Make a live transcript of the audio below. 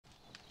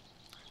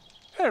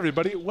Hey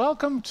everybody,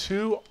 welcome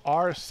to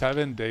our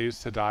 7 Days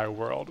to Die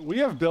world. We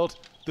have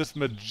built this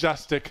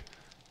majestic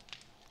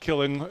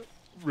killing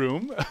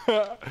room.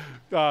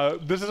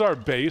 This is our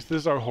base, this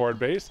is our horde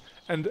base,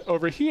 and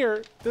over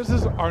here, this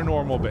is our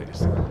normal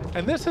base.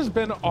 And this has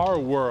been our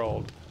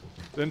world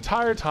the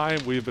entire time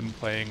we've been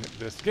playing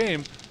this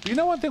game. But you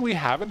know one thing we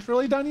haven't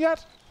really done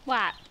yet?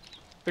 What?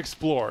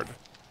 Explored.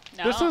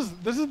 No. This is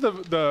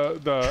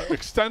the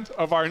extent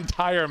of our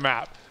entire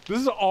map. This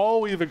is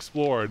all we've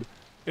explored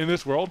in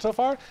this world so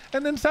far.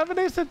 And then 7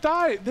 Days to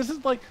Die, this is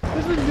a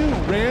new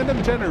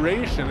random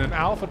generation in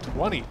Alpha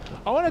 20.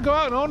 I want to go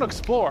out and I want to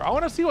explore. I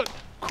want to see what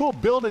cool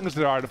buildings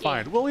there are to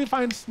find. Will we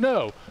find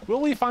snow? Will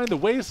we find the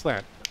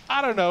wasteland?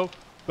 I don't know,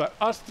 but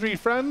us three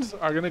friends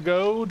are gonna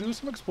go do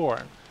some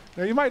exploring.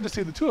 Now you might just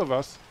see the two of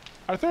us.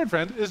 Our third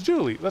friend is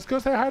Julie. Let's go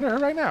say hi to her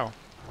right now.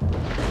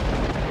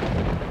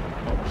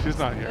 Oh, she's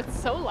not here. It's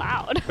so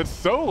loud. It's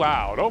so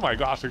loud. Oh my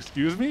gosh,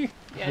 excuse me?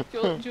 Yeah,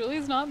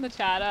 Julie's not in the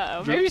chat.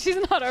 Uh-oh. Maybe she's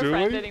not our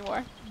friend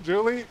anymore.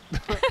 Julie?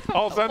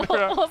 I'll send her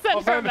a, We'll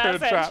send her a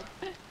message. chat.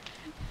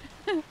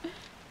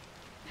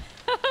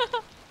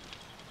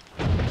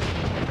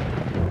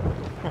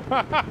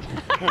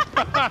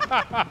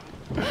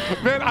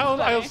 Man,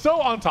 I was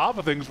so on top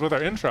of things with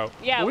our intro.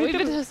 Yeah, we've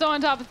been so on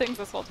top of things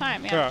this whole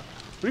time. Yeah.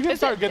 We can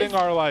start getting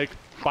our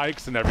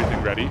bikes and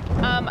everything ready.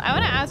 I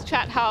want to ask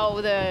chat how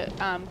the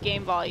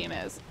game volume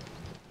is.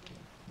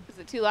 Is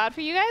it too loud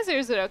for you guys, or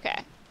is it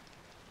okay?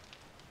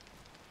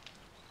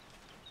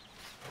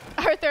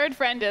 Our third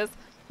friend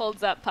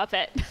holds up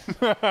puppet.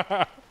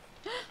 Thunder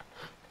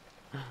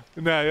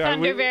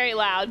very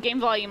loud. Game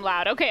volume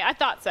loud. Okay, I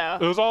thought so.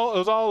 It was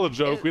all a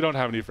joke. We don't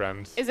have any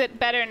friends. Is it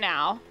better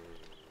now?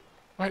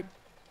 Right.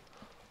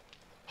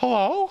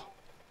 Hello?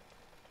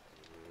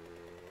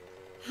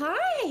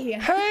 Hi.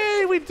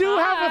 Hey, we do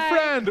have a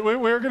friend. We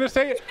were gonna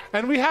say,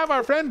 and we have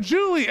our friend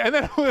Julie, and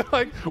then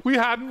we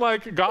hadn't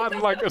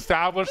gotten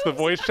established the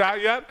voice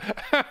chat yet.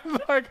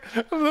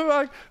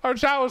 And, our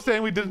chat was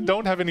saying we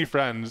don't have any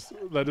friends.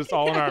 That is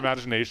all in our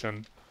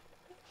imagination.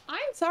 I'm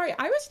sorry.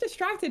 I was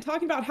distracted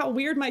talking about how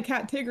weird my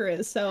cat Tigger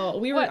is.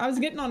 So I was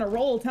getting on a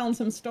roll telling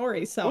some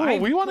stories. So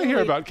we want to hear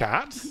about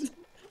cats.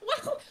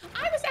 Well,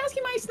 I was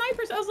asking my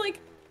snipers. I was like,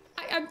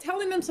 I'm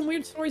telling them some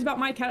weird stories about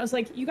my cat. I was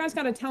like, you guys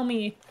got to tell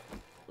me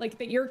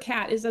that your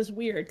cat is as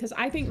weird, because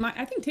I think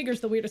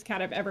Tigger's the weirdest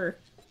cat I've ever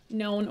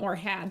known or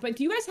had. But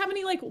do you guys have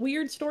any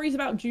weird stories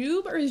about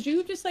Jube, or is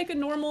Jube just a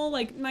normal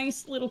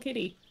nice little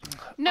kitty?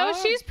 No,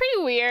 she's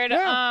pretty weird.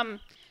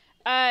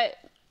 Yeah.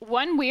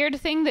 One weird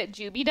thing that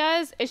Juby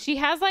does is she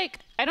has I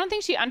don't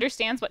think she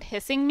understands what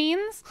hissing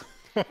means.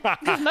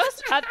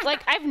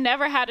 I've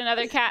never had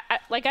another cat.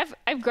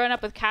 I've grown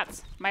up with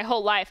cats my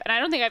whole life, and I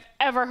don't think I've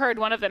ever heard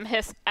one of them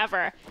hiss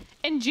ever.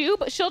 And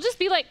Jube, she'll just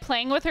be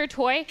playing with her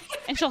toy,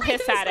 and she'll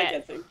hiss at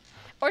it.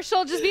 Or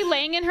she'll just be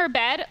laying in her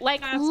bed,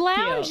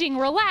 lounging,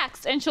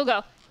 relaxed, and she'll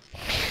go.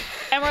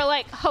 And we're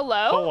like,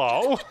 hello?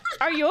 Hello?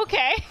 Are you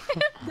okay?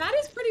 That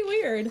is pretty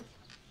weird.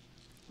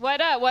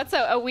 What's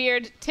a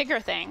weird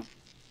Tigger thing?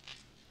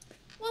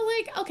 Well,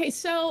 okay,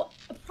 so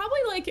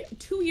probably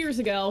 2 years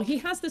ago, he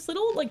has this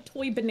little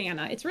toy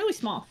banana. It's really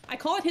small. I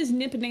call it his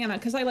nip banana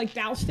because I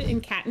doused it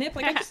in catnip.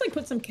 I just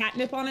put some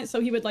catnip on it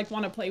so he would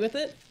want to play with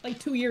it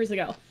 2 years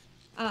ago.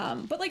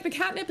 But the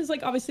catnip is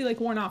obviously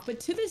worn off. But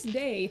to this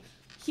day,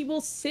 he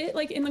will sit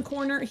in the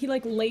corner. He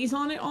lays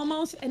on it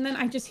almost, and then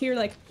I just hear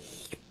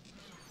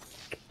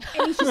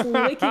and he's just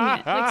licking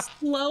it,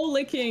 slow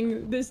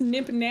licking this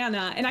nip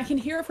nana, and I can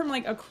hear it from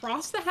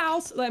across the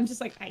house. I'm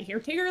just I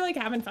hear Tigger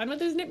having fun with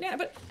his nip nana,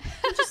 but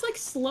he just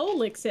slow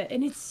licks it,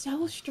 and it's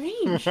so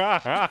strange.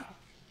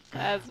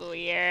 That's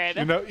weird.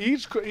 You know,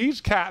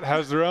 each cat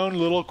has their own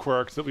little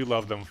quirks that we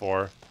love them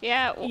for.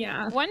 Yeah.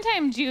 Yeah. One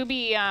time,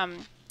 Juby,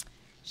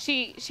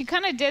 she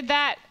kind of did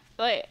that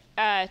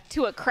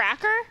to a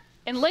cracker.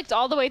 And licked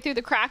all the way through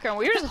the cracker, and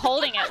we were just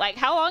holding it.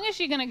 How long is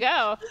she gonna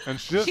go? And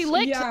she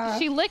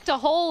licked a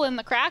hole in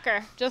the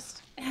cracker,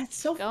 just That's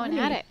so going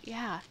funny. at it.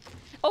 Yeah.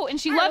 Oh, and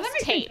she loves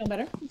tape.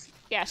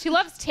 Yeah, she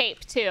loves tape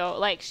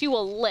too. She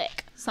will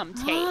lick some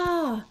tape.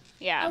 Ah.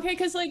 Yeah. Okay,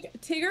 because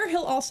Tigger,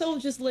 he'll also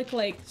just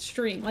lick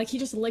string. He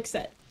just licks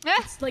it.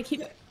 It's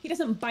he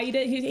doesn't bite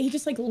it. He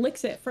just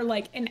licks it for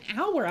an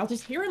hour. I'll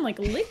just hear him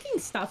licking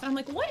stuff, and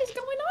I'm what is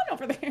going on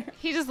over there?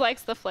 He just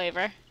likes the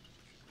flavor.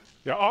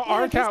 Yeah,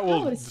 our cat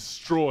will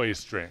destroy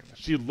string.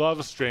 She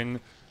loves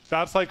string.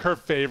 That's her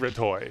favorite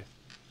toy.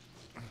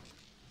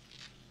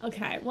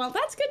 Okay, well,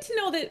 that's good to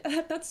know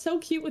that's so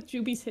cute with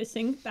Juby's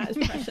hissing. That is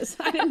precious.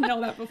 I didn't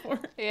know that before.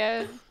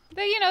 Yeah.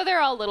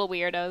 They're all little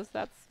weirdos.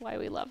 That's why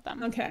we love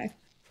them. Okay.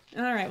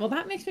 All right, well,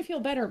 that makes me feel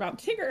better about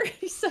Tigger.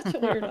 He's such a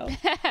weirdo.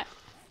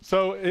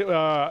 So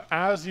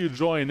as you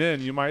join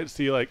in, you might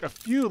see a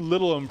few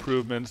little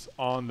improvements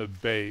on the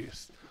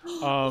base.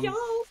 Y'all.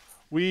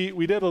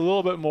 We did a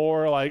little bit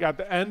more. At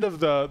the end of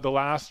the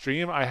last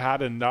stream, I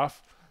had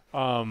enough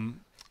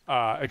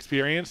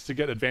experience to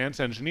get advanced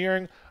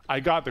engineering. I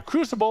got the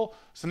crucible,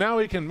 so now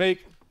we can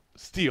make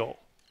steel,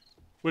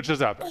 which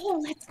is epic.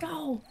 Oh, let's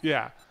go.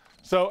 Yeah.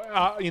 So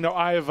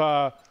I've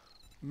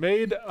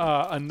made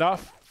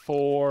enough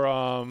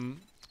for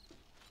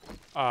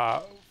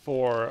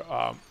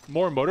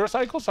more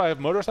motorcycles. So I have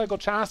motorcycle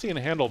chassis and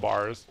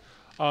handlebars.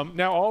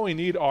 Now all we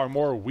need are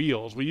more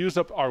wheels. We used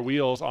up our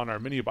wheels on our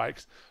mini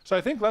bikes. So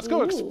I think let's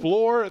go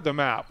explore the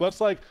map.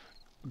 Let's like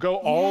go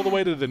all the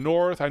way to the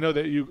north. I know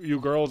that you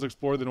girls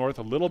explore the north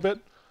a little bit.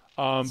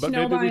 But Snow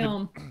maybe we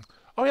biome. can...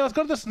 Oh yeah, let's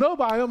go to the snow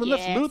biome and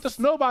let's loot the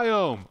snow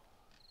biome.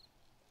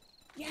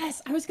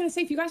 Yes, I was gonna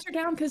say if you guys are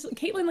down, because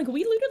Katelyn, like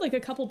we looted like a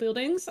couple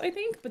buildings, I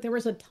think, but there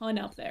was a ton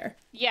up there.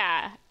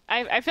 Yeah,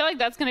 I feel like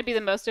that's going to be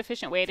the most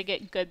efficient way to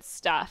get good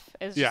stuff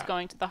is just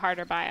going to the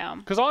harder biome.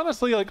 Because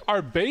honestly, like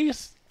our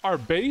base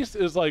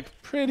is like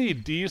pretty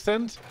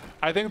decent.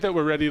 I think that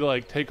we're ready to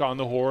like take on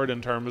the horde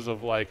in terms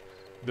of like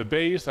the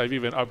base. I've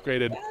even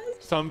upgraded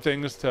some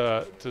things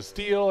to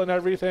steel and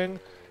everything,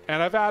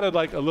 and I've added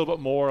like a little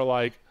bit more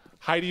like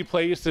hidey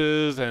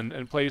places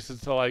and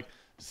places to like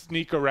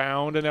sneak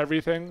around and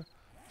everything,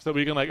 so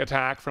we can like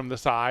attack from the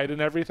side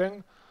and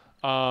everything.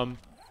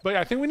 But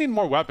I think we need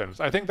more weapons.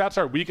 I think that's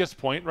our weakest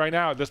point right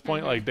now at this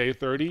point, like day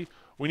 30.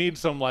 We need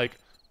some like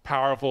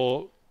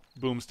powerful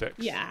boomsticks.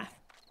 Yeah.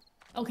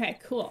 Okay,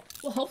 cool.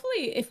 Well,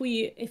 hopefully if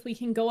we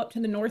can go up to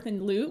the north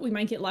and loot, we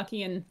might get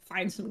lucky and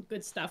find some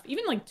good stuff.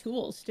 Even like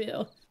tools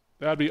too.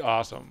 That'd be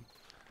awesome.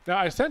 Now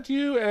I sent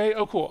you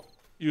oh cool.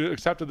 You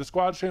accepted the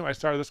squad stream. I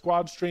started the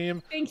squad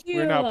stream. Thank you.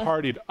 We're now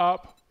partied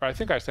up. Or I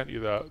think I sent you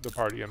the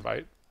party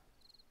invite.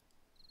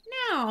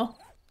 Now,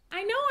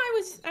 I know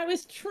I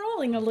was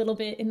trolling a little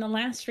bit in the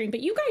last stream,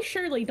 but you guys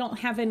surely don't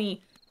have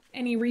any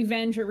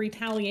revenge or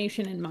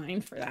retaliation in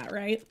mind for that,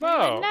 right?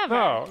 No,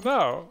 Never.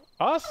 no.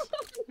 Us?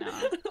 No.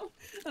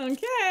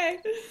 Okay.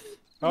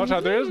 Oh,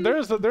 child,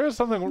 there is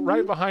something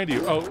right behind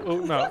you. Oh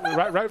no,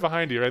 right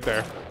behind you, right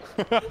there.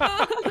 There's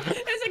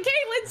a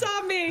Katelyn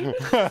zombie.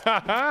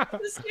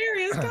 The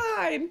scariest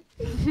kind.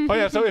 Oh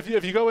yeah, so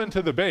if you go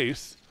into the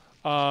base,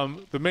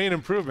 the main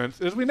improvements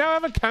is we now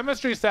have a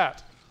chemistry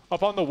set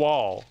up on the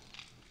wall.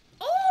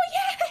 Oh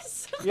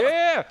yes.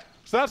 Yeah.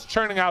 So that's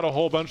churning out a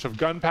whole bunch of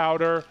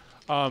gunpowder.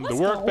 The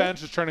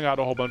workbench is churning out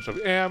a whole bunch of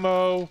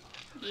ammo.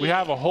 We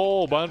have a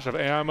whole bunch of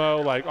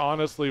ammo. Like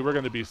honestly, we're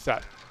going to be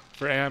set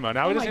for ammo.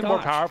 Now we just need more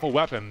powerful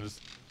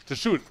weapons to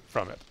shoot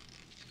from it.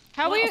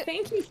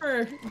 Thank you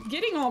for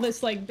getting all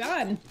this like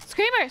done.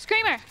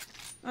 Screamer.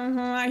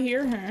 I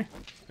hear her.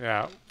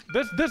 Yeah.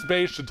 This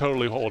base should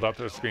totally hold up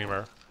to a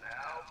screamer.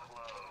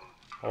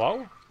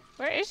 Hello?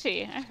 Where is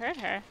she? I heard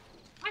her.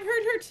 I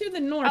heard her to the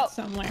north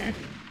somewhere.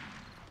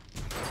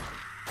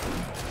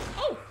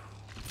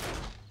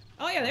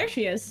 Oh yeah, there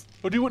she is.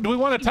 Oh, do we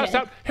want to test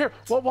out here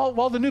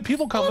while the new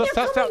people come? Let's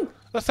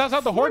test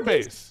out the horde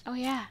base. Oh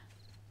yeah.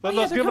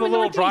 Let's give it a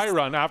little dry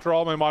run after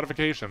all my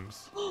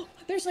modifications.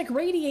 There's like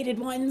radiated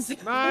ones.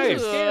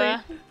 Nice. Scary.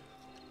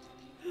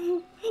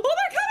 Oh,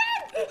 they're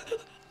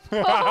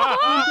coming!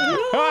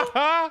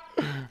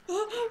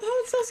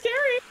 Oh, it's so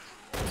scary.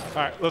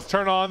 All right, let's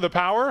turn on the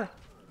power.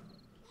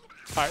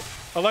 All right,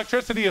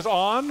 electricity is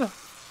on.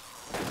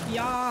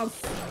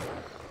 Yes.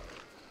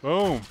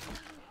 Boom.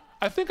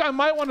 I think I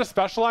might want to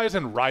specialize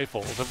in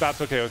rifles, if that's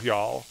okay with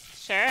y'all.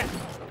 Sure.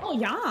 Oh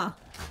yeah.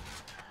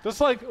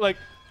 Just like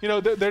you know,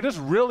 they're just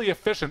really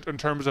efficient in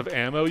terms of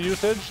ammo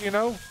usage, you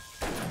know?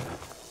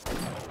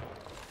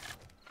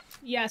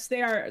 Yes,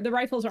 they are. The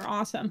rifles are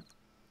awesome.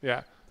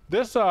 Yeah.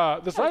 This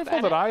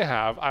rifle that I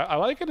have, I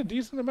like it a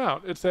decent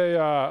amount. It's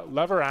a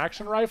lever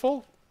action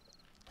rifle.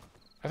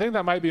 I think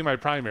that might be my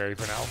primary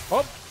for now.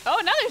 Oh,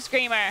 another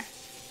screamer.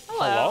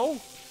 Hello. Hello?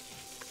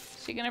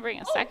 Is she gonna bring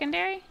a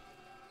secondary?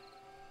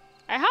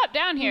 I hopped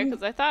down here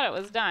because I thought it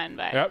was done,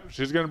 but Yep,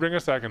 she's gonna bring a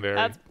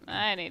secondary.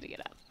 I need to get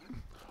up.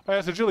 Oh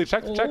yeah, so Julie,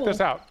 check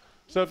this out.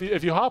 So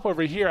if you hop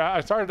over here,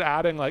 I started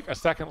adding like a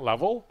second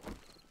level.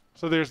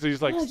 So there's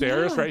these like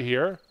stairs right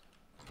here.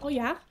 Oh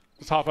yeah.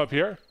 Just hop up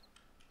here.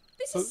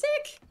 This is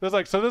sick. There's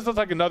like, so this is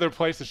like another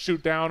place to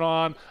shoot down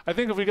on. I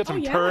think if we get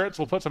some turrets,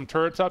 we'll put some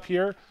turrets up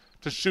here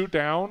to shoot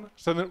down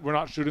so that we're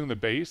not shooting the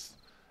base.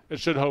 It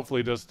should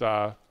hopefully just,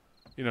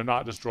 you know,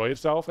 not destroy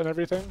itself and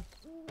everything.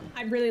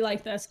 I really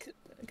like this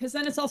because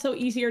then it's also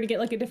easier to get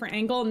like a different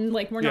angle and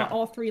like we're not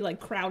all three like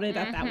crowded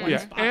at that one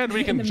spot. And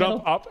we can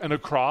jump up and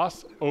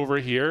across over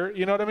here.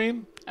 You know what I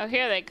mean? Oh,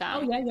 here they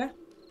come. Oh yeah.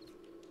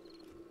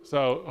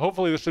 So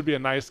hopefully this should be a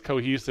nice,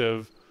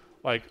 cohesive,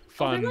 like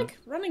fun. They're like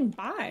running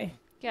by.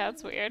 Yeah,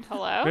 that's weird.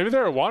 Hello? Maybe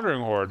they're a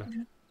wandering horde.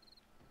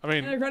 I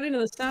mean, they're running to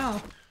the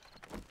south.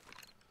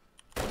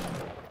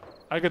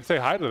 I could say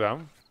hi to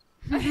them.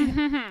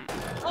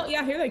 Oh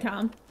yeah, here they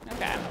come.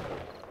 Okay.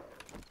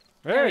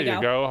 There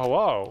you go.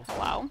 Hello.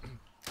 Hello.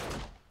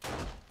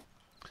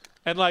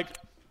 And like,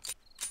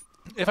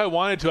 if I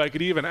wanted to, I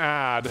could even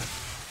add.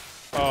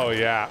 Oh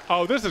yeah.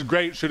 Oh, this is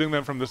great shooting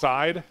them from the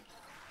side.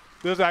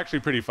 This is actually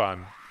pretty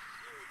fun.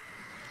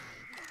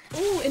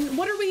 Ooh, and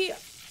what are we?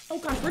 Oh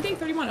gosh, we're day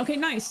 31. Okay,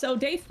 nice. So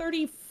day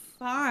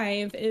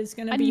 35 is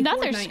gonna be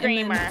another Fortnite,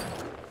 screamer.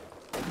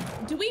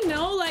 Do we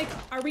know, like,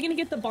 are we gonna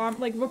get the bomb?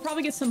 Like, we'll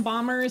probably get some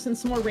bombers and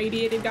some more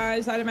radiated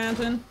guys, I'd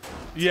imagine.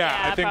 Yeah,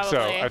 Yeah, I think so.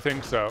 probably. I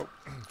think so.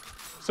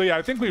 So yeah,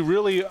 I think we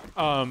really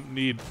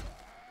need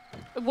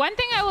One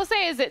thing I will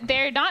say is that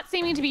they're not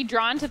seeming to be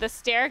drawn to the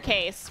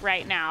staircase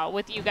right now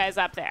with you guys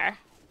up there.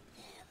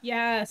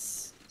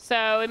 Yes.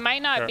 So it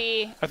might not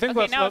be. I think okay,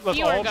 let's all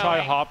try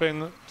going.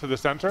 hopping to the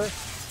center.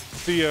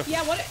 See if.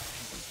 Yeah. What?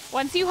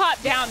 Once you hop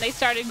down, they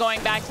started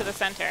going back to the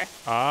center.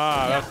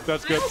 Ah, Yeah,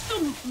 that's good. I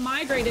also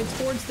migrated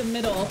towards the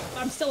middle.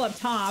 I'm still up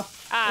top.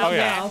 Oh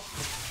yeah.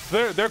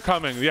 They're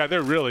coming. Yeah,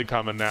 they're really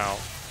coming now.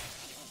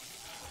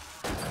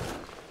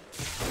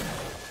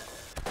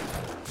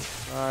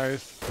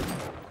 Nice.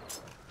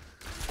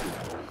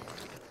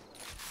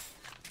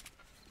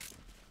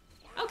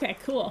 Okay,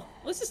 cool.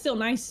 This is still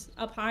nice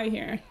up high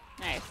here.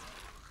 Nice.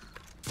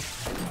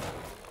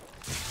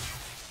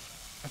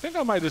 I think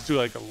I might just do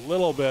like a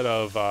little bit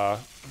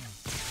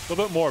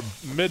more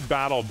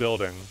mid-battle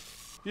building.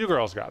 You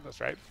girls got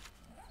this, right?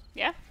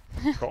 Yeah.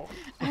 Cool.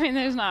 I mean,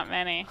 there's not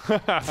many.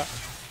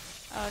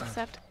 Oh,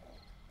 except.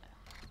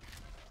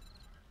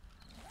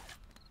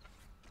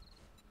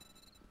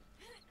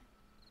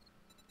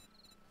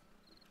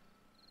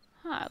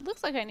 Huh, it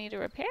looks like I need to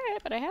repair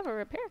it, but I have a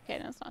repair kit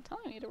and it's not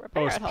telling me to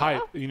repair Oh, it. it's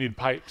pipe. You need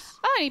pipes.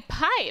 Oh, I need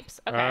pipes.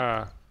 Okay.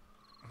 Ah.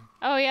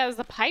 Oh, yeah, there's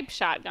a pipe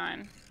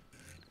shotgun.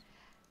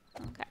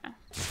 Okay.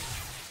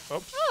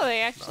 Oops. Oh,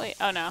 they actually.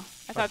 Oh, no.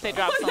 I thought they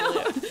dropped some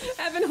loot.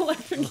 Evan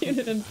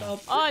electrocuted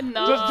himself. Oh,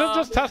 no.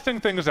 Just testing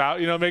things out,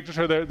 you know, making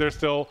sure they're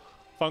still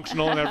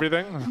functional and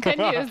everything. Good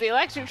news. The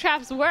electric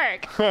traps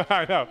work.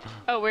 I know.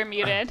 Oh, we're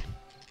muted.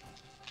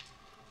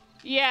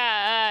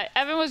 Yeah,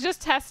 Evan was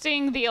just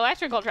testing the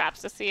electrical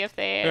traps to see if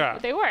they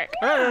work.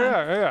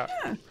 Yeah.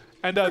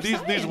 And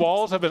these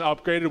walls have been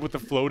upgraded with the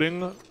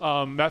floating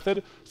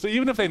method. So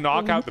even if they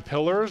knock out the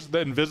pillars, the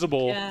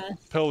invisible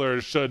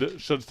pillars should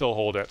still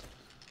hold it.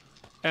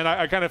 And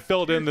I kind of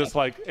filled in this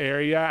like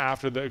area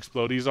after the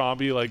explodey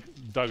zombie like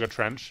dug a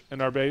trench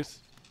in our base.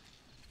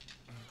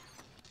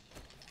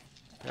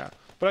 Yeah,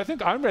 but I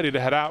think I'm ready to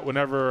head out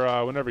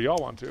whenever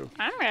y'all want to.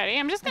 I'm ready.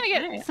 I'm just gonna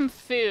get some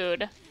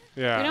food.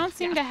 Yeah. We don't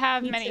seem to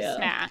have many too.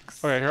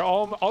 snacks. Okay, here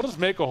I'll just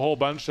make a whole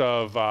bunch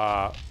of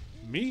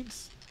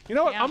meats. You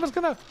know what? Yeah. I'm just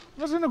gonna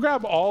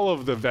grab all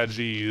of the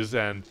veggies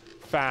and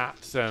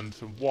fats and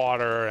some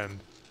water and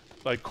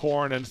like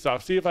corn and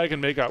stuff. See if I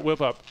can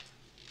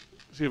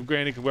see if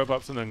Granny can whip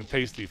up something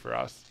tasty for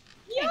us.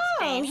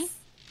 Yes.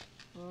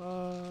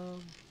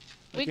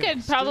 We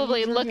could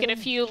probably look at a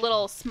few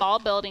little small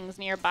buildings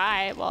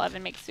nearby while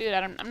Evan makes food.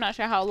 I'm not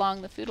sure how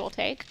long the food will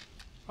take.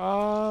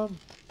 Probably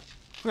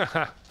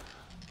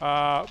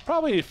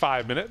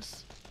 5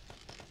 minutes.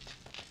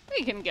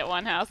 We can get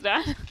one house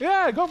done.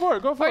 Yeah, go for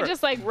it. Or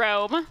just like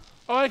roam.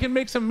 Oh, I can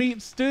make some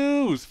meat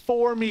stews.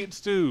 4 meat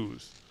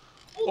stews.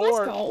 Oh, let's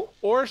go.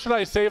 Or should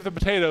I save the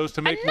potatoes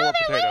to make more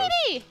potatoes? Another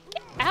lady!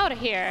 Get out of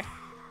here.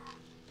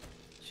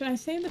 Should I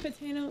save the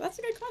potato? That's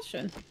a good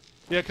question.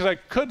 Yeah, because I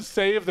could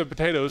save the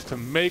potatoes to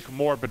make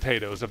more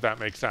potatoes, if that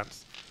makes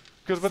sense.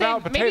 Because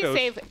without potatoes...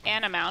 Maybe save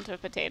an amount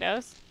of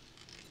potatoes.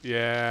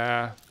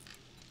 Yeah.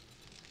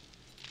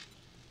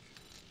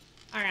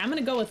 All right, I'm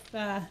gonna go with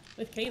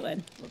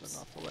Katelyn.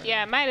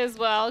 Yeah, might as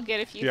well get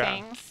a few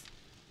things.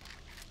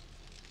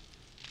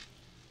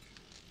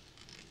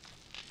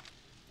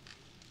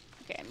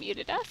 Okay, I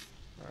muted us.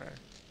 All right.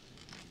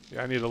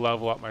 Yeah, I need to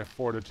level up my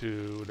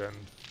fortitude and...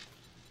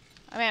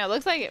 I mean, it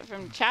looks like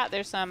from chat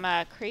there's some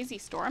crazy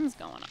storms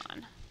going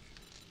on.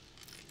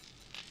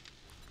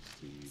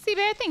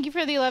 Seabear, thank you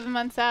for the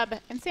 11-month sub.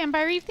 And Sam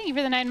Byreeve, thank you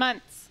for the 9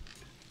 months.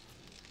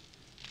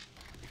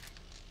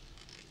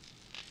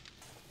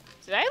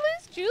 Did I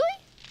lose Julie?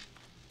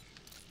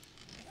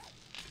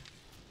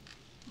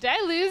 Did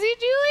I lose you,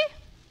 Julie?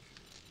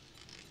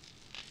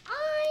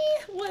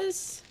 I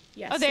was...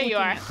 Yes. Oh, there you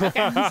are.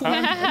 Okay.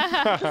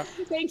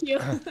 Thank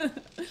you.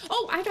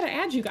 Oh, I gotta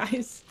add you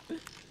guys.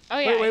 Oh,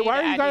 yeah. Wait,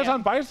 why are you guys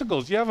on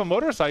bicycles? You have a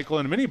motorcycle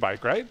and a mini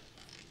bike, right?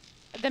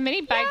 The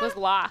mini bike was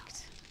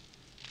locked.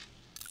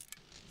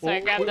 So I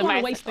grabbed the I don't want bicycle.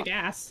 to waste the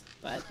gas,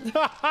 but...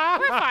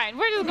 We're fine.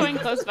 We're just going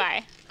close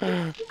by.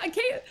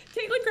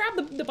 Caitlin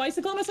grabbed the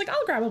bicycle, and I was like,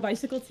 I'll grab a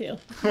bicycle, too.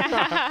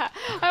 I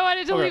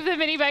wanted to leave the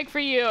mini bike for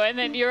you, and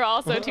then you're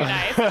also too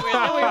nice. We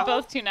were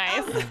both too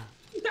nice.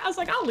 I was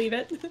like, I'll leave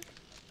it.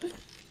 Let's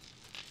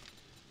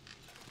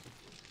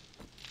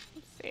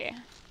see.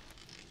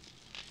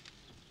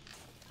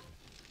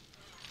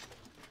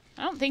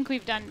 I don't think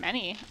we've done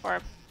many, I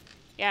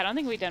don't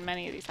think we've done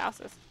many of these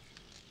houses.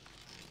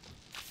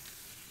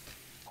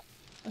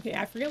 Okay,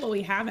 I forget what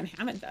we have and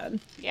haven't done.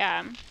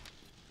 Yeah.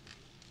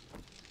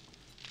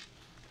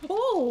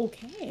 Oh,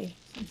 okay.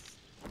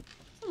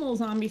 Some little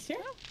zombies here.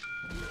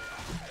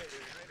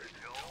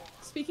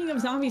 Speaking of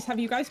zombies, have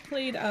you guys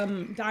played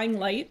Dying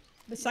Light?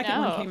 The second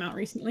one came out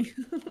recently.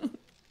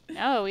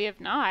 No, we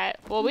have not.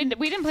 Well, we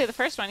didn't play the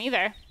first one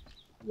either.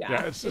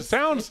 Yeah, it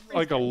sounds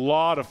like a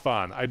lot of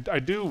fun. I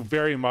do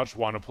very much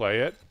want to play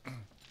it.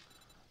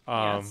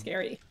 Yeah, it's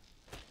scary.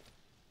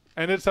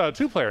 And it's a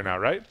 2-player now,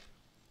 right?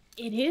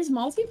 It is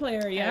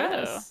multiplayer,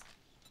 yes.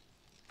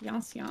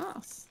 Yes,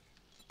 yes.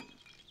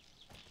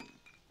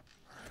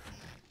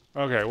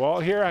 Okay, well,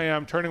 here I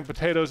am turning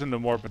potatoes into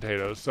more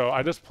potatoes. So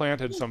I just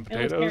planted some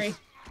potatoes.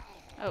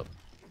 Oh.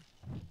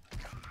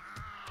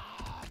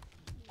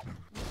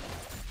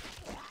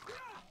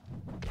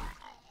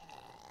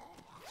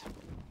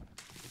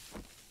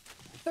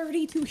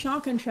 32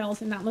 shotgun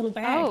shells in that little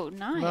bag. Oh,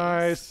 nice.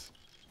 Nice.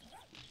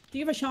 Do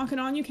you have a shotgun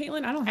on you,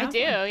 Katelyn? I don't have I do.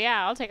 one.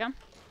 Yeah, I'll take them.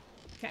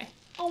 Okay.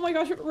 Oh my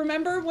gosh,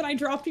 remember when I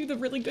dropped you the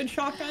really good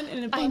shotgun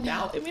and it bugged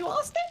out and we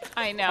lost it?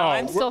 I know. Oh,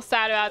 I'm still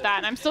sad about that,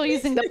 and I'm still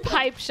using the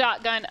pipe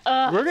shotgun.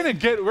 Ugh. We're gonna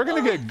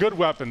get good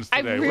weapons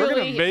today. We're gonna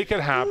really- make it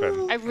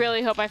happen. I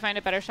really hope I find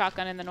a better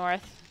shotgun in the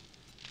north.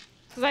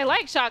 Because I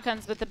like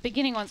shotguns, but the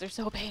beginning ones are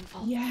so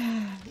painful.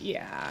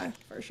 Yeah,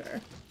 for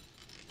sure.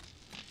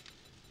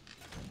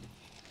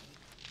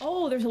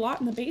 Oh, there's a lot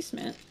in the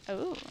basement.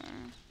 Oh.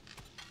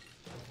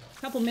 A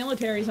couple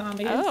military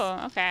zombies.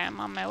 Oh, okay. I'm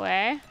on my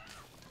way.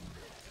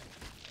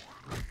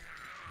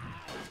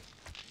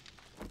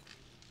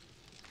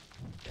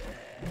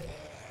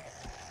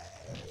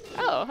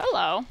 Oh,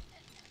 hello.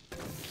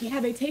 Yeah,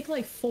 they take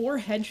like 4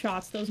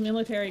 headshots, those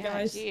military Yeah,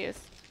 guys. jeez.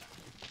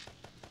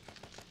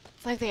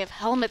 It's like they have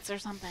helmets or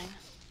something.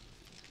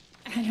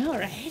 I know,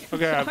 right?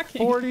 Okay, I have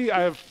Shocking. 40. I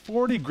have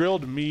 40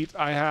 grilled meat.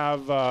 I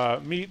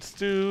have meat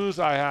stews.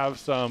 I have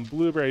some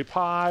blueberry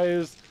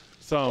pies,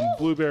 some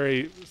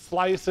blueberry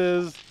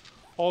slices,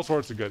 all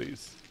sorts of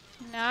goodies.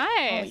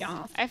 Nice.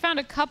 yeah. I found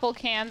a couple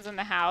cans in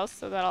the house,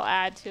 so that'll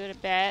add to it a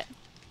bit.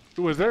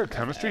 Was there a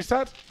chemistry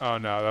set? Oh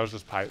no, that was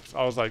just pipes.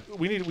 I was like,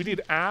 we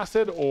need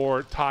acid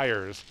or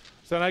tires.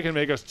 So then I can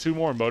make us 2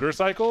 more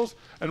motorcycles,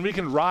 and we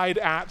can ride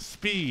at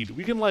speed.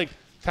 We can like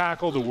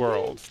tackle the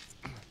world.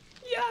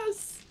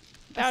 Yes.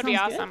 That would be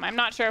sounds awesome. good. I'm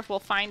not sure if we'll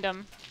find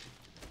them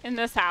in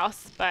this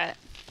house, but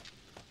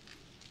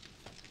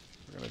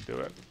We're gonna do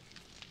it.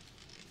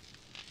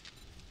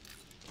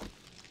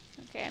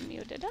 okay, I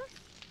muted us.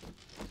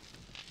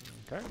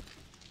 Okay.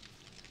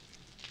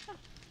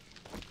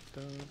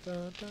 Dun,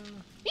 dun,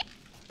 dun.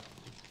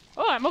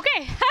 Oh, I'm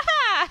okay.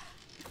 Haha!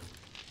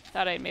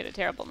 Thought I made a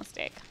terrible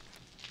mistake.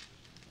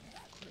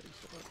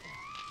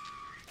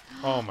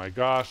 Oh my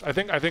gosh! I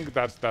think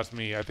that's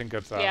me. I think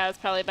it's Yeah, it's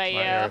probably by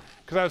you.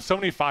 because I have so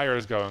many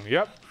fires going.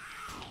 Yep.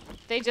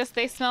 They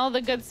smell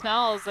the good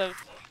smells of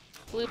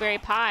blueberry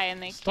pie,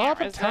 and they Stop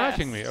can't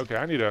attacking me. resist. Okay,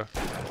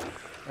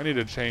 I need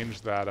to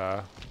change that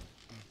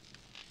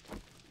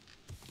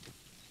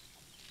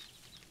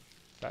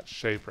that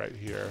shape right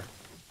here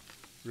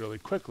really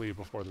quickly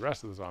before the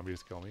rest of the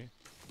zombies kill me.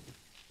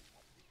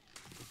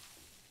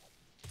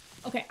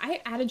 Okay, I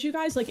added you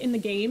guys like in the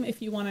game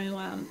if you want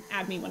to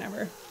add me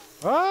whenever.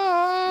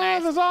 Ah,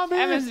 Nice. the zombies!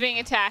 Emma's being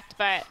attacked,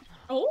 but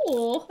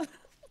Oh.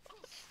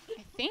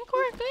 I think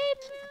we're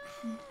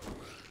good.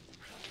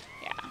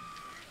 Yeah.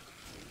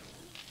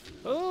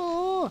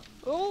 Oh,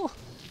 oh.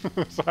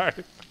 Sorry.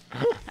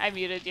 I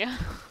muted you.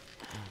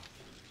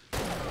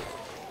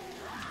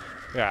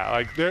 Yeah,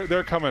 like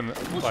they're coming.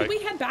 Well, like, should we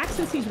head back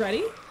since he's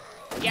ready?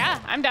 Yeah,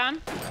 I'm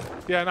done.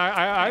 yeah, and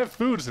I have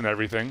foods and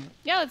everything.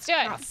 Yeah, let's do it.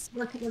 Yes,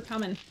 we're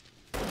coming.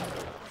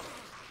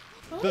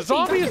 Oh, The let's see,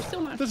 thank you zombies, so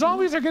much. the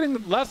zombies are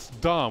getting less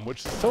dumb,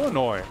 which is so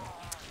annoying.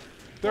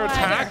 They're Why?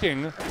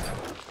 attacking,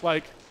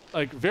 like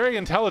very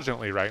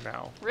intelligently right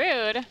now.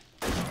 Rude.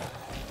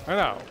 I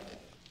know.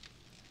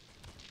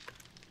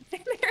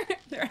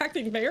 They're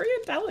acting very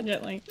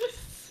intelligently.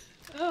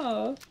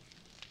 Oh.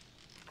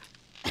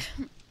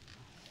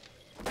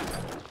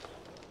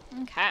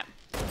 Okay.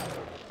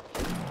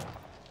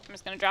 I'm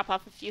just gonna drop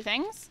off a few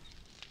things.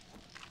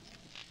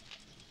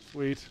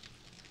 Sweet.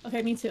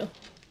 Okay, me too.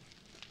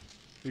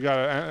 You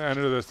gotta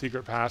enter the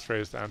secret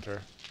passphrase to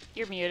enter.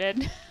 You're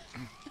muted.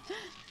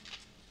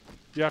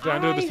 You have to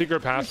enter the Hi,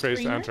 secret Mr. passphrase to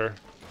Streamer. enter.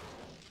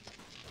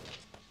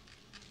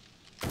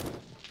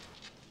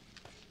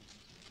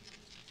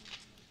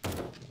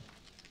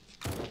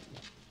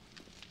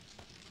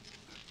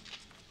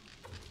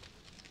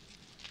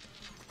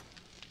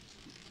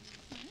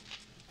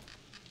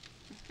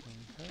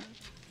 Okay.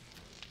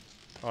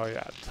 Oh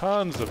yeah,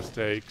 tons of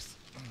steaks.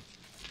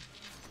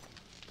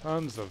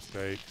 Tons of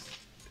steaks.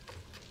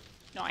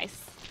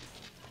 Nice.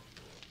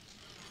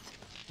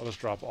 I'll just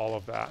drop all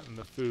of that in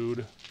the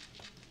food.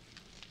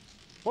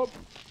 Whoop.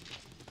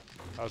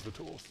 How's the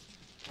tools?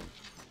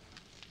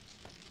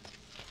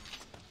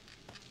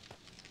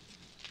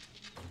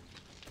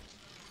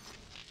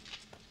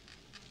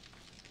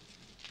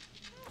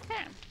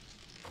 Okay.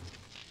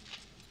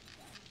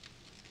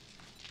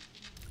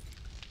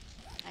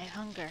 I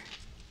hunger.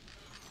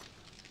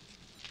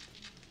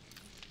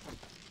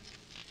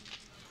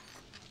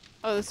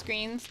 Oh, the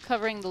screen's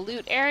covering the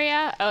loot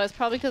area? Oh, it's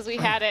probably because we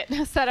had it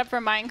set up for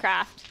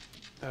Minecraft.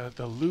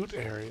 The loot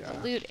area.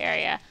 Loot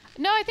area.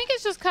 No, I think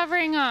it's just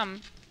covering, I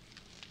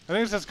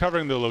think it's just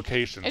covering the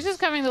locations. it's just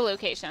covering the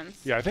locations.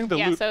 Yeah, I think the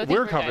Yeah, loot. so I think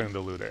we're we're covering good. the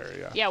loot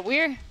area. Yeah,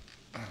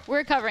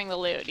 we're covering the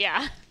loot,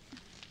 yeah.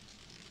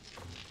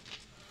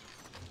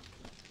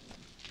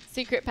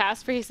 Secret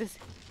passphrase is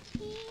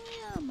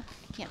ham.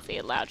 Can't say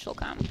it loud, she'll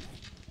come.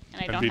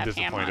 And I And don't be have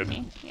ham on disappointed.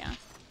 me. Yeah.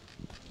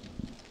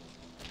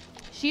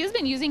 She has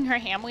been using her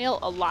ham wheel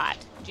a lot.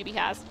 Juby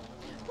has.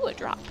 Ooh, a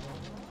drop.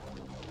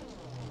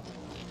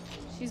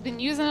 She's been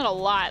using it a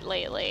lot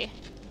lately.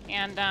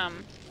 And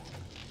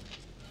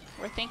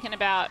we're thinking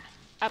about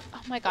oh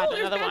my god, Oh,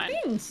 there's another bad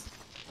one. things.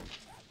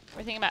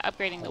 We're thinking about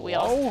upgrading the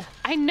wheels. Whoa.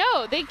 I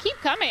know, they keep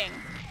coming.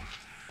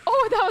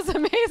 Oh, that was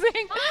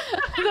amazing.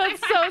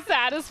 That's so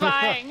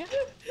satisfying.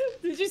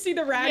 Did you see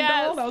the ragdoll?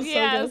 Yes, That was so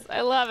yes, good.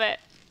 I love it.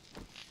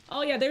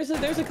 Oh yeah, there's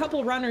a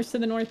couple runners to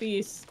the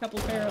northeast, couple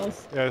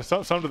ferals. Yeah,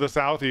 some to the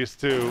southeast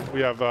too.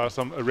 We have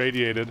some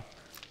irradiated.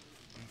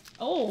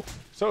 Oh.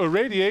 So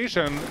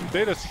irradiation,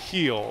 they just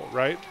heal,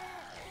 right?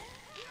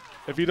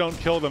 If you don't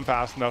kill them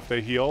fast enough,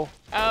 they heal.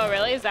 Oh,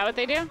 really? Is that what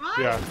they do?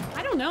 Yeah.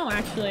 I don't know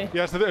actually.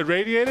 Yeah, so the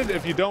irradiated,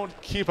 if you don't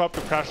keep up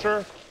the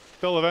pressure,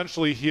 they'll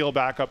eventually heal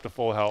back up to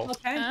full health.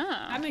 Okay,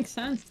 Ah. that makes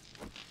sense.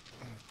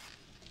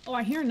 Oh,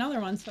 I hear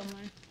another one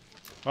somewhere.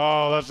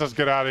 Oh, let's just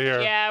get out of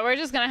here. Yeah, we're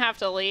just gonna have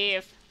to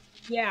leave.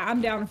 Yeah,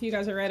 I'm down if you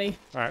guys are ready.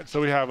 All right,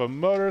 so we have a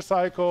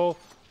motorcycle.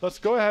 Let's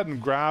go ahead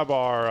and grab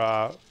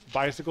our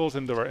bicycles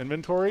into our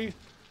inventory.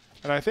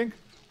 And I think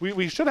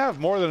we should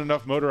have more than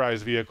enough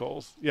motorized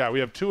vehicles. Yeah,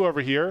 we have 2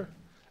 over here,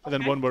 and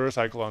then Okay. 1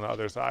 motorcycle on the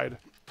other side.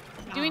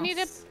 Do we need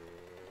to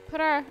put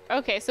our...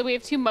 Okay, so we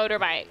have 2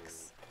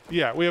 motorbikes.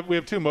 Yeah, we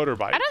have 2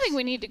 motorbikes. I don't think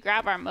we need to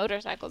grab our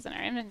motorcycles in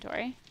our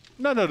inventory.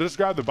 No, just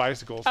grab the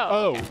bicycles.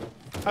 Oh, okay.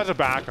 As a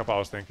backup, I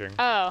was thinking.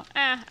 Oh,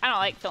 I don't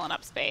like filling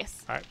up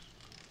space. All right.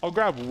 I'll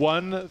grab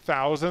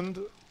 1,000,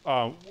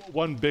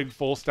 1 big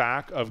full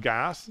stack of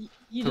gas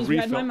You to just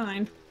read my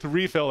mind. to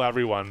refill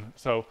everyone.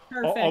 So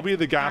I'll Perfect. be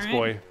the gas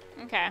All right.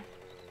 boy. Okay.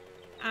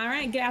 All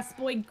right, gas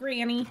boy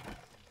Granny.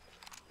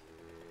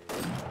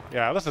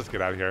 Yeah, let's just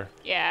get out of here.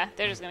 Yeah,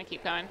 they're just gonna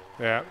keep going.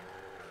 Yeah.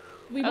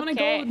 We want to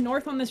Okay. go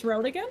north on this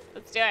road again?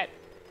 Let's do it.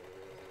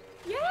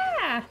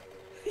 Yeah.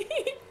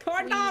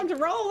 Corn dogs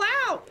roll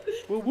out.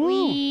 Woo woo.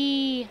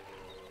 Wee.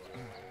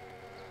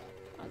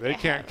 They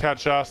can't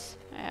catch us.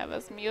 I have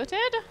us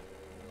muted.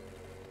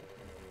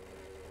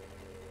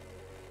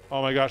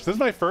 Oh my gosh, this is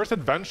my first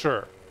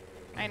adventure.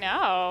 I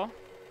know.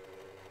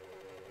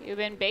 You've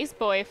been base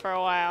boy for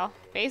a while.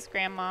 Base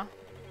grandma.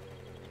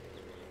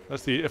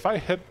 Let's see. If I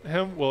hit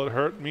him, will it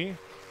hurt me?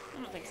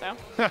 I don't think so.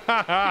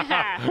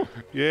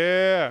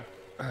 Yeah.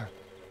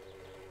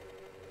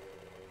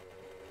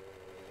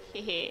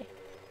 Hehe.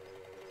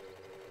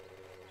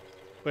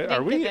 Wait, Didn't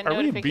are we get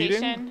the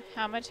beating? notification.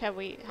 How much have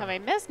I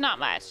missed? Not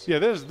much. Yeah,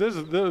 this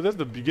is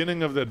the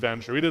beginning of the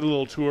adventure. We did a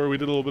little tour. We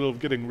did a little bit of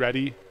getting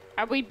ready.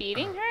 Are we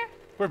beating her?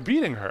 We're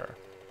beating her.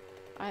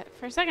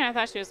 For a second, I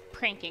thought she was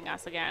pranking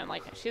us again.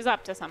 Like she's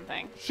up to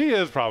something. She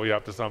is probably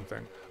up to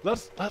something.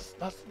 Let's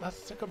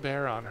stick a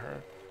bear on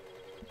her.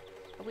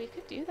 We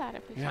could do that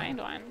if we Yeah. find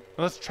one.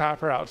 Let's trap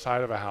her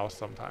outside of a house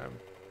sometime.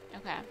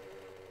 Okay.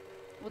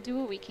 We'll do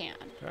what we can.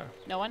 Yeah.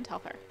 No one tell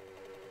her.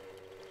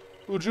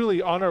 Ooh,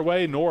 Julie, on our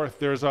way north,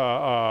 there's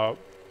a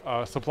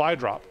supply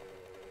drop.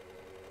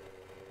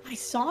 I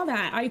saw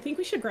that. I think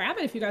we should grab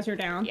it if you guys are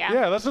down. Yeah.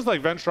 Yeah, let's just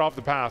like venture off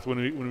the path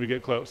when we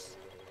get close.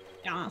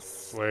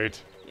 Yes.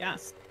 Wait.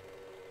 Yes.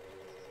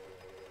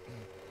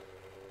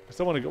 I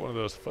still want to get one of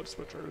those foot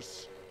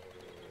switchers.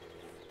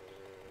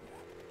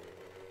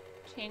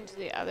 Change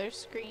the other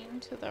screen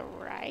to the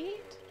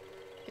right.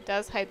 It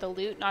does hide the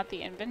loot, not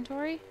the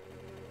inventory.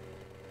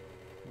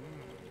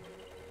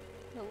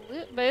 The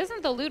loot, but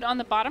isn't the loot on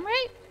the bottom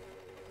right?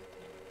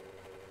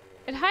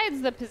 It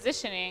hides the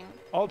positioning.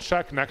 I'll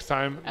check next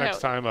time. Next Oh.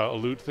 time a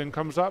loot thing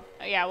comes up.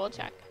 Oh, yeah, we'll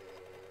check.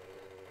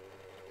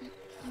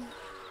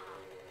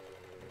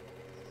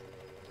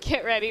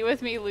 Get ready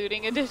with me,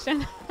 looting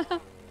edition.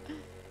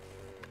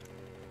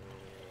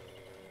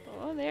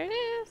 Oh, there it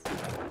is.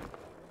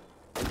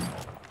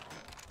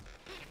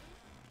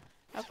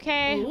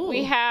 Okay,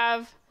 we Ooh.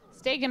 have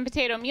steak and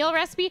potato meal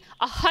recipe,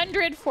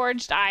 100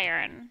 forged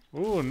iron.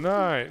 Ooh,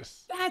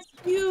 nice. That's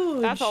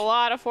huge. That's a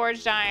lot of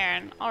forged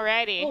iron.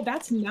 Alrighty. Oh,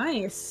 that's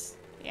nice.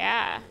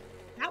 Yeah.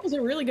 That was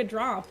a really good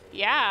drop.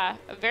 Yeah.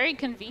 Very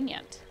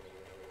convenient.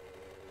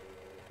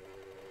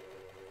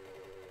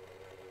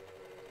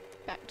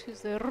 Back to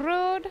the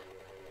road.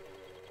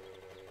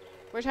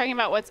 We're talking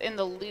about what's in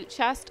the loot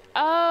chest.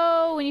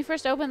 Oh, when you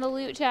first open the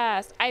loot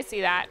chest. I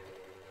see that.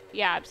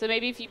 Yeah, so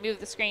maybe if you move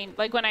the screen,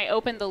 like when I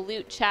open the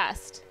loot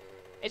chest,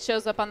 it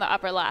shows up on the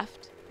upper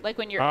left. Like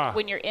when you're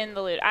in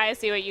the loot. I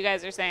see what you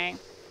guys are saying.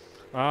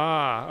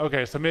 Ah,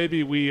 okay. So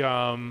maybe we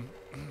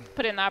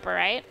Put it in the upper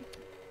right.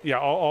 yeah.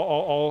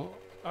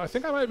 I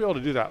think I might be able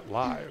to do that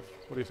live.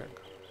 What do you think?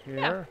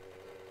 Here,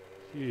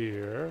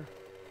 here,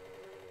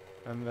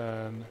 and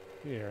then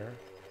here,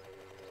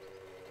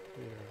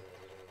 here.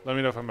 Let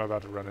me know if I'm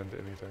about to run into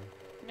anything.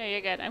 No,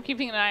 you're good. I'm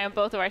keeping an eye on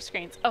both of our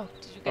screens. Oh,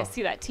 did you guys Oh.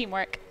 see that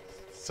teamwork?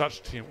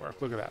 Such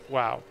teamwork. Look at that.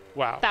 Wow.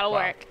 Wow. That'll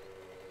wow. work.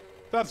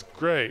 That's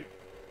great.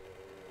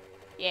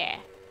 Yeah.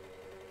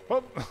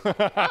 Oh.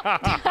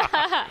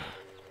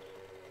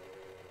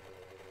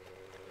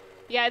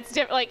 Yeah, it's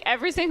different. Like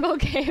every single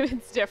game,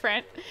 it's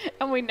different,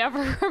 and we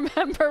never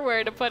remember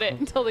where to put it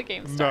until the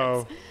game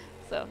starts. No.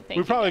 So thank We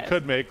you probably guys.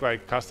 could make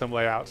like custom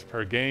layouts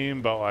per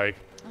game, but like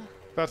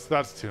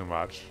that's too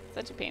much.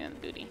 Such a pain in the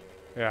booty.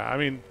 Yeah, I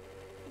mean,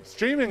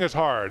 streaming is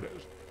hard.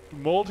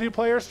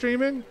 Multiplayer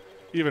streaming,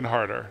 even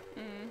harder.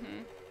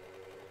 Mm-hmm.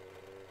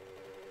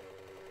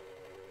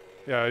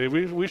 Yeah,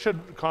 we should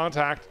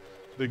contact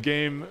the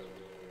game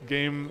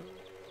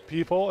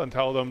people and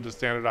tell them to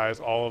standardize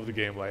all of the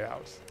game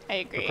layouts I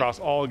agree. across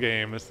all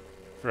games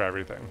for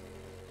everything.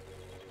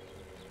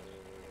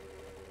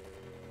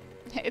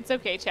 It's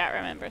okay, chat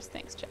remembers.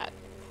 Thanks, chat.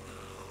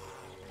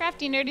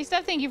 Crafty nerdy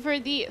stuff. Thank you for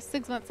the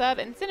 6-month sub,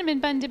 and cinnamon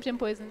bun dipped in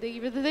poison. Thank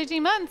you for the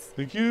 13 months.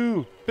 Thank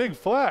you. Big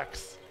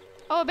flex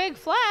Oh, a big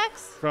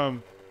flex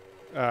from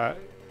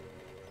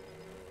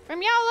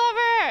from y'all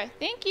lover.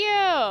 Thank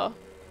you.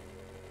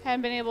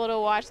 Haven't been able to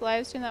watch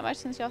live stream that much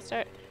since y'all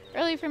start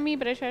early for me,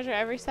 but I treasure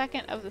every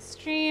second of the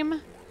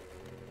stream.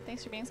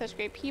 Thanks for being such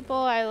great people.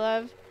 I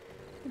love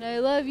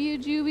you,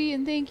 Juby,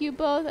 and thank you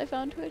both. I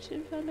found Twitch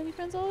and found many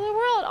friends all over the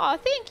world. Aw,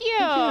 thank you.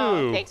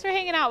 Thank you. Thanks for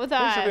hanging out with us.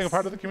 Thanks for being a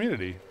part of the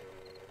community.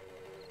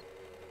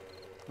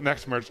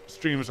 Next merch,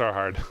 streams are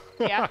hard.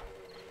 Yeah.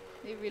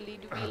 They really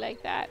do be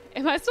like that.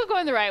 Am I still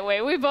going the right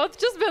way? We've both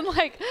just been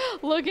like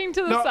looking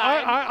to the No,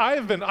 side.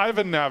 I've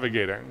been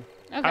navigating.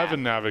 Okay. I've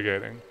been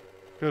navigating.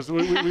 Because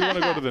we want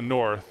to go to the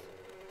north.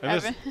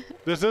 And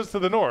this is to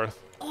the north.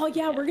 Oh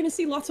yeah, we're gonna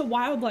see lots of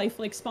wildlife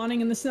like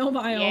spawning in the snow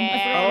biome. Yeah. I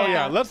forgot Oh about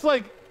yeah, that. let's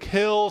like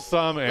kill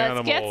some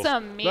animals. get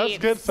some Let's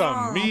meats. get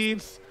some Oh.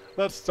 meats.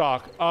 Let's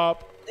stock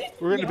up.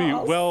 We're gonna be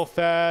Yes. well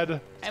fed.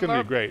 It's And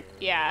gonna be we're- great.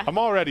 Yeah. I'm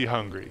already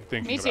hungry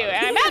thinking Me about too.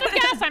 And I'm out of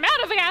gas. I'm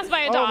out of gas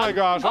by a Oh dog. my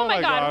gosh, Oh oh my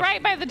my god. gosh.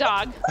 Right by the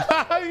dog.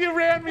 it. You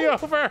ran me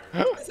over.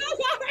 So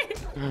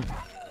sorry.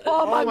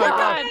 Oh my god.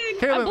 God. I'm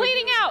Katelyn.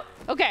 bleeding out.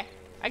 Okay.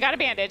 I got a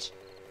bandage.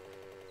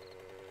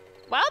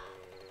 Well.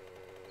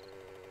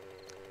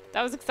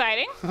 That was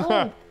exciting.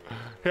 Oh,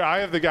 Here, I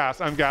have the gas.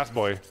 I'm gas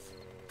boy.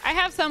 I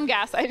have some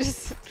gas. I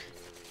just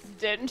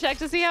didn't check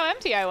to see how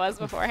empty I was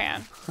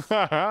beforehand.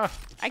 I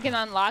can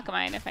unlock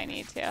mine if I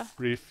need to.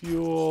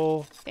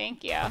 Refuel.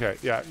 Thank you. Okay,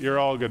 yeah, you're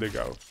all good to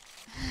go.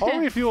 I'll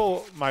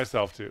refuel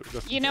myself too.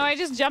 just in You know, case. I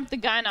just jumped the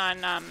gun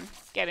on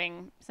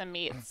getting some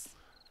meats.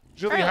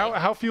 Julie, early.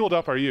 how fueled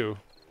up are you?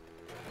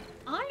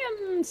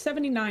 I am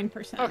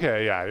 79%.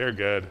 Okay, yeah, you're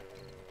good.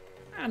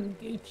 I'm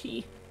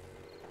Gucci.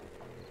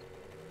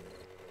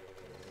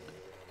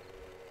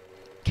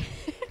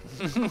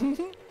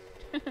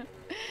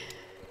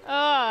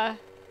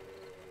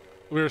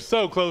 We were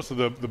so close to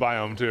the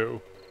biome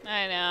too.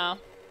 I know.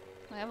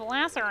 I have a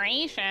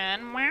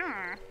laceration.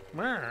 Meh.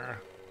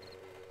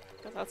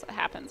 Because that's what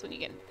happens when you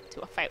get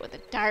into a fight with a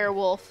dire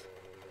wolf.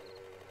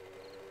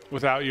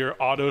 Without your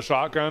auto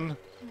shotgun.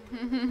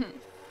 Ooh,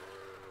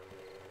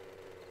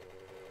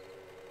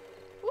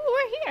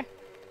 we're here.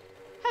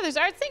 Heather's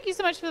Arts, thank you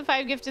so much for the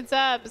 5 gifted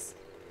subs.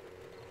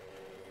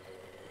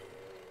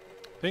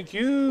 Thank We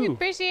you.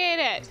 appreciate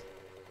it.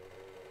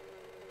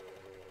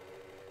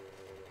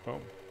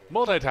 Boom.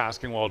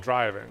 Multitasking while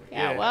driving.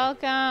 Yeah,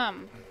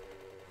 welcome.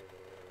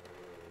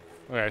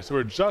 Okay, so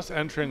we're just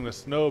entering the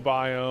snow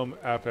biome.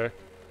 Epic.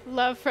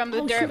 Love from the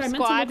Oh Derp shoot, I meant to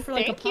Squad. look for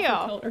like Thank a you.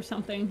 puffer coat or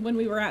something when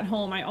we were at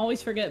home. I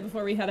always forget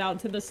before we head out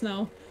to the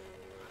snow.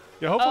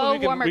 Yeah, hopefully Oh, we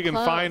can warmer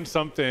find clothes.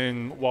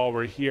 something while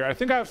we're here. I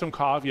think I have some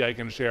coffee I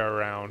can share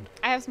around.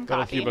 I have some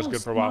That'll coffee. keep us Oh,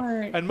 good for a while.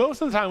 smart. And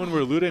most of the time when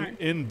we're looting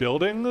Smart. in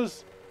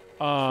buildings,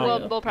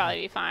 We'll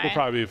probably be fine. we'll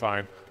probably be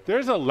fine.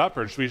 There's a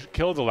leopard. Should we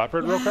kill the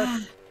leopard real quick?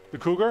 The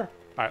cougar?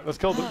 All right, let's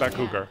kill that yeah.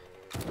 cougar.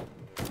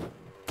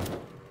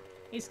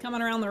 He's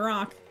coming around the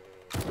rock.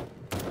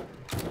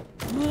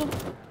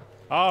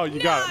 Oh,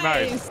 you got it.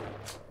 Nice.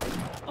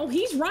 Oh,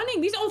 he's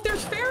running. There's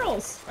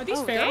ferals. Are these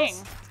Oh, ferals? dang.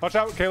 Watch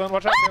out, Katelyn.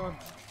 Watch out, Katelyn.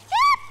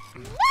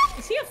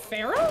 Is he a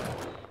feral?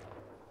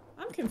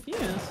 I'm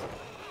confused.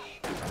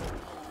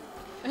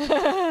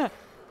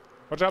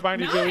 Watch out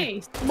behind you, Julie.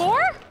 Nice.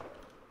 More?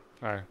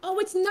 All right. Oh,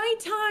 it's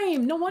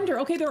nighttime. No wonder.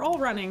 Okay, they're all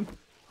running.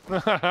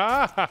 Okay.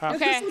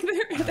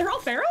 They're all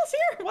ferals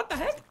here? What the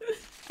heck?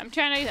 I'm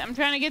trying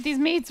to get these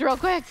meats real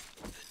quick.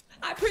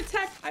 I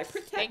protect.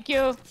 Thank you.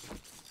 All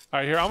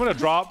right, here. I'm going to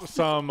drop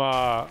some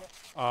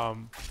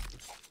coffees.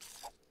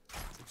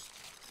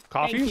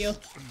 Thank you.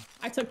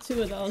 I took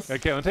 2 of those. Yeah,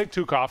 Katelyn, take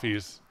 2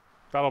 coffees.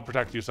 That'll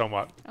protect you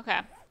somewhat. Okay.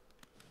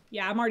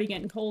 Yeah, I'm already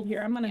getting cold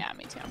here. I'm gonna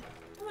Me too.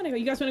 go.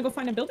 You guys wanna go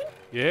find a building?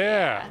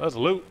 Yeah, let's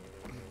loot.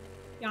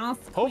 Yeah.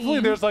 Hopefully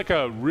there's like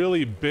a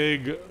really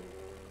big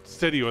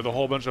city with a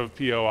whole bunch of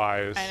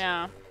POIs. I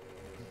know.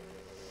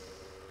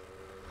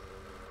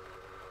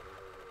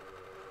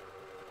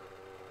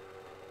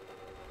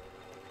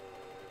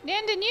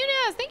 Nanda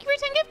Nunes, thank you for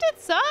 10 gifted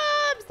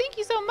subs. Thank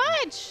you so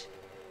much.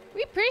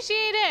 We appreciate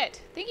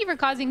it. Thank you for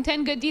causing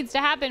 10 good deeds to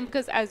happen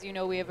because, as you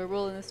know, we have a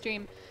rule in the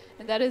stream,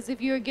 and that is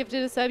if you are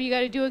gifted a sub, you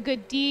got to do a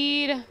good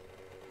deed.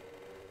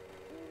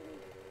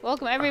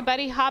 Welcome,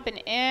 everybody, hopping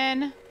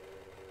in.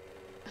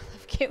 I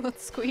love Caitlin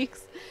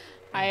squeaks.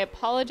 I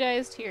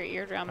apologize to your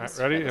eardrums. All right,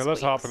 for ready? the Here,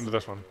 let's hop squeaks. into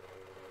this one.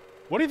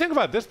 What do you think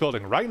about this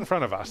building right in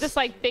front of us? This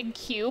like big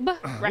cube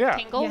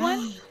rectangle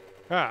one.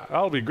 Yeah,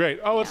 that'll be great.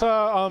 Oh, it's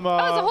Oh, it's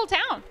a whole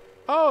town.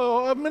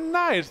 Oh,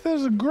 nice.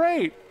 This is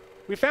great.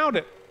 We found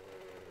it.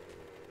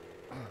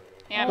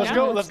 Yeah, I'm Let's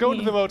down. go. Let's go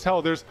into the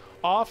motel. There's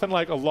often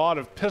like a lot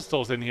of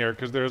pistols in here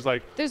because there's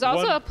like. There's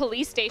also one... a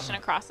police station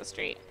across the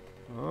street.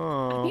 I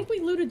Oh. think we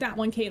looted that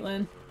one,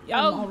 Caitlin.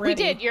 Oh, we already.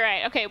 did. You're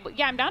right. Okay.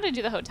 Yeah, I'm down to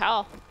do the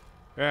hotel.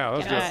 Yeah,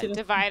 let's Yeah. go.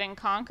 Divide and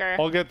conquer.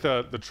 I'll get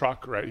the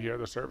truck right here,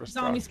 the service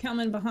Zombies truck.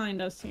 coming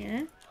behind us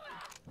here.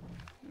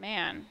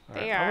 Man, All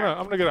they right, are.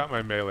 I'm gonna get out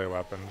my melee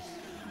weapons.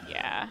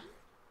 Yeah.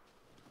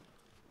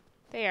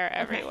 They are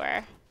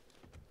everywhere.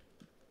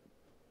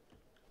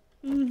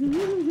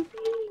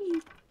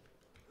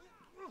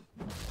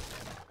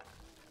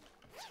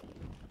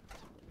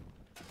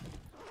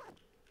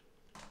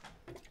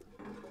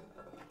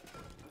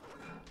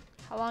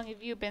 How long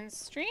have you been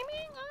streaming?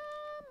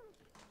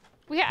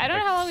 I don't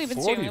know how long we've been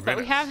 40 streaming, but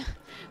minutes.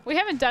 we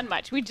haven't done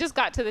much. We just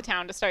got to the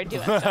town to start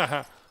doing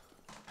stuff.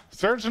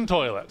 Searching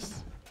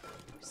toilets.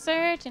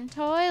 Searching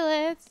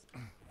toilets.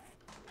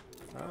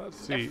 Let's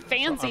see.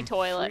 fancy I'm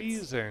toilets.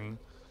 Freezing.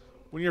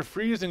 When you're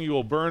freezing, you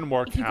will burn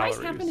more If you calories.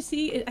 guys happen to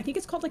see, I think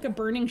it's called like a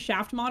burning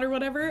shaft mod or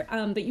whatever,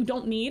 that you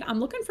don't need. I'm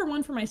looking for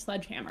one for my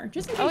sledgehammer,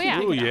 just in case. Oh, you yeah.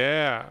 pick Ooh, it up.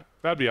 yeah.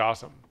 That'd be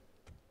awesome.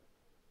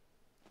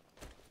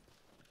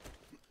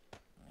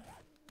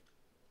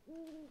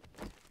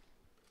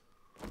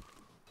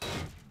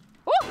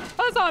 Ooh,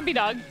 a zombie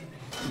dog.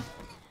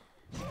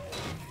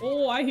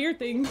 Oh, I hear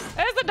things.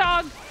 There's a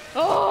dog.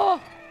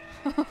 Oh.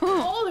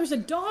 Oh, there's a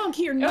dog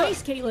here.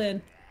 Nice,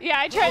 Katelyn. Yeah,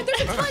 I tried.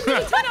 There's a ton,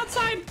 there's a ton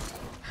outside.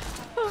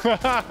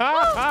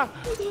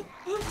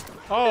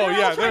 Oh, They're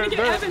yeah, all trying to get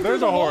Evan there's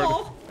through a the horde.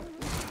 wall.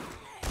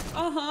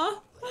 Uh-huh.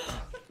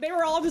 They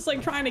were all just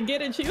like trying to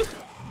get at you.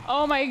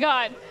 Oh my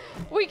god.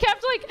 We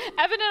kept like,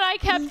 Evan and I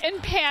kept in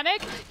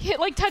panic,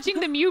 like touching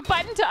the mute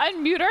button to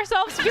unmute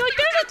ourselves to be like,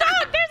 there's a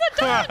dog, there's a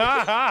dog.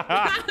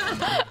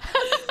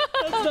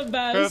 That's the So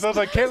best. it's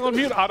like Katelyn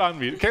mute, I'd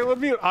unmute. Katelyn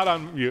mute, I'd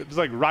unmute. Just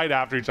like right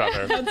after each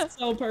other. That's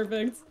so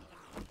perfect.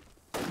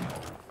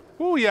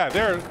 Ooh, yeah,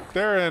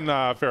 they're in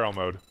feral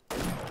mode.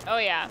 Oh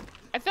yeah.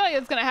 I feel like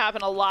it's gonna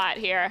happen a lot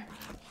here.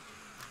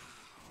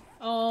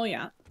 Oh,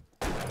 yeah.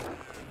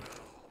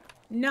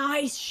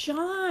 Nice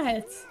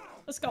shot.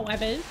 Let's go,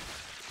 Evan.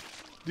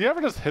 Do you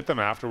ever just hit them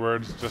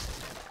afterwards, just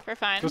For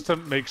fun. to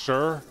make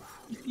sure?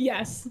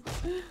 Yes.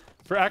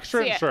 For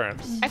extra See it.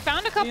 insurance. I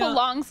found a couple Yeah.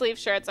 long sleeve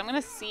shirts. I'm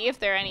gonna see if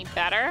they're any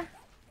better.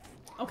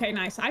 Okay,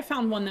 nice. I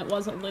found one that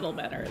was a little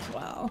better as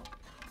well.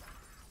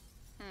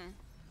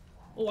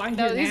 Oh, I hear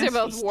No, these are nasty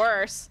both stuff.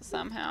 worse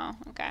somehow.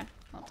 Okay,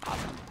 that's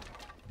awesome.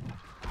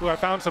 Ooh, I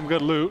found some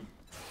good loot.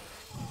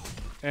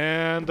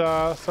 And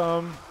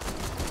some...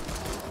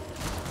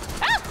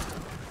 Ah!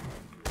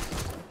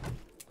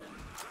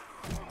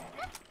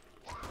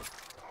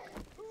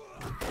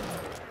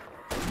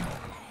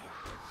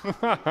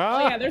 Oh,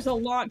 yeah, there's a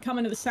lot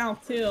coming to the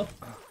south, too.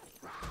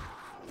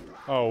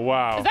 Oh,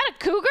 wow. Is that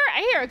a cougar?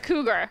 I hear a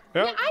cougar.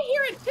 Yep. Yeah, I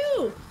hear it,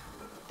 too.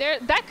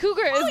 That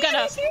cougar is Oh, yeah,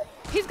 gonna. he's here.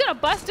 He's gonna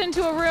bust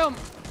into a room.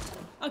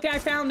 Okay, I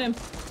found him.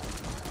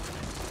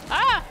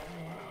 Ah!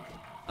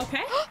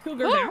 Okay,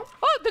 cougar Oh, down.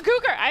 oh, the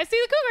cougar! I see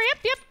the cougar. Yep,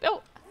 yep.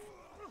 Oh,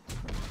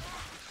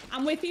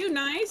 I'm with you.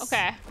 Nice.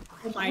 okay.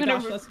 Oh my I'm gonna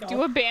gosh, let's go.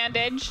 do a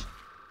bandage.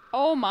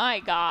 Oh my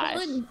gosh.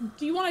 Ellen,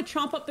 do you want to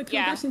chomp up the cougar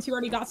Yeah. since you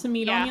already got some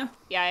meat on Yeah, you?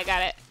 yeah, I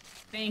got it.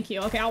 Thank you.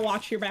 Okay, I'll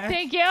watch your back.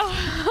 Thank you. Yeah,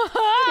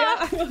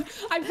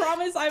 I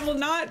promise I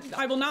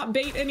will not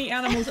bait any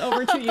animals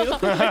over to you.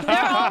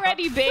 They're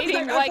already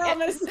baiting. I Like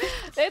promise.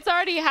 it's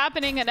already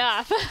happening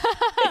enough.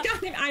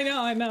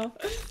 I know.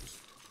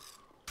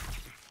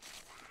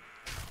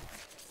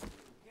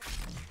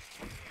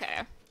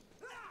 Okay.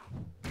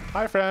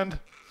 Hi, friend.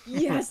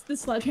 Yes, the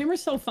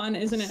sledgehammer's so fun,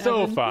 isn't it?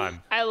 So Evan?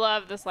 fun. I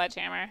love the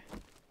sledgehammer.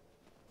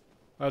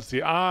 Let's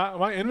see.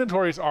 My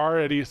inventory's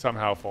already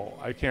somehow full.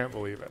 I can't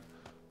believe it.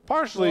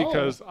 Partially Whoa.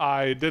 because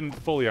I didn't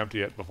fully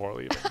empty it before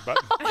leaving, but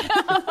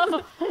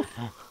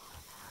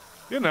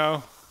you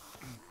know.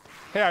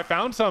 Hey, I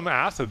found some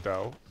acid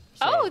though.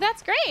 So Oh,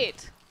 that's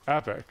great.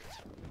 epic.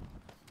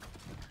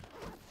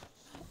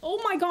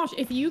 Oh my gosh,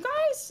 if you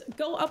guys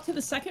go up to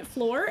the second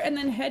floor and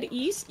then head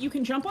east, you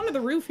can jump onto the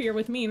roof here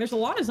with me. There's a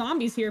lot of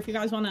zombies here if you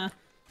guys want to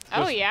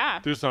Oh Just yeah.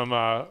 Do some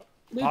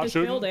loot pot this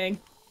shooting. building.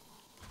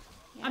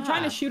 I'm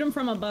trying Yeah. to shoot them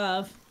from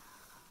above.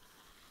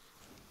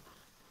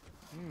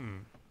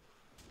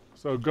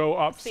 So go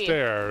see.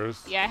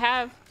 upstairs. Yeah, I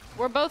have.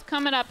 We're both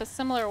coming up a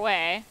similar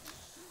way.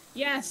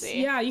 Yes,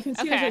 see. yeah, you can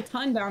see Okay. there's a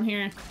ton down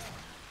here.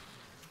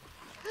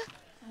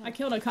 I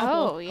killed a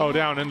couple. Oh yeah. Oh,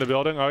 down in the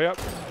building. Oh, yep.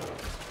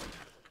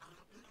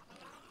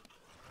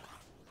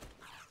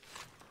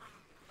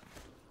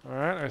 All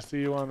right, I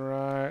see one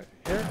right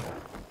here.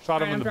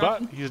 Shot him Alright, in the I'm butt.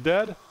 dropping. He's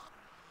dead.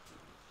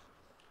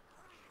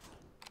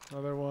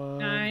 Another one.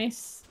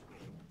 Nice.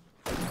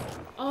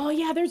 Oh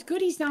yeah, there's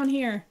goodies down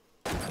here.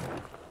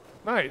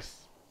 Nice.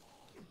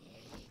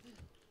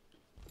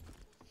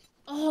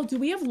 Oh, do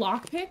we have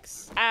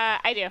lockpicks?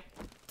 I do.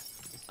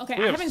 Okay,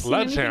 We I have haven't seen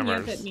anything yet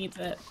sledgehammers. that needs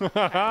it.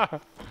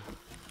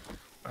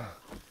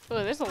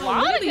 Oh, there's a Oh,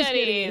 lot look of at these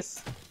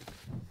goodies.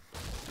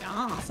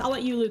 Yes, I'll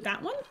let you loot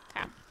that one.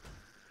 Okay.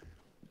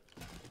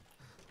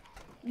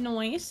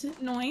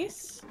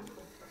 Nice.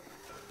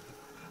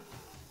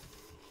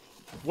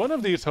 One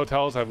of these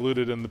hotels I've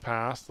looted in the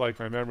past, like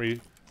my memory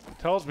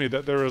tells me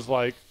that there was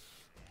like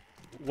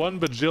 1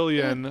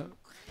 bajillion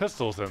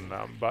pistols in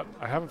them, but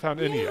I haven't found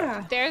any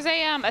yet. There's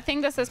a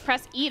thing that says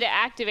press E to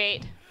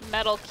activate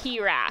metal key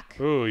rack.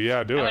 Ooh,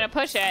 yeah, do I'm it. gonna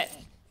push it.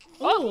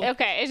 Ooh. Oh,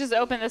 okay. It just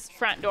opened this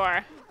front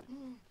door.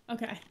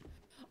 Okay.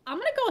 I'm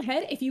gonna go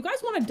ahead. If you guys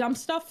want to dump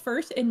stuff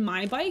first in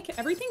my bike,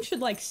 everything should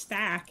like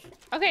stack.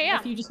 Okay, yeah.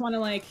 If you just want to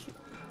like,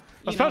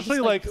 Especially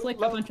just, like, flick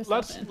a bunch of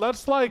stuff in.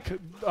 let's like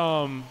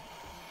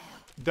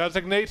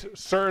designate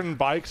certain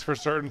bikes for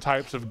certain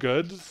types of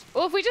goods.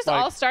 Well, if we just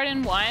Like- all start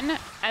in one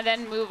and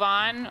then move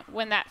on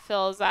when that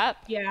fills up,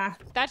 Yeah.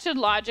 that should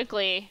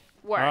logically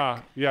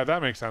work. Yeah,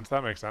 that makes sense.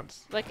 That makes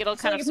sense. Like it'll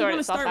So kind like, of if we sort want to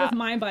itself start out. with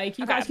my bike,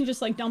 you Okay. guys can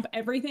just like dump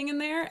everything in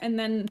there, and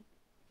then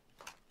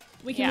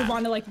we can Yeah. move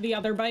on to like the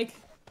other bike.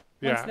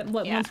 Yeah.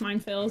 Once mine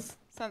fills.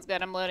 Sounds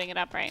good. I'm loading it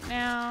up right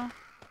now.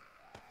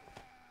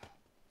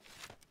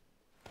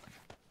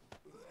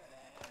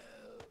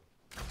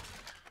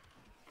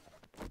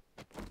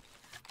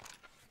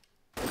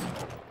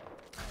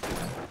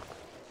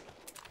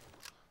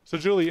 So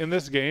Julie, in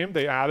this game,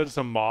 they added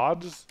some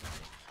mods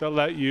that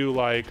let you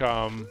like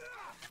add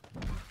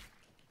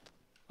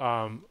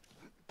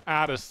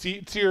a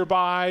seat to your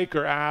bike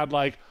or add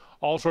like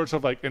all sorts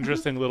of like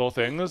interesting little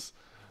things.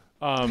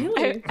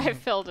 Really? I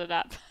filled it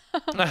up.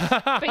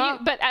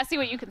 but I see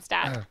what you can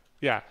stack.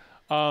 Yeah.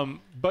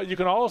 But you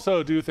can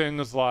also do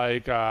things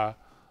like add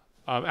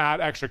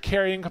extra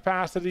carrying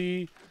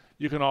capacity.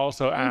 You can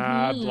also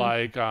add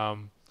like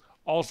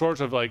all sorts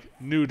of like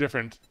new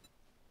different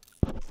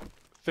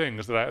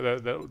things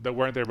that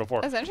weren't there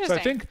before. That's interesting.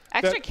 So I think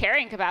Extra that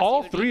carrying capacity.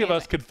 all would be three of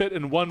us amazing. could fit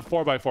in one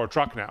 4x4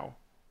 truck now.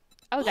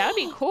 Oh, that would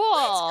be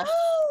cool.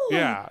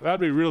 Yeah, that'd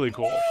be really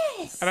cool.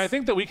 And I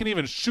think that we can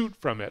even shoot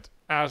from it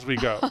as we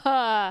go.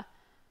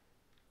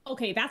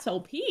 Okay, that's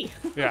OP.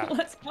 Yeah.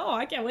 Let's go.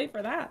 I can't wait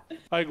for that.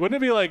 Like,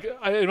 wouldn't it be like,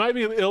 it might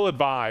be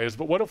ill-advised,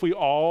 but what if we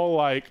all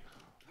like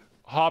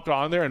hopped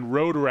on there and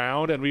rode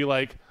around and we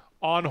like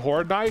on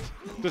Horde Night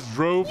just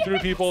drove through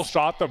people,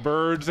 shot the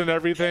birds and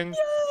everything?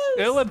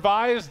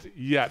 Ill-advised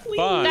yet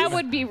fun. That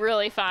would be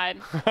really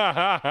fun.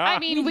 I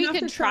mean, we have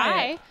could to try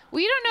try. it.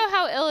 We don't know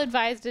how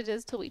ill-advised it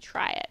is till we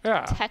try it.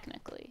 Yeah.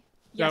 Technically.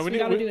 Yeah, Yes, we we need-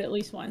 gotta we- do it at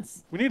least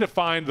once. We need to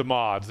find the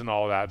mods and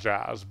all that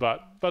jazz,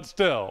 but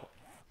still,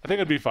 I think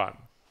it'd be fun.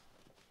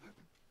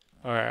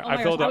 All right, Oh my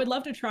I filled gosh, I up, would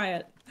love to try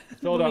it.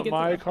 filled when we up get to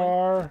my that point.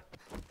 car.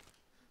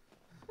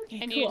 Okay,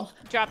 And cool.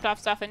 you dropped off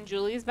stuff in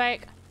Julie's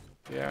bike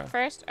Yeah,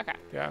 first? Okay.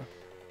 yeah.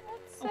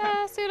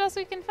 Let's see what else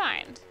we can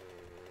find.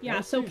 Yeah,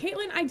 Let's so see.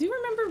 Katelyn, I do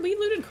remember we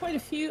looted quite a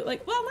few,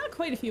 like, well, not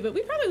quite a few, but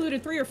we probably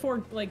looted 3 or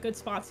 4, like, good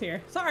spots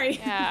here. Sorry.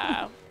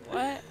 Yeah.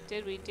 What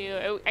did we do?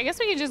 Oh, I guess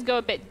we could just go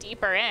a bit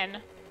deeper in.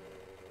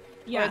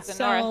 Yeah, towards the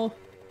so north.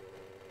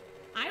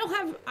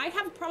 I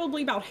have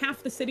probably about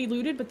half the city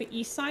looted, but the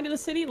east side of the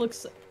city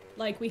looks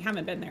like we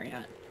haven't been there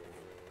yet.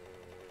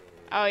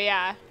 Oh,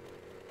 yeah.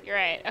 You're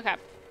right. Okay.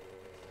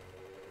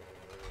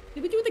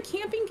 Did we do the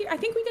camping gear? I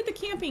think we did the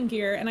camping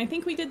gear, and I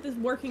think we did the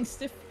working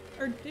stiff,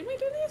 or did we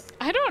do this?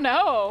 I don't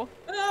know.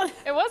 Uh,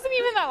 It wasn't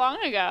even that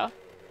long ago.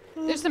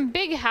 There's some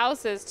big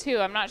houses, too.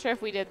 I'm not sure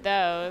if we did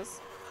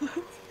those.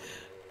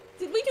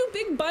 did we do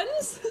big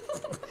buns?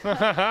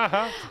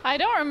 I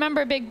don't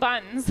remember big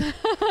buns.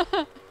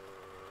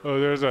 Oh,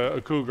 there's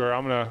a cougar.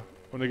 I'm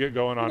gonna get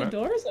going on The it.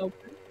 door's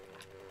open.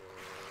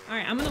 All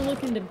right, I'm gonna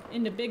look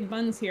into big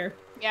buns here.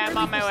 Yeah, I'm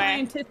Purely on my for way.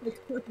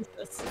 Scientific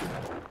purposes.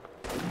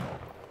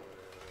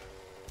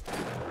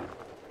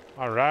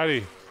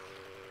 Alrighty.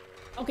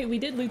 Okay, we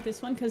did loot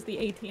this one because the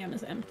ATM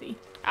is empty.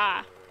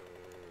 Ah.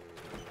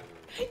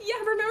 Yeah,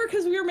 remember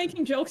because we were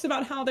making jokes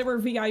about how there were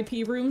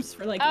VIP rooms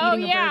for like Oh,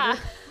 eating a yeah.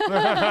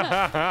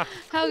 burger.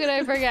 How could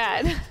I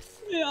forget? Okay,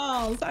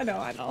 Yes, I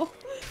know.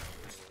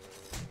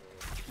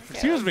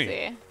 Excuse let's me,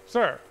 see.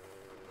 sir.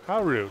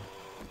 How rude.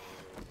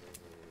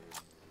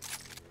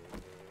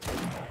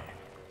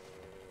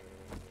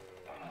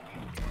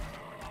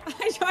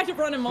 I tried to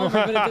run him over,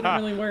 but it didn't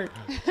really work.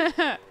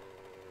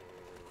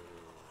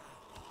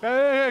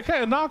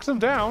 Okay, it knocks them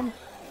down,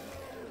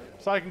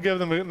 so I can give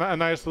them a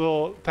nice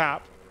little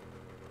tap.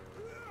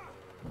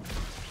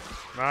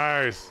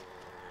 Nice.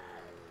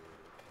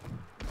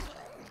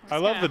 I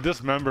love the All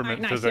dismemberment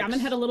right, nice. physics. Yeah, I'm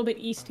gonna head a little bit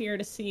east here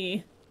to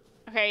see.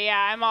 Okay,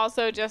 yeah, I'm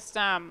also just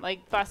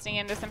like busting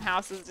into some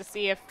houses to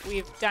see if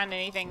we've done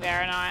anything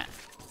there or not.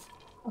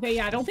 Okay,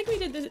 yeah, I don't think we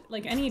did this,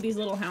 like any of these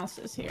little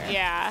houses here.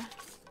 Yeah.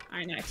 All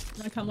right, nice. I'm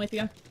gonna come with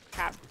you.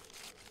 Crap.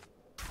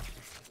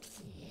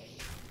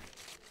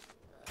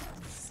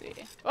 Let's see.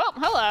 Oh,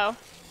 hello.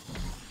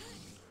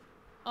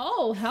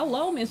 Oh,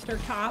 hello, Mr.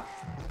 Cop.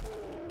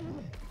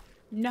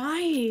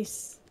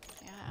 Nice.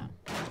 Yeah.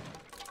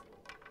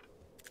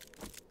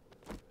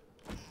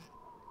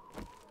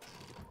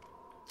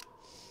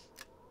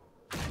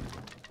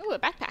 Ooh, a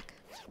backpack.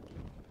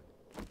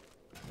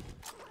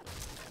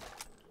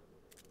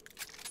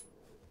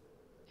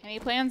 Any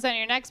plans on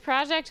your next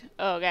project?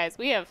 Oh, guys,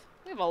 we have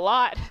a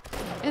lot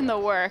in the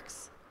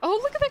works. Oh,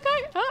 look at that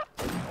guy! Ah.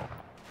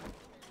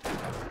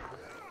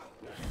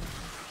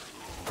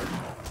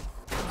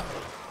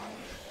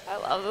 I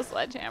love the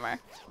sledgehammer.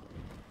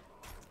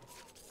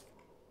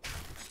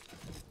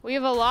 We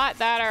have a lot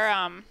that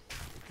are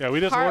Yeah, we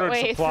just ordered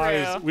partway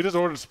supplies. through. We just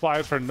ordered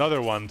supplies for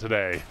another one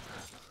today.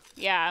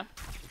 Yeah.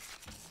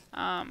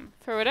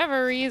 For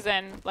whatever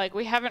reason, like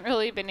we haven't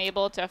really been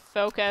able to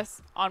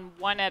focus on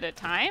one at a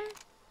time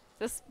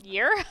this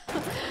year.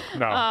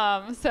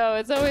 No. So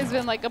it's always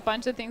been like a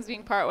bunch of things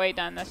being partway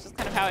done. That's just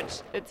kind of how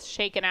it's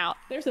shaken out.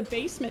 There's a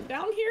basement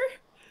down here.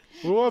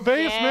 Ooh, a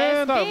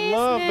basement! Yes, I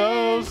love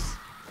basement. those.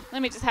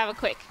 Let me just have a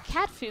quick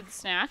cat food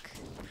snack.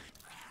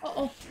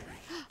 Uh-oh.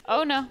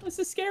 Oh no. This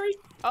is scary.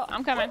 Oh,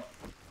 I'm coming.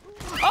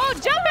 Oh,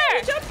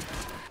 jumper!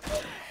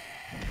 Jump.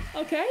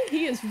 Okay,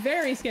 he is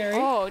very scary.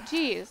 Oh,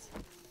 jeez.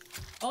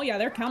 Oh yeah,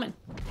 they're coming.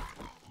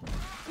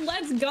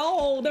 Let's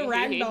go, the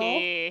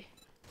ragdoll.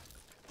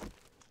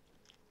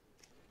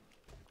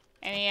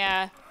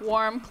 Any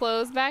warm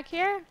clothes back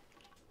here?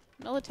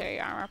 Military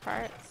armor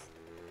parts.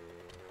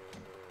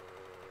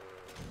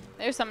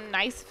 There's some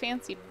nice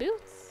fancy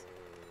boots.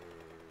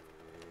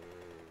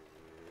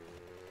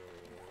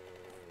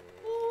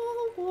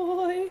 Oh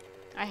boy.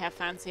 I have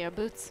fancier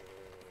boots.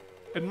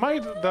 It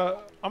might. I'm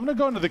gonna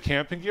go into the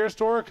camping gear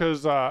store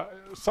because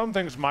some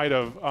things might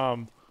have.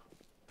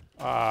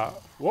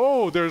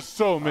 Whoa! There's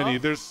so many. Oh.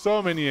 There's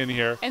so many in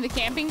here. And the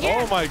camping gear?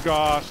 Oh my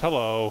gosh!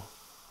 Hello.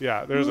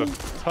 Yeah, there's a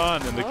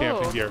ton in the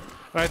camping Oh. gear,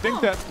 and I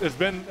think that it's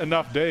been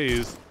enough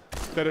days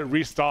that it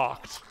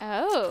restocked.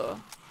 Oh.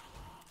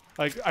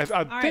 Like I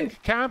think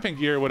right. camping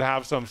gear would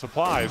have some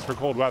supplies for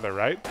cold weather,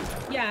 right?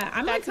 Yeah,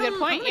 I'm That's a gonna good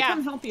come. point, I'm gonna yeah.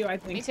 come help you. I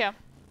think. Me too.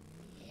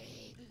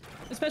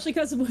 Especially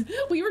because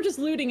we were just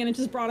looting and it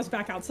just brought us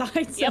back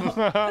outside. So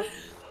Yep.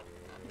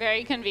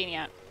 Very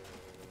convenient.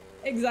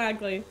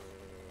 exactly.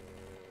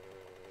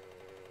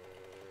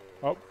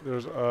 Oh,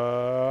 there's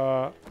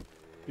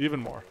even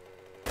more.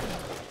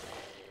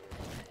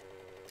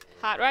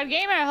 Hot Rod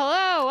Gamer,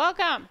 hello,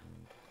 welcome.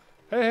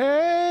 Hey,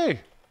 hey!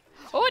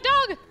 Oh, a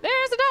dog!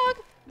 There's a dog!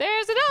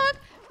 There's a dog!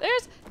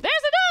 There's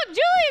a dog!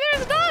 Julie,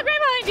 there's a dog right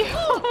behind you!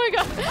 Oh my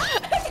god!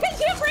 Did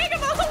you bring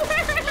him over?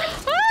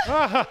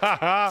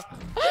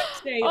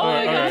 Stay Oh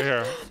my away. God. Okay,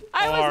 here.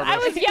 I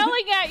was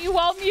yelling at you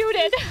while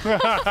muted.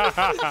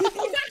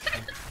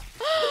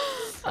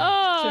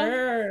 Oh,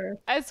 Sure.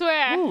 I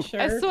swear. Ooh. I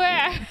Sure.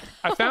 swear.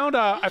 I found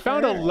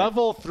a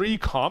level 3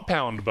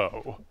 compound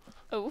bow.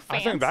 Oh, I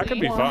fancy. think that could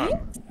be fun.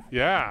 What?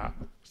 Yeah.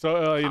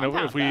 So you know,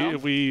 Compound bow.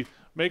 if we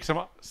make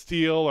some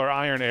steel or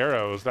iron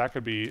arrows, that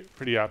could be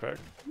pretty epic.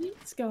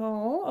 Let's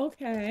go.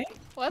 Okay.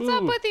 What's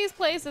up Ooh. with these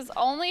places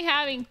only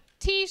having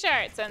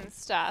t-shirts and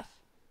stuff?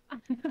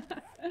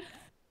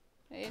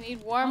 They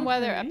need warm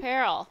weather Okay.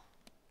 apparel.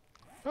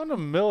 Found a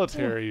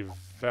military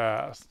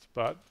vest,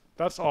 but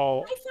that's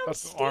all. I found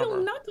That's steel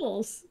armor.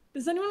 knuckles.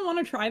 Does anyone want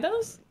to try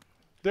those?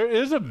 There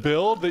is a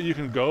build that you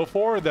can go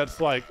for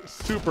that's like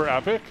super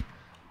epic,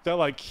 that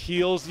like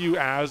heals you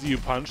as you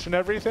punch and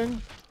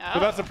everything. But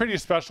that's a pretty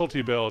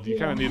specialty build. You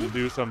kind of need to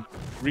do some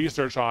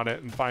research on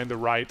it and find the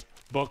right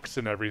books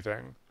and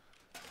everything.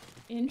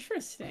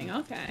 Interesting.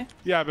 Okay.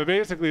 Yeah, but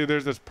basically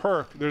there's this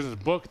perk, there's this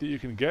book that you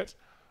can get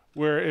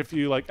where if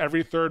you like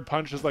every third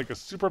punch is like a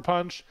super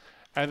punch,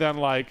 and then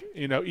like,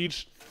 you know,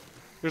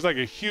 there's like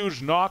a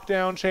huge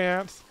knockdown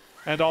chance,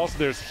 and also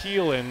there's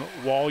healing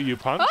while you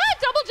punch. Ah,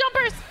 double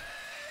jumpers!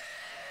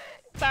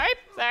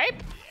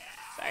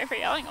 Sorry for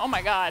yelling. Oh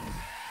my god.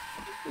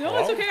 No,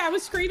 it's okay. I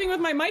was screaming with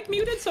my mic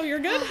muted, so you're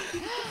good.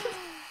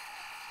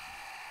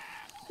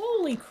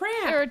 Holy crap.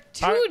 There are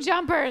two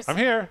jumpers. I'm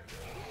here.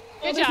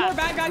 Good There's more job.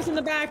 bad guys in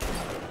the back.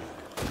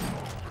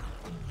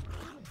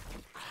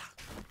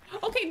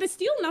 Okay, the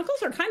steel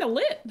knuckles are kind of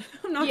lit.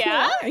 I'm not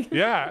Yeah? gonna lie.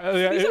 Yeah,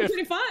 These are if-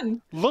 pretty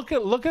fun. look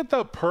at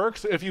the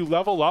perks. If you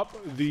level up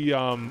the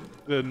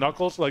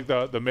knuckles, like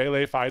the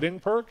melee fighting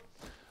perk,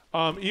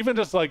 even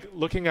just like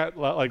looking at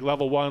like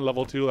level 1,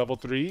 level 2, level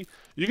 3,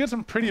 you get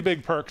some pretty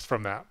big perks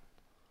from that.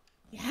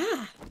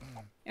 Yeah.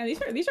 Yeah,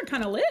 these are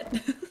kind of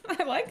lit.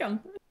 I like them.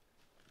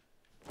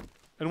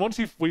 And once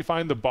we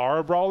find the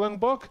bar brawling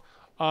book,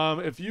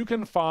 if you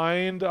can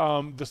find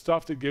the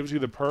stuff that gives you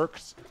the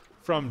perks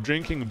from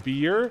drinking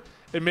beer,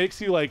 it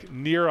makes you like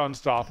near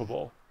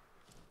unstoppable.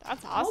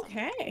 That's awesome.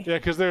 Okay. Yeah,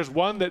 because there's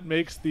one that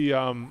makes the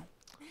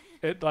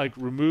it like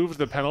removes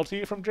the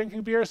penalty from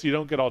drinking beer, so you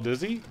don't get all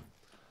dizzy,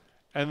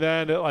 and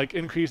then it like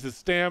increases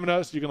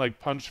stamina, so you can like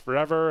punch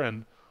forever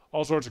and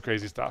all sorts of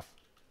crazy stuff.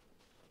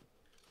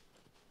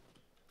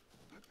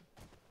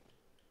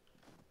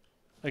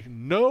 Like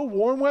no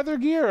warm weather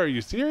gear? Are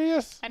you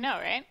serious? I know,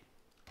 right?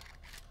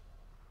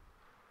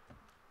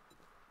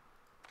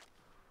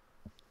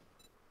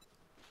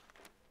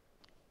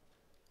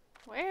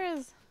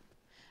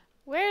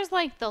 Where's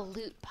like the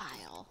loot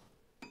pile?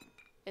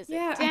 Is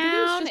Yeah, it I think it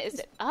was down? just Is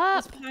this- it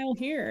up? This pile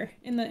here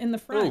in the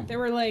front. Ooh. There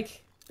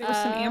was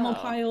some ammo Oh.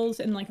 piles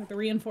and like the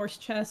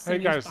reinforced chests Hey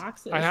and guys, these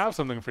boxes. I have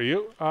something for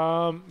you.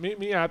 Meet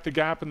me at the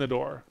gap in the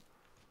door.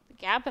 The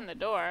gap in the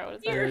door. What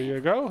is There that? you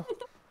go.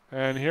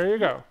 And here you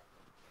go.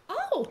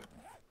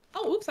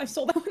 Oh, oops, I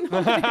stole that one.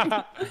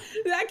 That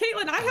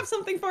Katelyn, I have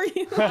something for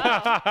you.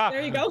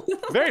 There you go.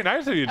 Very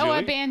nice of you, Julie. Oh,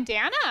 a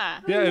bandana.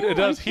 Yeah, it Yeah,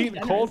 does I heat think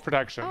and that cold is.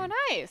 protection. Oh,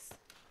 nice.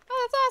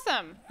 Oh, that's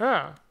awesome.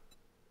 Yeah.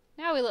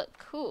 Now we look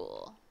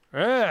cool.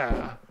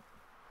 Yeah.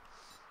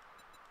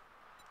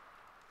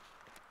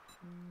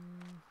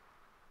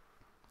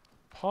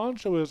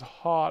 Poncho is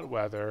hot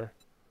weather.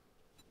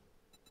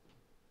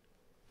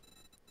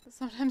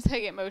 Sometimes I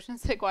get motion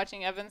sick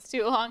watching Evan's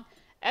too long.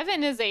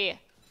 Evan is a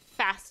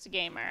fast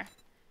gamer.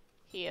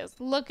 He is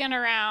looking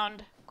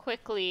around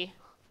quickly.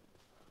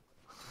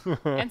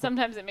 And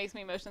sometimes it makes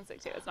me motion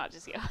sick too. It's not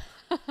just you.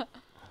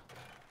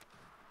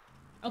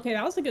 Okay,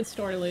 that was a good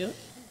story, Lou.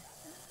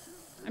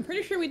 I'm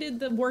pretty sure we did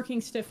the working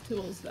stiff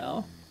tools,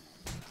 though.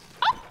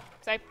 Oh!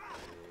 Sorry.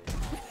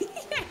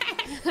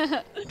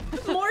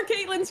 More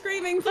Katelyn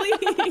screaming, please.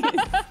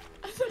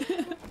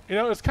 You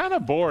know, it's kind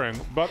of boring,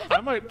 but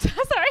I might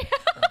Sorry.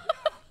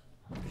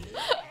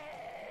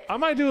 I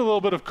might do a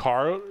little bit of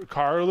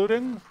car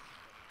looting.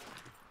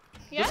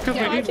 Yeah, Just because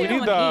Yeah,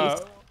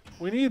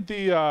 we need east.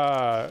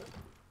 the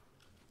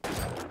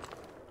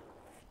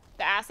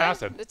the acid?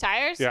 Acid. The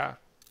tires? yeah.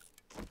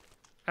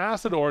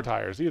 Acid or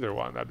tires, either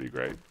one, that'd be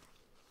great.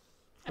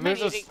 And might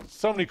there's need just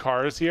so many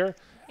cars here.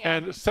 Yeah.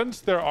 And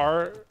since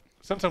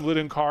I'm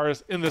looting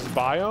cars in this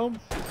biome,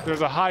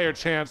 there's a higher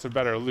chance of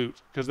better loot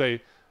because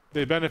they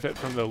benefit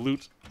from the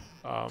loot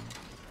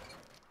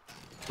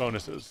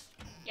bonuses.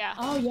 Yeah.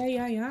 Oh,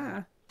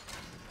 yeah.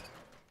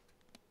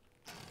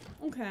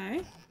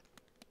 Okay.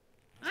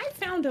 I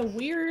found a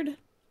weird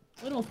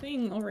little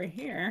thing over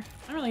here.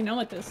 I don't really know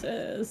what this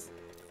is.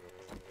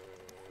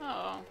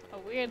 Oh, a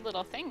weird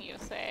little thing you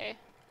say.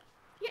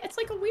 Yeah, it's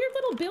like a weird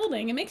little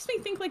building. It makes me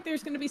think like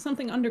there's going to be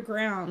something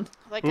underground.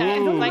 Like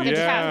Ooh, like a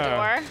yeah.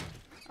 trap door.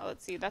 Oh,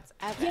 let's see. That's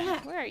Evan. Yeah.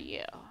 Where are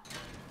you?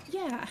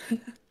 Yeah.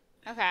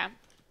 Okay.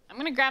 I'm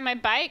gonna grab my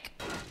bike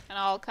and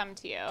I'll come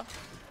to you.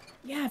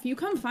 Yeah, if you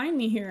come find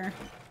me here.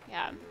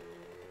 Yeah.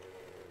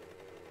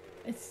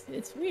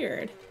 It's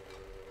weird.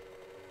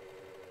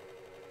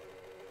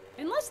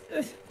 Unless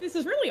this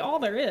is really all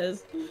there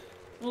is.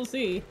 We'll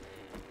see.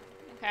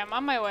 Okay, I'm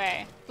on my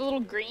way. The little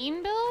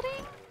green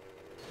building?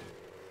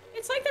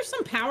 It's like there's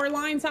some power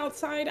lines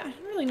outside. I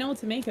don't really know what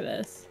to make of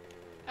this.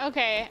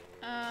 Okay.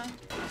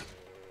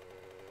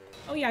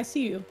 Oh yeah, I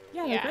see you.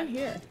 Yeah, like Yeah. right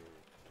here.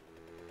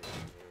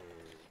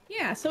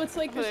 Yeah, so it's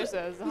like Oh, there's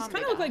a these zombie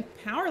kind of look guy.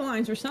 like power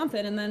lines or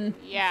something, and then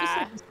it's Yeah. just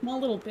like a small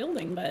little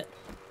building, but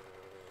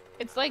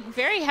It's like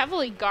very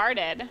heavily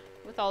guarded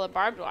with all the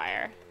barbed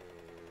wire.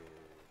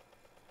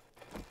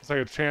 It's like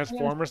a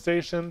transformer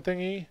station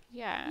thingy.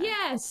 Yeah.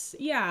 yes,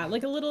 yeah,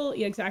 like a little,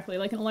 yeah, exactly,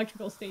 like an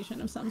electrical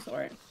station of some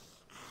sort.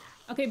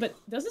 Okay, but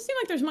doesn't seem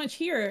like there's much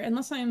here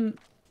unless I'm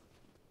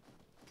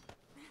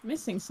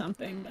missing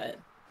something, but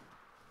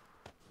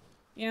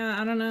yeah,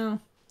 I don't know.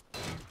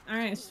 All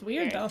right, it's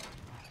weird though.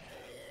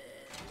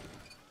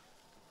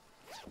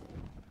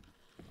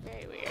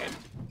 Very weird.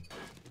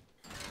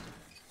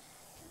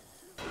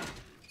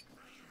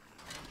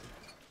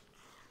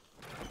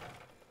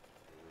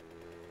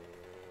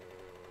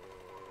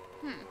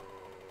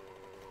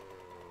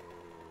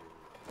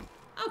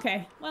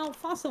 Okay, well,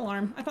 false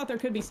alarm. I thought there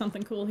could be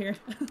something cool here.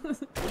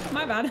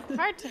 My bad.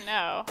 Hard to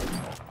know.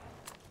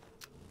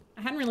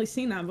 I hadn't really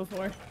seen that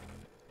before.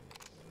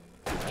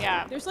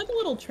 Yeah. There's like a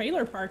little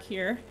trailer park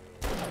here.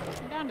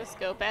 I'm down to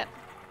scope it.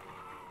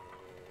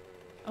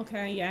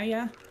 Okay,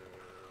 yeah.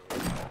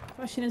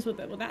 Question is, will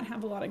that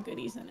have a lot of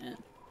goodies in it?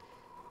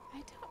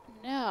 I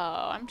don't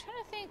know. I'm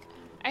trying to think.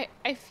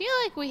 I feel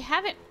like we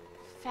haven't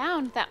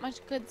found that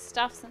much good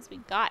stuff since we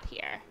got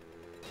here.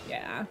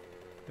 Yeah.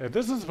 Yeah,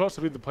 this is supposed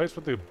to be the place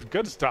with the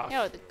good stuff.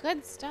 Yo, the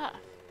good stuff.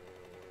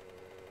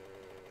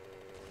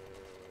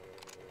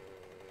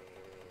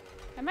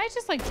 I might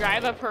just like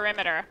drive a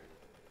perimeter.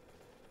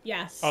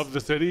 Yes. Of the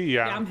city,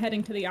 Yeah, yeah. I'm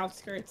heading to the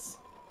outskirts.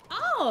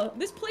 Oh,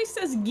 this place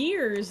says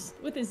Gears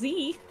with a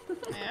Z.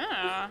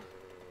 Yeah.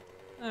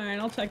 All right,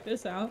 I'll check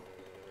this out.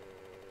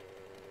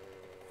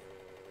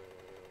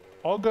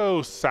 I'll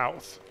go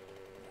south.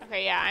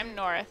 Okay, yeah, I'm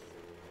north.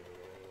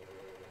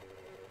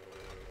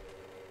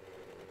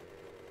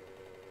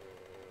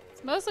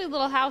 It's mostly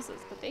little houses,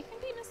 but they can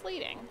be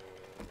misleading.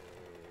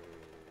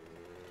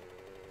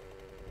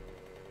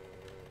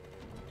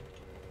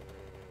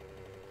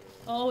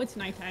 Oh, it's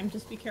nighttime.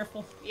 Just be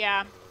careful.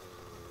 Yeah.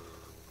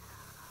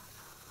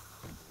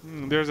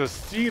 There's a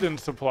seed in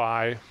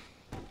supply.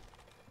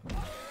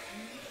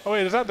 Oh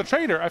wait, is that the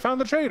trader? I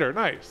found the trader.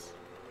 Nice.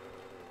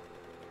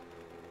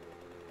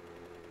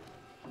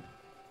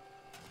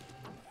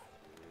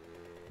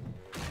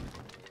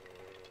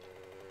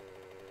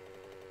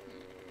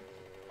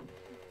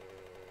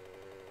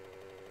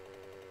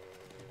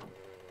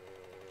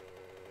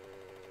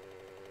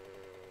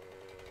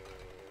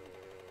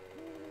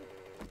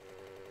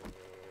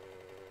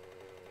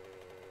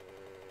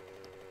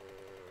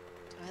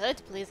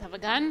 Toilet, please have a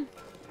gun.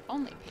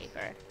 Only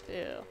paper. Ew.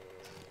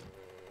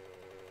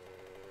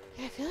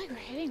 Yeah, I feel like we're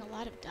hitting a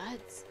lot of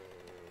duds.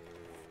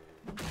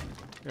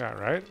 Yeah,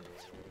 right?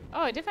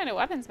 Oh, I did find a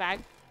weapons bag.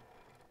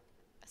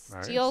 A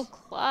Nice. steel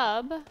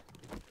club.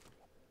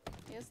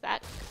 Yes,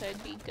 that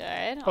could be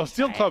good. Oh, I'll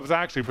Steel try it. Club's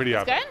actually pretty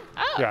It's epic. good?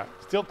 Oh. Yeah,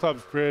 Steel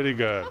Club's pretty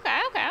good. Okay.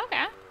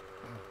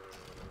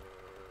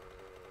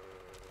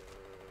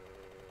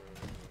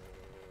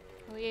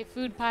 yay,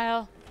 food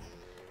pile.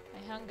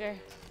 My hunger.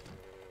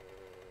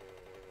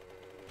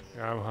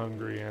 Yeah, I'm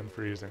hungry and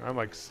freezing. I'm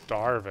like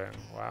starving.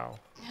 Wow.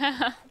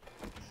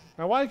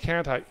 Now, why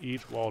can't I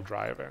eat while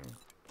driving?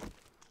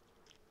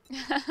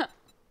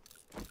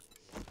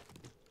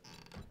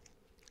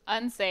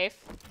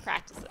 Unsafe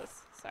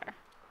practices, sir.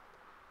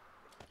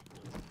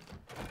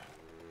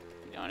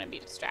 You don't want to be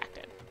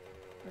distracted.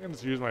 I can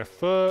just use my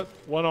foot,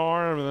 one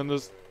arm, and then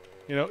just,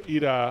 you know,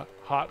 eat a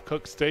hot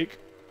cooked steak.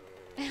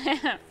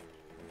 I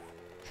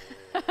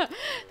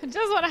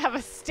just want to have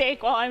a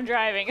steak while I'm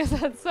driving, because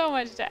that's so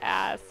much to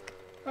ask.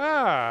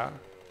 Ah.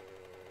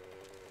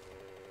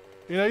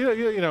 You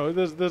know,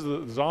 there's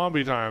the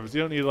zombie times.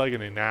 You don't need like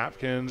any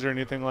napkins or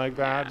anything like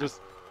that. Yeah. Just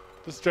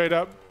straight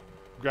up,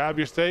 grab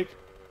your steak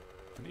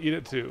and eat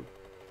it too.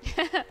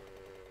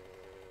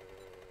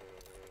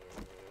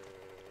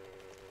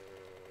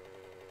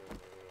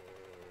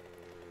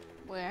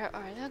 Where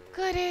are the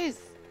goodies?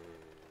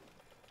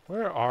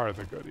 Where are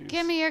the goodies?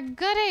 Give me your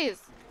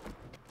goodies.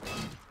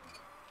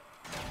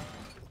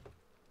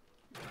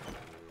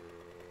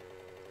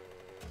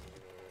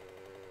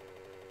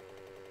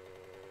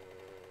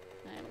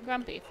 I'm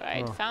grumpy, for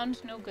I'd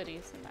found no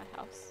goodies in that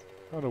house.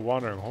 Found a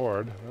wandering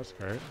horde. That's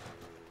great.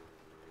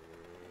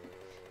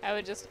 I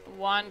would just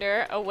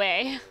wander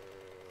away.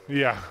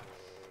 Yeah,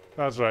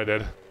 that's what I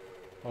did.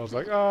 I was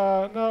like,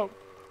 no.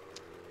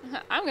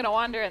 I'm gonna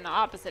wander in the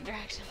opposite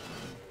direction.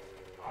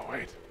 Oh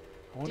wait,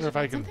 I wonder if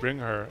I can bring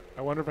her.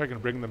 I wonder if I can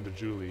bring them to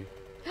Julie.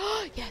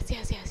 Yes,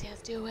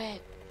 do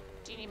it.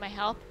 Do you need my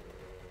help?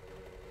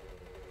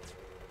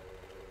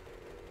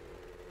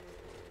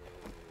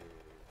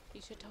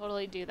 You should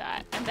totally do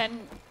that. And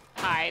then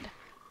hide.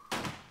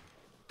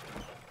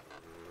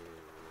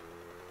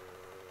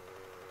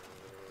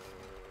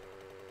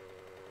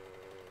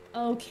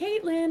 Oh,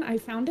 Katelyn, I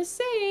found a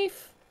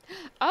safe.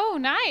 Oh,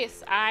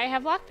 nice. I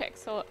have lockpicks,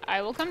 so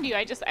I will come to you.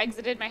 I just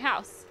exited my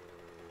house.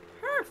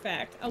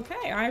 Perfect.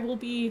 Okay, I will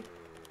be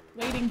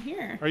waiting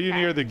here. Are you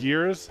near the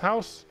Gears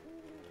house?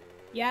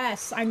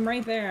 Yes, I'm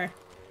right there.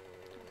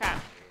 Okay.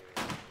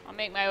 I'll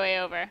make my way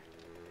over.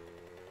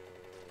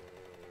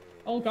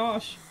 Oh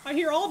gosh, I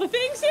hear all the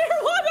things here.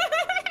 What the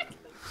heck?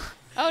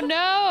 Oh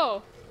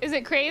no! Is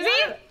it crazy?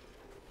 Yeah.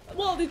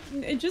 Well,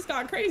 it just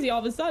got crazy all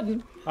of a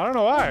sudden. I don't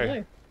know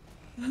why.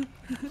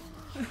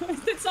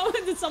 Did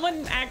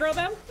someone aggro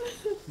them?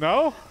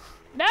 No?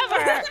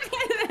 Never!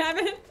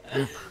 Evan?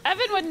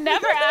 Evan would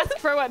never ask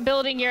for what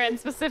building you're in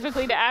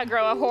specifically to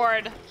aggro a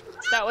horde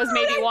that was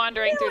maybe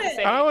wandering through the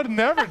city. I would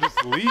never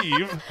just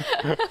leave.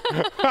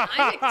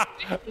 I'm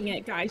expecting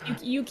it, guys.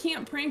 You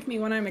can't prank me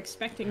when I'm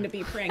expecting to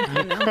be pranked,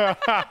 you know?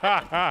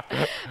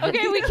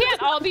 Okay, we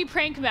can't all be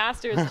prank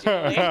masters,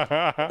 Julie.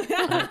 Yeah,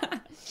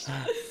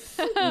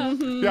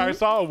 I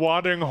saw a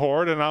wandering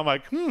horde and I'm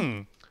like,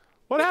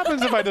 what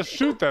happens if I just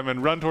shoot them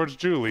and run towards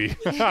Julie?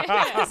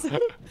 Yes.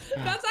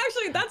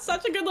 That's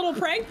such a good little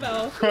prank,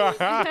 though.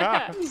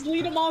 Just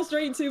lead them all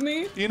straight to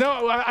me. You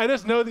know, I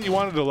just know that you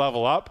wanted to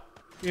level up,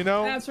 you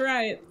know? That's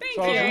right. Thank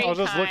So you. I was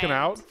just looking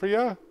out for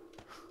you.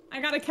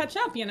 I gotta catch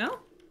up, you know?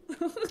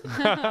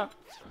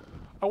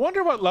 I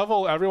wonder what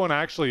level everyone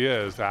actually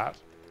is at.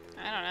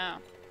 I don't know.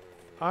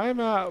 I'm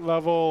at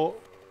level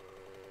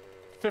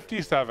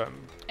 57.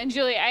 And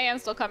Julie, I am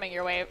still coming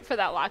your way for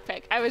that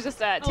lockpick. I was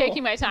just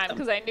taking my time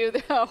because I knew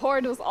the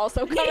horde was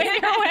also coming your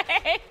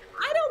way.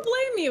 I don't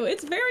blame you.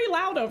 It's very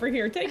loud over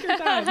here. Take your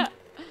time. I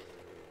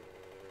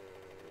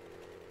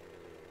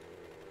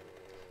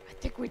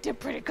think we did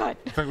pretty good.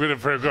 I think we did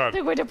pretty good. I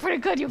think we did pretty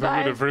good, you I think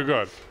guys. we did pretty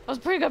good. That was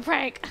a pretty good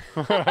prank.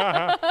 Oh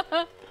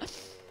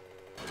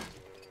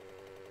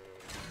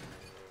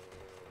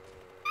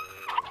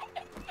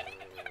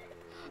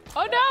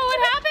no, what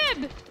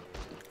happened?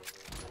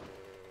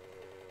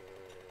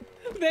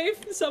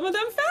 Some of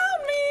them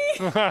found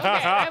me. Okay,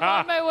 I'm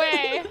on my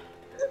way.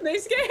 They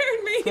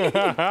scared me.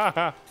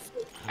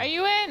 Are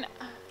you in?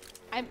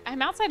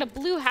 I'm outside a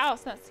blue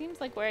house. That seems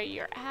like where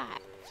you're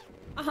at.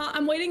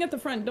 I'm waiting at the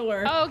front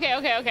door. Oh, okay.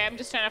 I'm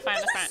just trying to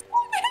find the front.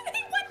 What the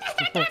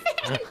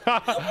heck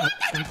happened?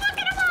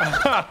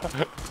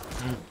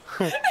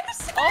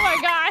 Oh my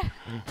god.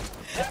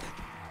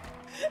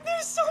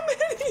 There's so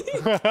many.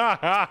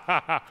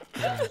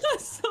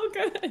 That's so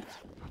good.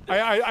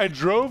 I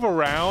drove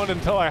around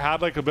until I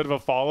had like a bit of a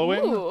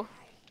following. Ooh.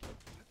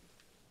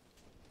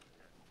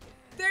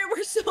 There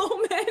were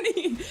so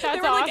many. There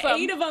were like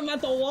awesome. 8 of them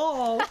at the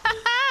wall.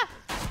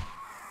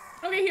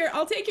 Okay, here,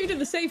 I'll take you to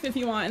the safe if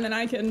you want, and then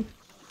I can...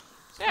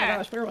 Sure. Oh my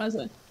gosh, where was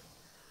it?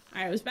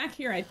 Alright, it was back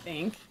here, I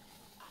think.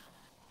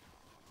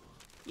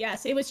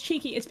 Yes, it was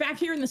cheeky. It's back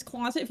here in this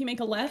closet. If you make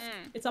a left,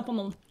 it's up on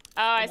the... Oh,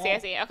 I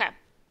see. Okay.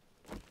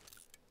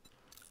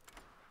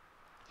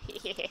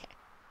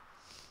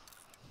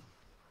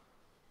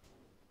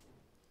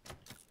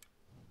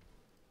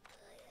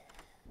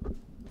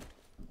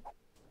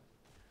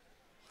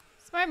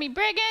 Smarmy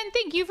Brigand,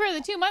 thank you for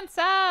the 2-month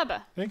sub.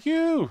 Thank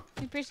you.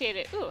 We appreciate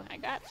it. Ooh, I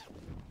got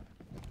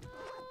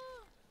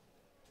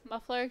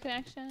muffler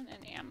connection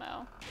and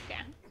ammo.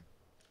 Okay.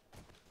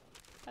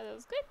 Are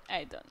those good?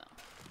 I don't know.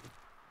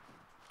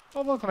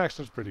 Mobile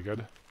connection's pretty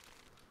good.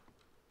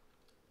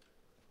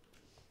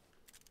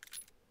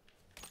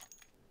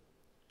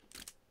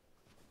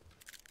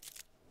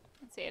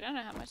 Let's see. I don't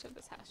know how much of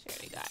this house she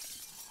already got.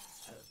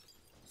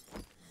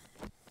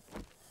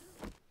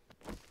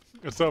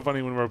 It's so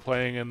funny when we're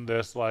playing in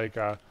this like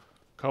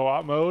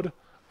co-op mode.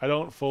 I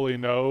don't fully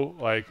know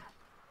like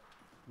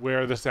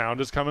where the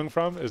sound is coming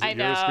from. Is it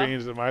your screen?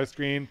 Is it my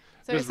screen?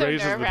 So This it's so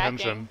raises the nerve-wracking.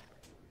 tension.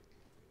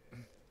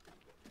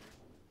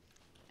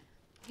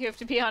 You have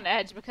to be on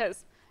edge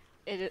because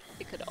it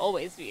could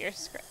always be your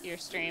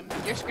screen.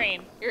 Your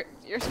screen.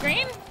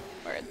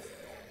 Words.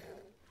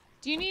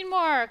 Do you need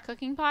more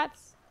cooking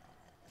pots?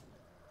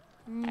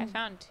 I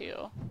found 2.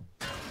 You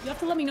have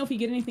to let me know if you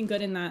get anything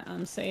good in that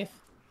safe.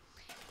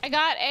 I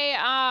got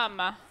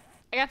I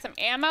got some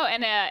ammo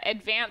and a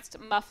advanced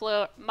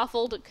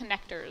muffled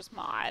connectors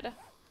mod.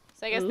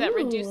 So I guess that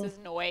reduces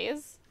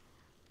noise.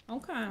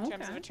 Okay. In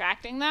terms of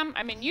attracting them.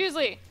 I mean,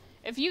 usually,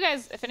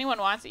 if anyone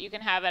wants it, you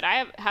can have it.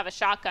 I have a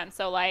shotgun,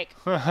 so like,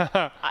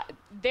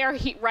 they're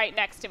right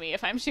next to me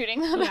if I'm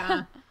shooting them.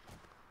 Yeah.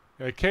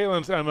 Yeah,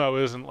 Katelyn's MO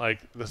isn't like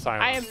the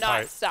silent I am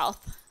not type.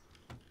 stealth.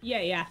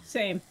 Yeah,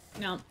 same.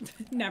 No,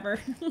 never.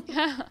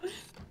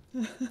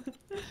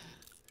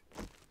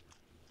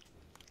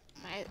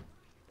 I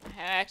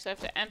actually have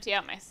to empty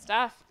out my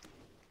stuff.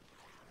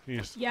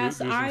 Yes,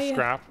 I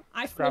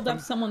filled scrapping?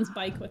 up someone's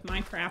bike with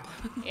my crap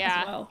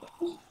Yeah. as well.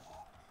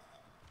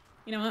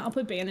 You know what? I'll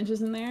put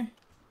bandages in there.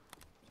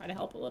 Try to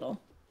help a little.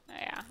 Oh,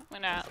 yeah, I'm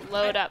gonna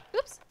load up.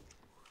 Oops.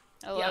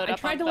 I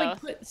tried to like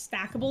put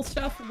stackable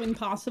stuff when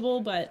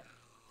possible, but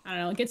I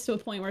don't know. It gets to a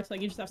point where it's like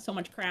you just have so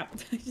much crap.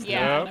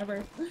 Yeah.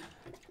 Whatever.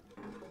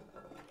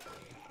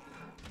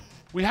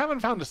 We haven't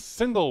found a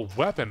single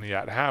weapon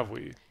yet, have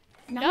we?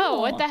 No,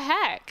 what the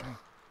heck?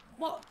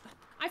 Well,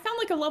 I found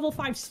like a level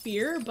 5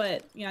 spear,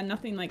 but yeah,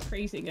 nothing like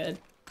crazy good.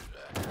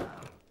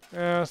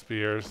 Yeah,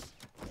 spears.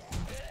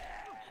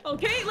 Oh,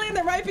 Katelyn,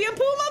 there might be a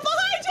puma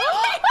behind you!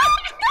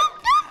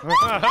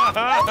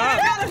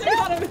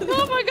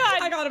 Oh my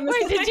god! I got him.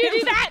 Wait, did you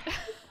do that?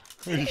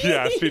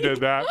 Yeah, she did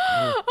that.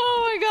 Oh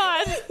my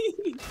god!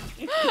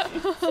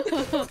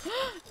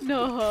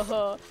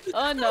 No.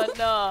 Oh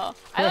no.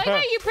 I like how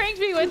you pranked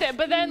me with it,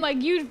 but then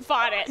like you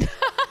fought it.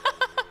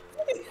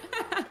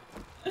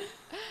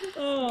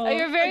 Oh,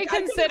 You're very I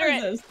couldn't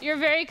considerate. resist. You're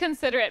very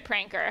considerate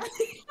pranker.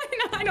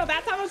 I know.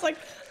 That's how I was like,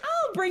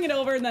 I'll bring it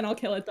over and then I'll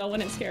kill it though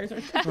when it scares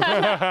her.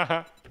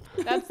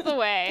 That's the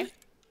way.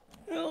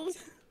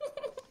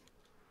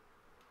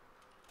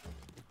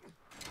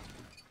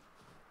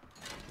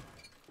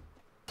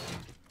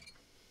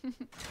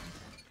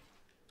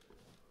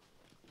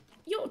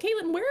 Yo,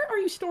 Katelyn, where are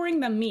you storing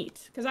the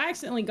meat? Because I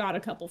accidentally got a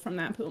couple from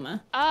that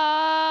puma.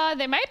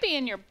 They might be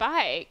in your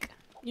bike.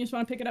 You just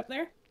want to pick it up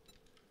there?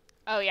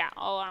 Oh yeah,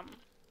 I'll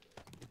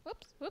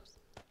whoops.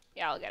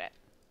 Yeah, I'll get it.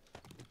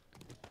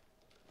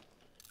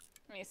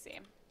 Let me see.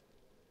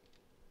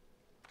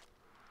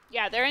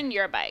 Yeah, they're in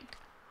your bike.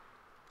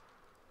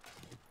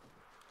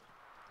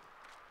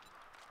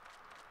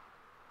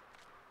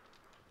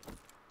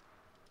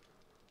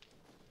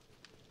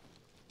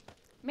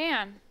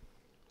 Man,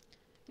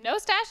 no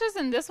stashes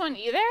in this one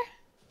either?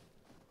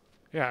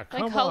 Yeah,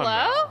 come Like, on hello?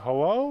 now.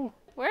 Hello?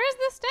 Where's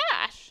the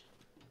stash?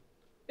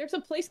 There's a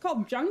place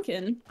called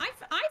Junkin. I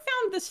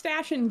found the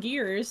stash in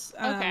Gears.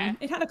 Okay.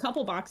 It had a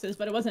couple boxes,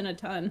 but it wasn't a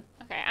ton.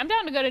 Okay, I'm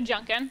down to go to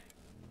Junkin.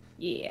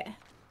 Yeah.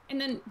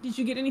 And then, did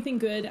you get anything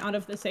good out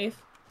of the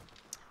safe?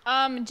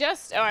 I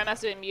must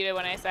have been muted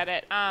when I said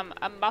it.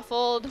 A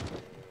muffle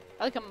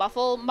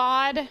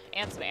mod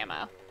and some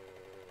ammo.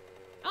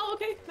 Oh,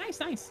 okay. Nice.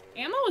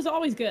 Ammo is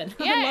always good.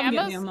 Yeah, I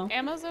love getting ammo.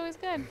 ammo's always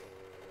good.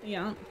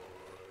 Yeah.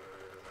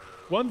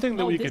 One thing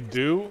that we could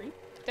do.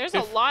 There's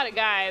a lot of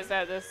guys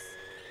at this.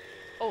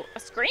 Oh,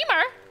 a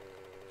screamer?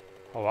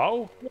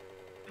 Hello?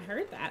 I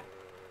heard that.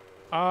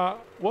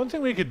 One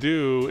thing we could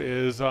do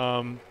is,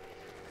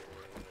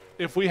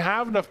 if we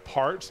have enough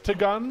parts to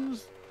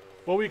guns,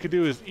 what we could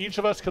do is each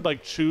of us could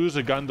like choose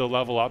a gun to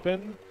level up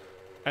in,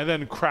 and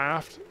then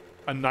craft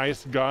a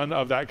nice gun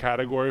of that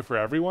category for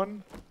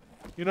everyone.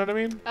 You know what I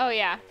mean? Oh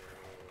yeah.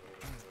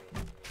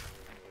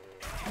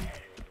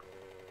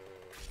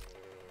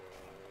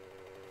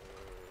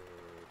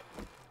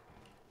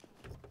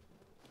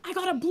 I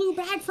got a blue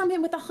bag from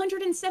him with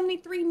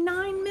 173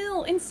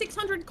 9mm and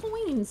 600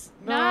 coins.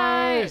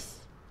 Nice.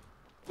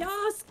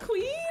 Yes,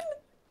 queen.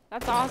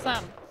 That's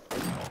awesome.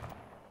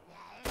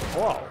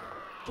 Whoa.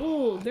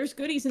 Oh, there's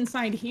goodies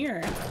inside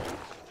here.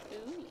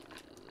 Ooh.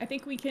 I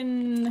think we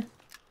can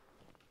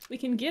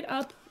get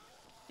up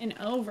and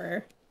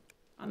over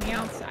on the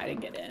outside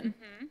and get in.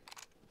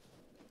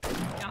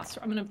 Yeah,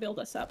 so I'm gonna build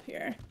us up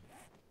here.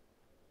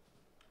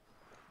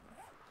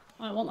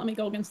 Oh, it won't let me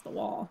go against the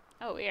wall.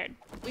 Oh, weird.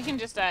 We can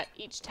just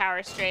each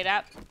tower straight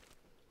up.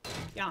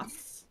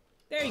 Yes.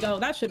 There you go.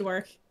 That should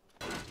work.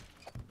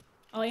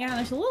 Oh yeah,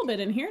 there's a little bit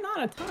in here.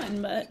 Not a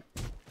ton, but...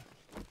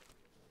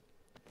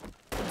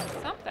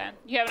 Something.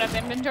 You have enough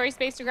inventory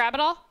space to grab it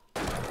all?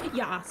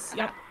 Yes.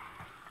 Yep.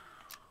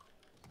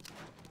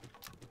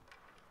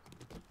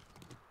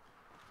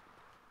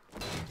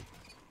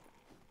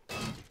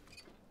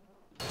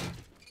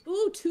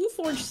 2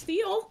 forged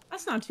steel.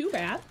 That's not too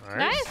bad. All right.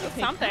 Nice. That's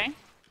Okay. something.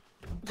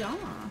 Yeah.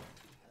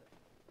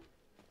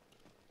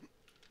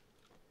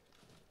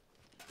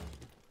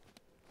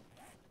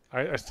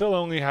 I still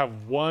only have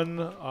one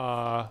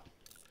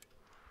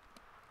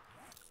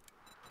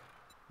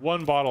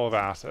bottle of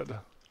acid.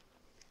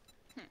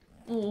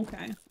 Oh,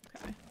 okay.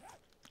 Okay.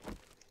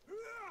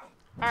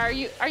 Are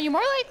you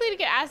more likely to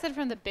get acid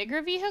from the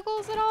bigger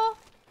vehicles at all?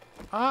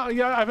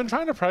 Yeah, I've been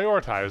trying to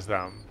prioritize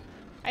them.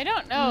 I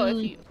don't know if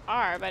you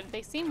are, but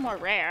they seem more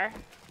rare.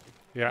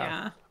 Yeah.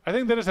 Yeah. I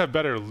think they just have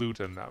better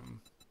loot in them.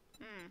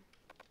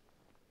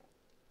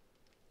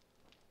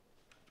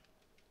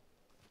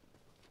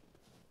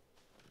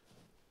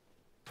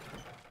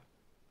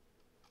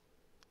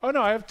 Oh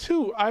no, I have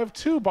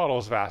two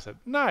bottles of acid.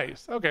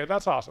 Nice. Okay,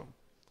 that's awesome.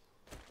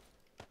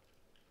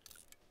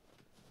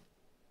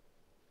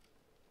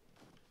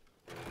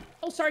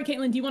 Oh, sorry,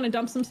 Caitlin. Do you want to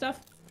dump some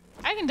stuff?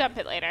 I can dump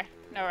it later.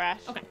 No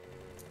rush. Okay.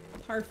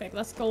 Perfect.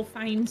 Let's go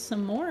find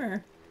some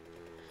more.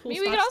 Cool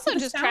Maybe we could spots. also To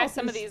the just try south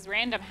some of is- these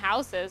random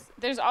houses.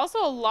 There's also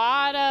a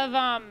lot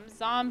of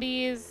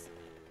zombies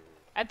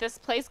at this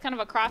place kind of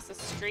across the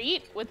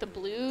street with the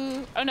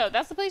blue. Oh no,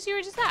 that's the place you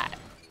were just at.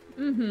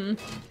 Mm-hmm.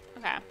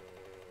 Okay.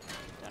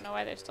 Don't know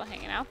why they're still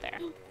hanging out there.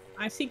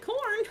 I see corn.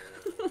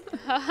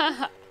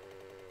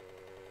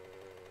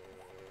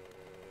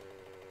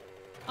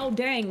 Oh,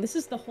 dang. This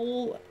is the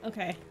whole...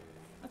 Okay.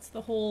 That's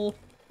the whole,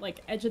 like,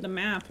 edge of the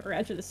map, or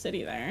edge of the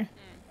city there.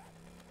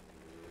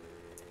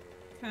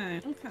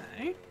 Okay,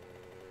 okay.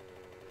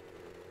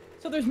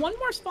 So there's one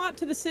more spot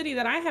to the city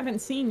that I haven't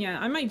seen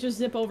yet. I might just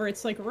zip over.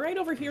 It's, like, right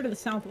over here to the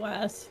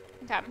southwest.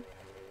 Okay.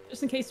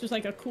 Just in case there's,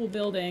 like, a cool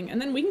building.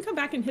 And then we can come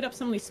back and hit up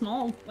some of these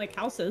small, like,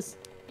 houses.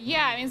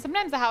 Yeah, I mean,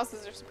 sometimes the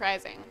houses are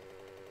surprising.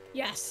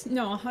 Yes.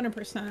 No,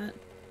 100%.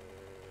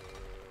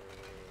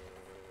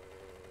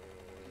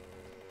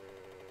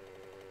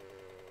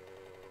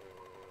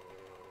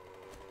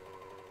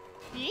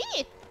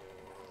 Yeah.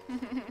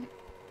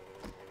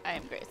 I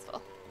am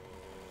graceful.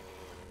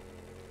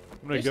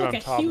 I'm gonna There's, get like, on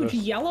a top of huge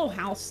this. yellow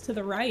house to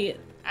the right.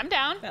 I'm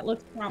down. That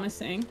looks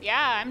promising.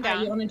 Yeah, I'm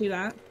down. You want to do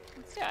that?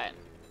 Let's do it.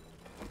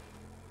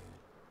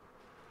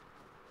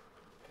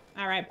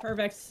 All right,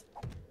 perfect.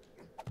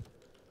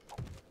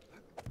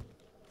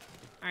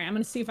 All right, I'm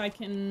gonna see if I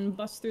can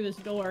bust through this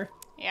door.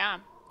 Yeah.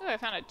 Oh, I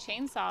found a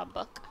chainsaw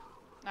book.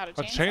 Not a A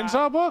chainsaw.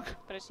 chainsaw book?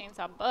 But a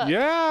chainsaw book.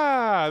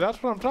 Yeah,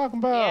 that's what I'm talking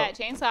about. Yeah,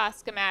 chainsaw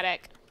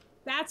schematic.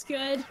 That's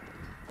good.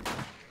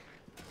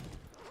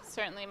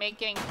 Certainly make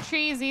getting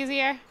trees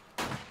easier.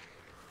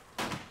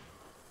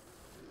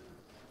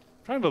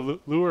 Trying to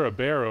lure a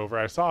bear over.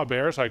 I saw a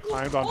bear, so I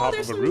climbed on top of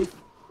there's the some- roof.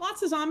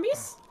 Lots of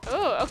zombies.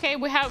 Oh, okay.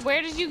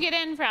 Where did you get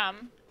in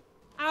from?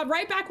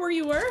 Right back where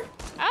you were.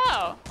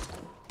 Oh.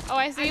 Oh,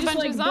 I see I a just bunch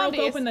like of broke zombies.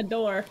 open the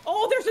door.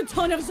 Oh, there's a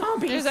ton of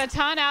zombies. There's a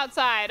ton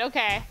outside.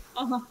 Okay.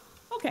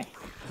 Okay.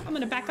 I'm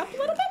gonna back up a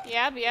little bit.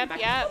 Yep.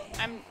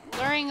 I'm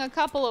luring a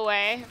couple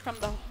away from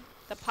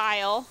the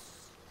pile.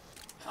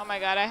 Oh my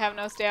god, I have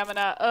no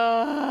stamina.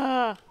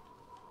 Ugh.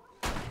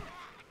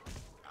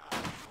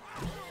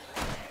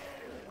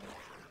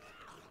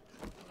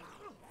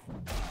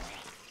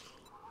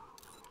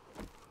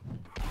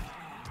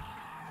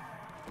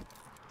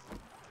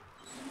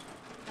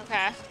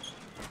 Okay.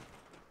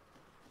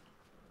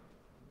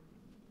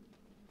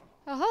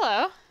 Oh,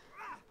 hello.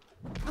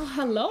 Oh,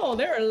 hello.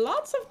 There are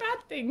lots of bad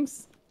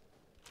things.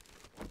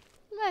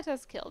 Let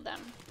us kill them.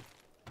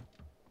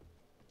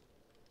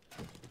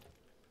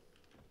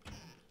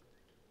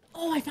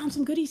 Oh, I found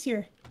some goodies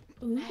here.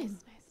 Ooh. Nice.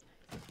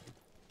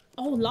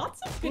 Oh,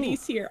 lots of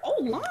goodies here. Oh,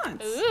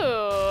 lots.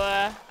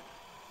 Ooh.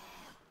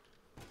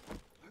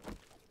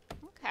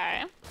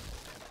 Okay.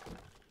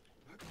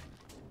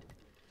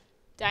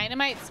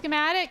 Dynamite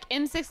schematic,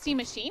 M60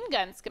 machine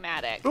gun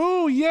schematic.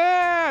 Ooh,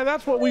 yeah,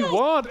 that's what we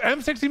want.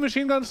 M60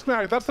 machine gun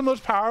schematic. That's the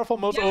most powerful,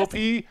 most Yes.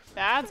 OP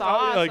That's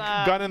awesome.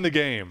 like gun in the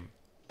game.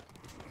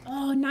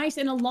 Oh, nice.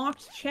 And a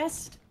locked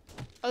chest.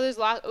 Oh, there's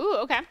a lot. Ooh,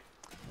 okay.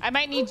 I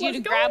might need you let's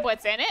to go. grab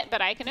what's in it,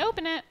 but I can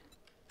open it.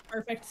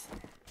 Perfect.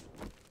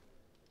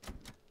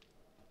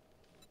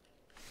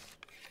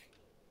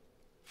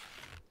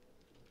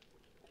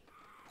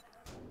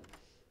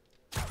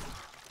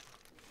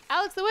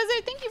 Alex the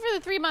Wizard, thank you for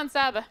the 3-month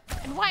sub.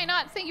 And why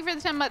not? Thank you for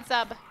the 10-month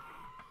sub.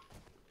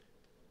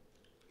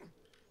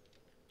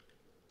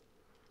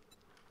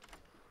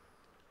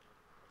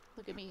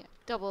 Look at me.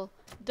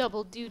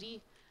 Double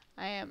duty.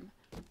 I am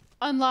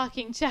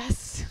unlocking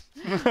chests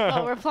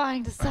while we're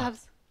replying to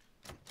subs.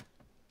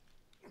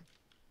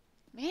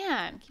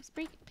 Man, keeps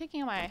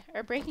breaking on my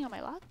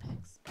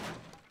lockpicks.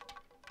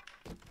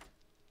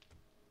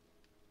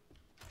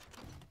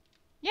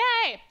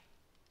 Yay!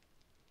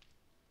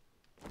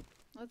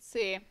 Let's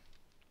see.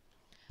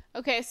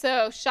 Okay,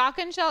 so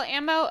shotgun shell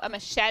ammo, a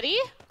machete,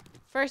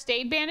 first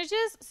aid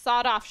bandages,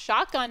 sawed-off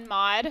shotgun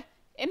mod,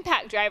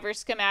 Impact driver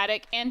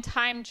schematic and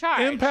time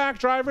charge. Impact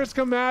driver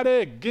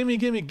schematic. Gimme,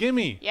 gimme,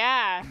 gimme.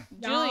 Yeah.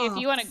 Julie, if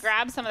you want to Yes.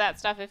 grab some of that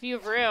stuff, if you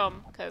have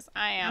room, because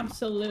I am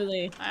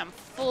Absolutely.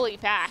 fully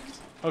packed.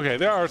 Okay,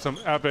 there are some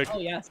epic. Oh,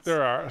 yes.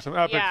 There are some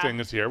epic Yeah.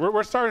 things here.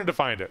 We're starting to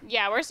find it.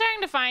 Yeah, we're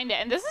starting to find it.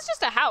 And this is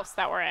just a house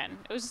that we're in.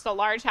 It was just a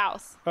large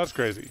house. That's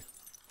crazy.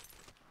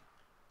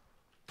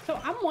 So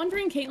I'm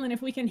wondering, Katelyn,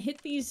 if we can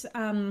hit these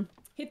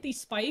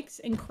spikes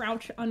and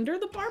crouch under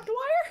the barbed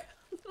wire.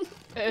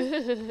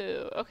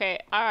 Ooh, okay.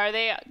 Are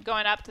they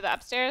going up to the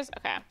upstairs?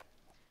 Okay.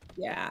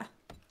 Yeah.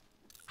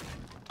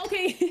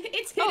 Okay,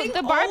 it's hitting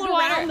the barbed all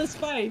wire. around the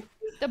spike.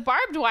 The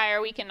barbed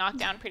wire we can knock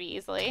down pretty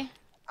easily.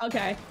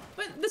 Okay,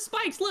 but the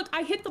spikes. Look,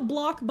 I hit the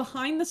block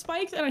behind the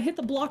spikes, and I hit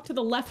the block to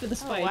the left of the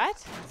Oh, spike. what?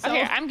 So-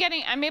 Okay,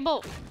 I'm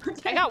able.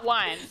 I got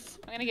one.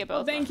 I'm gonna get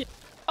both. Oh, thank you.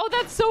 Oh,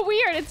 that's so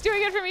weird. It's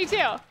doing it for me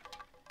too.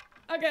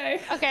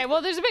 Okay. Okay,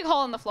 well, there's a big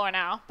hole in the floor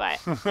now, but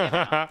you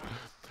know.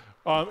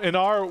 In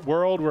our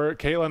world where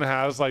Katelyn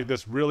has like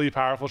this really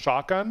powerful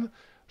shotgun,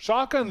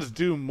 shotguns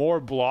do more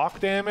block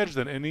damage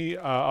than any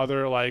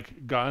other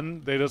like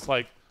gun. They just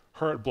like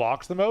hurt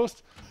blocks the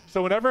most.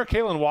 So whenever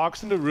Katelyn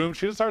walks into a room,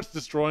 she just starts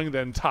destroying the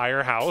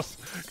entire house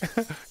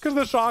because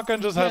the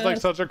shotgun just has like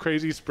Yes. such a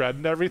crazy spread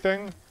and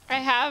everything. I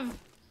have,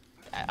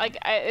 like,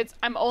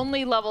 I'm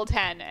only level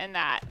 10 in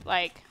that,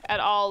 like, at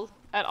all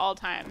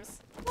times.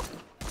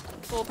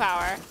 Full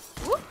power.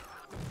 Whoop.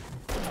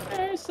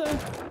 There's a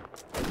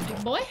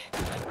big boy.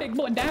 Big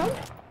boy down.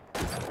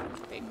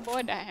 Big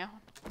boy down.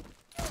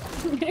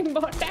 Big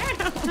boy down.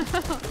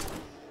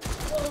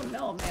 Oh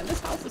no, man, this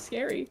house is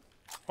scary.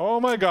 Oh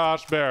my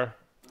gosh, bear.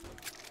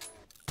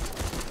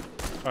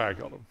 All right, I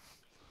killed him.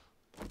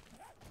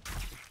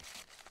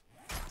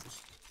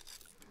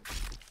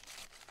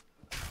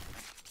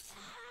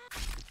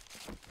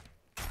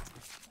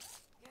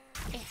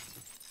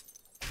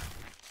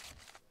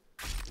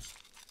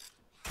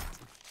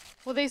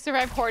 Will they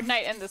survive Horde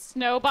Night in the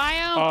snow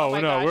biome? Oh, my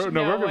no, gosh, we're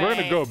going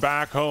to way. go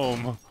back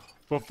home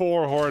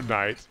before Horde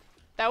Night.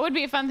 That would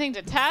be a fun thing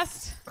to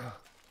test,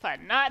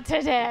 but not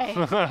today.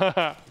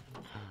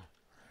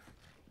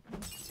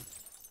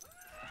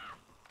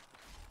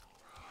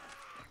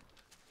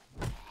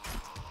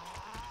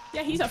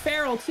 Yeah, he's a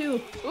feral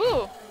too.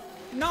 Ooh.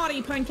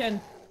 Naughty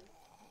pumpkin.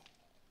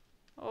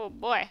 Oh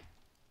boy.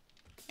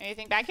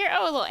 Anything back here?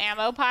 Oh, a little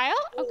ammo pile.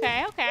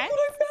 Okay, okay. Look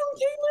what I found,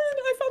 Katelyn!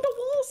 I found a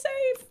wall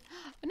safe.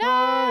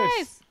 Nice.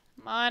 Nice.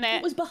 I'm on It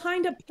it. was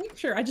behind a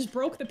picture. I just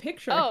broke the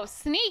picture. Oh,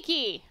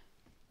 sneaky.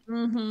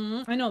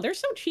 Mm-hmm. I know, they're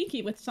so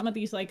cheeky with some of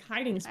these like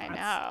hiding I spots.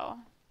 know.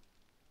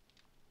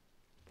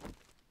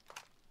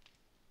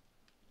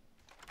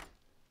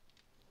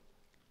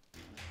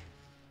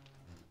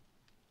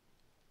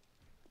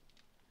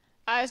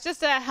 It's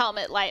just a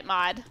helmet light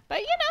mod, but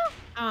you know.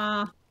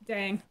 Ah,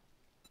 dang.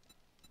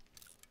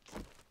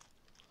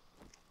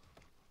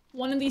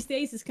 One of these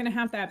days it's gonna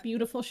have that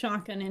beautiful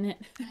shotgun in it,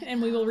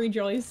 and we will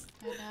rejoice.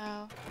 I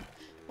know.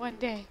 One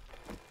day.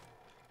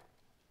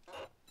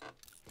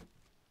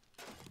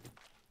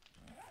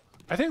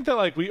 I think that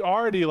like we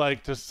already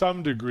like to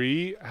some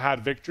degree had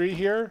victory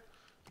here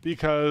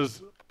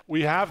because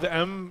we have the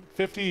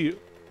M50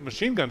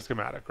 machine gun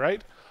schematic,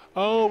 right?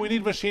 Oh, we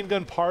need machine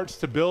gun parts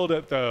to build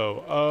it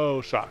though.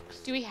 Oh, shucks.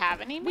 Do we have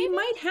any? We Maybe?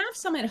 might have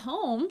some at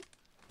home.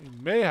 We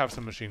may have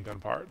some machine gun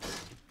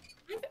parts.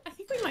 I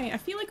think we might. I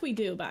feel like we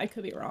do, but I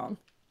could be wrong.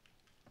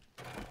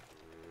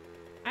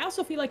 I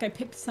also feel like I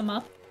picked some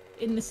up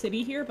in the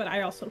city here, but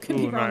I also could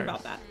be Ooh, wrong nice.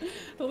 about that.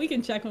 But we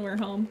can check when we're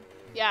home.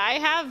 Yeah, I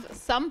have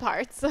some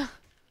parts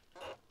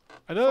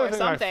Another or thing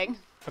something.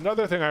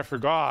 Another thing I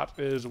forgot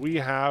is we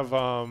have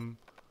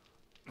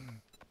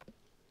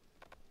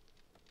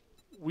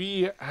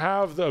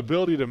the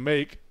ability to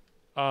make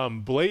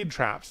blade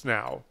traps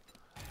now.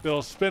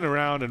 They'll spin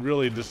around and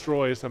really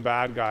destroy some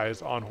bad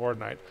guys on Horde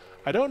Night.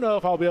 I don't know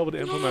if I'll be able to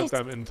implement Yes.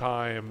 them in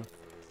time,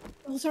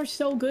 Those are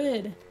so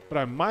good. but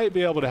I might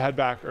be able to head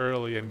back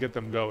early and get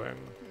them going.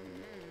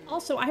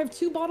 Also, I have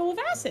 2 bottles of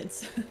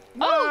acids.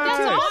 Oh, Nice.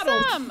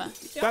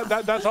 that's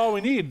awesome! That's all we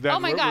need. Then Oh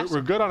my gosh.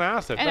 we're good on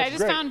acid. And That's I just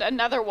great. found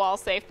another wall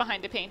safe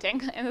behind a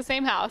painting in the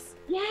same house.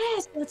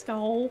 Yes, let's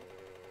go.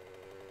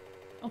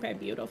 Okay,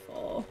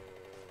 beautiful.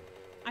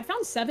 I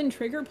found 7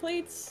 trigger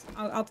plates.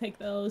 I'll take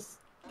those.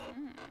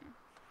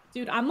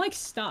 Dude, I'm like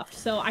stuffed.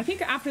 So I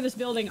think after this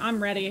building,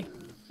 I'm ready.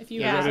 If you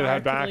Yeah. guys Ready to are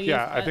head back? leave,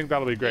 Yeah, I but- think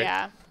that'll be great.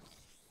 Yeah.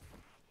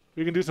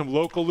 We can do some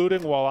local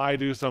looting while I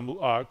do some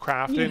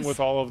crafting Yes. with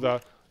all of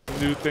the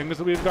new things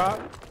that we've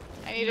got.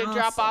 I need to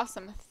drop off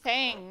some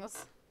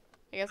things.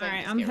 I guess I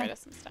Alright, can just get rid of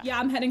some stuff. Yeah,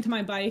 I'm heading to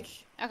my bike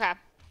Okay.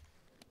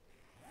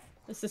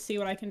 just to see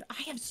what I can.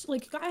 I have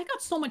like I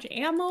got so much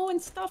ammo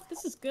and stuff.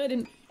 This is good,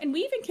 and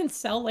we even can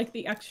sell like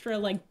the extra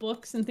like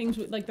books and things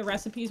with like the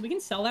recipes. We can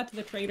sell that to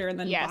the trader and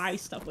then Yes. buy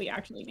stuff we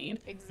actually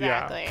need.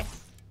 Exactly.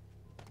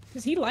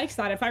 Because he likes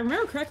that. If I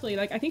remember correctly,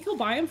 like I think he'll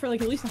buy them for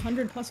like at least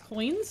 100+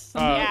 coins.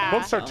 something like Yeah. that,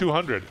 Books are so-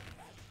 200.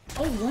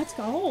 Oh, let's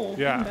go.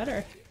 Yeah. Even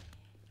better.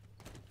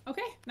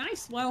 Okay,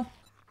 nice. Well,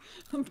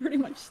 I'm pretty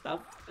much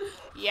stuffed.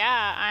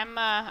 Yeah, I'm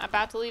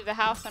about to leave the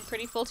house. I'm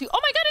pretty full too. Oh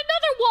my god,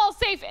 another wall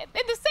safe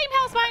in the same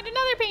house behind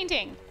another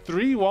painting.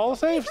 3 wall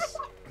safes?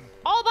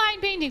 All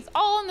behind paintings,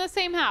 all in the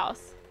same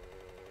house.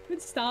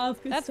 Good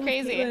stuff. Good That's stuff,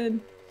 crazy. Katelyn.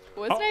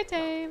 Was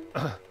nighttime.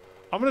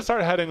 I'm gonna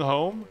start heading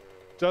home,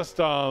 just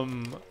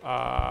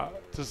to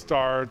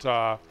start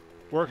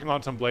working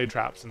on some blade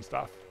traps and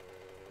stuff.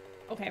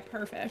 Okay,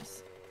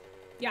 perfect.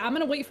 Yeah, I'm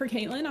gonna wait for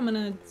Katelyn. I'm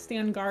gonna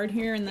stand guard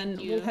here, and then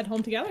we'll head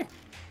home together.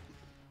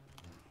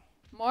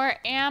 More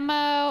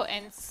ammo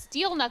and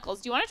steel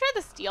knuckles. Do you want to try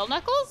the steel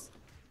knuckles?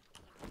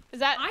 Is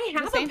that I the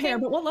have same a pair,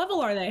 thing? but what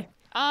level are they?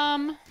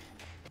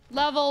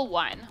 Level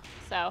 1.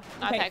 So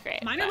not Okay, that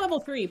great. mine but are level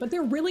 3, but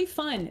they're really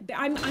fun.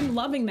 I'm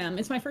loving them.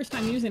 It's my first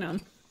time using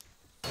them.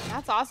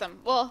 That's awesome.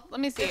 Well, let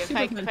me see if super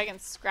I fun. can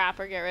scrap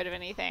or get rid of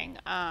anything.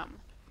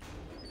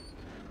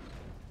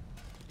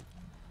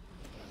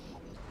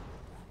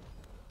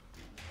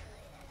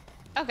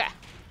 Okay.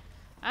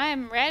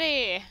 I'm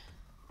ready.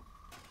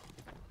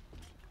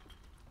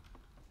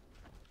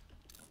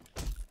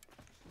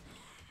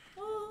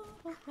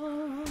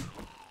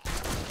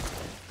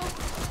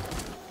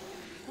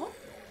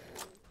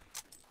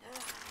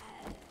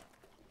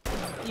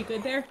 You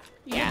good there?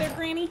 You Yeah. good there,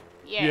 Granny?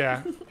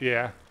 Yeah.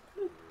 Yeah.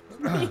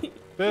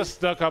 This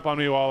snuck up on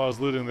me while I was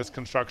looting this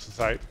construction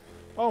site.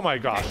 Oh my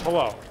gosh,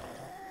 hello.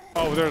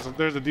 Oh,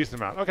 there's a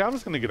decent amount. Okay, I'm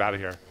just gonna get out of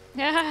here.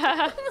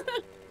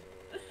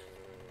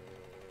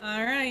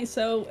 All right,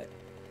 so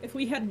if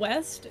we head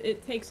west,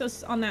 it takes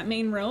us on that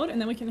main road, and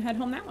then we can head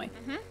home that way.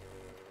 Mhm.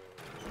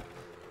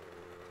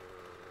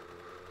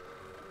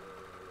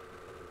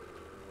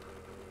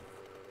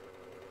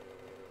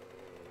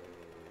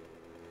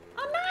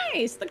 Oh,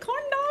 nice! The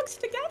corn dogs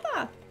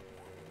together.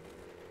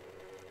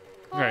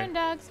 Corn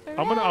dogs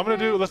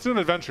forever. Let's do an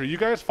adventure. You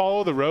guys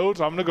follow the roads.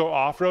 I'm gonna go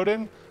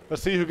off-roading.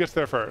 Let's see who gets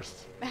there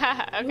first.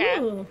 Okay.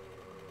 Ooh,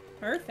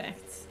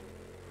 perfect.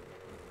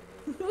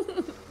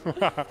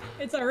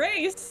 It's a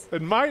race.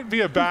 It might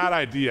be a bad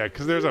idea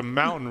because there's a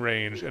mountain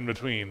range in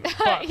between.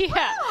 But, Yeah.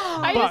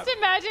 I just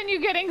imagine you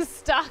getting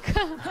stuck.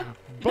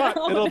 but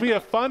it'll be a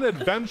fun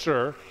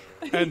adventure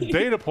and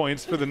data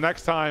points for the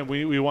next time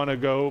we want to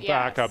go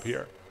back up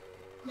here.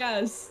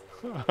 Yes.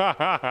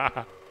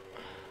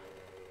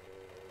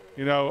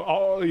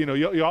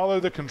 Y'all are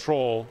the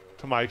control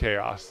to my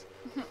chaos.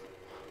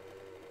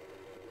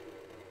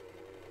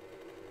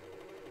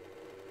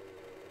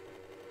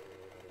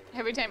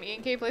 Every time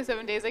E&K plays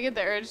 7 Days, I get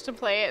the urge to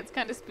play it. It's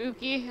kind of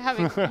spooky,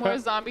 having more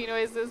zombie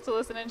noises to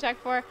listen and check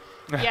for.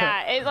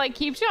 Yeah, it like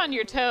keeps you on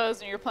your toes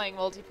when you're playing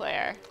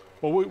multiplayer.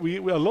 Well, we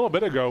a little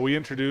bit ago we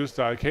introduced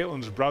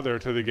Katelyn's brother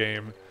to the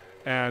game,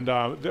 and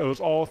it was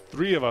all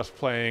 3 of us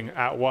playing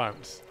at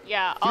once.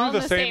 Yeah, Through all in the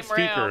the same same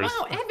room. speakers.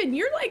 Wow, Evan,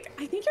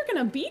 I think you're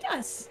gonna beat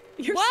us.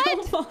 You're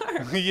What? so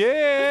far.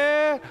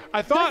 Yeah,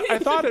 I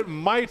thought it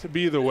might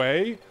be the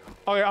way.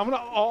 Okay,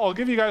 I'll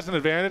give you guys an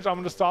advantage. I'm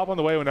gonna stop on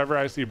the way whenever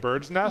I see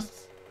birds'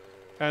 nests,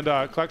 and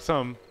collect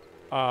some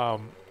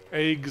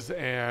eggs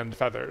and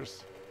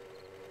feathers.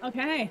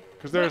 Okay.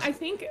 'Cause Well, there's- I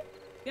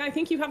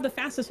think you have the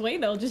fastest way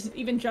though, just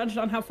even judged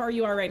on how far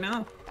you are right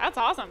now. That's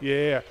awesome.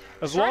 Yeah,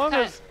 as long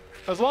Shortcut.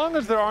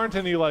 as there aren't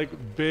any like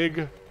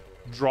big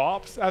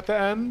drops at the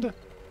end,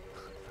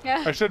 I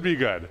Yeah. should be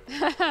good.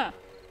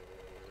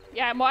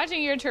 Yeah, I'm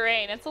watching your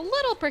terrain. It's a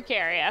little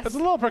precarious. It's a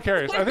little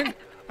precarious.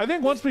 I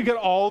think once we get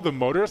all the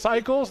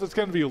motorcycles, it's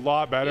gonna be a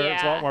lot better.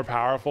 It's a Yeah. lot more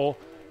powerful.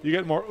 You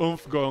get more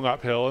oomph going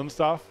uphill and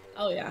stuff.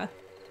 Oh yeah.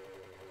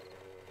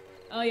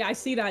 Oh yeah, I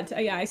see that.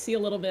 Yeah, I see a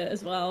little bit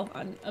as well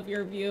of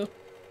your view.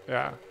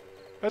 Yeah,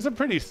 that's a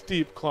pretty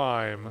steep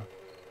climb,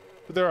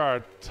 but there are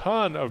a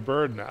ton of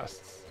bird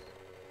nests.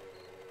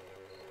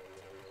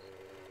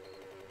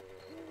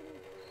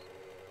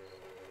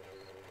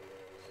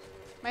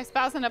 My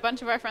spouse and a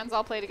bunch of our friends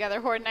all play together.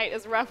 Horde Night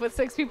is rough with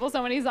 6 people,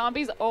 so many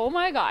zombies. Oh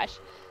my gosh.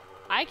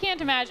 I can't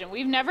imagine.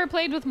 We've never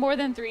played with more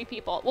than 3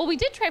 people. Well, we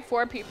did try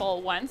 4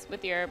 people once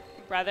with your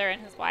brother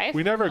and his wife.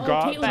 We never Oh,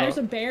 got. Katelyn, there's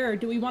a bear.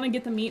 Do we want to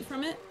get the meat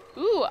from it?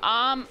 Ooh,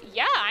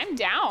 yeah, I'm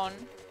down.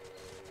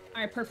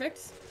 All right,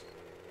 perfect.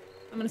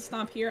 I'm gonna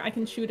stop here. I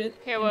can shoot it.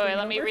 Here, and wait, bring it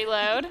let me over.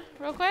 reload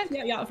real quick.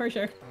 Yeah, for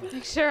sure.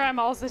 Make sure I'm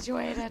all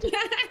situated.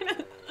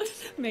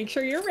 Make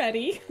sure you're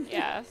ready.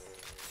 Yes.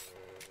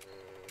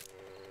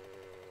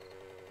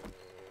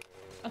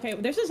 Okay,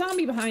 there's a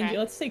zombie behind Okay. you.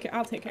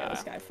 I'll take care of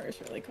this guy first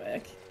really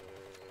quick.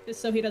 Just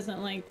so he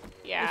doesn't like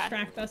Yeah.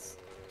 distract us.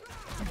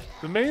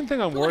 The main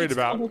thing I'm worried Let's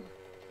about go.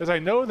 is I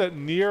know that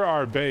near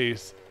our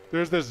base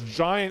there's this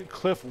giant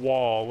cliff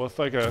wall with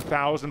like a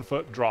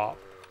 1,000-foot drop.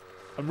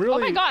 I'm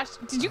really. Oh my gosh,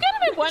 did you get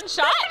him in one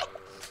shot?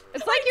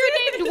 It's like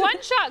you're named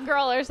One Shot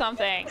Girl or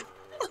something.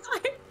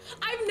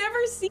 I've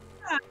never seen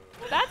that.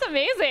 That's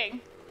amazing.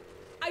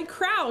 I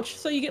crouched,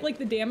 so you get like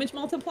the damage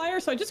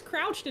multiplier. So I just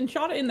crouched and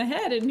shot it in the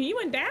head, and he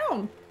went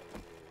down.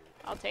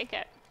 I'll take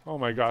it. Oh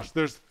my gosh,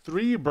 there's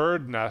 3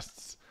 bird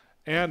nests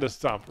and a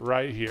stump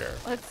right here.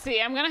 Let's see.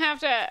 I'm gonna have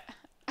to.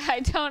 I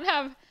don't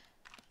have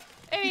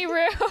any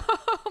room.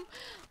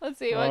 Let's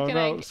see. What can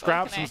I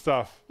scrap some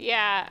stuff.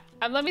 Yeah.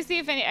 Let me see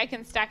if I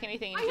can stack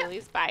anything in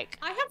Julie's bike.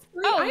 I have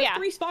 3. Oh, I have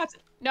 3 spots.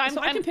 No,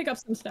 so I can pick up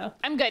some stuff.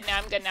 I'm good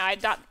now. I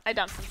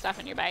dumped some stuff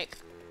in your bike.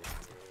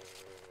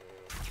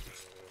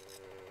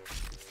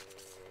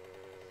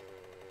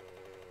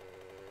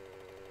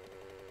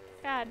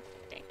 God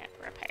dang it,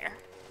 repair.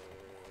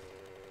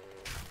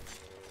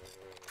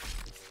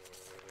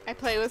 I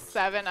play with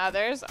 7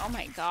 others. Oh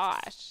my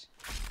gosh.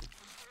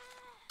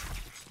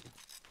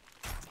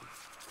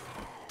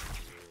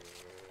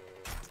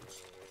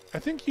 I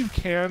think you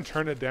can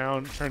turn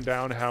down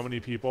how many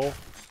people,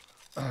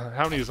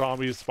 how many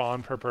zombies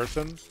spawn per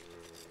person.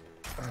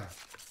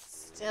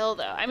 Still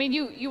though, I mean,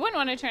 you wouldn't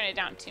want to turn it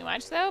down too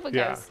much though,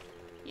 because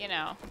you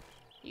know,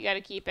 you got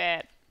to keep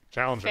it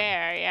challenging.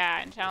 Fair,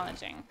 yeah, and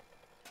challenging.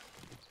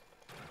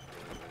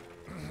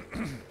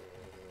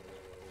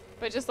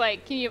 But just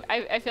like,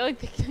 I feel like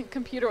the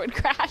computer would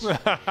crash.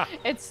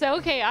 It's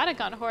so chaotic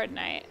on Horde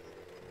Night.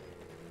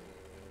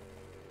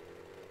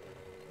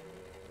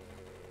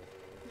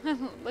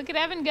 Look at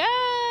Evan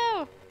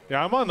go!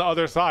 Yeah, I'm on the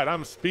other side.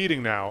 I'm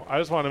speeding now. I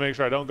just want to make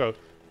sure I don't go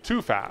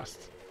too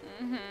fast.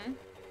 Mm-hmm.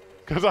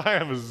 Because I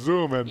am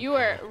zooming. You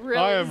are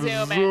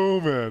really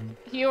zooming.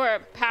 You are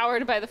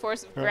powered by the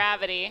force of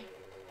gravity.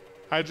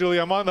 Hi, Julie.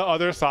 I'm on the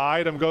other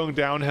side. I'm going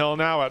downhill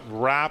now at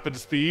rapid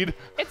speed.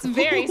 It's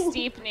very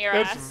steep near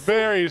us. It's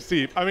very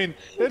steep. I mean,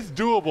 it's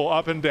doable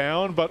up and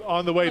down, but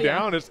on the way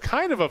down, it's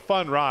kind of a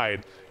fun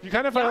ride. You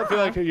kind of feel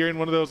like you're in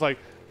one of those like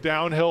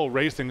downhill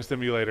racing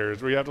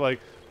simulators where you have to like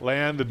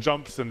land the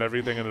jumps and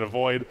everything and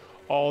avoid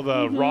all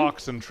the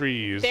rocks and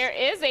trees. There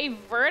is a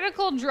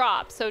vertical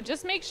drop, so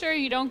just make sure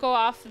you don't go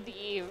off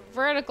the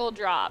vertical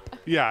drop.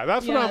 Yeah,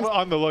 that's what I'm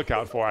on the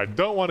lookout for. I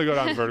don't want to go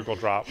down the vertical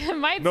drop. It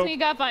might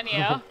sneak up on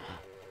you.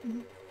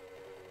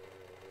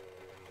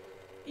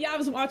 Yeah, I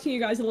was watching you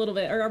guys a little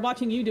bit, or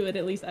watching you do it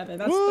at least, Evan.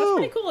 That's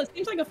pretty cool. It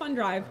seems like a fun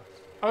drive.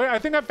 Okay, I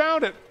think I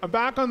found it. I'm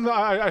back on the.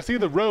 I see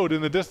the road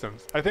in the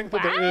distance. I think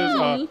that there is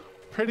a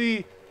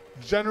pretty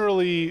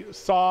generally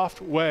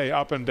soft way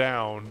up and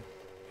down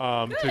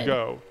to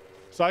go.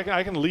 So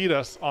I can lead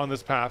us on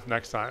this path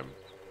next time.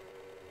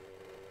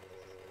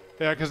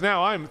 Yeah, because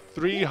now I'm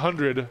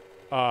 300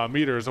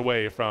 meters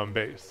away from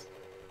base.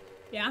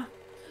 Yeah.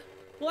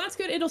 Well, that's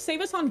good. It'll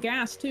save us on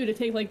gas, too, to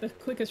take, like, the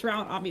quickest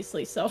route,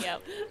 obviously. So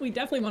we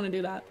definitely want to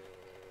do that.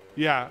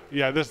 Yeah,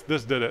 this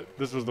did it.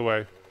 This was the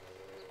way.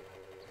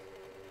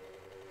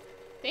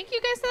 Thank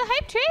you guys for the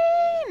hype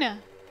train!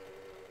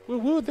 Woo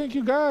woo, thank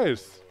you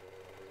guys.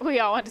 We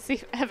all want to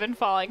see Evan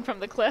falling from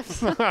the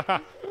cliffs.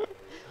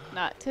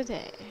 Not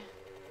today.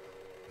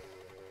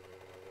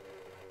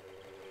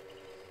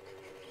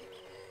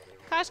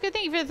 Koshka,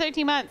 thank you for the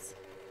 13 months.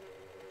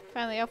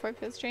 Finally off work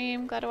for the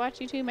stream. Glad to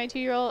watch you too. My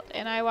 2-year-old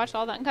and I watched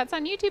all the Uncuts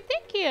on YouTube.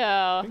 Thank you.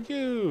 Thank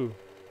you.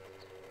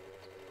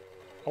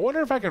 I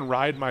wonder if I can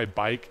ride my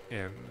bike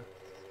in.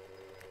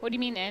 What do you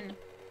mean in?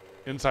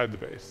 Inside the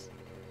base.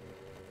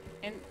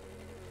 And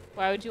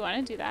why would you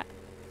want to do that?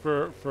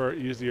 For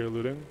easier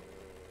looting.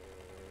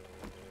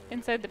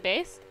 Inside the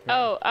base?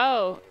 Yeah.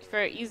 Oh,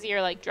 for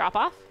easier like drop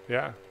off?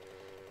 Yeah.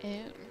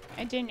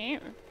 I don't know.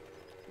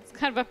 It's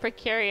kind of a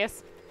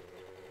precarious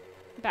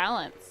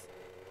balance.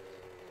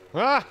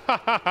 One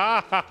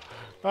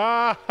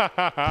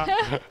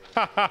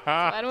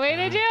way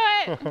to do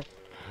it.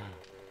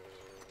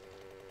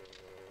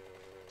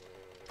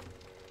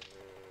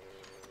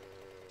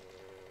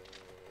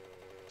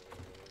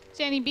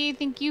 Jenny B,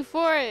 thank you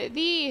for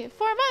the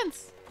 4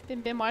 months.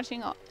 Been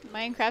watching all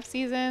Minecraft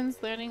seasons,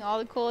 learning all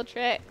the cool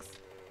tricks.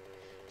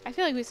 I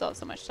feel like we still have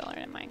so much to learn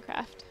in Minecraft.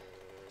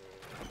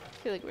 I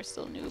feel like we're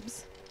still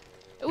noobs.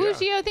 Ooh,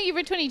 Gio, thank you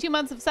for 22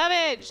 months of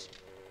Savage.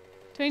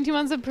 22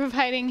 months of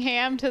providing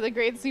ham to the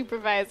great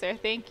supervisor.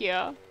 Thank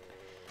you.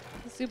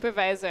 The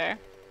supervisor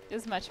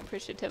is much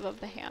appreciative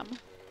of the ham.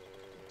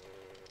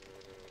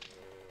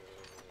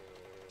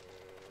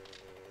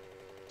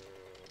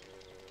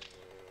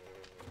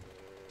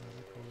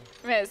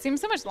 I mean, it seems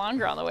so much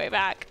longer on the way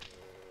back.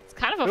 It's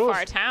kind of a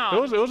far town.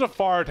 It was a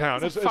far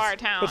town. It's a far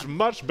town. It's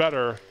much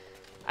better.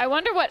 I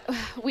wonder what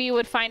we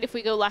would find if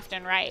we go left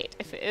and right.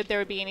 If there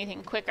would be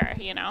anything quicker,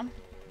 you know?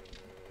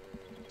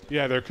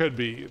 Yeah, there could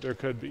be. There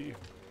could be.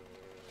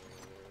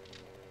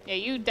 Yeah,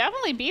 you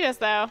definitely beat us,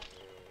 though.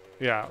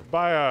 Yeah,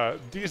 by a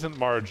decent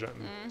margin.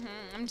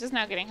 I'm just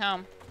now getting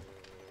home.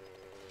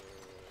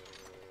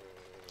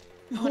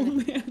 Oh,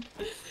 man.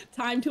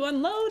 Time to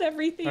unload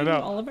everything. I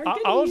know. All of our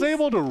goodies. I was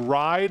able to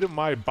ride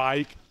my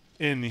bike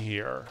in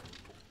here.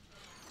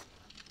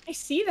 I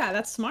see that.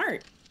 That's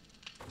smart.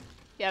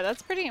 Yeah,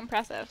 that's pretty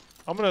impressive.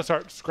 I'm going to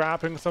start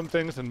scrapping some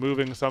things and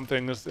moving some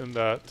things in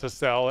the to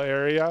sell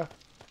area.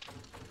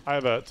 I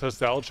have a to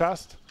sell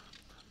chest.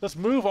 Let's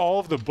move all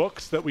of the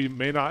books that we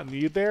may not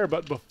need there,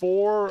 but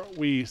before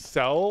we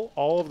sell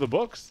all of the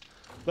books,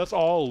 let's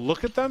all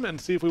look at them and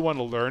see if we want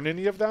to learn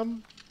any of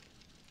them.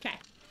 Okay.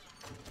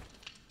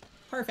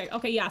 Perfect.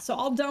 Okay, yeah. So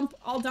I'll dump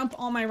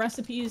all my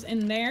recipes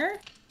in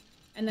there,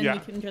 and then we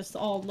can just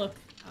all look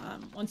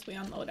once we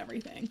unload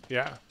everything.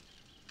 Yeah.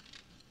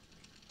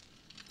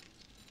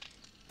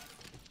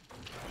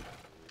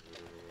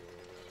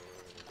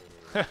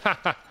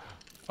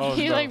 Oh,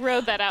 He no. like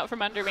rode that out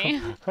from under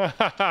me.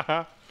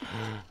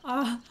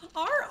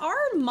 Our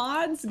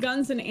mods,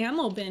 guns, and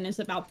ammo bin is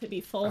about to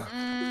be full.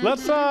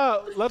 Let's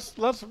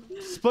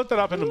split that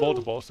up into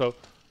multiple. So,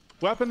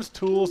 weapons,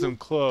 tools, and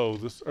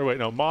clothes. Or wait,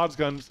 no, mods,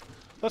 guns.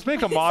 Let's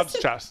make a mods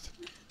chest.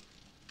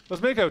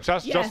 Let's make a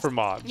chest Yes. just for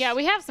mods. Yeah,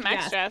 we have some Yeah.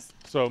 extras.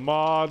 So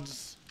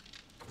mods.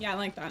 Yeah, I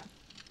like that.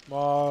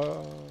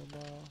 Mods.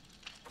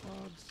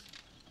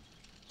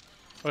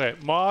 Okay,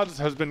 mods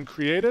has been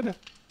created.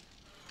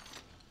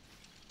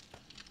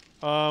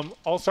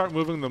 I'll start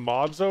moving the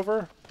mods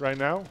over right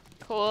now.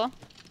 Cool.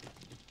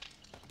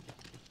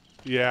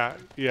 Yeah,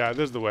 this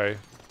is the way.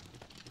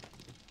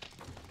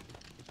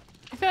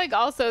 I feel like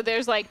also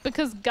there's like,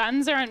 because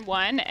guns are in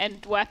one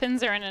and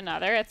weapons are in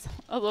another, it's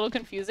a little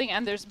confusing,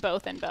 and there's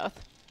both in both.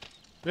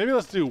 Maybe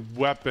let's do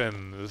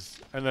weapons,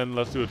 and then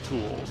let's do a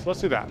tools.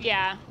 Let's do that.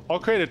 Yeah. I'll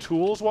create a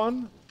tools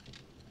one.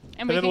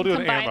 And we then can we'll do an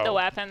combine ammo. the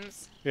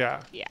weapons.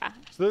 Yeah. Yeah.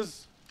 So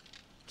this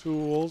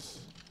tools.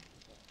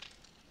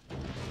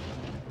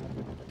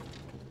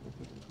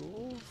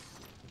 Tools.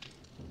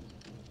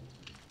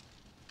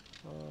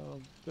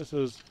 This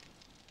is,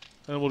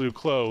 and we'll do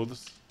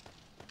clothes.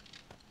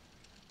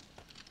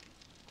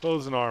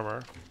 Clothes and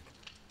armor.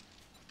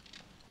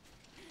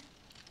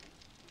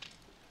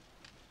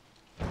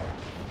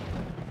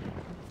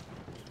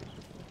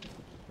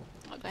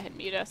 I'll go ahead and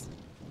mute us.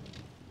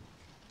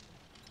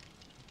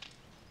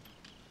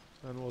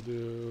 And we'll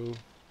do.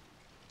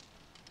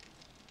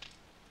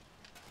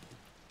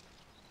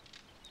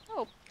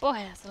 Oh boy,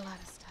 that's a lot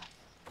of stuff.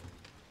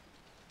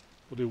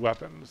 We'll do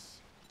weapons.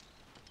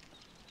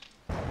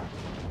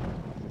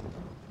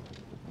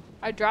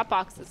 Our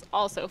Dropbox is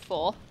also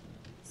full.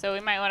 So we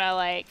might want to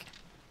like,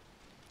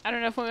 I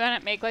don't know if we want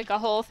to make like a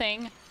whole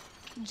thing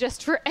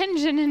just for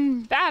engine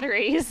and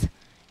batteries.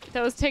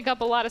 Those take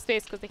up a lot of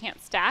space because they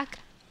can't stack.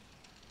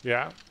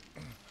 Yeah.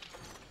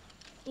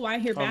 Oh, I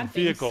hear bad things.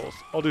 Vehicles.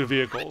 I'll do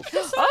vehicles.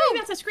 Sorry,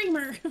 that's a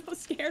screamer. That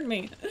scared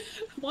me.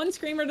 One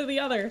screamer to the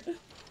other.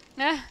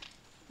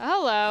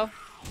 Hello.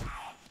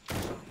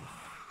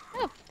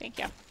 Oh, thank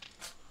you.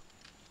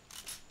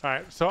 All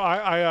right. So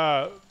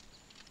I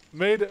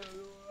made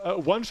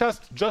one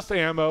chest just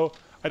ammo.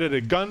 I did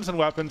a guns and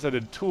weapons. I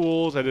did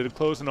tools. I did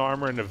clothes and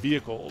armor and the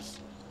vehicles.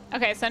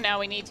 Okay, so now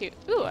we need to.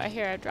 Ooh, I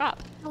hear a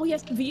drop. Oh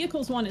yes, the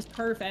vehicles one is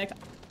perfect.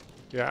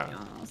 Yeah.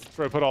 Yes.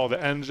 So I put all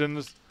the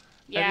engines.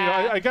 Yeah.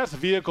 And, you know, I guess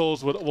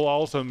vehicles will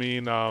also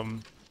mean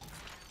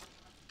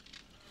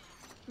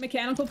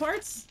Mechanical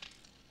parts.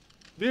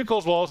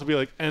 vehicles will also be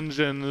like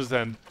engines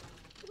and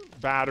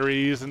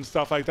batteries and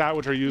stuff like that,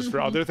 which are used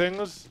for other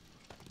things.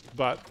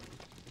 But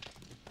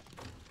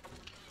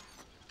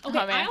Okay,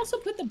 Oh, man. I also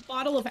put the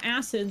bottle of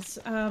acids.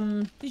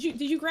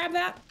 Did you grab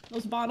that?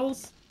 Those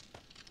bottles?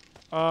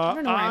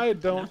 don't know where I I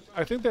put them don't.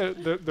 I think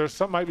that there's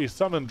some might be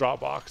some in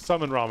Dropbox,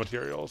 some in raw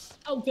materials.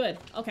 Oh, good.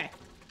 Okay.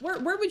 Where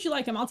would you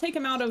like them? I'll take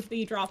them out of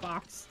the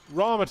Dropbox.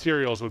 Raw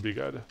materials would be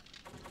good.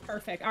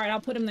 Perfect. All right,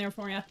 I'll put them there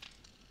for you.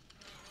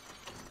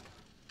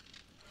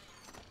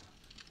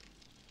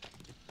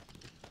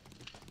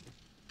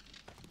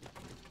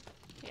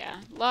 Yeah,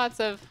 lots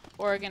of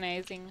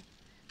organizing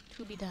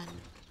to be done.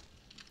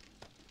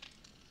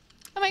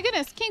 Oh my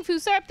goodness, King Fu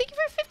Syrup, thank you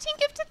for 15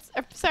 gifted,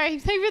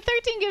 thank you for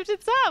 13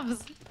 gifted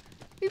subs.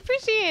 We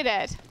appreciate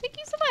it. Thank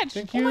you so much.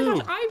 Thank Oh you. my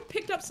gosh, I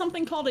picked up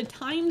something called a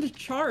timed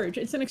charge.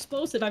 It's an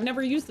explosive. I've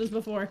never used this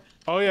before.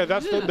 Oh yeah,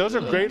 Yeah. those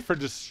are great for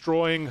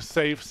destroying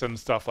safes and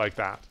stuff like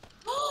that.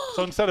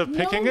 So instead of No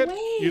picking it,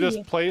 you just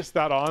way. place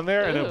that on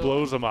there and Ooh. it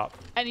blows them up.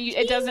 And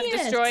it doesn't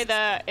Genius. destroy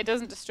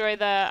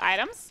the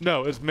items?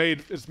 No, it's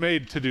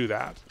made to do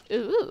that.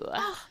 Ooh.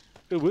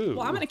 Ooh.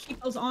 Well, I'm gonna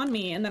keep those on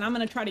me, and then I'm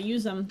gonna try to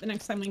use them the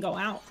next time we go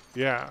out.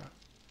 Yeah.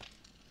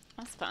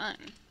 That's fun.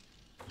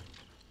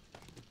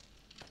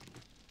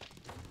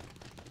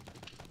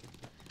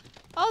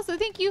 Also,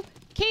 thank you,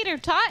 Cater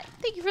Tot.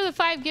 Thank you for the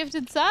 5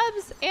 gifted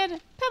subs. And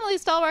Pemily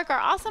Stalwark, our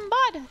awesome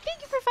bod.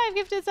 Thank you for 5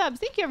 gifted subs.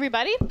 Thank you,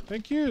 everybody.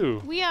 Thank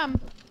you. We have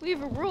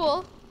a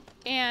rule,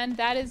 and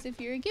that is if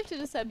you're gifted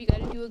a sub, you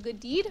gotta do a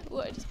good deed. Ooh,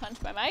 I just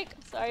punched my mic.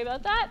 Sorry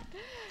about that.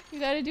 You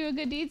gotta do a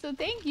good deed. So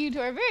thank you to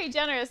our very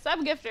generous sub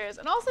gifters,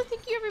 and also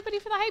thank you everybody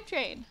for the hype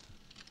train.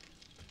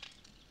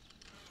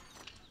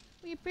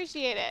 We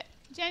appreciate it.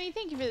 Jenny,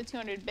 thank you for the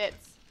 200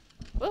 bits.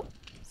 Whoop.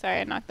 Sorry,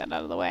 I knocked that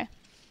out of the way.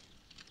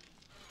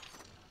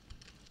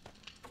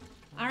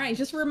 All right,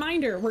 just a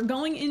reminder, we're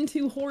going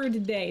into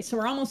Horde Day, so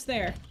we're almost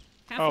there.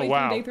 Halfway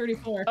wow. through day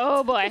 34.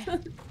 Oh boy.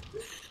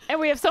 And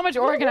we have so much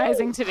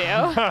organizing to do.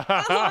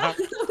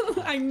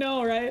 I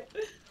know, right?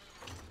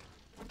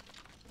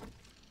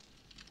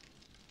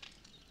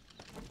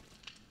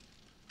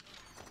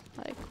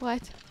 Like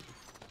what?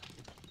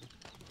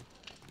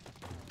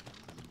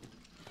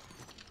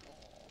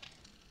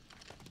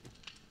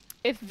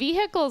 If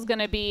vehicle's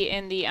gonna be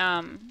in the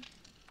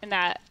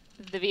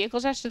the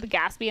vehicle chest, should the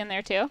gas be in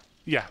there too?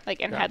 Yeah. Like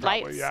in yeah,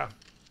 headlights? Probably, yeah.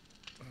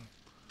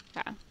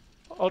 Yeah.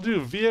 I'll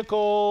do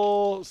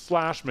vehicle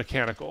 /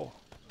 mechanical.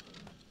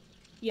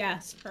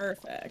 Yes,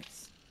 perfect.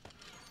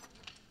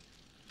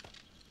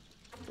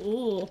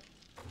 Ooh.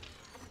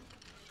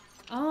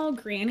 Oh,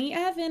 Granny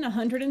Evan,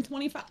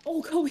 125.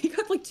 Oh, cool. We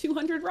got like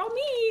 200 raw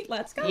meat.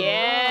 Let's go.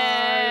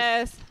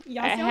 Yes.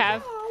 Yes, I yes,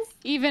 have yes.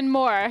 even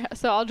more,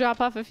 so I'll drop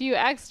off a few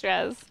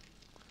extras.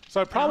 So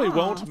I probably Ah.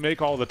 won't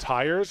make all the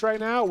tires right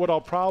now. What I'll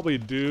probably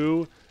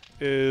do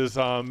is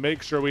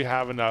make sure we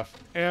have enough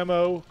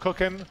ammo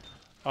cooking,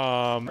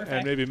 and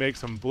Perfect. maybe make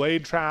some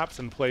blade traps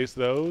and place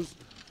those.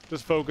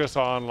 Just focus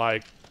on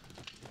like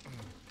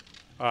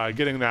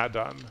getting that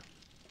done.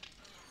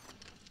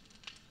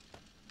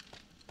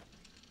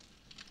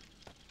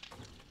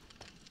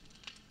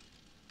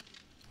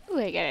 Ooh,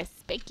 I got a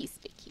spiky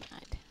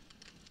nut.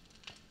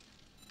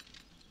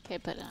 Okay,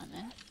 put it on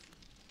this.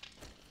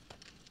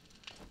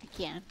 I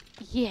can.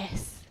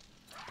 Yes.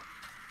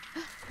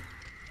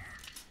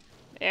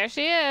 There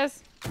she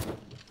is.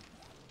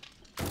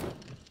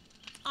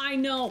 I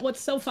know.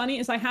 What's so funny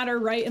is I had her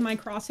right in my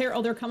crosshair.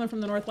 Oh, they're coming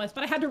from the northwest.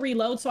 But I had to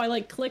reload, so I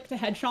like click to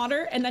headshot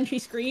her, and then she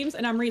screams,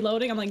 and I'm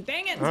reloading. I'm like,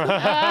 dang it.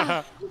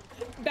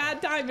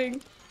 Bad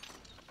timing.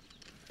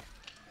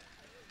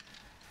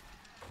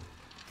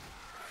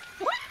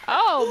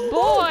 Oh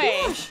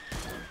boy. Gosh.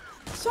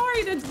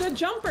 Sorry, the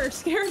jumper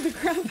scared the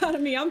crap out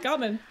of me. I'm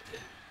coming.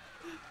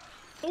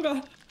 Oh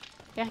god.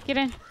 Yeah, get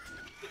in.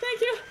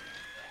 Thank you.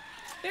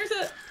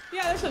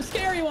 There's some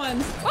scary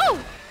ones. Oh,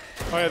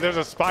 Oh yeah, there's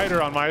a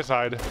spider on my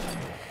side.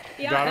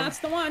 Yeah, Got him? that's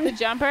the the one.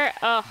 jumper.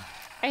 Oh,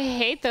 I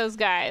hate those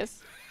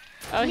guys.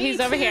 Oh, Me he's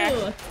over here.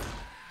 too.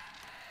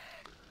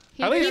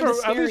 At least, He's the we're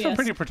scariest.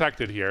 pretty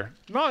protected here.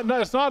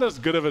 It's not as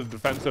good of a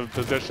defensive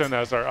position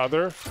as our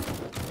other,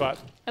 but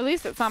At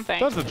least it's something.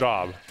 does the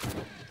job.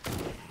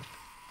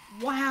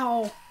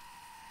 Wow.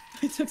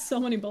 I took so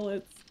many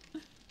bullets.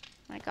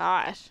 My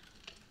gosh.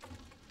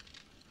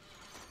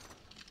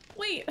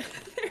 Wait,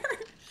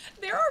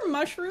 there are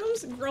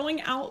mushrooms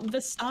growing out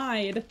the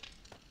side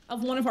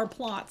of one of our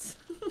plots.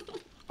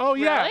 Oh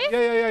yeah,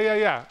 Really?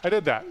 yeah. I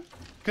did that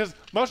because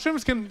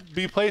mushrooms can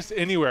be placed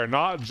anywhere,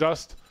 not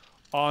just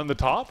on the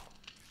top.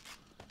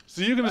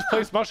 So you can just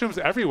place mushrooms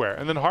everywhere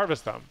and then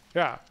harvest them.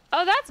 Yeah,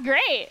 Oh, that's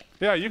great.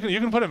 yeah. You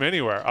can put them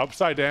anywhere,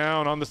 upside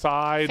down, on the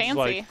sides, Fancy.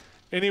 like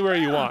anywhere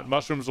you want.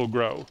 Mushrooms will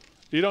grow.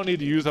 You don't need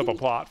to use up a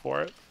plot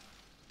for it.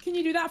 Can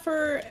you do that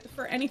for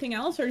anything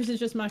else, or is it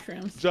just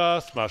mushrooms?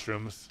 Just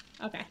mushrooms.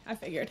 Okay, I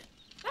figured.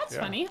 That's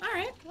Yeah. funny. All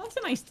right, well, that's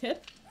a nice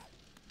tip.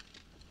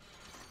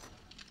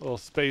 Little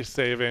space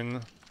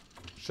saving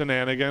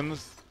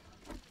shenanigans.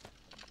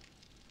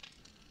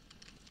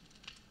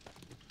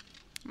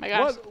 Oh my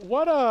gosh.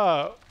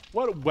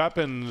 What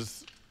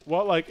weapons,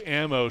 what like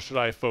ammo should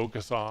I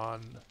focus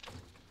on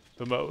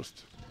the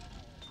most?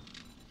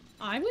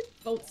 I would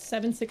vote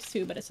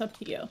 762, but it's up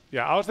to you.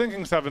 Yeah, I was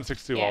thinking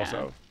 7.62 Yeah.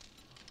 also.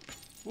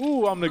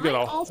 Ooh, I'm gonna get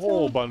I a also-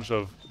 whole bunch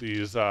of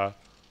these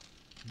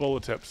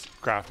bullet tips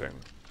crafting.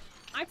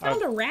 I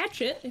found a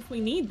ratchet if we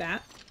need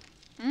that.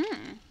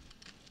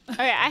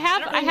 Okay, I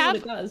have don't really know what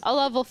it I have does. a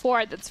level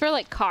 4 that's for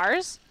like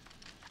cars.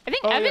 I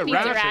think Oh, yeah, Evan needs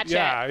a ratchet.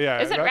 ratchet.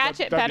 Yeah. Isn't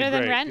ratchet that'd be better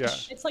than great, wrench?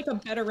 yeah. It's like a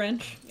better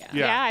wrench. Yeah.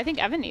 Yeah. Yeah, I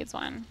think Evan needs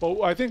one.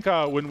 Well, I think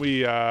when we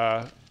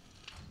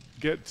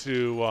get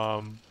to,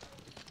 I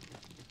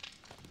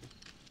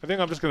think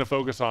I'm just gonna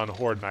focus on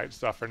Horde Knight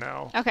stuff for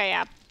now. Okay,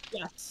 yeah.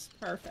 Yes,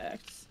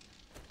 perfect.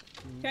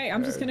 Okay,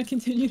 I'm just Okay. gonna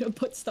continue to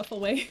put stuff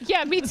away.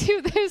 Yeah, me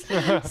too. There's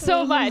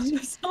so much.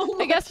 So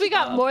I guess we much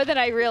got stuff. more than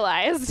I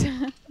realized.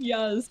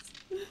 Yes.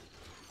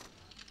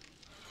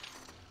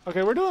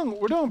 Okay, we're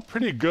doing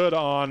pretty good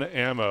on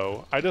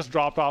ammo. I just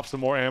dropped off some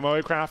more ammo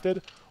I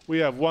crafted. We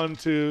have 1,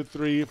 2,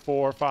 3,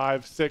 4,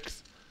 5,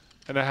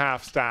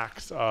 6.5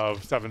 stacks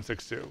of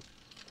 7.62.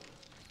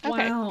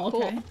 Okay, Wow.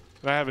 cool. Okay.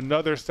 And I have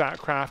another stack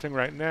crafting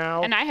right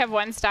now. And I have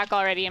one stock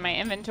already in my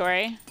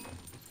inventory.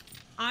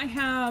 I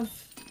have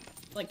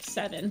like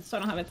 7, so I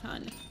don't have a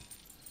ton.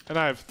 And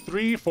I have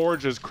 3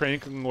 forges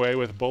cranking away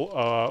with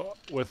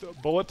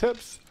bullet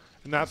tips,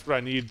 and that's what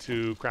I need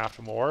to craft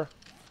more.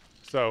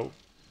 So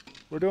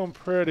we're doing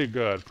pretty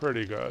good,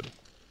 pretty good.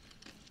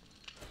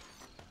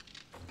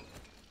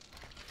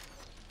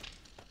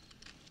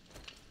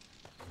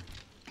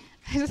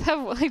 I just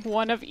have like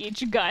one of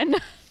each gun.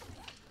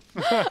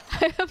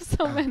 I have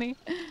so many.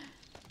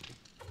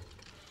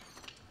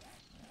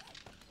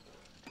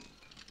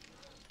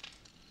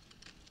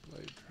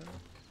 Blade trap.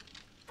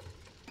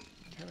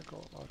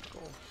 Mechanical,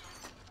 electrical.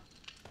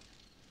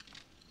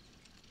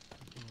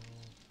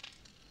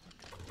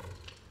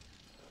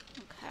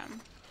 Okay.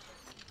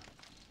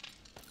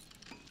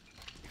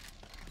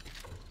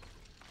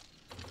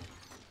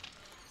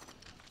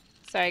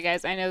 Sorry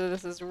guys, I know that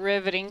this is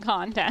riveting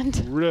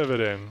content.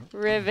 Riveting.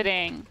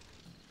 Riveting.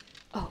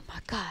 Oh my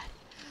god.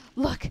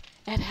 Look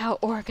at how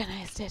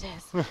organized it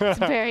is. It's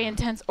very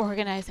intense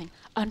organizing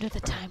under the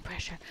time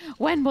pressure.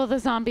 When will the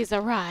zombies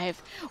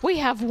arrive? We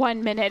have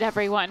 1 minute,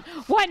 everyone.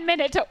 1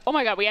 minute to. Oh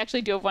my god, we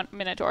actually do have 1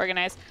 minute to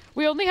organize.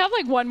 We only have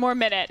like 1 more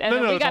minute, and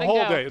then No, we it's a gotta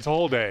whole go. day. It's a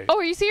whole day. Oh,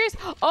 are you serious?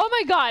 Oh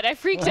my god, I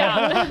freaked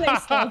out. I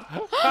freaked out.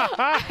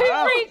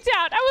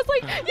 I was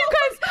like, you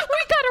guys, we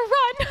gotta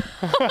run.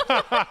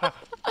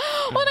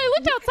 When I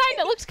looked outside and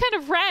it looked kind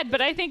of red,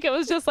 but I think it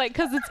was just like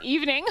because it's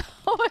evening.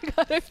 Oh my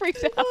god, I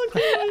freaked out.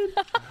 Oh,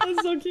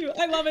 that's so cute.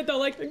 I love it though.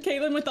 Like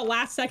Katelyn with the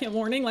last second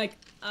warning, like,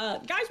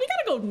 guys, we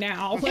gotta go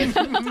now. Like,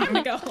 time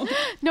to go.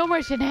 No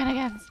more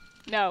shenanigans.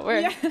 No,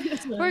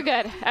 we're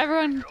good.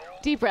 Everyone,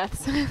 deep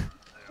breaths.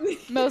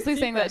 Mostly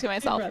saying that to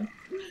myself.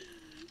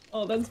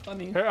 Oh, that's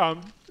funny. Hey,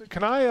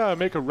 can I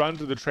make a run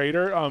to the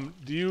trader?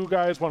 Do you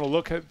guys want to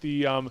look at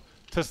the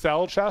to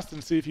sell chest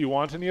and see if you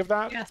want any of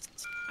that? Yes,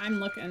 I'm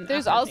looking.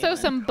 There's also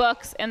some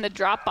books in the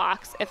drop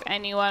box if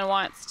anyone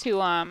wants to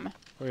Oh,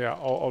 yeah,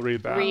 I'll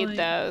read that. read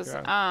those.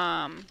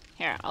 Yeah.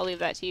 Here, I'll leave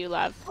that to you,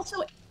 love. Also,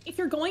 if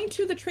you're going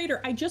to the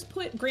trader, I just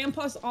put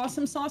Grandpa's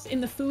awesome sauce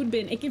in the food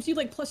bin. It gives you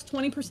like plus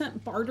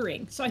 20%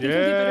 bartering, so I think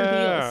you'll get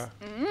better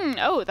deals.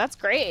 Oh, that's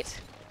great.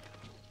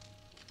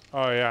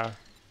 Oh yeah.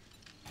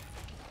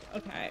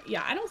 Okay,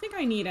 yeah, I don't think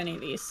I need any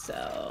of these.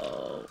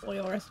 So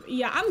oil recipe.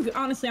 Yeah,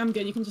 honestly, I'm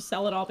good. You can just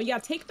sell it all. But yeah,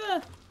 take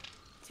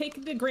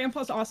the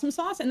Grandpa's awesome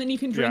sauce, and then you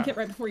can drink it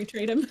right before you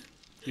trade him.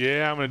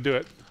 Yeah, I'm gonna do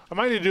it. I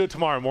might need to do it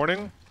tomorrow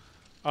morning.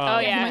 Oh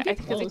yeah, I think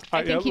he just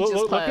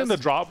closed. Look in the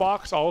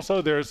Dropbox.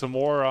 Also, there's some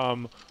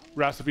more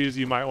recipes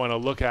you might want to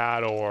look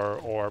at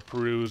or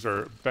peruse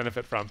or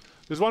benefit from.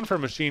 There's one for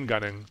machine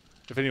gunning,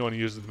 if anyone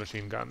uses the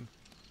machine gun.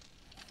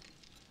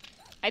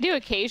 I do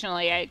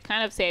occasionally. I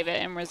kind of save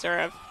it in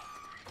reserve.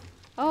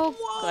 Oh,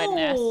 Whoa.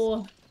 goodness.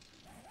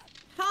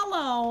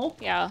 Hello.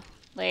 Yeah,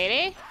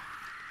 lady.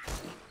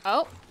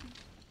 Oh.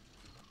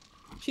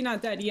 She's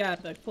not dead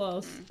yet, but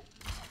close.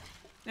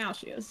 Now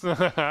she is.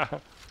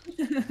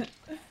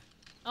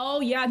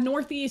 Oh yeah,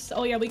 northeast.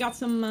 Oh yeah, we got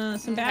some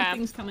bad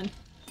things coming.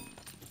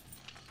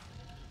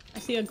 I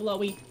see a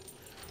glowy.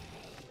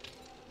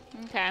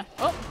 Okay.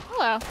 Oh,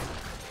 hello.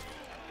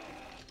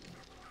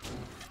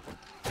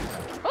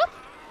 Oh.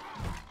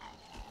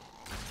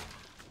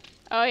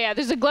 Oh yeah,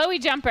 there's a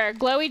glowy jumper.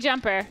 Glowy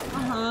jumper.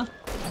 Uh-huh.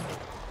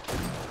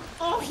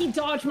 Oh, he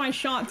dodged my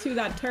shot too,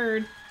 that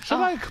turd. Should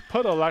I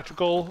put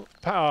electrical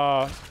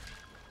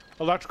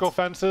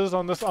fences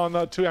on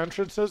the two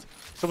entrances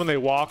so when they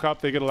walk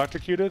up they get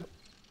electrocuted?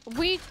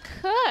 We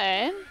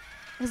could,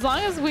 as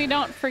long as we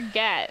don't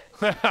forget.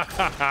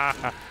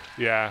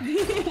 Yeah.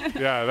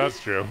 Yeah,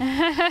 that's true.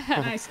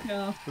 Nice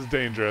kill. It's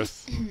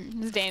dangerous.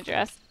 It's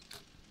dangerous.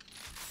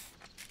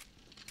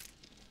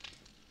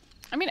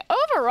 I mean,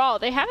 overall,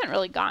 they haven't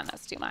really gotten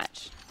us too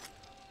much.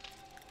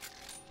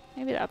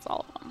 Maybe that's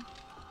all of them.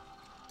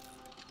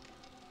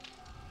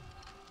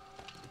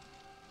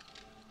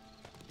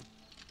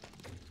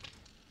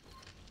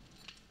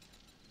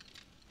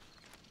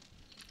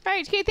 All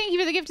right, Kate, thank you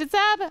for the gifted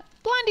sub.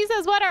 Blondie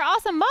says, what are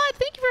awesome mods?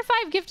 Thank you for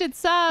 5 gifted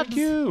subs. Thank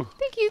you.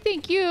 Thank you,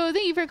 thank you.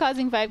 Thank you for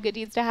causing 5 good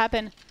deeds to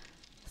happen.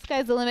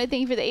 Sky's the limit.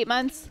 Thank you for the 8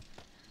 months.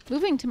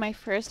 Moving to my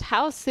first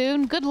house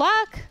soon. Good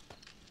luck.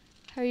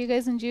 How are you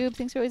guys in Jube?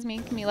 Thanks for always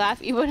making me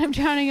laugh, even when I'm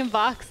drowning in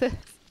boxes.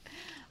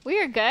 We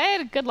are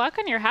good. Good luck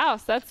on your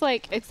house. That's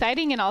like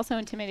exciting and also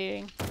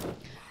intimidating.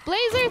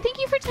 Blazer, thank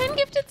you for 10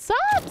 gifted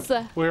subs.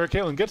 Well, here,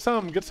 Katelyn, get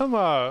some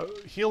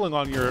healing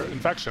on your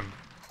infection.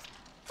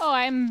 Oh,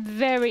 I'm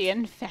very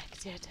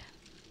infected.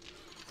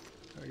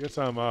 Get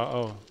some,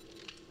 okay,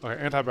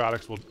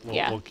 antibiotics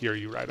will cure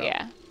you right up.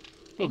 Yeah.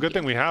 Well, good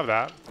thing we have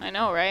that. I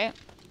know, right?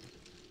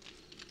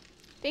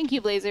 Thank you,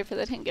 Blazer, for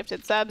the 10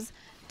 gifted subs.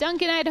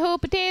 Duncan Idaho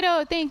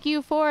Potato, thank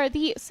you for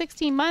the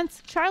 16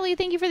 months. Charlie,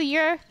 thank you for the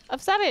year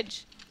of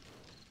Savage.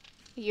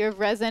 A year of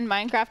resin,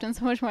 Minecraft, and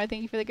so much more.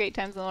 Thank you for the great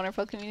times in the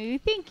wonderful community.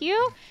 Thank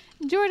you.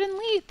 Jordan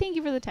Lee, thank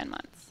you for the 10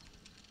 months.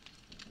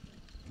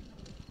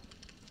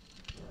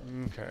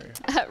 Okay.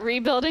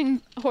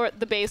 Rebuilding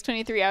the base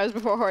 23 hours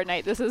before Horde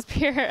Night. This is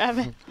pure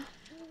Evan.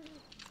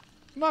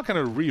 I'm not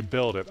going to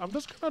rebuild it. I'm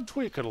just going to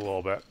tweak it a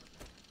little bit.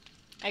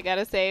 I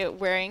gotta say,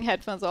 wearing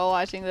headphones while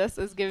watching this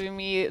is giving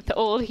me the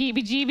old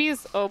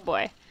heebie-jeebies. Oh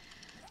boy.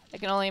 I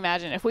can only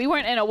imagine. If we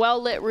weren't in a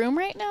well-lit room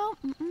right now.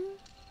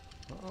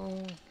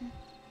 Uh-oh.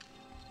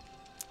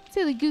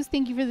 Silly Goose,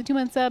 thank you for the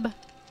 2-month sub.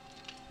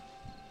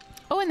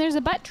 Oh, and there's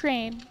a butt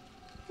train.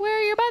 Where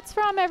are your butts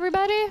from,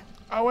 everybody?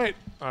 Oh, wait.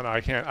 Oh, no, I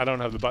can't. I don't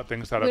have the butt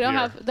thing set up here. We don't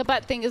have... The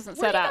butt thing isn't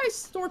set up. Where do you guys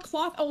store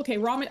cloth? Oh, okay.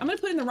 I'm going to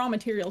put in the raw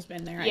materials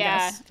bin there, I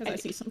guess. Because I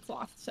see some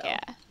cloth. So yeah.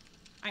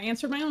 I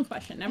answered my own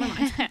question. Never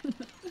mind.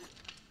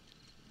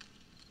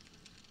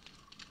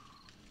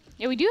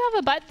 Yeah, we do have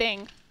a butt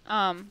thing.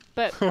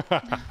 But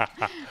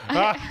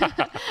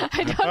I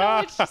don't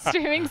know which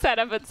streaming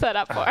setup it's set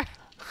up for.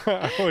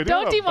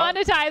 Don't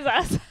demonetize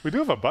us. We do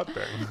have a butt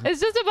thing. It's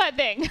just a butt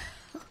thing.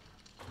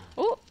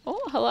 Oh,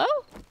 hello?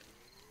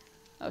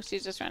 Oh,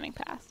 she's just running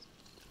past.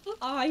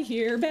 I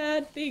hear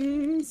bad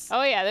things.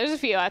 Oh, yeah, there's a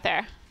few out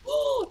there.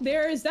 Oh,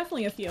 there is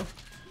definitely a few.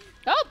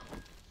 Oh!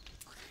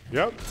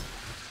 Yep.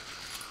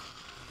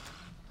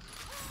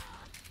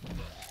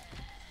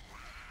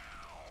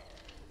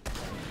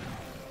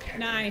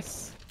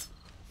 Nice.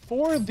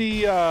 For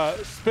the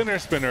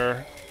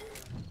spinner,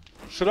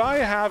 should I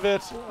have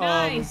it?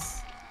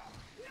 Nice.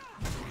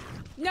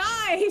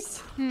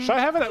 Nice. Should I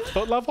have it at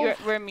foot level?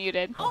 We're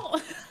muted.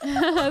 Oh.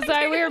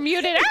 Sorry, we were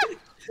muted. Ah!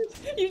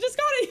 You just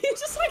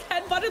like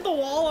headbutted the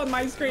wall on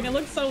my screen. It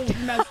looks so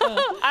messed up.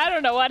 I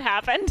don't know what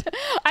happened.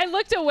 I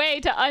looked away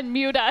to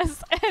unmute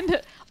us,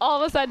 and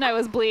all of a sudden I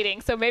was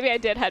bleeding. So maybe I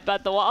did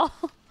headbutt the wall.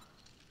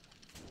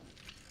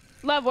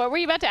 Love, what were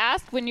you about to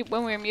ask when we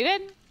were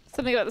muted?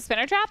 Something about the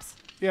spinner traps?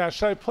 Yeah,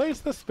 should I place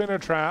the spinner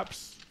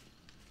traps?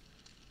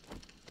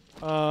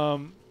 As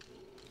long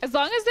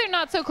as they're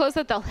not so close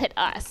that they'll hit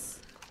us.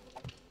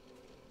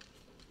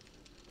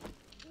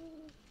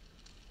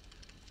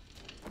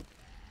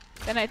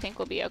 Then I think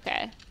we'll be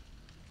okay.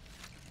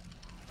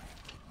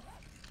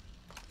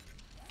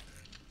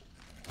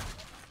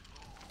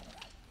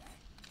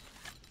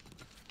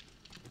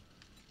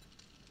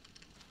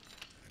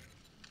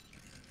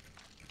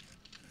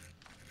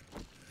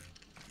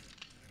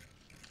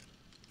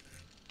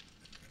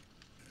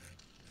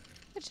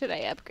 What should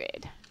I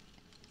upgrade?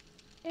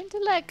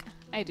 Intellect.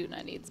 I do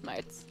not need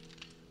smarts.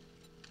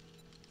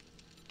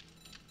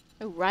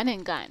 A run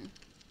and gun.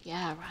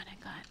 Yeah, run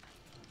and gun.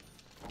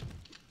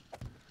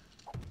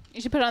 You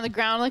should put it on the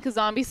ground like a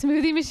zombie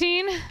smoothie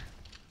machine.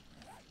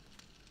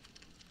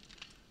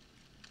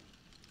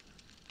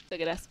 Look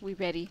at us. We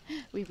ready.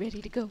 We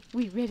ready to go.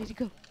 We ready to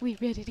go. We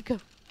ready to go.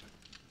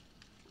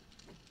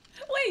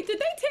 Wait, did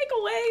they take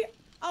away?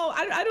 Oh,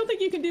 I don't think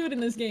you can do it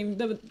in this game.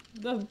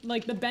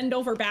 The bend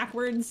over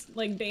backwards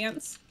like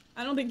dance.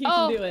 I don't think you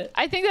can do it.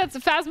 I think that's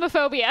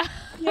phasmophobia.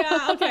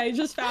 Yeah, okay,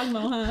 just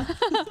Phasmo,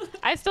 huh?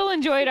 I still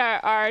enjoyed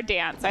our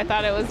dance. I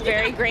thought it was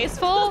very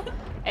graceful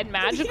and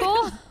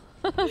magical.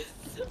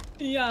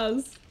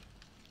 Yes.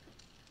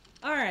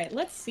 All right,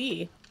 let's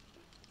see.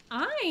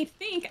 I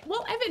think,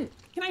 well, Evan,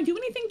 can I do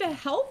anything to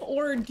help,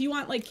 or do you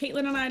want like Katelyn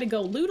and I to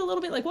go loot a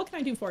little bit? Like, what can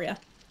I do for you?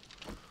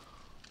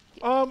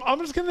 I'm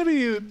just gonna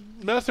be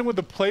messing with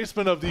the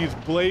placement of these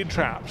blade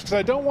traps because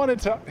I don't want it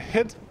to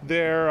hit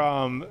their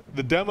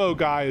the demo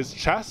guy's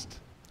chest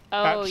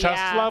at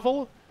chest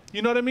level.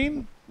 You know what I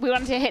mean? We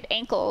want it to hit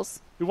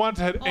ankles. We want it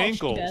to hit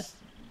ankles.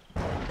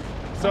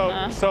 So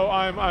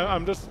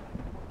I'm just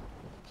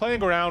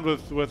playing around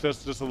with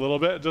this just a little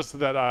bit, just so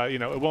that you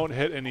know, it won't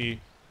hit any.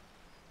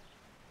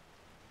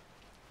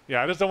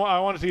 Yeah, I just don't want. I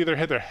want it to either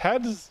hit their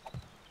heads.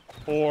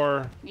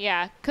 Or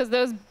yeah, because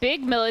those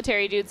big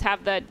military dudes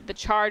have the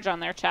charge on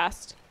their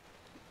chest.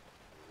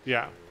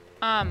 Yeah.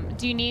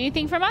 Do you need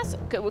anything from us?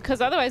 Because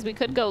otherwise we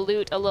could go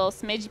loot a little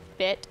smidge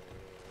bit.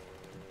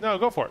 No,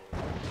 go for it.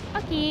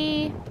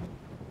 Okay.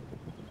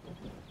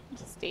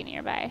 Just stay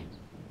nearby.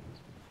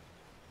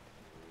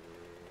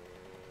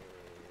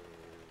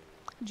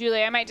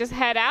 Julie, I might just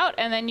head out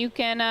and then you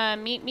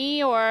can meet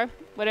me or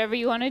whatever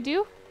you want to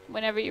do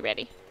whenever you're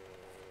ready.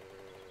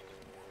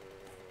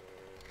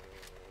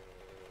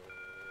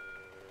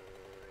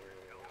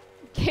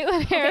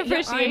 Katelyn, hair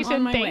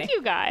appreciation. Thank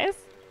you guys.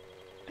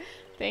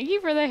 Thank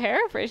you for the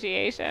hair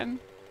appreciation.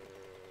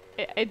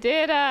 It's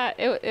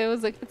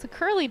a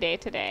curly day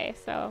today,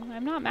 so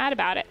I'm not mad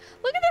about it.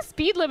 Look at the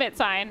speed limit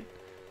sign.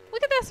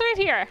 Look at this right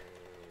here.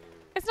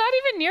 It's not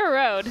even near a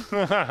road.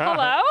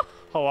 Hello?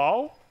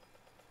 Hello?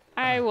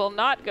 I will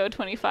not go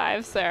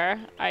 25, sir.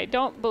 I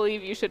don't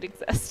believe you should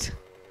exist.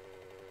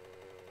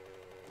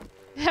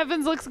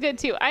 Heavens looks good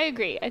too. I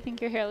agree. I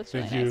think your hair looks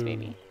really nice,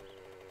 baby.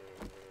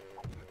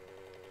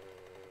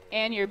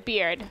 And your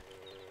beard.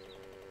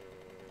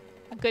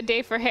 A good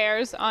day for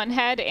hairs on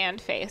head and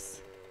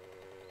face.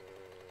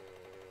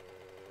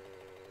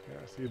 Yeah,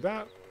 see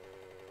that?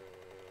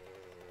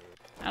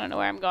 I don't know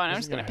where I'm going. I'm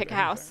just going to pick a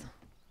house.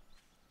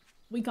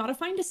 We got to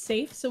find a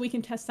safe so we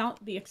can test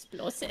out the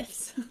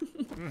explosives.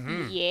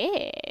 Mm-hmm.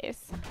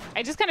 Yes.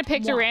 I just kind of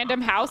picked a random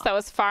house that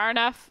was far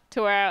enough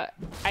to where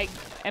I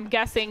am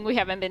guessing we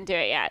haven't been to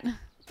it yet.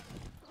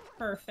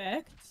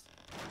 Perfect.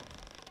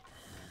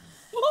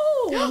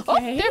 Oh,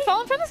 okay. Oh, they're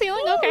falling from the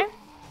ceiling. Ooh. Okay.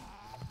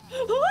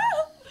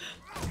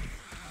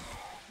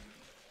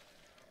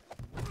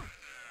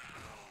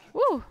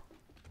 Woo.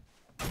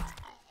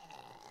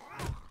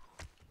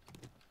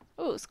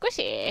 Ooh,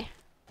 squishy.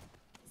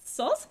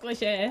 So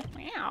squishy.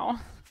 Wow.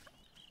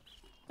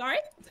 Sorry?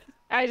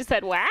 I just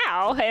said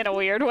wow in a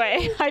weird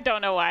way. I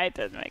don't know why. It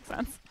doesn't make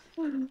sense.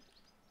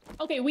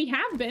 Okay, we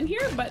have been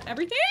here, but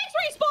everything's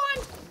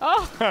respawned.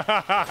 Oh. Okay,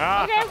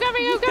 I'm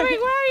coming. I'm coming.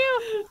 Where are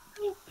you?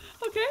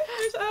 Okay,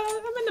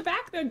 I'm in the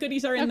back. The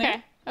goodies are in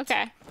there.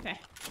 Okay. Okay.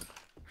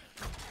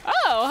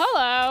 Oh,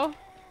 hello.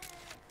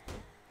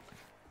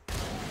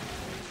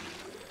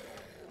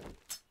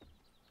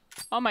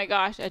 Oh my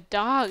gosh, a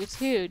dog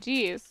too.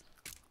 Jeez.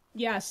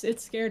 Yes, it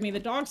scared me. The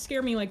dogs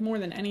scare me like more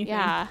than anything.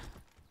 Yeah.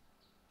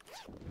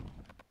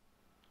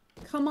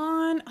 Come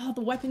on. Oh,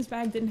 the weapons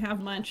bag didn't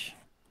have much.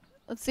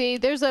 Let's see.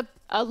 There's a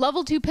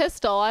level 2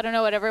 pistol. I don't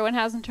know what everyone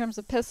has in terms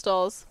of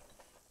pistols.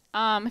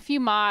 A few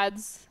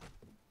mods.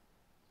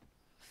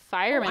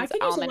 Fireman's I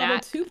can use a level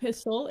Almanac. 2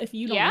 pistol if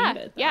you don't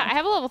need it. Though. Yeah, I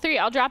have a level 3.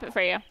 I'll drop it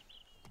for you.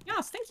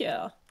 Yes, thank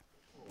you.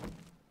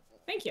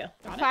 Thank you.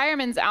 Got it.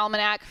 Fireman's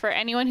Almanac for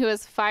anyone who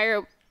has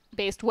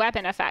fire-based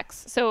weapon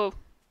effects. So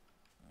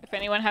if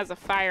anyone has a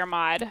fire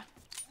mod,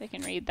 they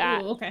can read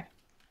that. Ooh, okay.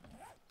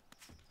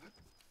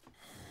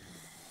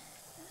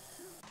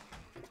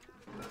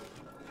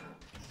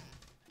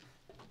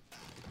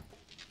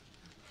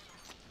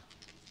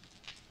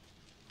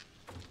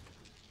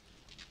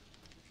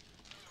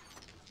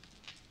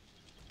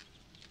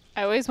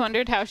 I always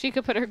wondered how she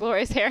could put her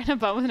glorious hair in a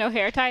bun with no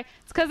hair tie.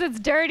 It's because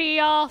it's dirty,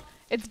 y'all.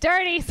 It's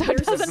dirty, so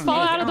it doesn't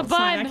fall out of the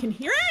bun. I can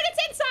hear it.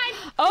 It's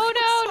inside.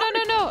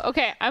 Oh no.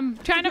 Okay, I'm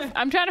trying to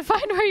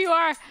find where you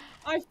are.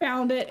 I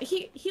found it.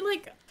 He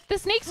like. The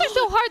snakes are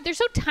so hard. They're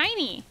so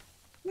tiny.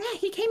 Yeah,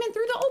 he came in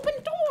through the open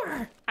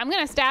door. I'm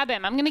gonna stab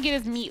him. I'm gonna get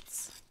his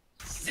meats.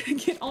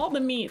 Get all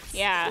the meats.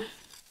 Yeah.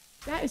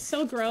 That is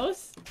so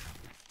gross.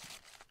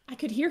 I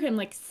could hear him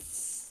like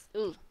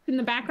Ooh. in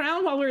the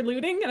background while we were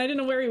looting, and I didn't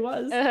know where he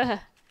was.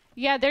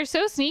 Yeah, they're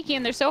so sneaky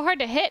and they're so hard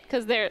to hit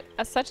because they're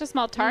such a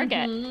small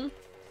target. Mm-hmm.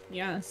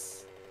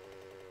 Yes.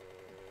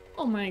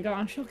 Oh my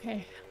gosh.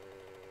 Okay.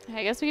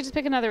 I guess we could just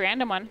pick another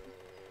random one.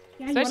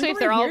 Yeah, especially if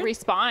they're all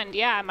respawned.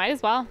 Yeah, might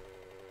as well.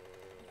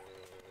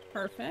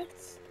 Perfect.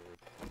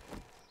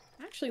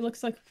 Actually,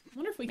 looks like. I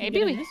wonder if we can Maybe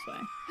get in this way.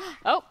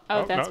 Oh,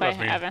 that's no, by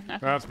Evan. Okay.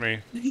 That's me.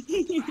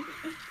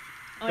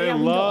 Oh, They yeah, we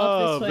can go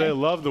up this way. they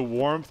love the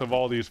warmth of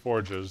all these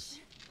forges.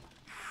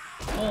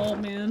 Oh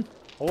man.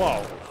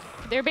 Hello.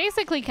 They're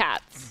basically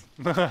cats.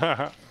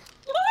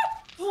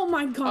 Oh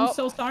my god, I'm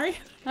so sorry.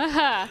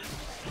 Nice.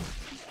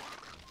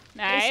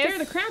 They scare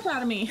the crap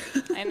out of me.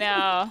 I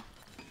know.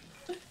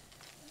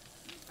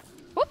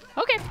 Whoop,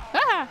 okay.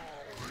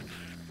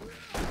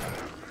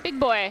 Big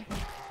boy.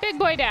 Big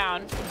boy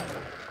down.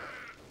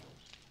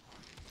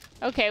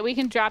 Okay, we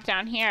can drop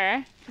down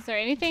here. Is there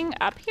anything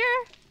up here?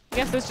 I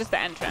guess it's just the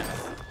entrance.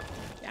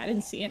 Yeah, I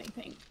didn't see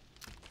anything.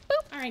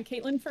 Boop. All right,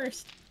 Katelyn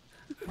first.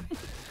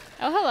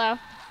 Oh, hello.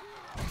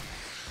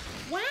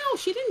 Wow,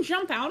 she didn't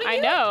jump out at I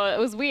you? know, it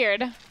was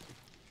weird.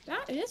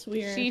 That is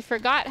weird. She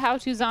forgot how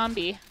to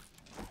zombie.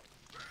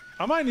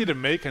 I might need to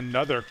make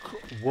another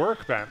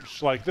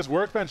workbench. Like, this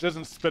workbench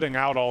isn't spitting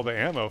out all the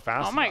ammo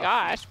fast Oh my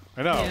enough. gosh.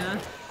 I know. Yeah.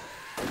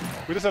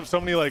 We just have so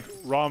many, like,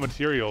 raw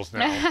materials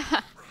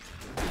now.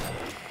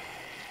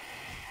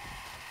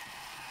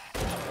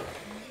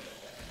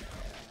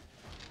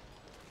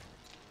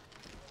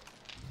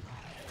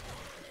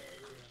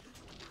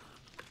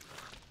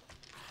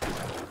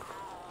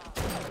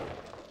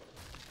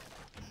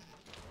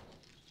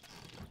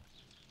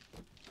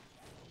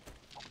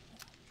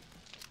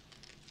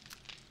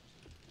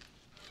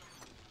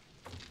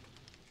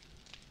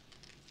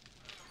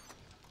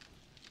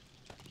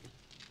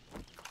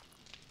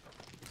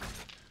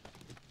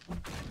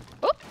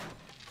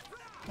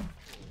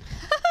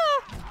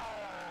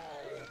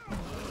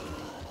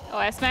 Oh,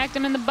 I smacked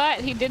him in the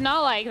butt. He did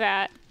not like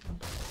that.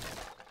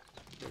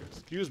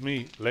 Excuse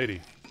me,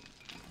 lady.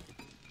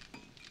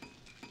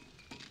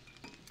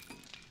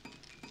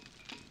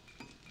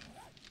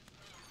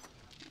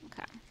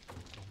 Okay.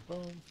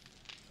 Boom.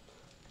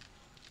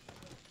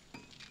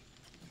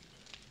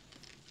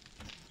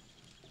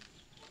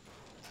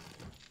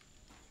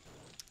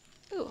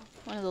 Ooh,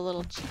 one of the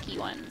little cheeky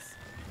ones,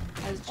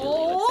 as Julie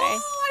Oh, would say.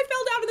 I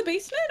fell down to the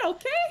basement.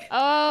 Okay.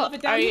 Oh, Love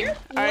it down here.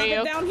 Are Love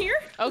you it down here.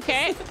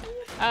 okay?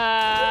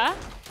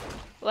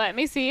 Let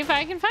me see if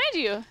I can find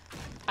you.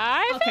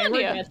 I found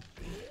you. Good.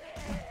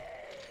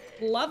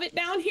 Love it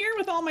down here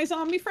with all my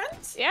zombie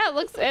friends. Yeah,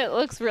 it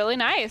looks really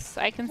nice.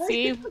 I can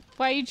see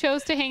why you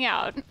chose to hang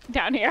out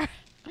down here.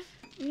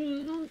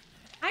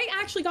 I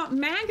actually got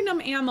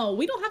Magnum ammo.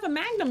 We don't have a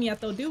Magnum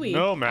yet, though, do we?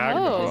 No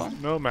Magnum. Oh.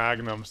 No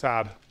Magnum.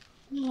 Sad.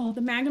 Oh,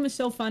 the Magnum is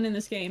so fun in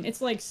this game. It's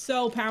like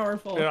so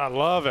powerful. Yeah, I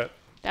love it.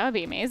 That would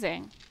be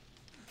amazing.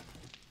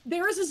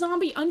 There is a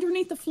zombie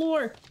underneath the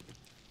floor.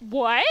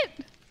 What?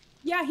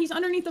 Yeah, he's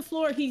underneath the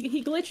floor.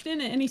 He glitched in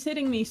it and he's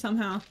hitting me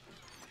somehow.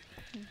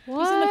 What?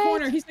 He's in the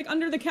corner. He's like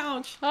under the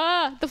couch.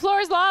 Ah, the floor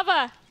is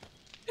lava.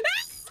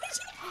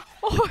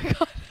 Oh my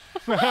god.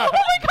 Oh my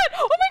god.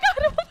 Oh my god.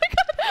 Oh my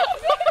god. Oh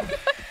my god.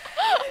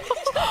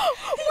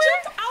 He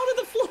jumped out of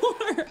the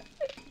floor.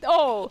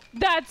 Oh,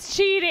 that's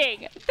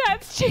cheating.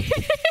 That's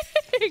cheating.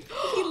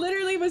 He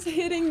literally was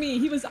hitting me.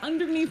 He was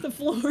underneath the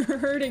floor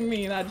hurting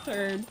me, that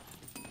turd.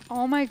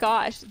 Oh my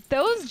gosh.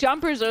 Those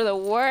jumpers are the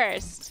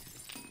worst.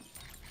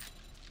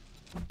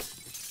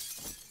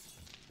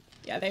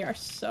 Yeah, they are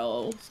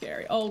so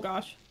scary. Oh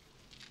gosh.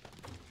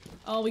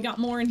 Oh, we got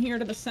more in here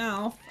to the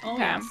south. Oh,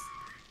 Okay. yes.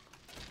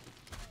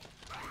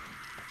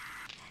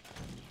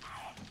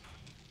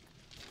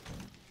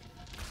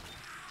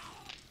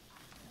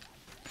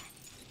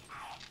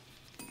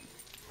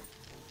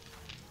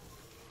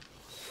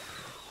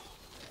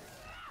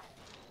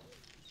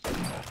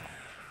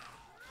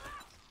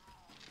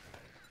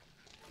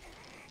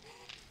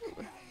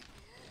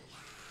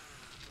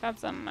 Got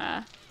some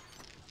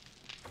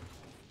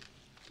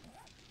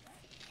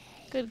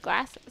good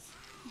glasses.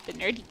 The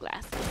nerdy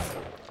glasses.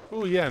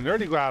 Ooh, yeah,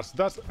 nerdy glass.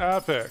 That's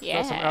epic.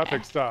 That's some Yeah.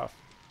 epic stuff.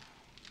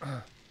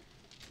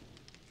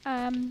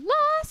 I'm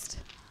lost.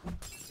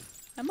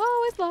 I'm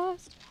always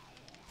lost.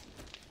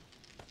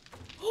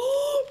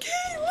 Oh,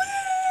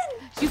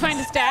 Katelyn! Did you find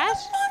a stash?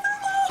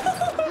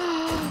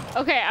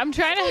 Okay, I'm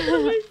trying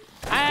to.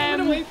 I'm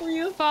gonna I'm wait for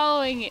you.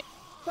 following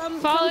Come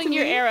following to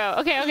your me. arrow.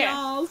 Okay, okay.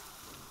 Y'all.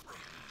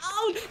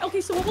 Oh,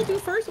 Okay, so what we'll do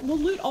first, we'll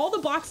loot all the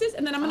boxes,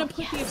 and then I'm gonna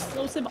put the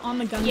explosive on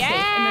the gun safe,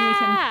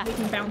 Yeah. and then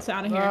we can bounce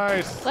out of here.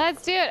 Nice.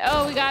 Let's do it.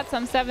 Oh, we got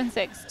some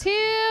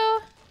 7.62.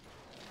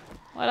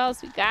 What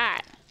else we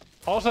got?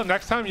 Also,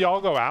 next time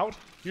y'all go out,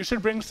 you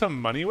should bring some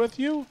money with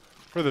you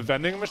for the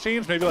vending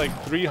machines, maybe like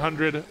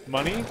 300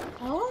 money.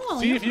 Oh.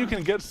 See if you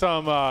can get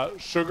some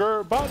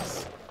sugar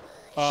butts.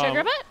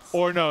 Sugar butts?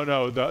 Or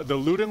no, the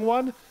looting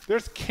one.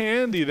 There's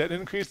candy that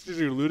increases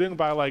your looting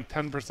by like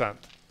 10%.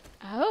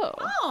 Oh.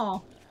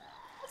 Oh.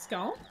 Let's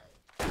go.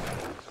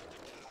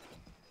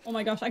 Oh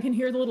my gosh, I can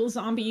hear the little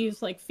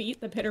zombies like feet,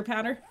 the pitter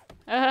patter.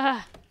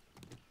 The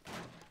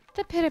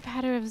pitter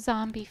patter of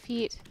zombie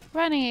feet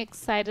running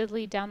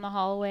excitedly down the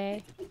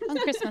hallway on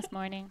Christmas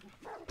morning.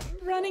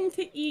 Running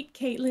to eat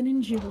Katelyn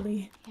and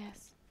Julie.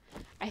 Yes.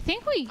 I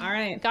think we All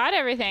right. got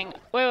everything.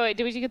 Wait,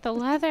 did we get the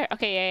leather?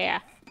 Okay, yeah.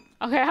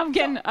 Okay, I'm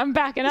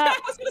backing up. I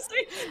was gonna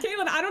say,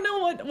 Katelyn, I don't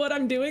know what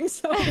I'm doing,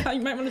 so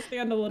you might want to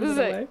stand a little This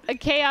bit is away. a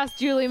chaos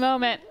Julie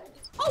moment.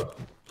 Oh!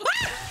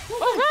 Ah!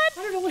 Oh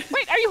god! I don't know what...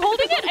 Wait, are you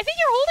holding it? I think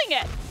you're holding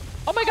it.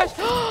 Oh my gosh.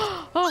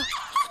 Oh.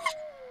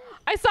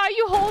 I saw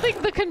you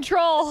holding the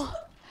control.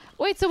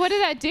 Wait, so what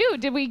did that do?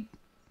 Did we...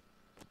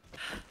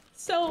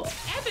 So,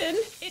 Evan,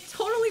 it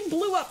totally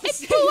blew up the It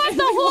safe. blew up and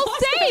the we whole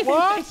lost safe.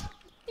 What?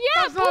 Yeah,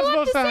 That's it blew not up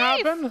supposed the to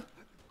safe. happen.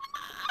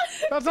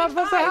 That's not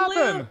supposed to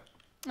happen.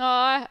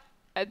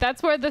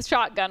 That's where the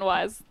shotgun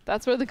was.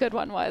 That's where the good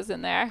one was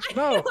in there.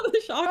 No.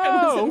 The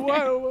shotgun was in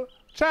there. What?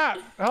 Chat,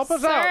 help us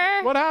Sir?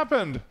 out. What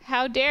happened?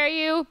 How dare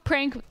you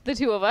prank the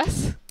two of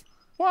us?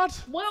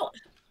 What? Well,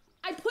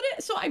 I put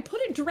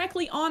it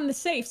directly on the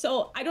safe,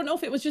 so I don't know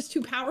if it was just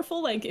too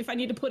powerful, like if I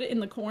need to put it in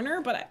the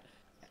corner, but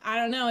I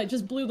don't know, it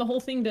just blew the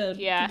whole thing to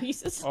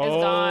pieces. Oh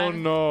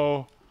gone.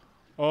 no.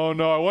 Oh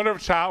no. I wonder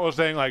if chat was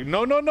saying like,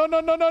 no, don't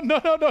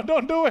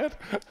do it.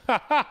 I'm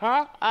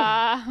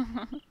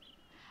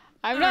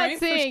All not right,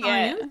 for seeing it.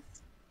 science.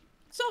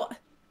 So,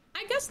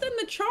 I guess then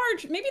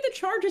maybe the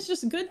charge is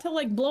just good to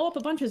like blow up a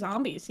bunch of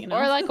zombies, you know?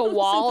 Or like a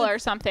wall or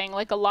something,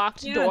 like a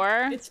locked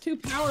door. It's too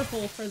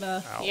powerful for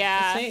the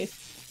Yeah.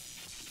 safe.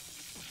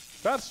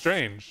 That's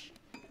strange.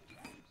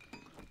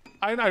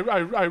 I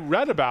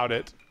read about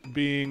it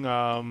being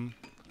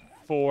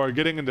for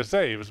getting into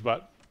safes,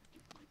 but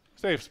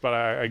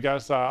I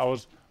guess I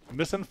was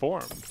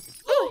misinformed.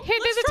 Ooh, here,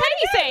 there's a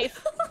tiny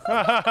safe.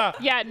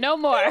 Yeah, no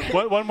more.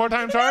 One more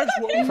time charge?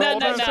 For No. all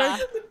time safe? Kayla,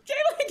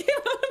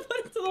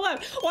 put it to the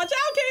left. Watch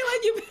out,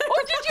 Kayla, you better.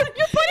 Oh, did you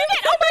put it in?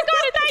 Oh my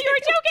god, I thought you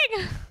were joking.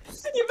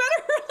 You better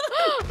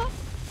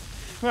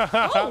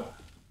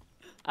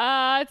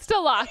run. It's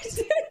still locked.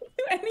 Didn't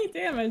do any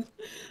damage.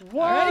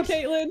 What? All right,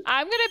 Katelyn.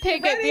 I'm gonna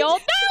pick it. ready? The old.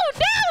 No!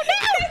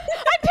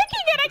 I'm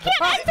picking it. I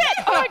can't exit.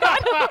 Oh my god.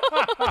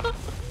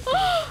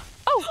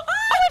 Oh,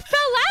 it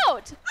fell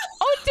out.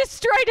 Oh, it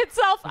destroyed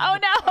itself. Oh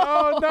no.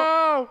 Oh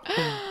no!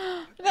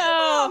 No.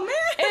 Oh, man.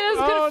 It is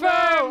Oh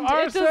confirmed. no!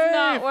 Our It does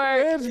not safe!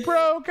 work. It's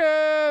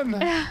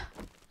broken!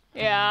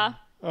 Yeah.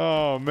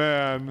 Oh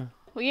man.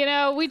 Well, you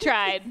know, we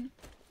tried.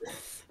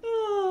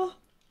 Oh.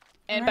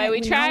 And All by right,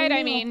 we we tried, now I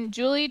know. mean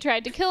Julie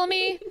tried to kill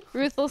me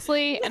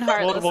ruthlessly and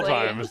heartlessly. Multiple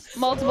times.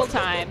 Multiple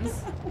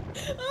times.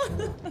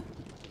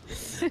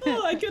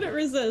 Oh, I couldn't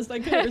resist.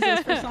 For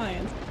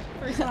science.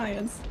 For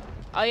science.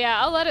 Oh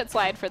yeah, I'll let it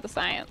slide for the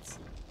science.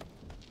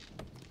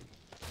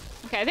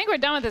 Okay, I think we're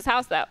done with this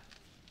house though.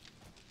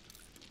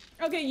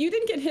 Okay, you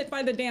didn't get hit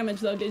by the damage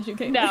though, did you,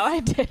 Kayla? No, I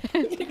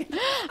didn't.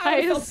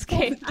 I felt so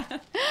escaped.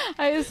 bad.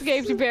 I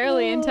escaped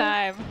barely in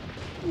time.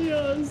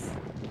 Yes.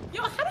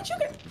 Yo, how did you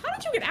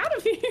get out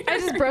of here? I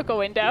just broke a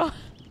window.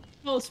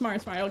 Oh,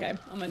 smart. Okay,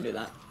 I'm gonna do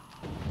that.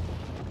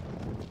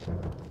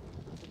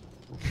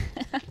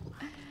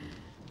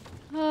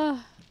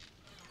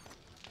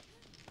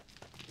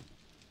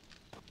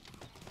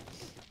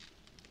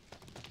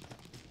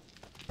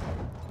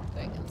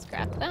 I can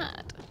scrap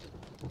that.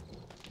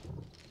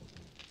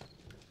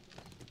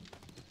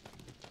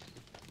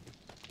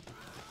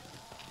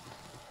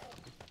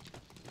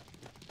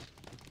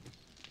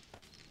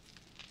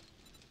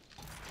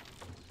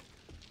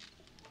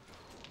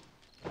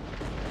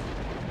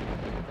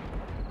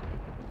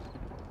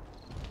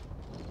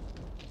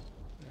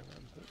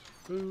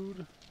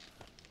 Food.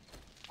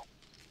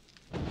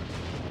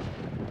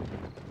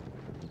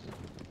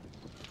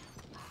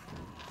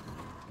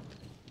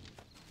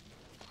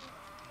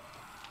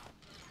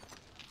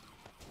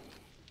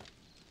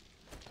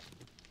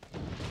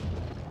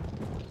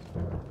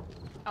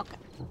 Okay.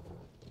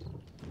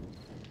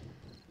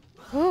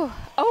 Ooh.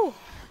 Oh,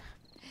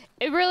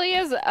 it really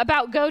is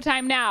about go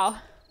time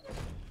now.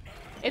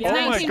 It's Oh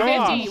my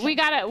 1950. gosh. We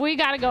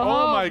gotta go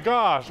home. Oh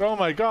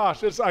my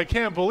gosh. I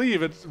can't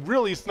believe it's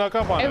really snuck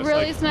up on us. It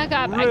really like, snuck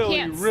up. Really, I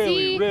can't really,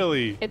 see.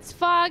 really. It's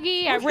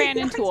foggy. I ran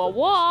into a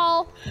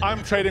wall.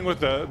 I'm trading with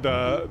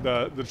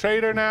the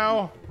trader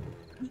now.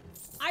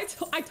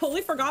 I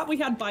totally forgot we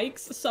had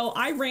bikes, so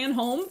I ran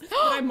home, but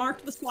I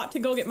marked the spot to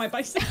go get my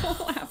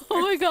bicycle after.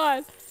 Oh my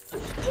god.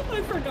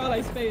 I forgot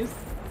I spaced.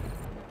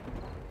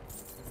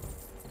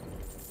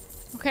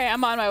 Okay,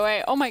 I'm on my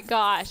way. Oh my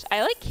gosh.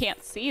 I like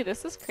can't see.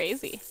 This is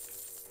crazy.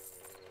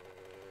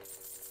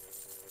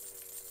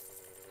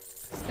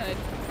 Just gonna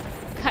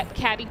cut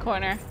catty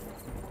corner.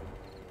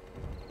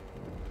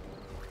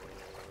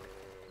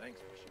 Thanks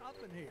for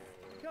shopping here.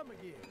 Come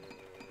again.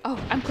 Oh,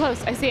 I'm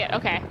close. I see it.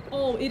 Okay.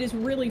 Oh, it is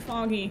really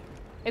foggy.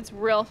 It's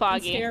real It's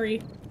foggy.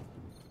 scary.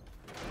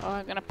 Oh,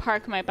 I'm gonna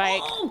park my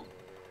bike Oh!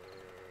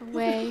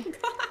 away.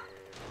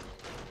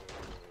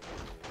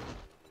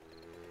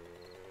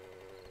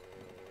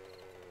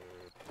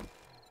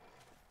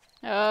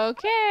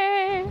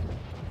 Okay.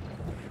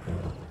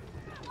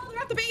 Oh, they're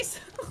at the base.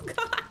 Oh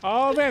god.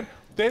 Oh man,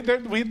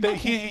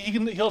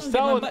 he'll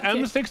sell an butt kicked.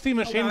 M60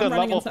 machine I'm gun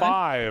running level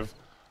inside. 5,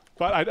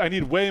 but I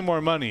need way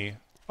more money.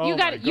 Oh You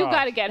my gosh.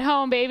 gotta get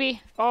home,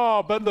 baby.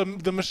 Oh, but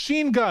the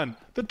machine gun,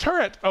 the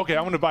turret. Okay,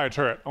 I'm gonna buy a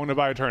turret. I'm gonna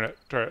buy a turret.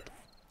 Turnip.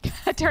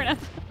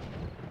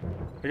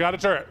 I got a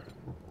turret.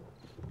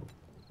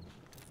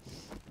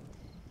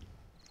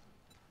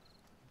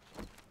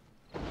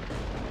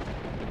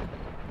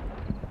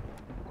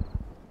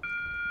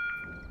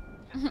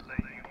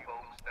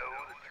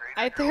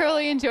 I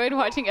thoroughly enjoyed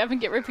watching Evan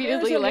get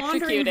repeatedly There's a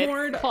wandering electrocuted.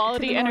 horde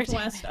Quality to the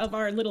entertainment. northwest of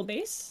our little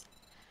base.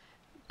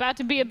 About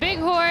to be a big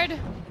horde.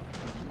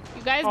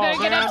 You guys better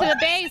get up to the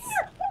base.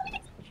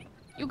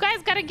 You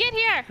guys gotta get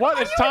here. What?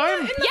 It's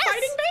time? In the Yes!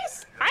 fighting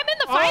base? I'm in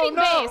the fighting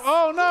no! base.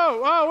 Oh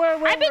no! Oh where?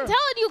 I've been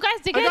telling you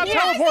guys to I get got here.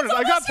 teleported.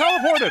 I got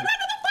teleported.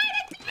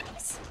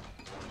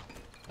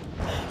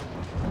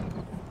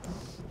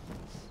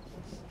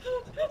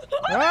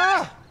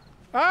 Ah!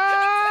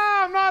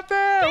 Ah! I'm not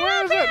there. Get Where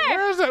up is it? here.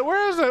 Where is it?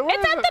 Where is it? Where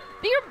It's is at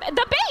it?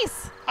 the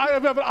base.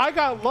 But I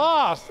got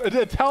lost. It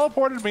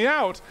teleported me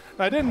out,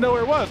 and I didn't know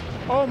where it was.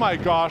 Oh my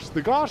gosh!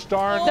 The gosh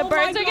darn! The Oh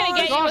birds my are gonna gosh.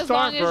 get you Gosh as long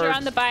darn as you're birds.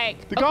 on the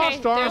bike. The gosh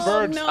darn there's-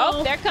 birds. no.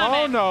 Oh, they're coming.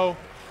 Oh no!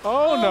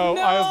 Oh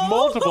no! I have no.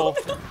 multiple.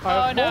 I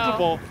have Oh, no.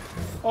 multiple.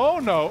 Oh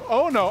no!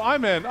 Oh no!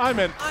 I'm in. I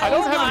don't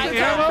was have not any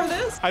prepared for ammo.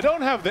 this. I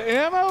don't have the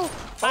ammo. Oh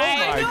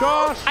my know.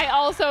 gosh!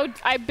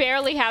 I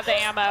barely have the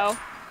ammo.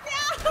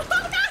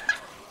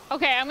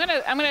 Okay, I'm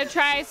gonna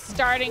try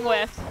starting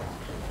with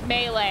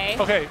melee.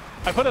 Okay,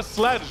 I put a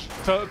sledge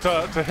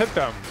to hit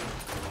them.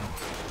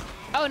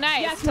 Oh,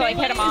 nice. Yes, To like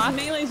hit them off.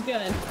 Melee's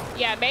good.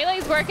 Yeah,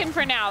 melee's working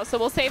for now, so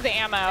we'll save the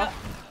ammo.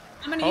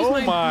 I'm gonna use Oh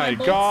my my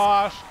bolts.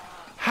 gosh!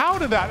 How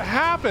did that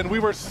happen? We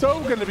were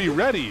so gonna be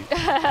ready.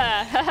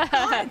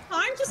 God,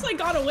 time just like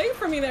got away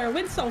from me there. It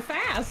went so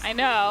fast. I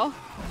know.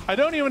 I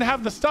don't even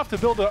have the stuff to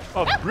build a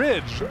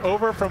bridge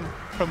over from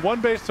one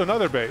base to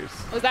another base.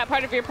 Was that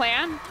part of your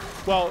plan?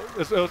 Well,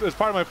 it's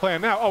part of my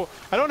plan now. Oh,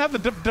 I don't have the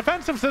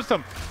defensive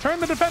system. Turn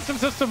the defensive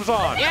systems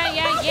on. Yeah,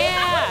 yeah, That would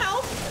yeah.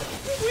 help.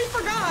 We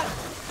forgot.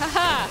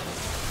 Haha.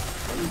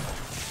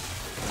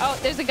 Oh,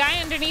 there's a guy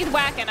underneath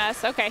whacking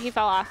us. Okay, he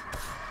fell off.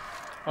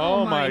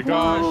 Oh my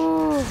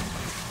gosh.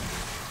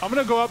 I'm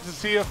gonna go up to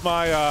see if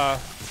my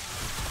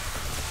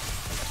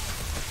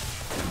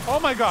oh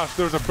my gosh,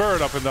 there's a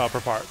bird up in the upper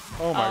part.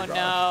 Oh my Oh gosh.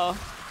 no.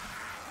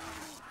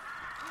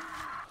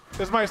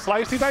 Is my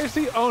slicey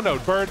dicey? Oh no,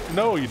 bird.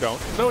 No, you don't.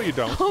 No, you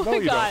don't. Oh no, my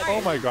you God. don't.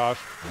 Oh my gosh.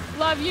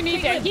 Love, you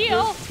need to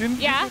heal.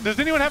 Yeah. Does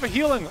anyone have a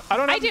healing? I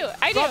don't. I Have, do,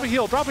 I drop do. a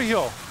heal. Drop a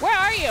heal. Where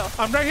are you?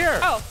 I'm right here.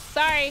 Oh,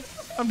 sorry.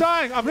 I'm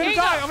dying. I'm Here gonna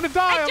you die. go. I'm gonna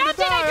die. I I'm dropped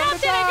gonna it. die. I I'm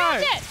dropped it. gonna I die.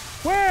 dropped it.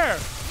 Where?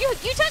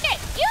 You took it.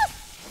 You.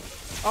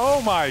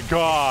 Oh my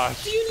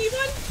gosh. Do you need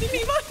one? Do you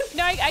need one?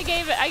 No, I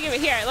gave it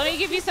here. Let me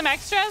give you some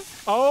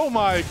extras. Oh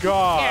my Here,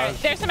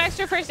 gosh. there's some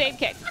extra first aid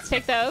kits.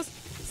 Take those.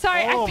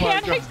 Sorry, Oh I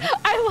my panicked. God.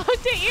 I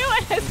looked at you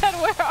and I said,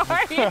 "Where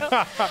are you?"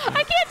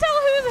 I can't tell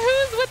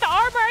who's with the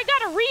armor. I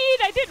gotta read.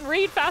 I didn't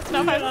read fast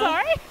enough. I'm Yeah.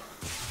 sorry.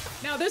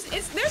 No, there's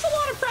a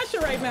lot of pressure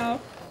right now.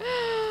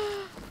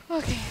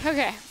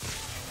 Okay.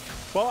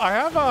 Well, I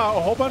have a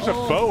whole bunch of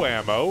Oh. bow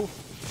ammo.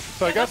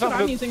 So I Yeah, guess that's what I'm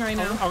gonna, using right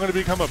now. I'm gonna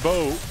become a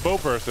bow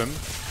person.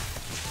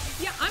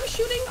 Yeah,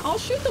 I'll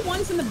shoot the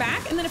ones in the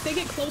back, and then if they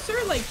get closer,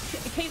 like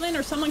Katelyn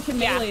or someone can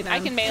Yeah, melee them. I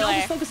can And I'll melee.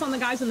 just focus on the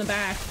guys in the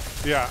back.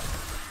 Yeah.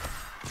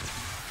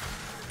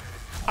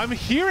 I'm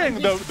hearing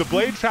the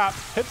blade trap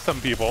hit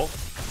some people.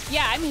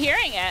 Yeah, I'm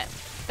hearing it.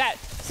 That.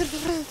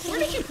 Where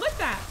did you put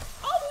that?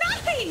 Oh,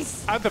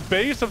 nice! At the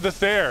base of the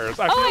stairs.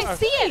 Oh, I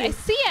see it. I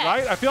see it.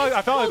 Right? I felt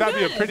like so that'd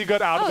be a good. pretty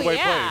good out of the Oh, way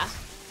yeah. place.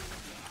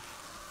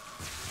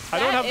 I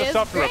don't That have the is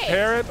stuff to great.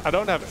 repair it. I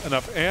don't have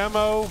enough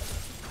ammo.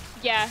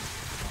 Yeah.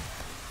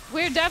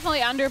 We're definitely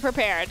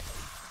underprepared.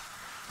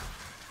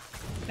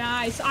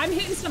 Nice. I'm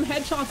hitting some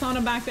headshots on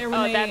them back there when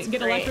Oh, they that's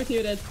get great.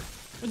 electrocuted,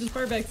 which is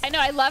perfect. I know.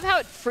 I love how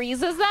it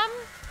freezes them.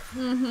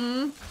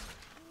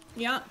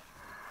 Yeah.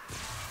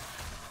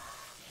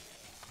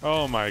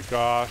 Oh my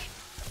gosh.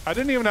 I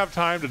didn't even have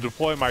time to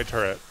deploy my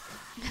turret.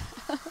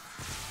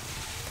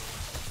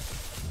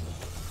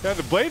 Yeah,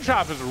 the blade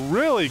trap is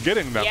really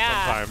getting them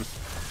Yeah. sometimes.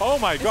 Oh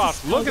my gosh,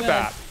 so look at good.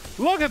 that.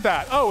 Look at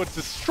that. Oh, it's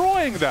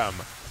destroying them.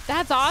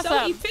 That's So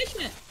awesome.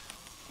 efficient.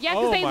 Yeah,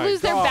 because Oh they my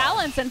lose their gosh.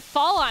 balance and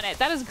fall on it.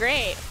 That is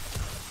great.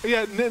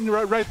 Yeah,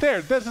 right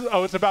there. This is.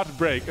 Oh, it's about to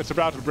break. It's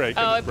about to break.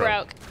 Oh, just it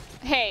broke.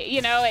 Hey,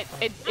 you know, it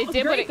was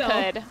did what great, it though.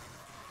 could.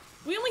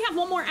 We only have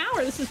one more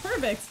hour. This is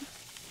perfect.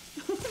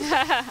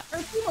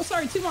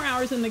 Or two more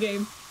hours in the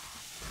game.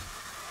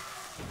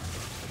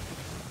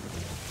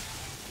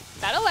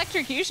 That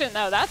electrocution,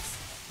 though, that's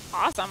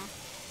awesome.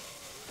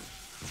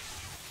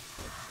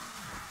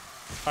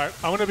 All right,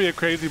 I'm going to be a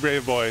crazy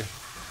brave boy.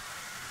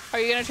 Are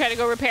you going to try to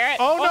go repair it?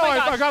 Oh, no, my I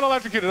gosh. got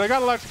electrocuted. I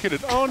got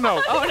electrocuted. Oh,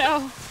 no. Oh,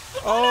 no.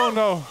 Oh,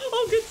 no.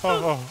 Oh, good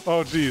stuff.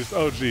 Oh, geez.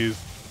 Oh, geez.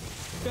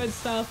 Good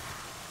stuff.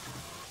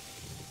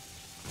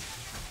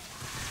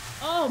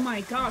 Oh my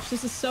gosh,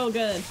 this is so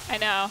good. I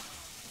know.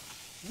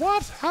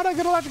 What? How'd I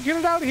get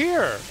electrocuted out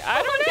here?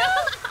 I don't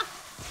know.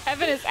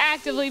 Evan is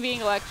actively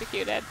being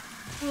electrocuted.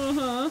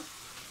 Uh-huh.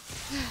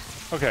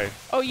 Okay.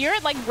 Oh, you're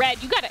like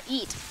red. You gotta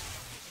eat.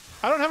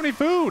 I don't have any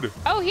food.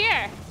 Oh,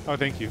 here. Oh,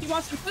 thank you. You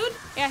want some food?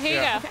 Yeah,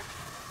 here Yeah. you go. Okay.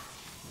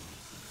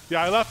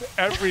 Yeah, I left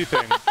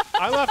everything.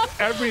 I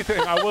left everything.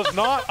 I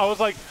was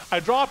like,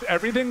 I dropped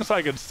everything so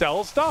I could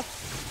sell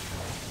stuff.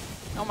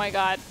 Oh my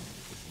god.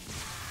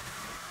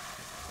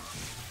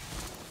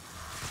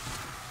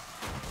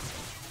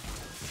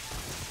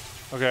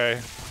 Okay.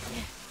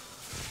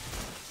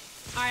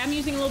 All right, I'm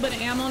using a little bit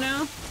of ammo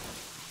now.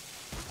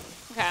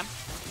 Okay.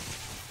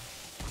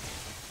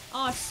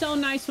 Oh, it's so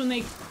nice when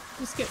they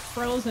just get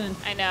frozen.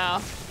 I know.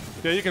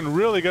 Yeah, you can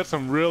really get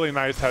some really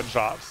nice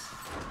headshots.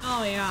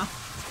 Oh yeah.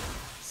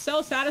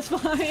 So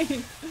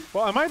satisfying.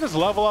 Well, I might just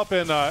level up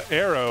in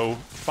arrow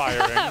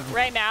firing.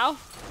 Right now?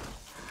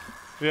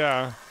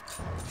 Yeah.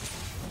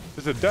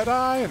 Is it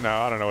Deadeye? No,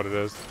 I don't know what it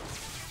is.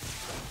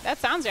 That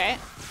sounds right.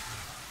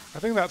 I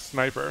think that's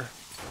Sniper.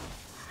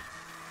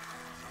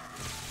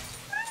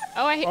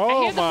 Oh, I hear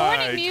Oh the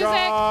morning my music.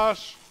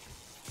 gosh.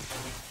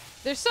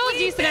 There's still a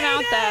decent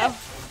amount, though.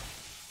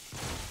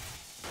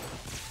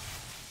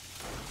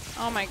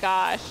 Oh my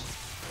gosh.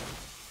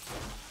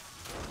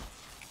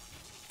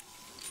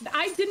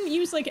 I didn't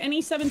use like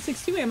any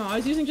 7.62 ammo. I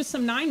was using just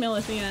some 9mm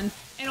at the end,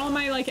 and all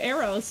my like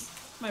arrows,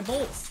 my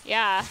bolts.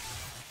 Yeah.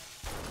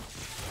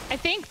 I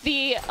think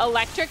the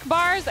electric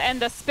bars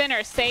and the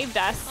spinner saved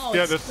us. Oh,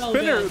 Yeah, it's the so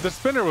spinner. good. The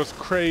spinner was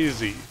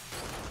crazy.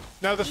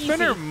 Now the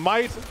spinner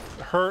might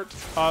hurt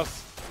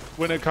us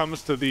when it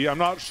comes to the. I'm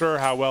not sure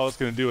how well it's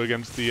going to do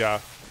against the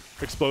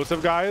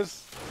explosive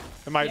guys.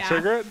 It might Yeah.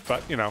 trigger it,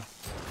 but you know,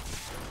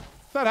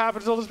 if that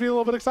happens, it'll just be a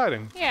little bit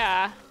exciting.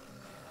 Yeah.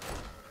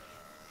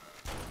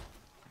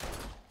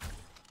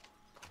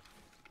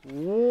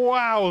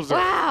 Wowzer!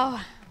 Wow.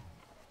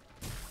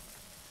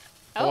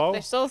 Oh, Hello?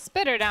 there's still a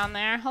spitter down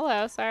there.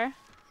 Hello, sir.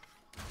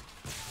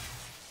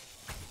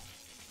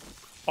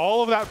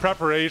 All of that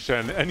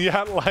preparation, and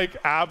yet like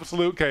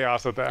absolute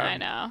chaos at the end. I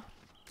know.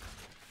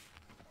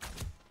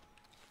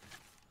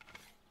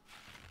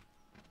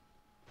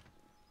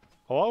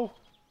 Hello?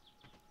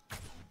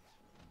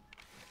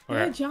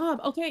 Okay. Good job.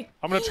 Okay.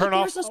 I'm gonna turn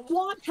off- There's a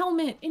SWAT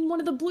helmet in one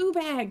of the blue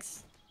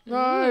bags.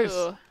 Nice.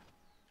 Ooh.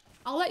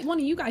 I'll let one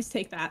of you guys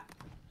take that.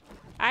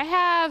 I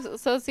have,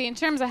 so let's see, in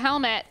terms of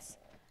helmets,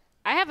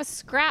 I have a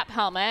scrap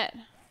helmet.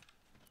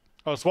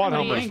 Oh, SWAT What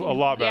do you helmet's a think?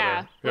 lot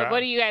Yeah. better. What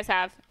do you guys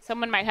have?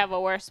 Someone might have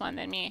a worse one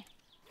than me.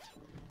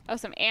 Oh,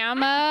 some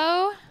ammo.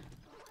 I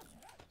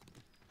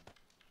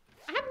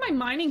I have my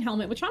mining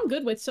helmet, which I'm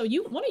good with. So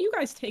one of you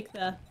guys take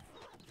the.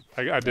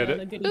 I did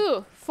the it. goodie.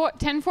 Ooh,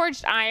 10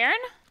 forged iron.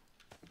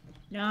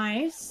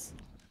 Nice.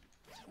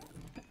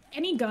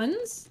 Any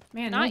guns?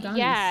 Man, no Not guns.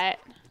 yet.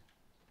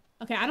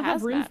 Okay, I don't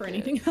have room Hazmat for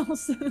boots. anything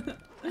else.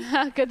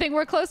 Good thing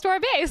we're close to our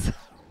base.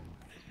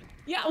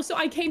 Yeah, so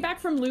I came back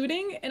from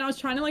looting and I was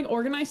trying to like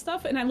organize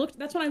stuff and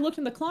that's when I looked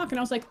in the clock and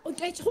I was like, oh,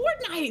 it's Horde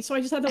Night! So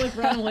I just had to like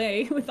run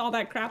away with all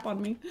that crap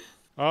on me.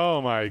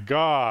 Oh my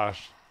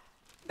gosh.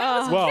 That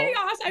was Well,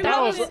 chaos! I That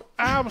loved was it!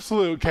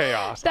 absolute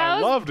chaos. That I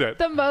was loved it.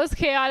 the most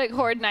chaotic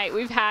Horde night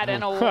we've had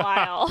in a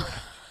while.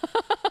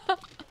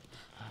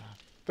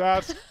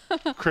 That's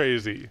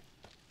crazy.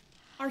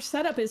 The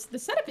setup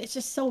is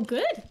just so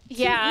good. Too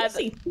Yeah,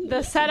 easy.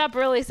 the setup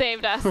really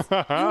saved us.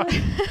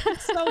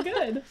 It's so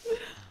good.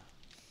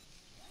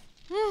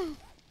 Oh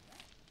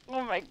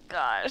my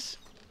gosh.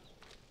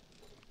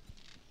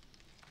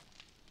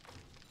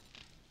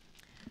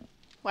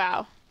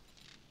 Wow.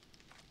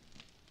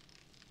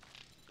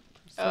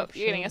 Oh,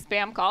 you're getting a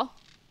spam call.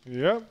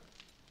 Yep.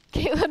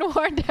 Katelyn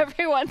warned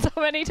everyone so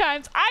many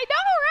times. I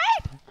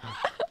know, right?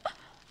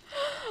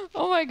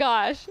 Oh my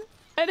gosh.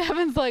 And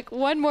Evan's like,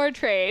 one more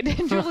trade.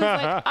 And Julie's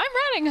like, I'm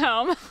running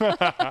home.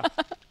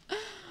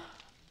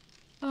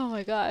 Oh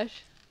my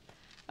gosh.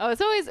 Oh,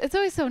 it's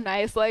always so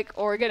nice, like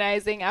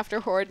organizing after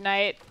Horde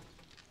night.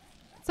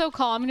 So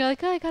calm. And you're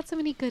like, oh, I got so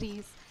many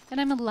goodies.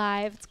 And I'm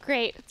alive. It's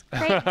great. It's a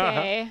great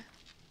day.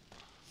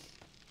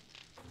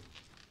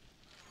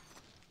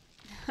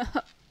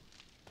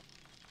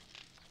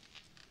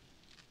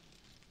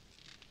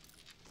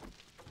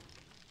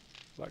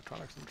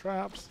 Electronics and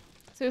traps.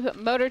 So we put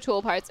motor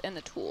tool parts in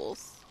the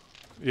tools.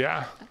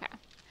 Yeah. Okay.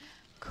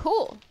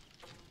 Cool.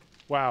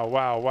 Wow,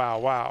 wow, wow,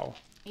 wow.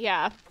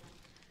 Yeah.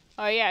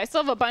 Oh yeah, I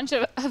still have a bunch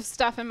of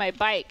stuff in my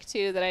bike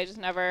too that I just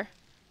never.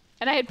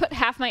 And I had put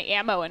half my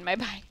ammo in my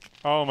bike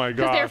Oh my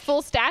because they're gosh.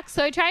 full stacks.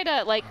 So I try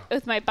to like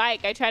with my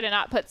bike, I try to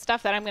not put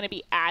stuff that I'm going to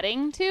be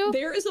adding to.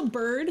 There is a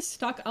bird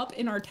stuck up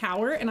in our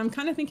tower, and I'm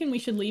kind of thinking we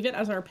should leave it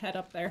as our pet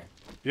up there.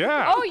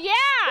 Yeah. Oh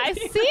yeah, I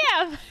see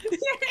him.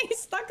 Yeah, he's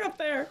stuck up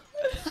there.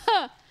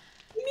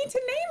 We need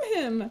to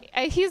name him.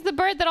 He's the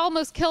bird that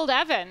almost killed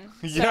Evan.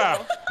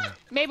 Yeah.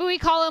 Maybe we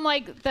call him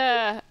like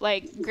the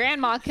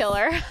grandma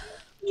killer.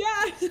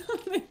 Yeah.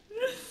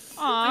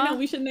 I know,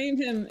 we should name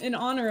him in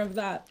honor of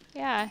that.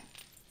 Yeah.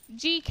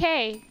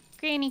 GK,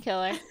 Granny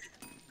Killer.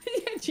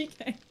 Yeah,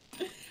 GK.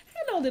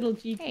 Hello, little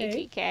GK.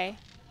 Hey, GK.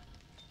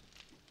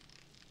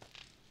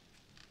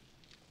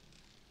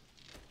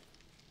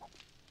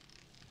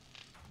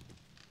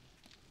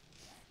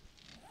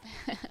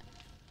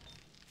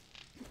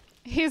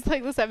 He's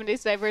like the 7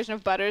 Days to Die version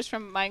of Butters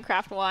from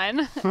Minecraft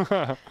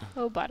 1.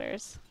 Oh,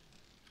 Butters.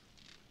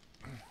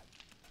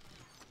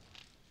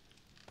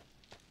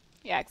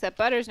 Yeah, except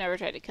Butters never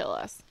tried to kill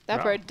us. That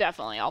No. bird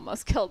definitely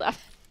almost killed us.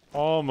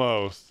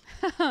 Almost.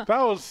 That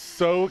was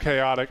so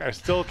chaotic. I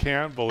still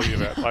can't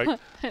believe it. Like,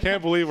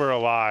 can't believe we're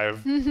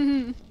alive.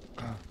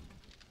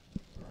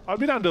 I'd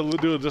be down to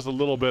do just a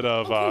little bit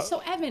of. Okay,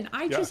 so Evan,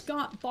 I yes. just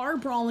got Bar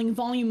Brawling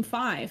Volume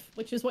 5,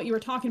 which is what you were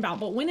talking about.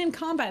 But when in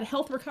combat,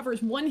 health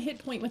recovers 1 hit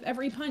point with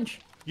every punch.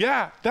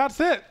 Yeah, that's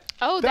it.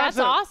 Oh, that's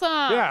it.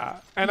 awesome. Yeah,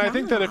 and I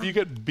think that if Yeah. you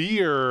get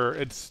beer,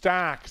 it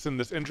stacks in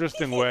this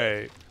interesting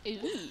way. Ooh.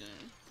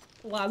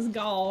 Let's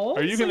go.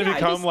 Are you So, going to yeah, I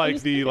become just- like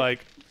just the did it.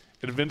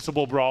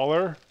 invincible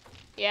brawler?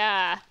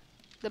 Yeah,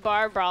 the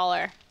bar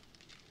brawler.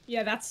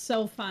 Yeah, that's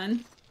so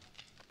fun.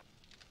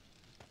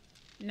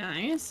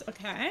 Nice.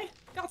 Okay.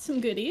 Got some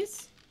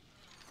goodies.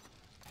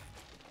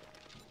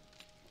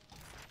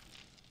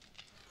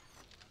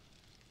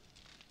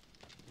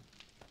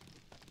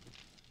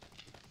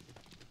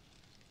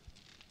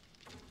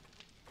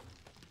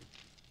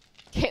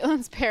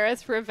 Katelyn's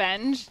Paris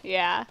Revenge.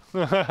 Yeah.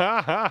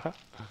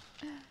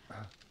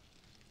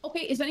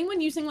 Okay, is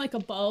anyone using like a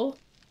bow?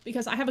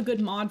 Because I have a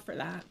good mod for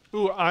that.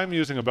 Ooh, I'm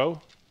using a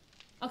bow.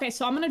 Okay,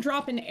 so I'm gonna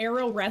drop an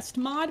arrow rest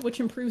mod, which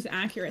improves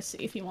accuracy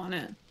if you want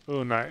it.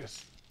 Ooh,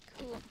 nice.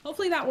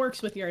 Hopefully that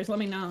works with yours. Let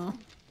me know.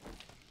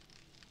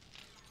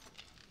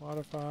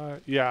 Modify.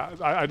 Yeah,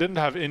 I didn't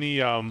have any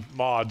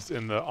mods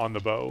on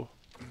the bow.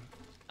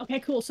 Okay,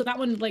 cool. So that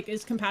one like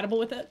is compatible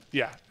with it.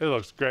 Yeah, it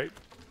looks great.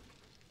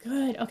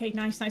 Good. Okay,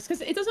 nice.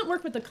 Because it doesn't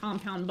work with the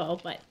compound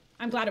bow, but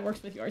I'm glad it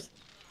works with yours.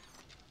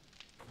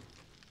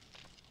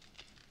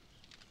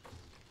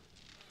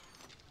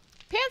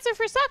 Panzer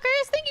for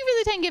Suckers, thank you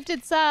for the 10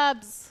 gifted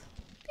subs.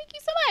 Thank you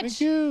so much.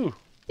 Thank you.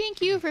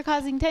 Thank you for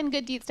causing 10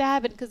 good deeds to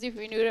happen, because if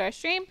you're new to our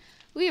stream,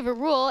 we have a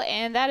rule,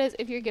 and that is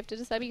if you're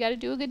gifted a sub, you gotta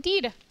do a good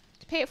deed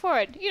to pay it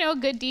forward. You know, a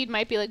good deed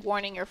might be like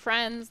warning your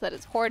friends that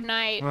it's horde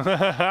night.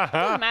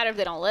 Doesn't matter if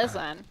they don't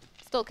listen.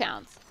 Still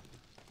counts.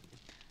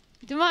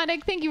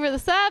 Demonic, thank you for the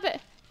sub.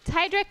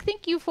 Tydrek,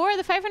 thank you for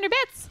the 500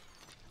 bits.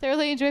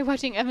 Thoroughly enjoy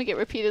watching Emma get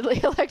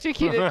repeatedly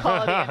electrocuted.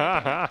 Quality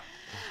entertainment.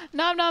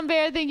 Nom Nom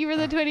Bear, thank you for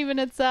the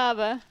 20-minute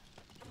sub.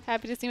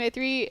 Happy to see my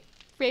 3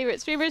 favorite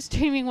streamers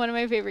streaming one of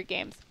my favorite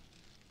games.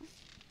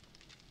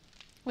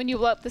 When you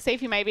blow up the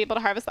safe, you might be able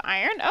to harvest the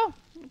iron. Oh,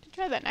 we can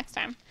try that next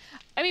time.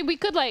 I mean, we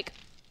could, like,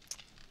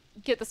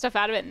 get the stuff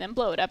out of it and then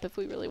blow it up if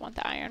we really want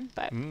the iron,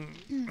 but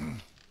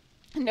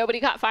nobody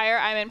caught fire.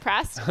 I'm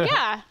impressed.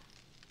 Yeah,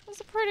 it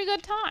was a pretty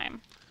good time.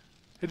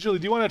 Hey, Julie,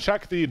 do you want to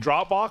check the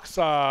Dropbox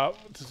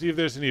to see if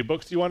there's any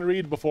books you want to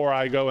read before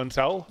I go and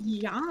sell?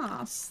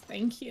 Yes,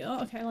 thank you.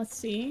 Okay, let's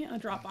see. A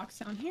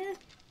Dropbox down here.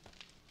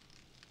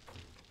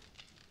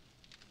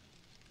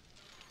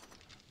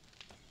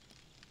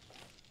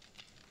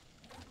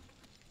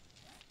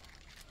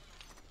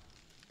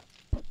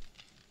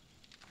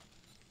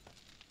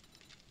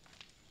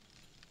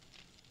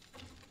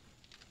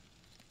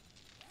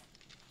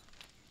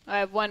 I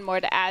have one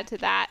more to add to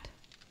that.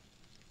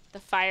 The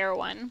fire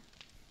one.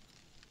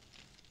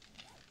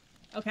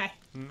 Okay.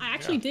 I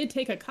actually did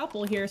take a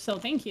couple here, so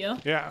thank you.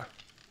 Yeah.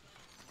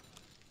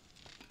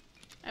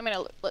 I'm going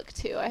to look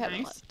too. I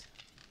haven't Nice. looked.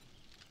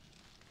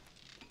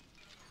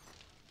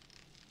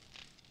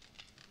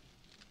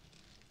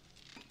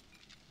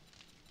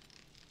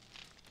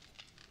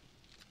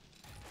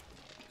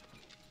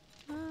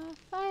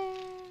 Fire.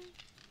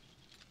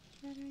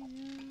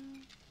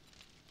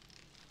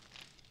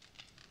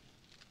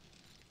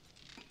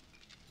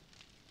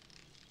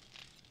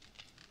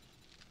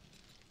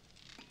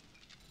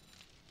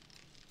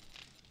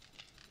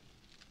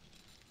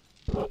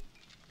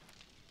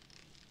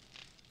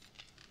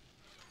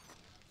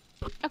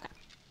 Okay.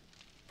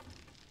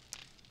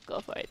 Go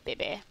for it,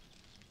 baby.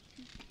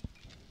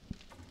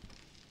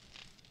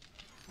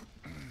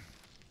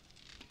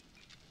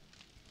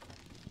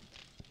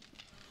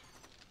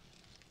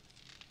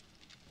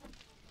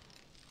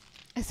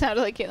 It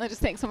sounded like Katelyn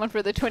just thanked someone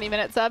for the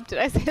 20-minute sub. Did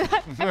I say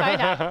that? I might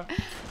have.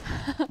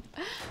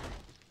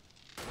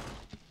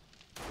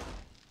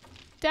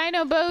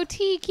 Dino Bo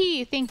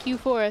Tiki, thank you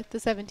for the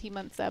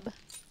 17-month sub.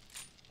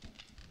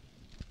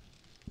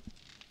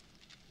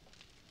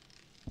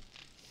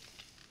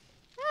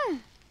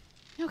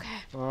 Okay.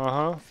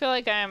 Uh-huh. I feel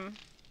like I'm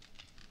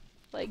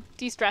like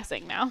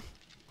de-stressing now.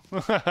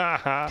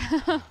 Now,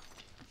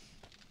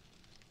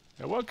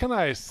 what can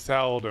I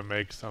sell to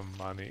make some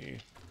money?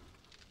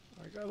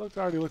 I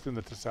already looked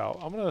into to sell.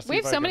 I'm gonna see We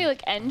have if I so many can-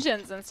 like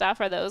engines and stuff.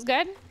 Are those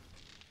good?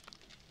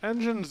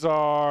 Engines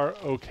are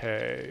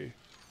okay.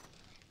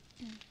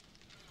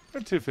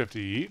 They're 250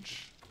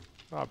 each.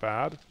 Not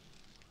bad.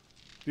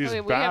 These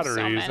Okay, we have so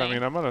batteries. I many.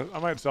 mean, I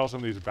might sell some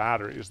of these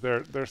batteries.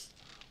 They're worth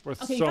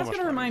Okay, so you guys much gotta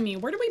money. remind me.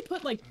 Where do we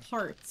put like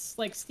parts,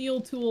 like steel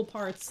tool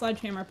parts,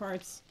 sledgehammer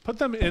parts? Put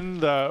them in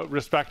the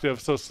respective.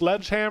 So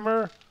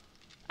sledgehammer.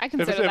 I If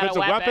consider it's that a a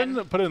weapon.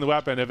 weapon, put it in the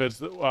weapon. If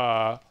it's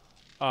a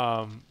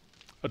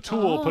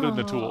tool, put it in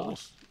the Oh.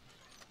 tools.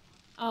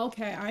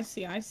 Okay, I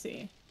see, I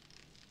see.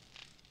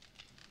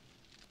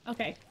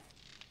 Okay,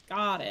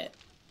 got it.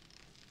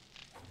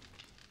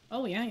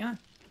 Oh, yeah, yeah.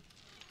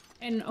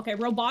 And, okay,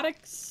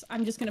 robotics,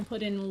 I'm just gonna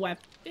put in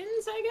weapons,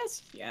 I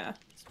guess? Yeah,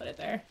 just put it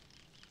there.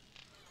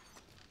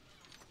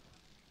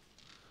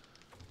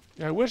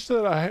 Yeah, I wish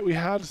that we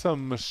had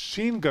some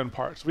machine gun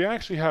parts. We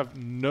actually have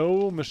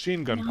no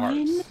machine gun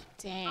parts.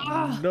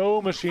 Dang. No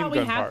machine Probably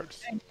gun have-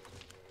 parts.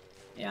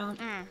 Yeah.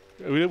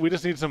 We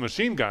just need some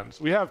machine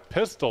guns. We have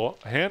pistol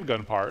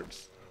handgun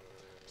parts.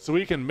 So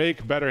we can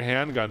make better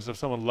handguns if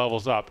someone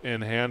levels up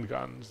in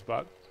handguns,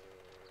 but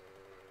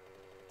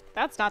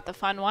That's not the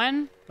fun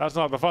one. that's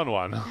not the fun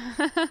one.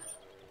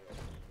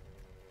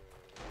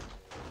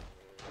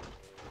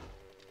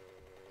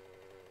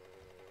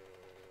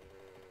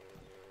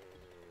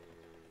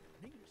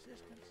 Need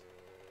assistance?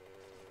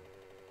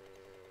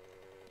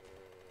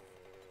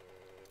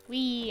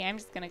 Wee. I'm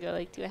just gonna go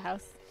like to a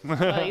house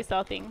while you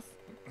sell things.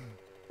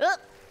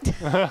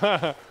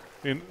 Ugh.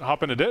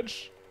 Hop in a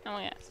ditch? Oh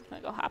yeah, so I'm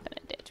gonna go hop in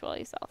a ditch while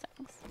you sell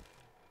things.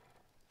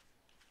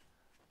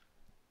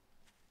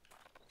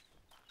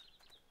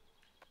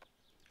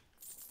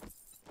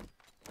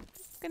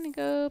 Gonna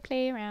go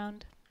play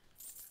around.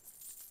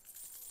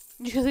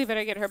 Julie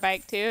better get her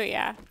bike too,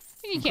 yeah.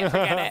 You can't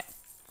forget it.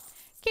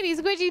 Kitty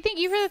Squidgy, thank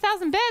you for the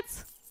 1,000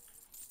 bits.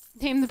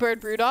 Name the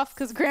bird Rudolph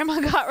because Grandma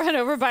got run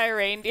over by a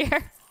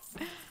reindeer.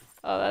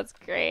 Oh, that's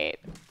great.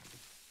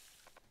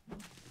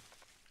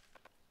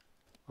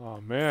 Oh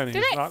man, he's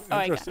Did I- not oh,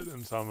 I got interested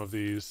in some of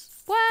these.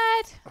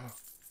 What?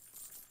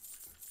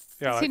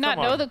 Yeah, Does like, he not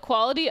come know on. the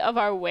quality of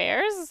our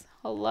wares?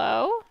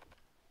 Hello?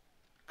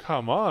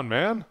 Come on,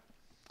 man.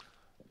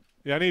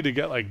 Yeah, I need to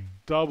get like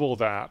double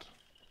that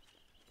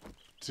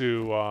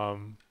to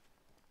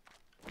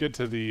get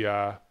to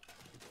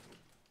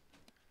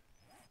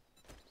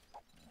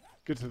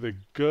the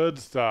good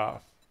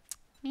stuff.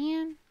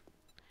 Man.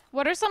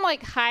 What are some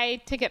like high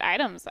ticket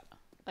items?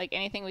 Like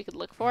anything we could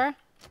look for?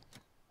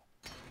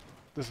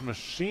 This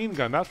machine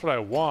gun, that's what I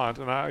want,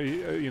 and I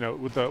you know,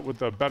 with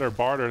the better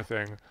barter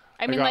thing.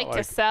 I mean, got, like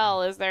to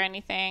sell, is there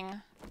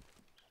anything?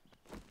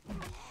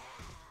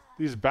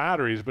 These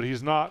batteries, but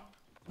he's not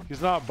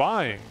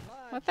buying.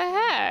 What the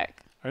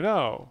heck? I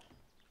know.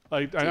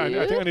 Like I think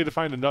I Dude? need to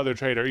find another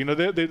trader. You know,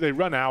 they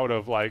run out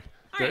of like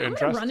All their right, I'm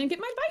interest. gonna run and get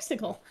my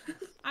bicycle.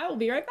 I will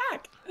be right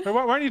back. Why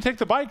don't you take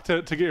the bike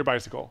to get your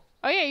bicycle?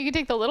 Oh yeah, you can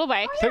take the little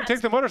bike.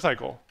 Take the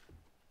motorcycle.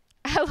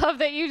 I love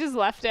that you just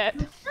left it.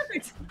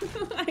 Perfect.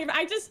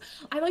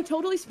 I like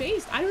totally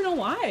spaced. I don't know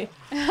why.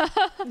 I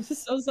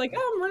was like,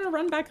 oh, I'm gonna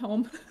run back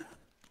home.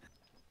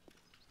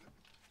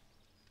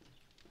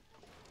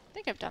 I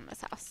think I've done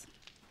this house.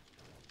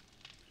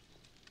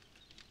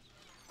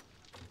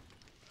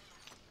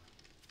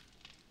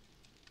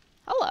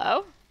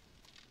 Hello.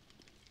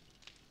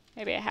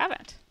 Maybe I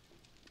haven't.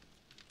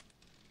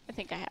 I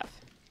think I have.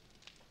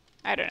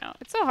 I don't know.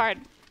 It's so hard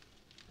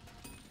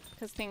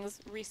because things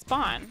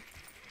respawn.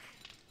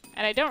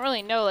 And I don't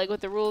really know like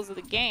what the rules of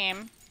the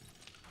game.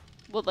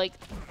 Will like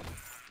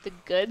the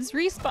goods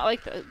respawn,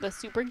 like the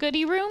super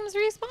goody rooms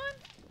respawn?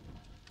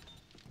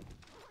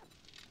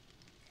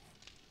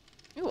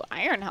 Ooh,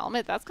 iron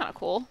helmet. That's kind of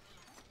cool.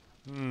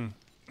 Hmm.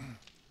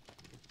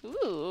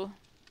 Ooh.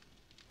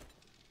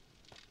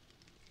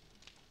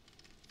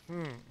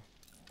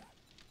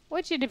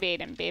 What you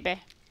debating, baby?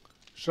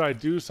 Should I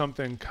do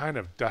something kind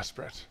of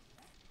desperate?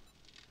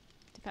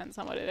 Depends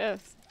on what it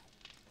is.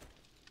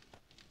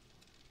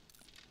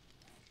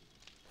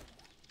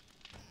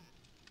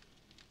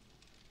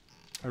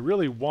 I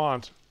really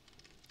want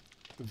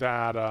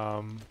that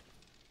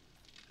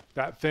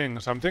that thing.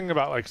 So I'm thinking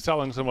about like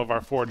selling some of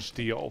our forged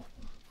steel.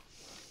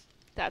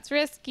 That's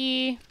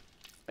risky,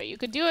 but you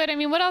could do it. I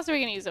mean, what else are we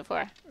gonna use it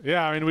for?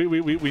 Yeah, I mean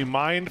we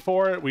mined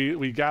for it.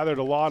 We gathered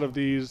a lot of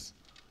these.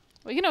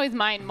 We can always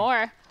mine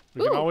more.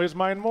 We can Ooh. always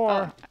mine more.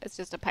 Oh, it's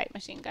just a pipe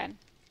machine gun.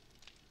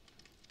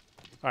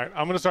 All right,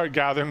 I'm gonna start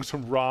gathering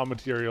some raw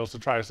materials to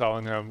try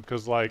selling him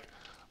because like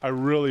I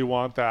really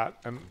want that,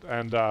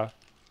 and I'll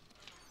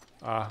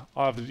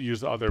have to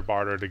use the other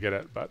barter to get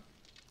it, but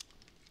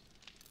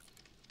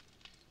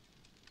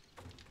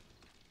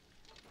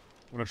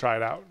I'm gonna try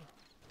it out.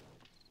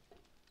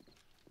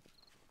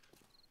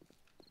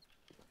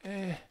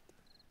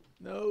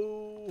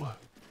 No,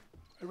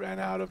 I ran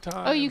out of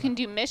time. Oh, you can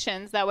do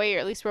missions. That way, you're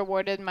at least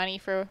rewarded money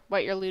for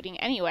what you're looting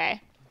anyway.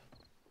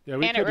 Yeah,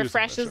 we And could it do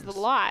some refreshes the missions.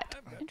 lot.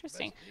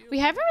 Interesting. We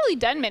haven't really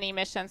done mini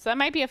missions, so that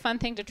might be a fun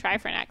thing to try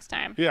for next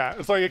time. Yeah,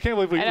 it's like I can't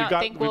believe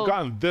we've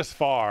gotten this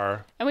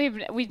far. And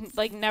we've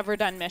like never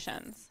done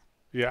missions.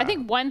 Yeah. I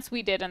think once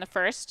we did in the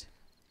first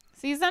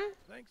season.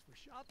 Thanks for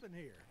shopping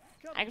here.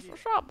 Come Thanks again.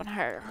 for shopping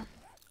here.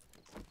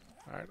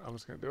 All right, I'm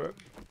just gonna do it.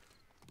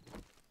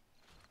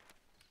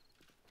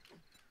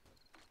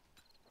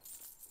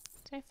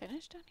 Did I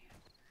finish down here?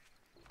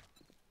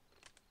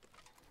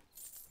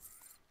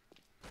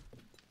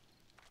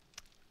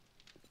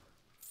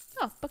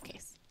 Oh,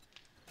 bookcase.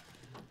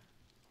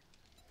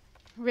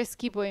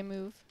 Risky boy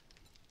move.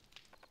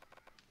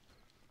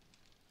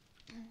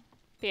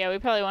 But yeah, we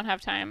probably won't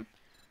have time.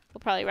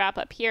 We'll probably wrap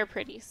up here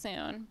pretty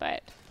soon,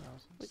 but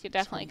we could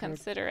definitely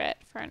consider it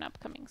for an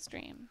upcoming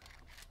stream.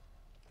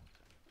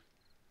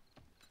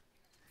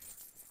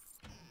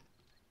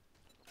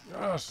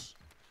 Yes.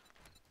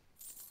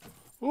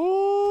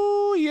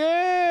 Ooh,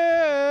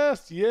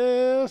 yes,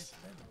 yes.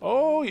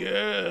 Oh,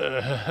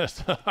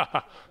 yes.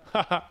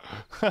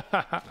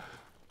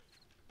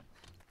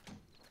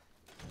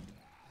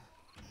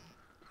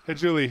 Hey,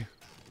 Julie.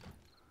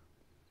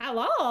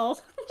 Hello.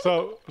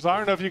 So I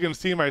don't know if you can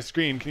see my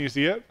screen. Can you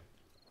see it?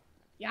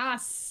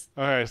 Yes.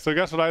 Okay, so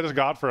guess what I just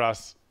got for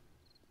us?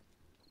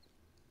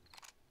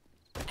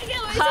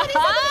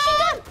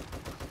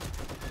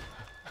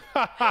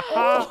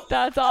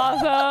 That's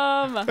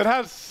awesome. It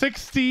has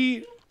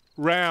 60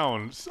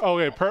 rounds.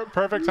 Okay,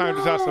 perfect time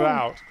to test it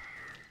out.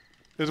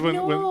 Is when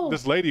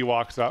this lady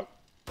walks up.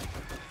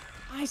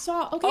 I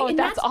saw. Okay, Oh, and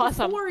that's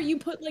awesome. before you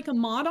put like a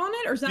mod on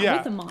it, or is that Yeah,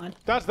 with a mod?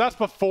 that's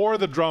before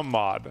the drum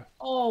mod.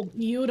 Oh,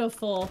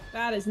 beautiful.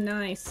 That is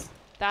nice.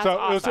 That's So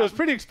awesome. it was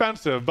pretty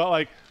expensive, but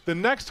like the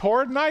next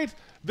Horde night,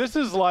 this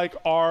is like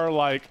our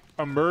like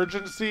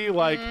emergency,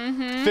 like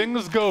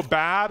things go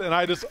bad and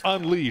I just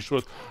unleash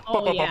with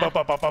Oh, yeah. Unload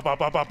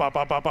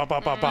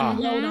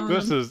on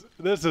This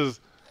them.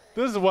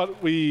 is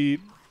what we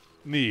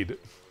need.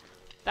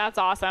 That's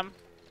awesome.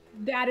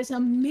 That is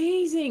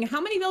amazing.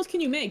 How many of those can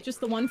you make? Just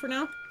the one for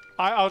now?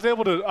 I was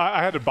able to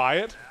I had to buy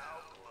it.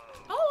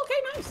 Oh,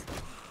 okay, nice.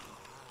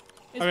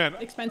 Is I mean,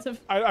 it expensive?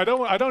 I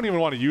don't even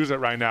want to use it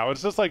right now.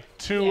 It's just like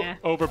too Yeah.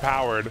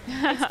 overpowered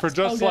for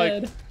just so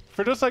like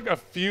good. a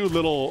few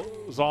little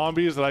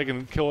zombies that I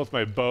can kill with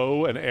my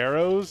bow and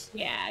arrows.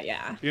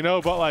 Yeah. You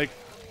know, but like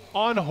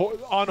on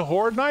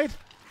Horde night,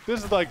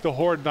 this is like the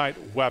Horde night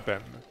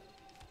weapon.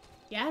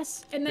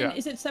 Yes. And then Yeah.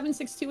 is it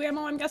 7.62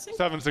 ammo, I'm guessing?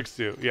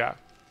 7.62, yeah.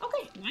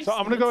 Okay, nice. So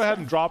I'm gonna go ahead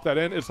and drop that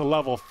in. It's a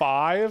level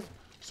 5,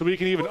 so we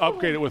can even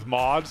upgrade it with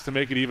mods to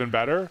make it even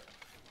better.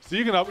 So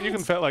you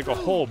can fit like a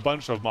whole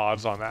bunch of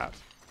mods on that.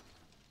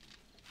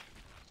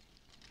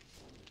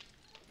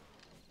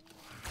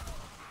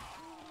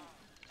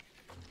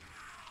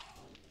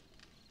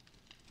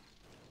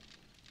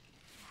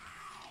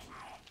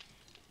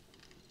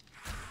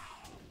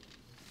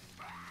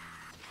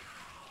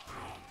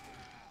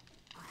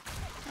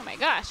 Oh my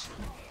gosh.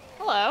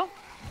 Hello.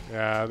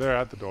 Yeah, they're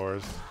at the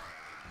doors.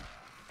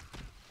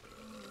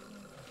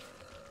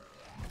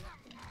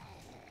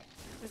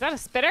 Is that a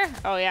spitter?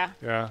 Oh yeah.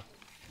 Yeah.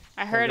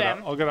 I heard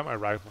him. I'll get out my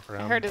rifle for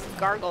him. I heard his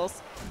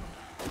gargles.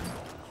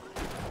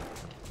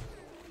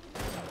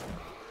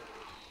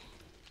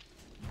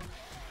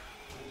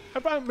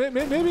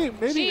 Maybe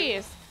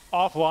Jeez.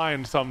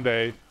 offline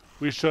someday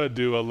we should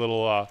do a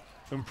little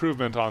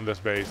improvement on this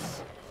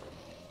base.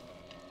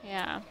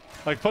 Yeah.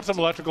 Like put some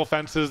electrical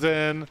fences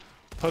in,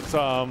 put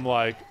some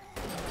like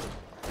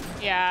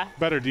Yeah.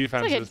 better It's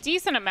defenses. like a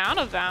decent amount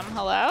of them.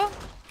 Hello?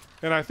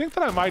 And I think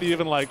that I might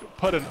even like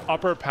put an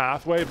upper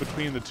pathway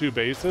between the two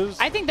bases.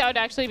 I think that would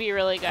actually be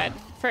really good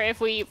for if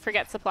we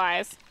forget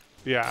supplies.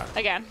 Yeah,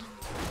 Again.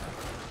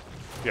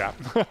 yeah.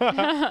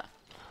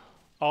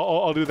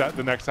 I'll do that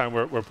the next time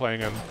we're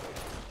playing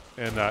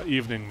in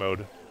evening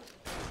mode.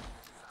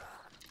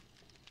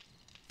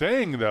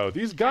 Dang though,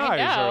 these guys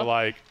know. are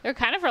like They're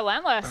kind of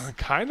relentless.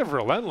 kind of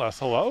relentless.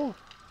 Hello?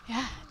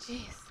 Yeah,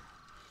 jeez.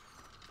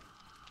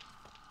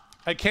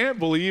 I can't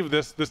believe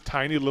this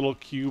tiny little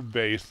cube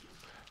base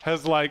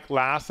has like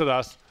lasted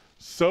us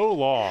so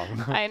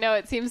long. I know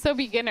it seems so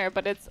beginner,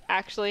 but it's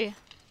actually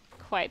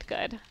quite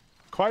good.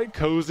 Quite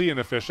cozy and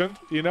efficient.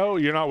 You know,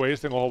 you're not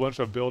wasting a whole bunch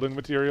of building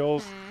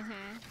materials.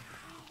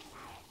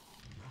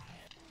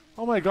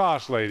 Oh my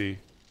gosh, lady.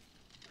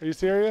 Are you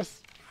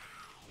serious?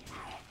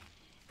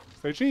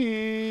 Say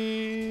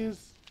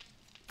cheese.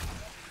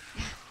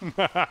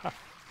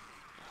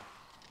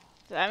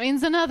 That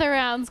means another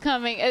round's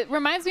coming. It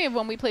reminds me of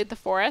when we played the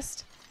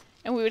forest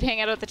and we would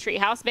hang out at the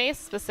treehouse base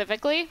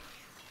specifically.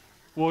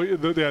 Well,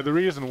 the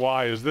reason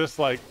why is this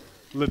like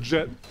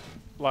legit,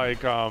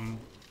 like Yeah,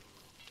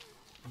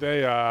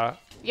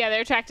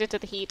 they're attracted to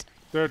the heat.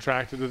 they're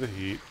attracted to the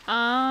heat.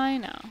 I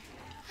know.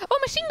 Oh,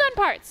 machine gun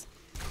parts!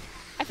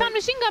 I found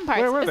machine gun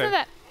parts. Where were Isn't they?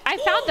 that? I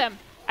found them.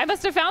 I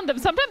must have found them.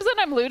 Sometimes when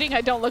I'm looting,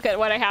 I don't look at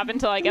what I have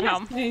until I get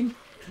home. Same.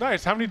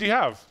 Nice. How many do you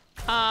have?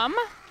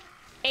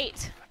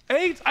 8.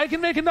 8. I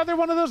can make another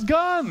one of those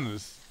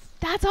guns.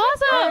 That's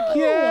awesome. Heck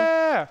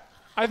yeah.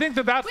 I think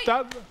that's Wait.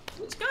 that.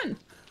 Which gun?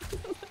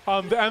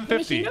 The The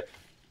machine M50. gun?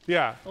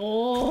 Yeah.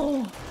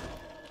 Oh.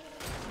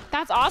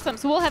 That's awesome.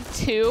 So we'll have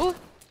 2.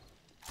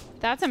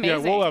 That's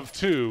amazing. Yeah, we'll have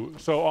 2.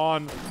 So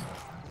on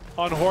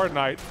Horde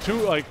Night, 2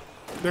 like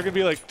there could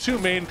be like 2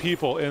 main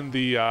people in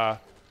the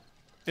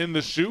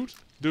shoot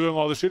doing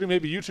all the shooting.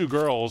 Maybe you 2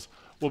 girls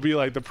will be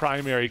like the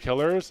primary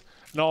killers,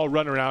 and I'll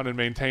run around and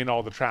maintain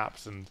all the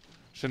traps and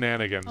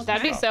shenanigans. Okay.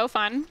 That'd be so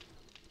fun.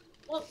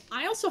 Well,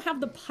 I also have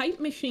the pipe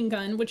machine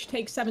gun, which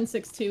takes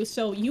 7.62,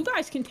 so you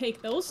guys can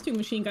take those 2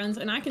 machine guns,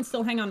 and I can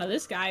still hang on to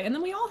this guy, and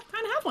then we all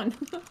kind of have one.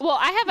 Well,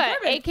 I have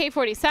a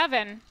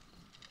AK-47.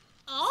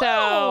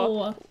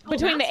 So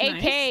between the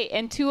AK nice.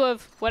 and 2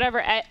 of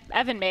whatever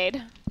Evan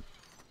made,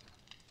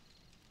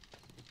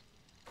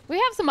 we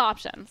have some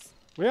options.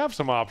 We have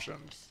some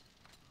options.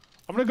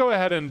 I'm gonna go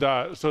ahead and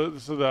so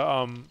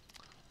the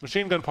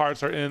machine gun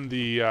parts are in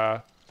the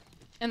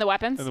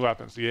weapons. in the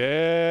weapons.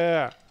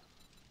 Yeah.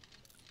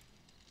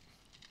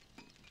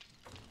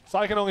 So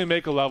I can only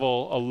make a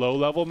low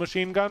level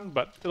machine gun,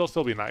 but it'll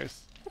still be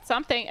nice. That's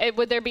something.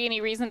 Would there be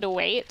any reason to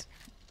wait?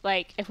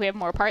 Like, if we have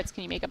more parts,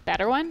 can you make a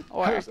better one?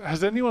 Or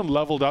Has anyone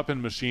leveled up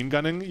in machine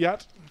gunning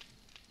yet?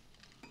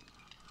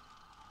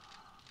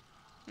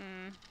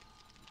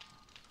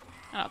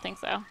 I don't think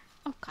so.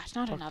 Oh gosh,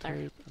 not another.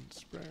 Tape and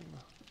spring.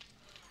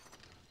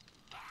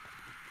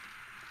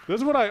 This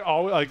is what I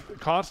always like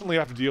constantly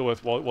have to deal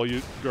with while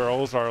you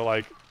girls are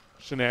like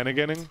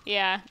shenaniganing.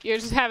 Yeah, you're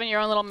just having your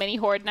own little mini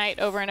horde night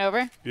over and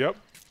over. Yep.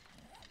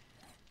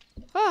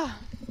 Oh,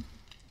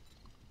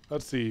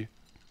 Let's see.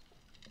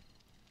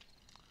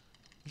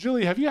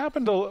 Julie, have you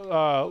happened to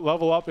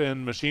level up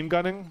in machine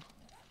gunning?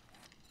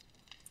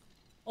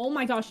 Oh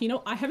my gosh, you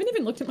know, I haven't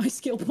even looked at my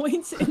skill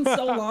points in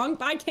so long,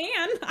 but I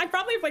can. I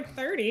probably have like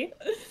 30.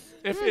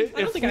 I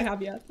don't think I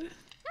have yet.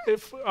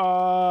 If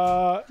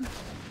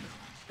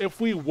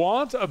we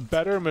want a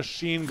better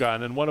machine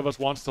gun and one of us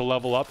wants to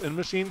level up in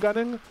machine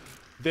gunning,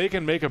 they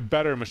can make a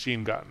better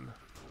machine gun.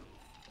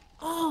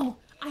 Oh,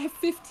 I have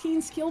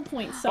 15 skill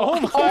points. So Oh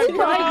my oh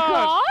my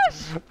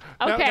gosh! gosh!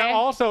 Okay. Now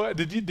also,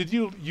 did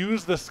you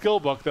use the skill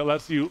book that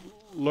lets you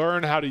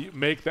learn how to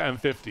make the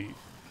M50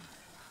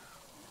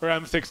 or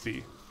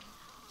M60?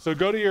 So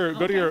go to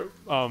your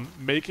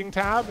making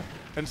tab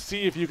and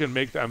see if you can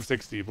make the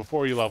M60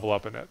 before you level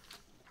up in it.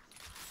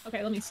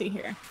 Okay, let me see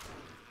here.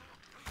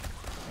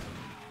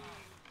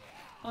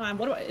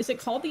 Hold on, is it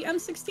called the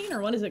M16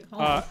 or what is it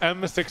called?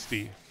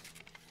 M60.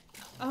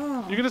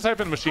 Oh. You can just type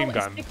in machine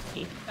gun.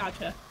 M60.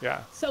 Gotcha.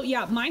 Yeah. So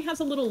yeah, mine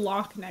has a little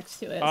lock next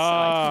to it. So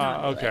I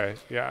cannot do okay. it.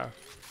 Yeah.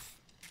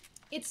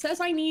 It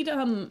says I need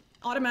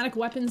Automatic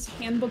Weapons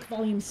Handbook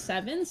Volume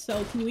 7.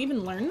 So can you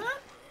even learn that?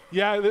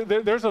 Yeah.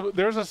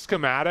 There's a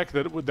schematic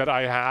that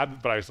I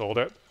had, but I sold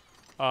it.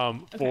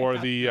 For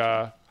gotcha, the.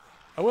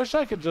 I wish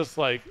I could just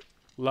like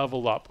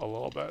level up a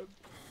little bit.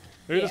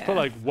 Maybe just put Yeah.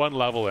 like 1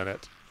 level in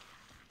it,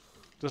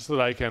 just so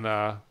that I can.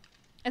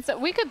 It's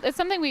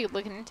something we could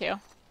look into.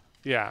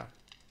 Yeah.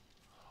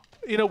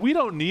 You know, we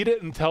don't need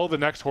it until the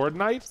next Horde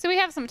Night. So we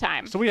have some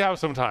time. So we have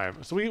some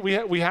time. So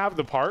we have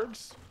the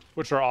parts,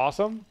 which are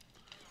awesome.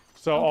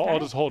 So I'll Okay.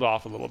 just hold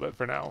off a little bit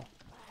for now.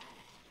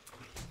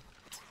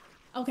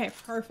 Okay,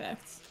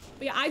 perfect.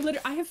 But yeah,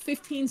 I have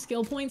 15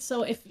 skill points,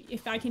 so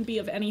if I can be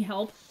of any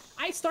help.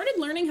 I started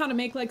learning how to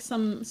make like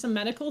some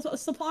medical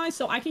supplies,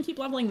 so I can keep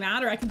leveling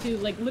that, or I can do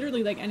like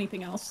literally like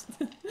anything else.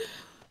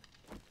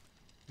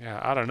 Yeah,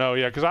 I don't know.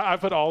 Yeah, because I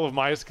put all of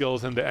my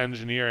skills into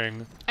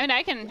engineering. I mean,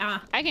 I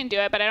can do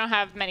it, but I don't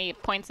have many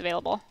points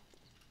available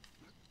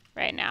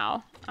right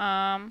now.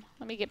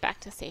 Let me get back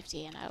to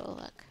safety and I will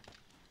look.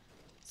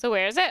 So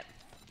where is it?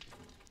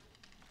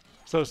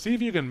 So see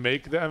if you can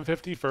make the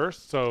M50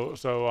 first. So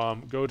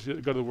go to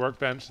the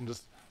workbench and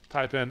just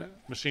type in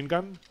machine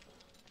gun.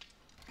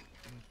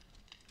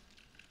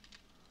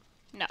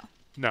 No.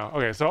 No.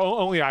 Okay. So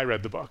only I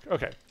read the book.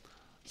 Okay.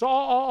 So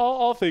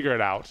I'll figure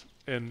it out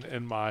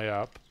in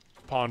my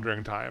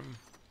pondering time.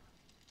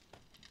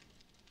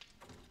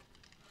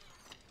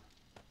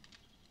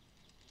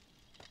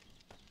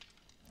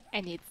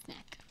 I need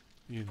snack.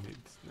 You need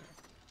snack.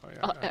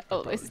 Oh yeah. I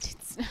always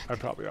need snack. I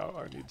probably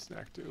I need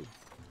snack too.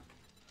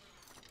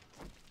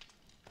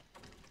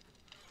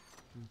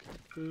 Okay,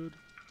 food.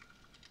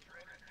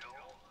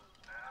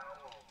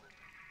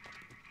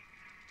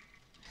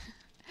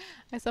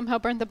 I somehow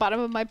burned the bottom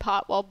of my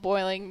pot while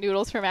boiling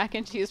noodles for mac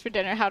and cheese for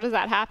dinner. How does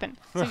that happen?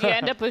 So you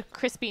end up with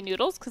crispy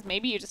noodles? Because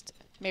maybe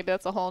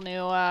that's a whole new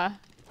Yeah,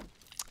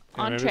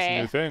 maybe it's a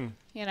entree. new thing.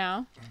 You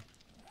know?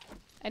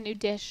 A new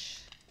dish.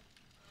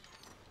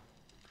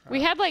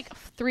 We had like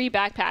 3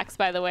 backpacks,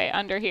 by the way,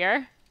 under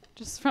here.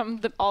 Just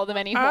from all the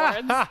many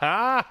hordes.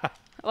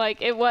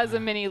 Like, it was a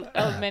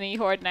mini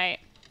horde night.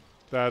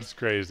 That's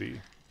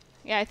crazy.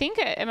 Yeah, I think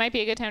it might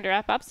be a good time to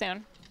wrap up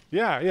soon.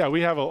 Yeah,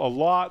 we have a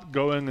lot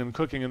going and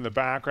cooking in the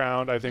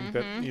background. I think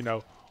that, you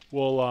know,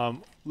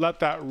 we'll let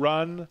that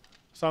run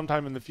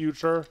sometime in the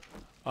future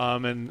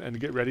and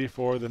get ready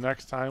for the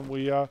next time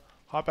we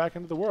hop back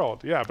into the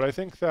world. Yeah, but I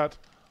think that,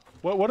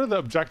 what are the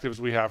objectives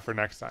we have for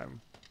next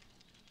time?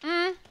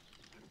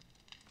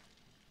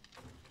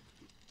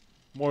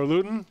 More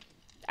looting?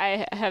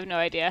 I have no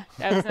idea.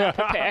 I was not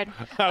prepared.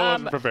 I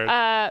wasn't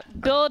prepared.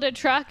 Build a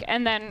truck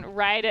and then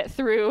ride it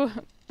through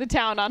the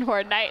town on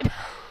Horde Night.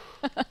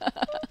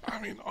 I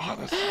mean,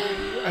 honestly,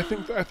 I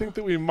think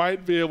that we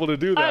might be able to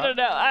do that.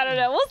 I don't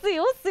know.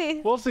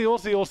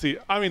 We'll see.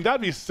 I mean,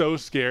 that'd be so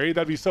scary.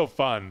 That'd be so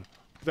fun.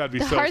 That'd be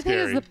The so hard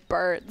scary. thing is the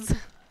birds.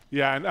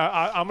 Yeah, and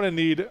I'm gonna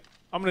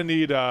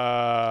need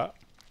a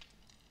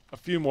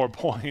few more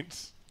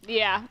points.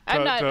 Yeah,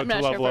 I'm not sure if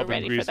level we're up in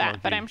ready for Grease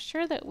that, but Monkey. I'm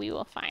sure that we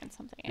will find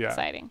something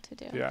exciting to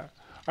do. Yeah.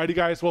 Alrighty,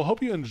 guys. Well,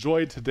 hope you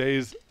enjoyed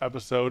today's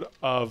episode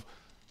of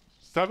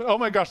 7. Oh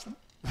my gosh,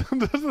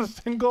 this is a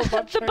single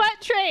butt The train. butt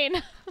train.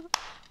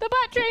 The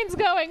butt train's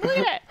going. Look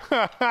at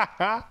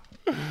it.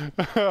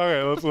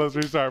 Okay, let's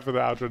restart for the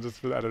outro, just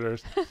for the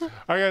editors. All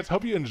right, guys.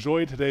 Hope you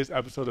enjoyed today's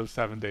episode of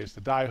 7 Days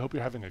to Die. Hope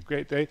you're having a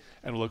great day,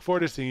 and we'll look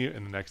forward to seeing you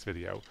in the next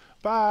video.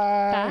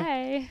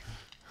 Bye.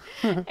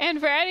 Bye. And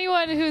for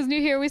anyone who's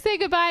new here, we say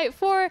goodbye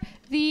for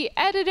the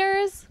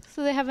editors,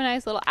 so they have a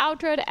nice little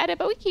outro to edit.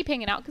 But we keep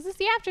hanging out because it's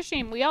the after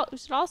stream. We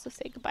should also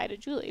say goodbye to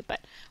Julie,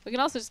 but we can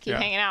also just keep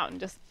hanging out and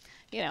just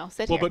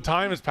sit Well, here. but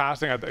time is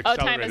passing at the Oh,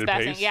 accelerated time is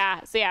passing.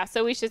 pace. Yeah.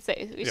 So we should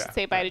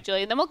say bye to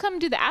Julie, and then we'll come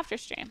do the after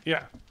stream.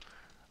 Yeah.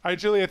 All right,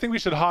 Julie, I think we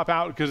should hop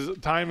out because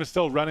time is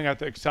still running at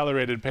the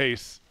accelerated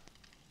pace.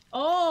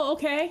 Oh,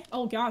 okay.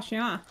 Oh gosh,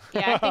 yeah.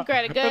 Yeah, I think we're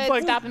at a good It's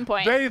like stopping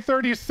point. Day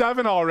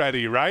 37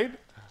 already, right?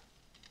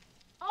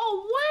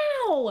 Oh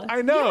wow.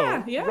 I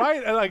know, Yeah.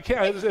 right? And I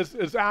can't.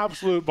 It's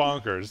absolute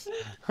bonkers.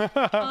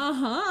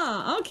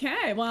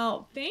 Okay.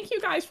 Well, thank you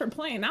guys for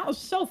playing. That was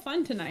so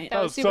fun tonight. That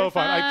That was was so super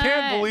fun. I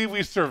can't fun. believe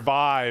we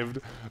survived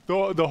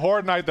the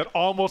Horde Night that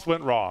almost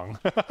went wrong.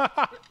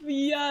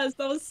 Yes,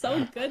 that was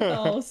so good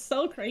though.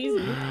 So crazy.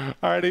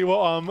 Alrighty,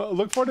 well,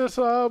 look forward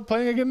to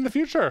playing again in the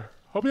future.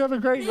 Hope you have a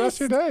great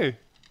rest of your day.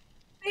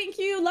 Thank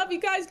you. Love you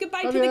guys.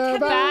 Goodbye Love to the ya.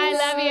 Kevins. Bye,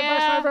 love Bye, ya.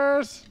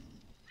 Snipers.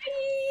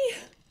 Bye.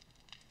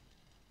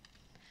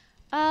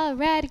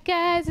 Alrighty,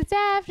 guys, it's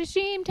after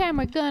stream time.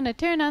 We're gonna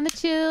turn on the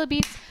chill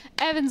beats.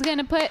 Evan's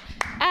gonna put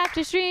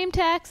after stream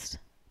text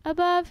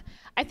above.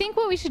 I think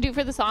what we should do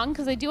for the song,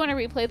 because I do want to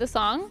replay the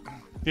song,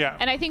 Yeah.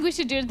 and I think we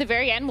should do it at the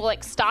very end. We'll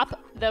stop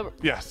the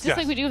Yes, just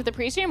like we do with the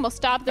pre-stream. We'll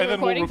stop the and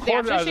then we'll recording for the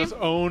record it after as stream. its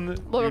own.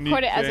 We'll unique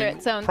record it as thing,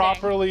 its own thing.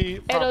 properly.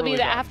 It'll be the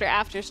done.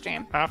 after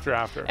stream.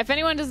 After. If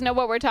anyone doesn't know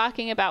what we're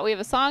talking about, we have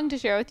a song to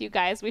share with you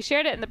guys. We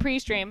shared it in the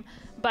pre-stream,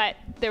 but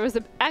there was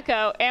an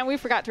echo and we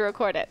forgot to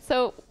record it.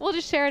 So we'll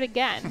just share it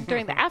again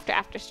during the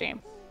after stream.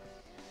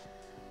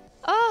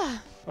 Oh,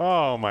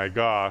 Oh my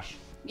gosh.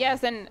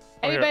 yes, and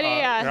here, anybody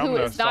I'm who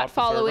gonna is stop not the server.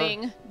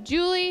 following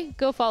Julie,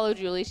 go follow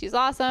Julie. She's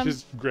awesome.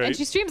 She's great. And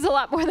she streams a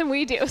lot more than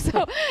we do.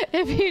 So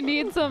if you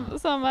need some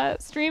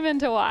streaming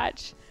to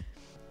watch,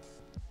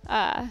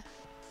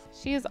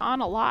 she is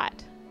on a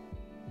lot.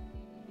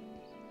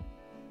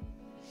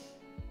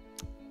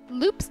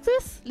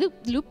 Loopsis?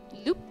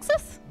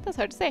 Loopsis? That's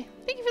hard to say.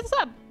 Thank you for the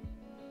sub.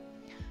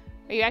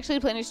 Are you actually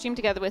planning to stream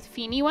together with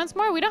Feeny once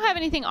more? We don't have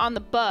anything on the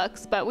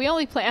books, but we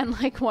only plan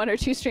like 1 or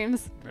 2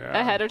 streams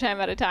ahead of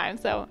time at a time.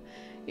 So,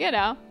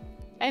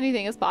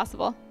 anything is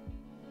possible.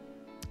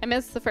 I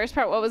missed the first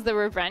part. What was the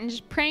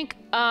revenge prank?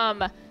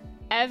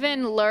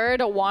 Evan lured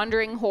a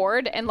wandering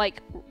horde and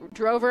like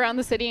drove around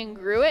the city and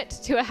grew it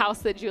to a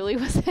house that Julie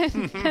was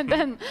in and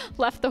then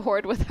left the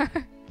horde with her.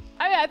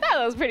 I mean, I thought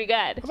that was pretty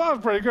good. That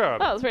was pretty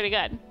good. That was pretty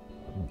good.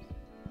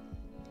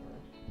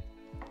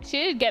 She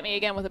did get me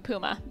again with a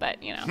puma, but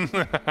And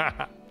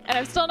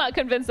I'm still not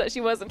convinced that she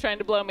wasn't trying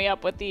to blow me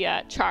up with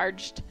the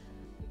charged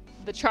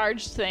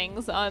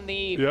things on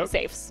the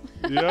safes.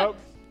 Yep.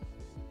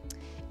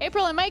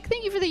 April and Mike,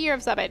 thank you for the year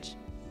of subbage.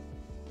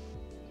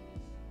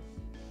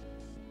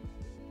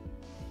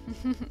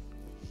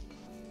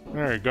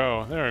 There you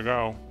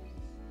go.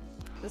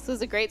 This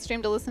was a great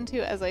stream to listen to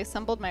as I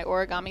assembled my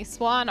origami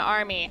swan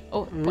army.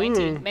 Oh,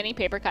 pointy, many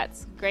paper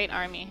cuts. Great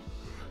army.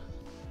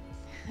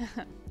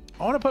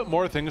 I want to put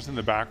more things in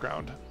the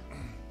background.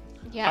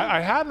 Yeah. I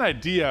had an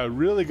idea, a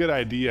really good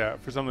idea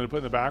for something to put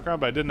in the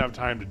background, but I didn't have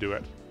time to do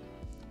it.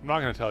 I'm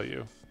not going to tell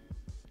you.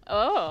 I'm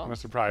Oh. going to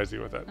surprise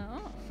you with it.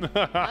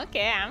 Oh.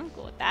 Okay, I'm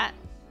cool with that.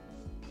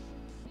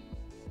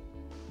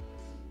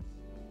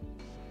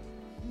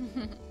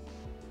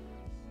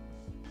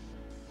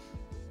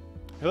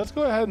 Hey, let's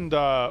go ahead and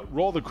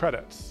roll the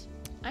credits.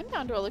 I'm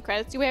down to roll the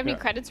credits. Do we have any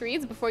credits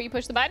reads before you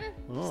push the button?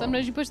 Oh.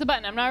 Sometimes you push the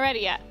button. I'm not ready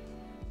yet.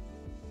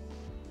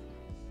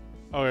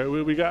 Okay,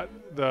 we got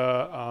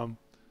the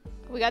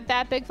We got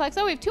that big flex.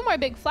 Oh, we have 2 more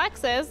big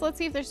flexes. Let's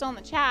see if they're still in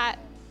the chat.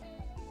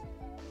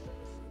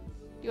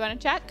 You want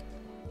to check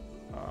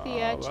the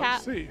let's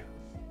chat? see.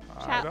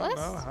 I chat don't list?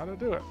 know how to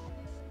do it.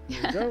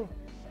 Here we go.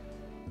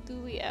 Do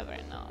we ever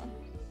know?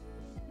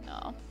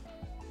 No.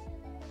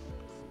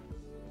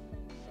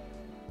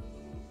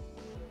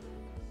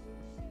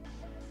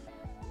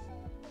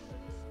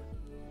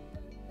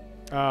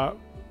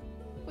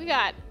 We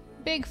got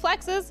big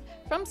flexes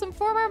from some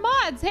former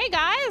mods. Hey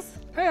guys.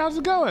 Hey, how's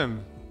it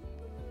going?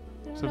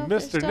 I don't So know if they're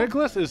Mr. still-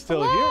 Nicholas is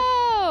still here.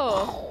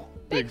 Hello.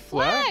 Big Big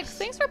flex. flex.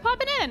 Thanks for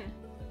popping in.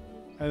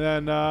 And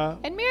then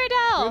And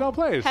Mirabelle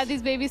plays. had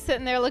these babies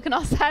sitting there looking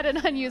all sad and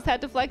unused.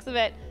 Had to flex a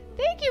bit.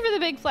 Thank you for the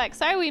big flex.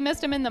 Sorry we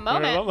missed him in the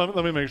moment.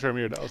 Let me make sure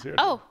Mirabelle's here.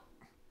 Oh,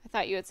 I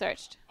thought you had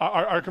searched.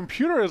 Our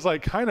computer is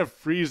like kind of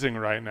freezing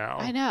right now.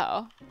 I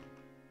know.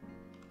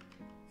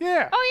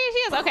 Yeah. Oh, yeah, she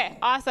is. Okay,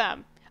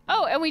 awesome.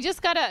 Oh, and we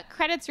just got a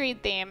credits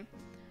read theme.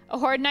 A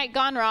Horde Night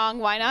gone wrong.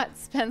 Why not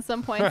spend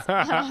some points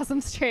on awesome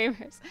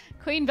streamers?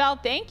 Queen Belle,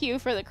 thank you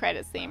for the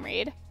credits theme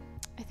read.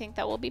 I think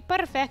that will be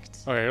perfect.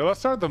 Okay, let's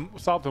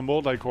stop the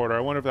multi-quarter. I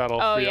wonder if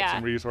that'll free up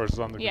some resources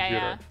on the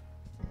computer.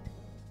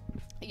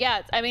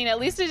 Yeah, I mean, at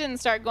least it didn't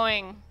start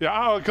going.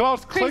 Yeah, because I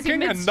was clicking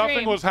midstream. and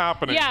nothing was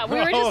happening. Yeah, we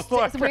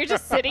were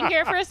just sitting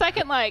here for a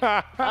second, like,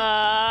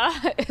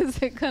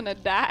 is it gonna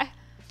die?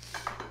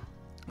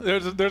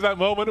 There's that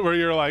moment where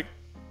you're like,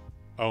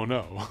 oh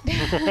no.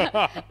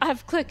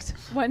 I've clicked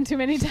one too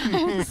many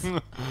times.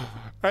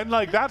 And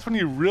like that's when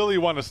you really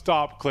want to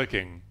stop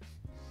clicking.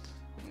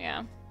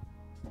 Yeah.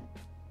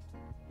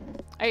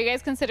 Are you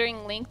guys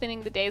considering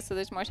lengthening the days so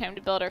there's more time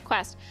to build our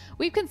quest?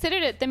 We've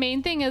considered it. The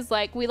main thing is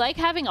like we like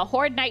having a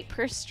Horde night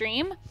per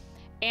stream,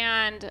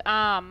 and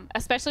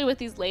especially with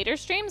these later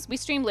streams, we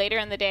stream later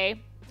in the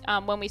day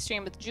when we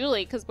stream with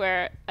Julie because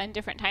we're in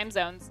different time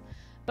zones.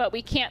 But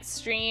we can't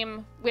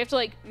stream. We have to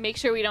like make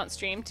sure we don't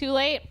stream too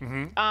late,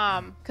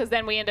 because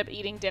then we end up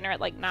eating dinner at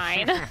like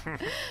 9.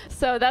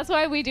 So that's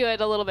why we do it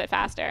a little bit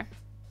faster.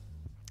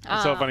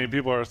 It's so funny.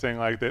 People are saying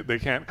like they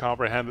can't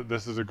comprehend that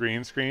this is a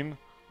green screen.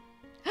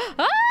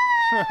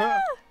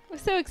 We're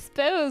so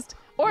exposed.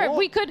 Or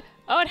we could.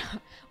 Oh no,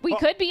 we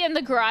could be in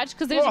the garage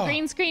because there's a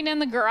green screen in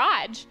the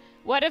garage.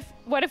 What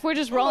if we're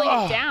just rolling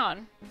it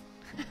down?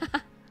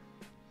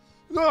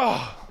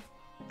 Oh,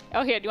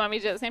 here. Do you want me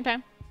to do it at the same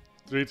time?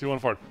 3, 2, 1,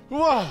 forward.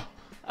 Whoa!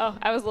 Oh,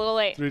 I was a little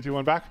late. 3, 2,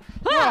 1, back.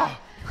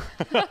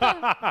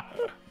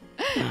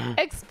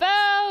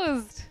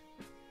 Exposed.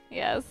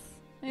 Yes,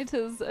 it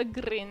is a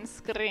green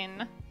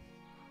screen.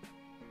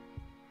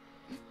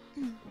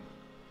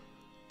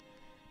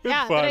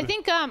 Yeah, fun. but I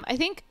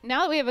think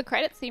now that we have a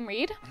credits theme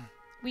read,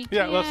 we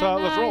can let's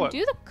roll it.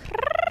 do the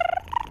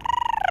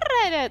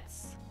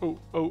credits. Oh.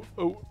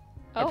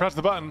 I pressed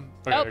the button.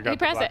 Okay, I got we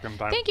pressed it. in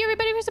time. Thank you,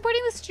 everybody, for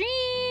supporting the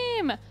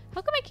stream.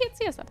 How come I can't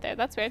see us up there?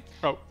 That's weird.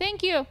 Oh.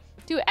 Thank you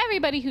to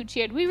everybody who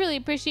cheered. We really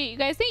appreciate you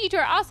guys. Thank you to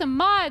our awesome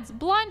mods.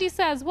 Blondie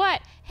Says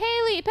What,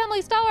 Haley,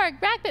 Pemley Stalwart,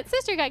 Rackbit,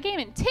 Sister Got Game,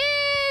 and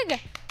Tig.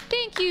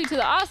 Thank you to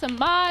the awesome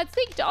mods.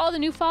 Thank you to all the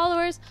new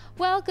followers.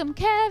 Welcome,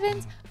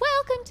 Kevins.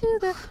 Welcome to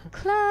the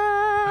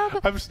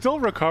club. I'm still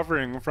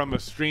recovering from a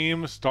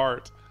stream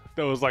start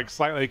that was like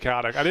slightly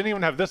chaotic. I didn't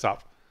even have this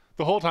up.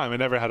 The whole time I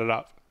never had it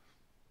up.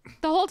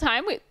 The whole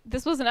time?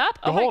 This wasn't up?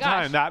 The whole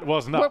time that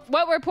wasn't up.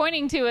 What we're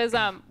pointing to is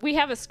we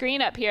have a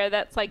screen up here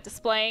that's like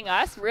displaying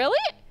us. Really?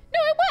 No,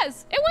 it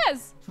was. It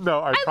was.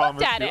 No, I promise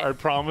looked at you. it. I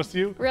promise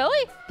you.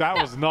 Really? That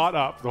was not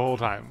up the whole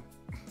time.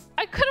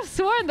 I could have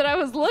sworn that I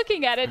was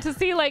looking at it to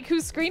see like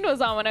whose screen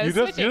was on when I was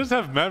switching. You just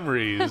have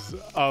memories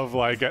of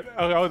like the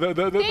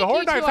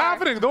Horde Night's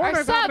happening. The Horde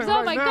Night's happening Oh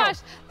right my now. gosh,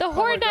 the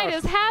Horde Night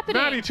is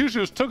happening. Matty Two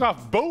Shoes took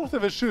off both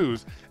of his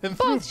shoes and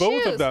threw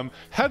both of them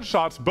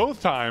headshots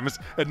both times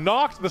and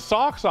knocked the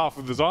socks off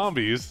of the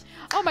zombies.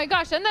 Oh my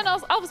gosh, and then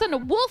all of a sudden a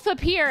wolf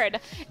appeared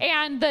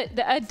and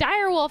a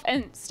dire wolf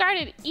and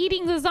started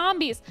eating the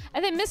zombies.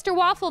 And then Mr.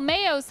 Waffle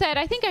Mayo said,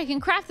 I think I can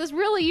craft this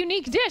really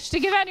unique dish to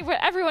give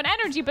everyone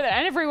energy, but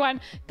then everyone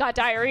got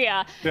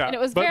diarrhea. Yeah, and it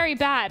was very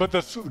bad. But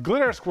the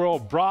glitter squirrel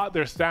brought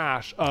their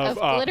stash of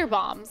glitter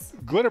bombs.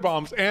 Glitter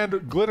bombs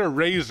and glitter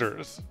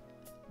razors.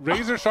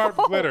 Razor sharp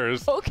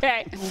glitters.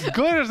 Okay.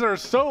 Glitters that are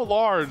so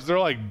large, they're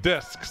like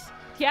discs.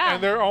 Yeah.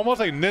 And they're almost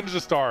like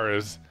ninja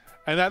stars.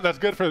 And that's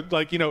good for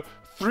like,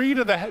 3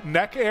 to the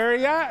neck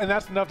area, and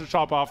that's enough to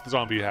chop off the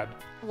zombie head.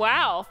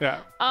 Wow. Yeah.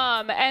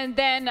 And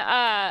then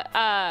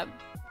a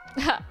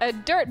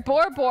dirt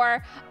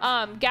boar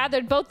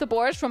gathered both the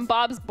boars from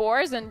Bob's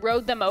boars and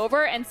rode them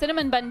over, and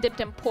Cinnamon Bun dipped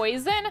in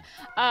poison,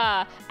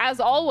 as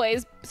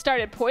always,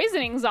 started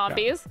poisoning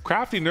zombies. Yeah.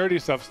 Crafty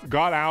Nerdy Stuff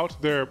got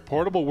out their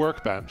portable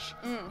workbench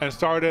and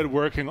started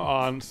working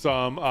on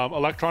some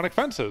electronic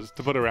fences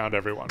to put around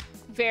everyone.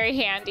 Very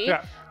handy.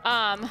 Yeah.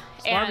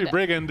 And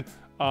Brigand,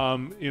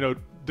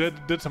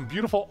 did some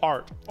beautiful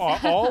art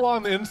all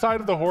on the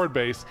inside of the Horde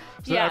base,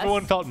 so that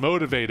everyone felt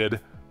motivated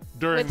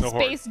during the Horde.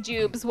 With space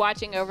jubes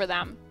watching over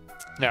them.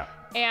 Yeah.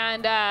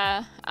 And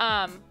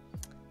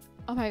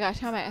oh my gosh,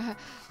 how am I?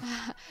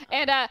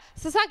 And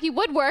Sasaki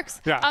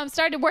Woodworks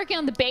started working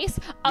on the base,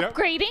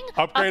 upgrading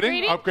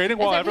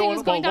while everyone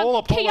was going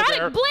Lola down. Polar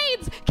Bear.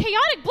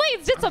 Chaotic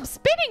Blades did some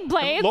spinning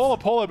blades. Lola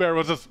Polar Bear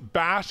was just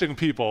bashing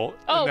people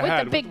in the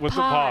head with the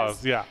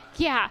paws. Yeah.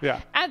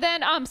 Yeah. And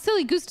then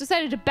Silly Goose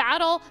decided to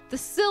battle the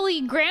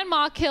silly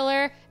grandma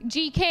killer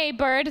GK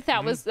bird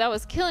that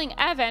was killing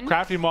Evan.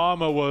 Crafty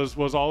Mama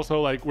was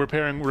also like doing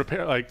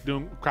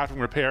crafting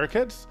repair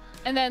kits.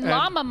 And then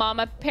Llama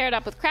Mama paired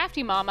up with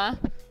Crafty Mama.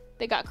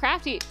 They got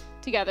crafty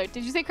together.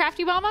 Did you say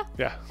Crafty Mama?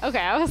 Yeah. Okay,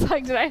 I was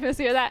like, did I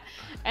mishear that?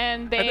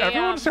 And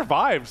everyone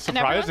survived,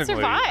 surprisingly. And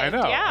everyone survived,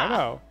 I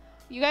know.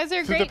 You guys are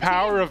a Through great the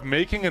power team. of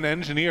making and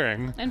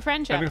engineering. And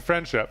friendship. And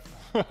friendship.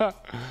 Queen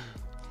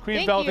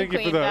Thank Bell, you, thank you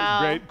for Queen the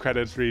Bell. great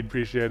credits read.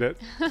 Appreciate it.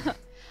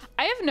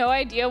 I have no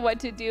idea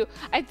what to do.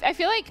 I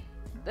feel like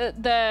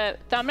the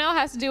thumbnail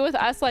has to do with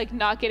us like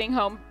not getting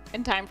home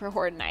in time for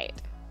Horde Night.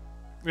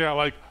 Yeah,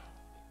 like,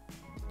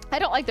 I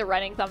don't like the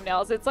running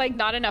thumbnails. It's like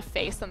not enough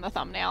face in the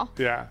thumbnail.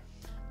 yeah.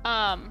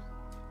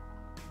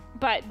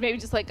 But maybe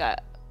just like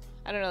a,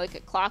 I don't know, like a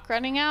clock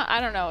running out. I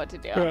don't know what to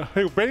do.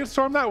 Hey,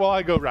 brainstorm that while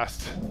I go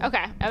rest.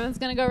 Okay, Evan's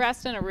gonna go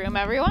rest in a room,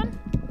 everyone.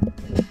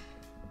 Let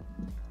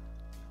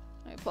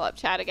me pull up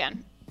chat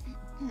again.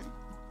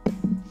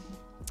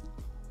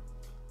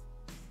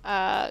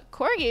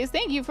 Corgis,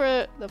 thank you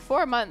for the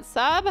 4-month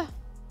sub.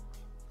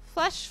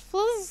 Flesh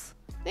Fuzz,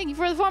 thank you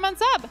for the 4-month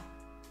sub.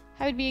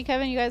 Happy to be you,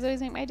 Kevin. You guys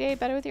always make my day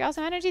better with your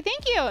awesome energy.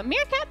 Thank you.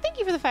 Meerkat, thank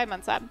you for the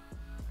 5-month sub.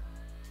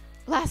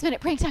 Last minute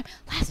prank time.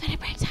 Last minute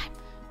prank time.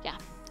 Yeah.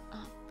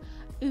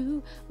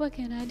 Ooh, what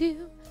can I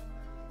do?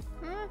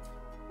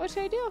 What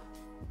should I do?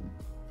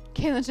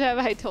 Katelyn should have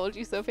I told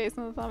you so face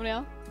in the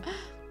thumbnail.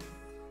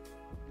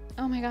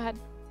 Oh my god.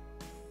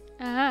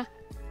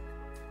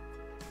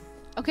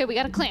 Okay, we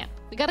gotta clamp.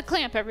 We gotta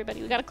clamp,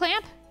 everybody. We gotta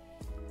clamp.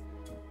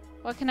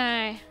 What can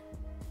I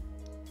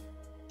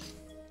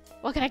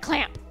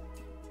clamp?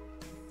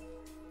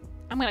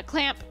 I'm gonna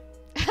clamp.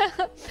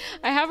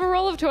 I have a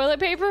roll of toilet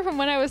paper from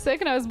when I was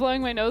sick and I was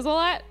blowing my nose a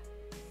lot.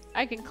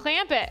 I can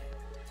clamp it.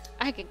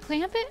 I can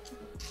clamp it.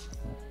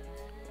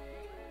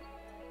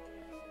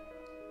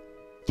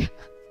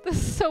 This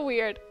is so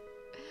weird.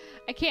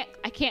 I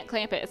can't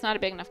clamp it. It's not a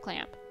big enough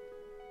clamp.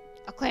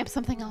 I'll clamp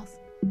something else.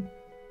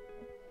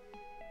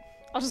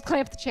 I'll just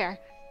clamp the chair.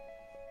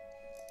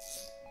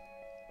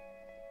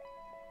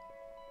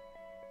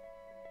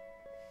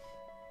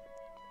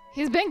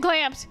 He's been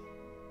clamped.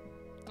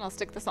 And I'll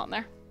stick this on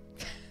there.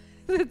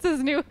 It's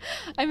his new,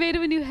 I made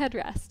him a new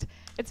headrest.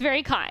 It's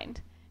very kind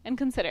and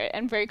considerate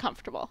and very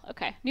comfortable.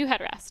 Okay, new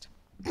headrest.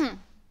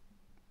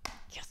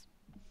 Yes.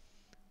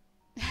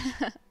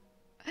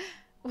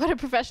 What a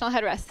professional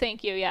headrest.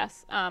 Thank you,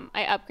 yes.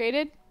 I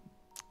upgraded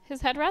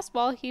his headrest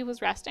while he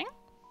was resting.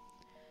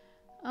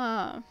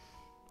 And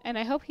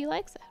I hope he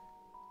likes it.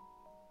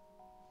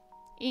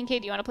 Ian K,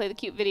 do you want to play the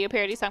cute video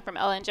parody song from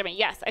Ella and Jimmy?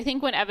 Yes, I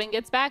think when Evan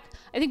gets back,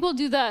 I think we'll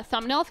do the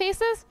thumbnail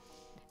faces,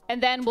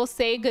 and then we'll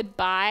say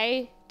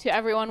goodbye to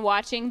everyone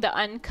watching the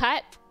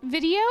Uncut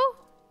video,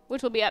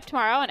 which will be up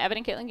tomorrow on Evan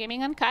and Katelyn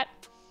Gaming Uncut.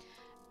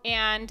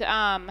 And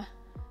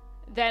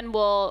then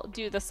we'll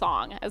do the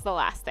song as the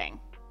last thing.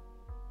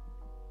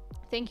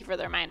 Thank you for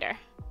the reminder.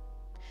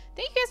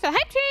 Thank you guys for the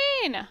hype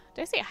train.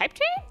 Did I say hype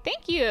train?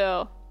 Thank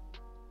you.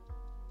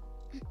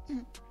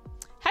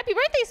 Happy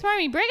birthday,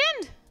 Smarmy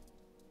Brigand.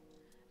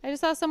 I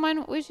just saw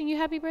someone wishing you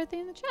happy birthday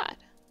in the chat.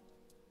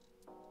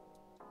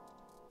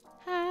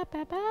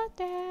 Happy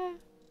birthday.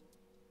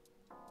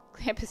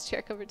 Clamp his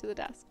chair cover to the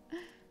desk.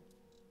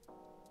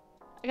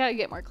 I gotta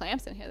get more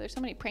clamps in here. There's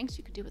so many pranks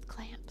you could do with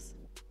clamps.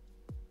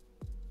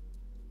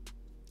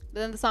 But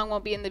then the song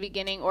won't be in the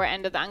beginning or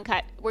end of the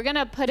Uncut. We're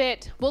gonna put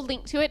it, we'll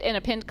link to it in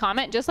a pinned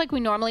comment, just like we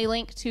normally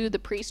link to the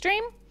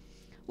pre-stream.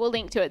 We'll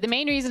link to it. The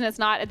main reason it's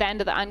not at the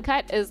end of the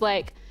Uncut is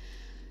like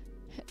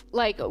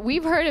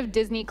we've heard of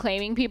Disney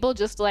claiming people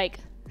just like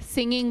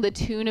singing the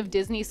tune of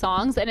Disney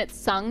songs, and it's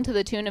sung to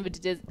the tune of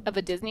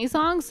a Disney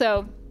song.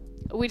 So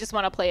we just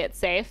want to play it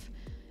safe.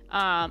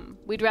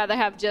 We'd rather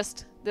have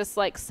just this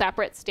like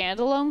separate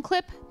standalone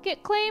clip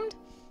get claimed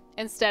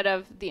instead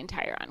of the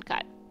entire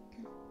Uncut.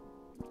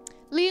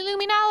 Lee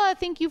Luminala,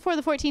 thank you for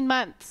the 14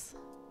 months.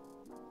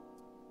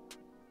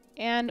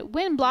 And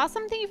Win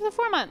Blossom, thank you for the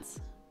 4 months.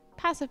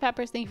 Passive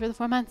Peppers, thank you for the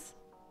 4 months.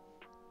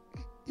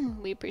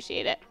 We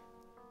appreciate it.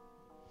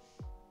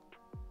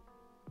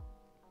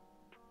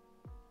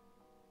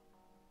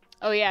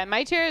 Oh yeah,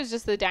 my chair is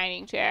just the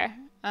dining chair.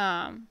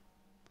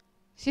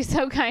 She's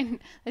so kind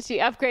that she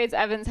upgrades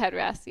Evan's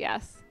headrest.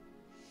 Yes.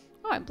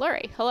 Oh, I'm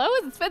blurry. Hello? I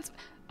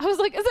was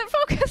like, is it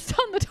focused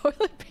on the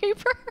toilet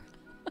paper?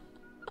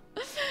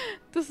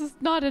 This is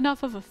not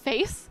enough of a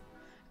face.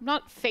 I'm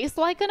not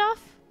face-like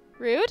enough.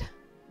 Rude.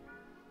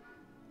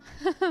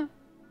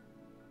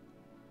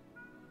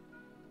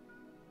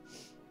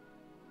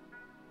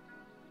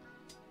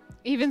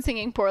 Even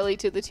singing poorly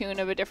to the tune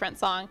of a different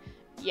song.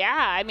 Yeah,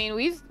 I mean,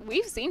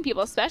 we've seen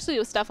people, especially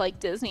with stuff like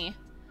Disney.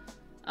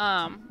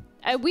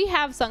 We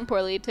have sung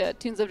poorly to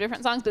tunes of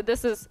different songs, but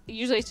this is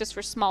usually it's just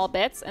for small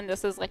bits, and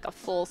this is like a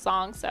full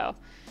song, so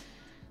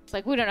it's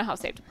like we don't know how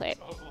safe to play it.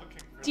 I was looking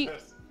for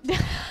this.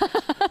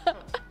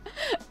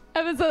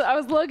 Evan says, I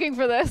was looking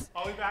for this.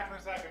 I'll be back in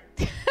a second.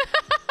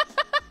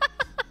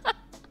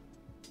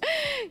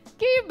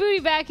 Get your booty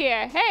back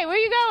here. Hey, where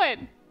you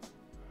going?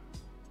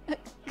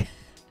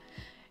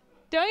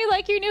 Don't you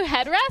like your new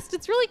headrest?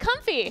 It's really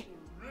comfy.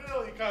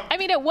 Really comfy. I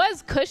mean, it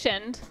was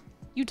cushioned.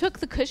 You took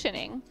the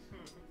cushioning.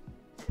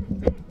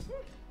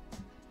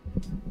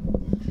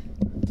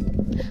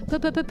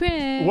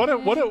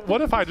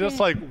 What if I just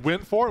like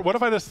went for it? What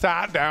if I just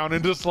sat down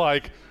and just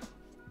like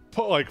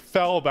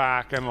fell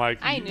back and like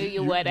I knew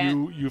you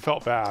wouldn't. You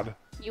felt bad.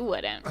 You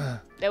wouldn't.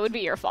 That would be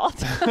your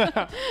fault.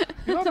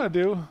 You know what I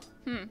do?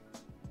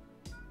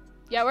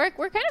 Yeah, we're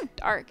kind of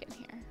dark in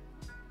here.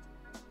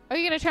 Are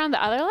you gonna turn on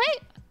the other light?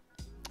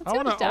 Let's see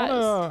what it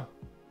does.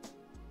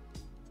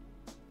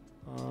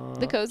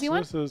 The cozy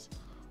one? I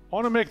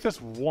want to make this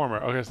warmer.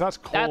 Okay, so that's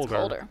colder. That's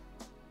colder.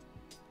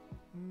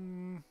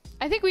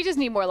 I think we just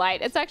need more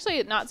light. It's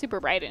actually not super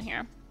bright in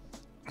here.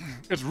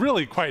 It's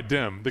really quite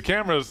dim. The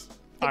camera's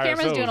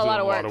doing a lot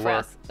of work for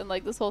us, and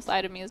like this whole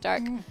side of me is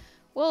dark.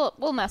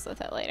 We'll mess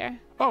with it later.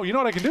 Oh, you know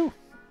what I can do?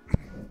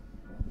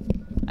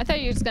 I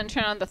thought you were just gonna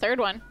turn on the third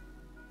one.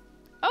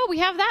 Oh, we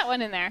have that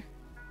one in there.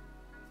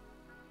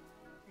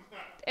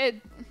 There's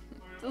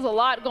a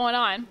lot going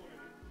on.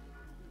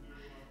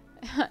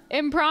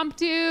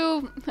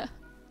 Impromptu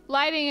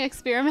lighting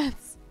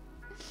experiments.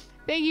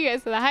 Thank you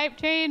guys for the hype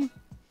train.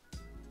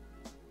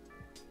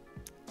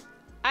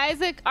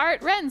 Isaac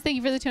Art Renz, thank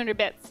you for the 200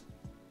 bits.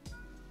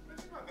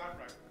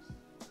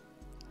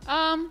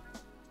 No,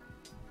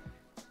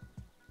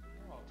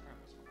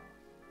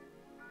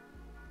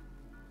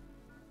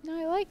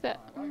 I like that.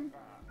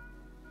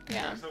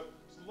 Yeah. So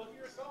look at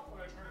yourself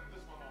when I turn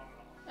this one on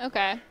and off.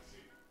 Okay.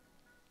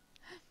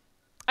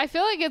 I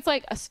feel like it's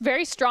like a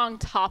very strong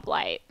top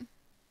light.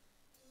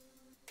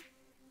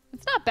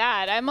 It's not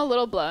bad. I'm a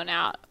little blown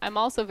out. I'm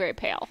also very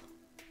pale.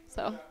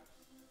 So.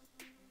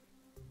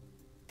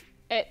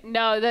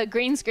 No, the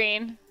green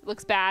screen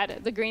looks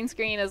bad. The green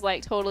screen is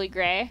like totally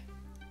gray.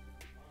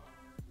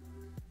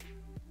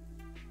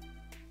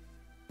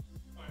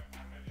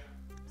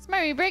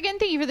 Smarty Brigand,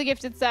 thank you for the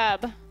gifted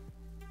sub.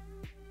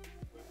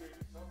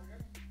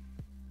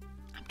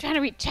 I'm trying to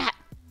read chat.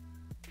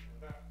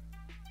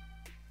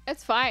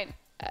 It's fine.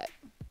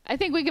 I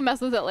think we can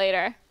mess with it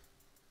later.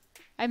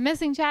 I'm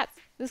missing chats.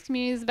 This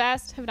community is the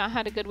best. Have not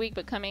had a good week,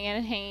 but coming in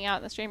and hanging out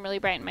in the stream really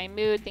brightened my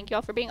mood. Thank you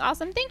all for being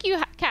awesome. Thank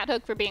you, Cat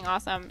Hook, for being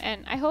awesome.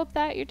 And I hope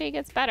that your day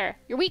gets better.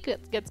 Your week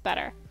gets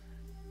better.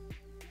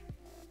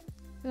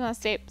 We want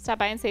to stop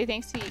by and say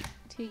thanks to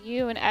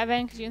you and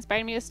Evan because you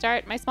inspired me to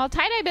start my small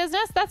tie-dye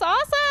business. That's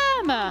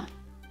awesome.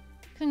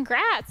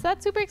 Congrats.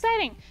 That's super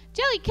exciting.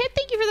 Jelly Kid,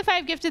 thank you for the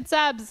 5 gifted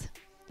subs.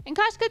 And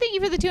Koshka, thank you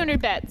for the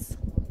 200 bits.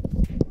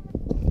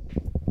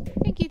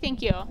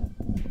 Thank you.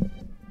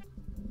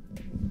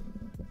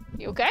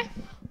 You okay?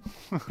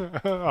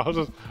 I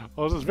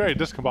was just very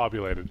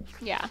discombobulated.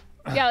 Yeah.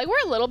 Yeah, like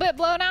we're a little bit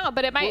blown out,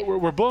 but it might.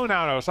 We're blown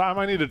out now, so I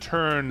might need to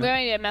turn. We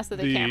might need to mess with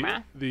the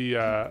camera.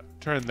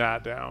 Turn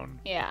that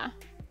down. Yeah.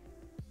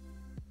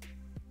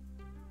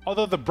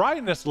 Although the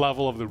brightness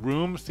level of the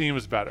room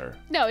seems better.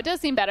 No, it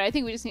does seem better. I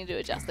think we just need to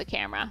adjust the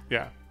camera.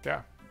 Yeah.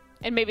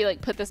 And maybe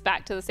like put this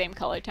back to the same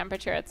color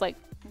temperature. It's like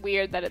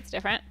weird that it's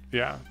different.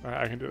 Yeah,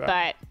 I can do that.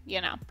 But,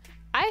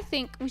 I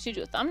think we should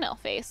do a thumbnail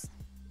face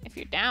if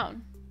you're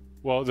down.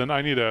 Well, then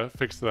I need to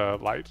fix the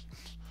light.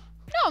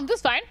 No,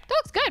 that's fine. That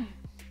looks good.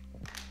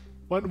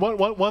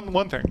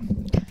 One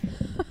thing.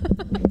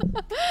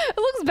 It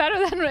looks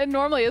better than it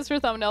normally is for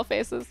thumbnail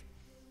faces.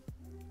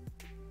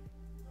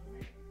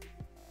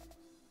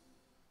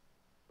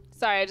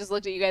 Sorry, I just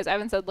looked at you guys.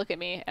 Evan said look at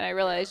me, and I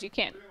realized you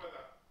can't.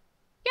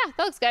 Yeah,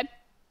 that looks good.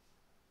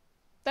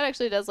 That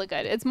actually does look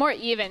good. It's more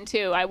even,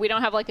 too. We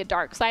don't have, like, a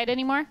dark side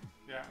anymore.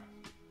 Yeah.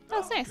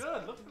 That's nice.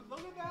 Good. Look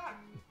at that.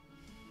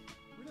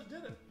 We just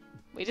did it.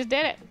 We just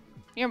did it.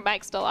 Your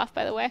mic's still off,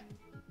 by the way.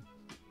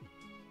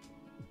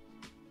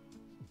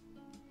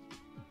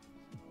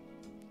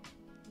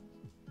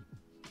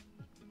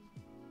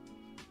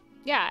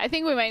 Yeah, I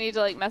think we might need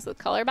to, like, mess with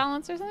color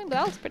balance or something, but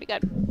that looks pretty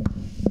good.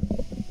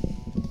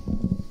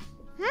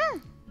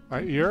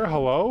 My ear,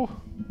 hello?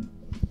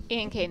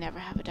 E and K never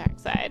have a dark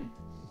side.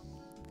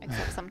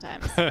 Except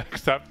sometimes.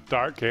 Except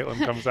dark,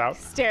 Katelyn comes out.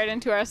 Stared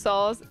into our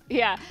souls.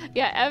 Yeah,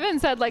 Evan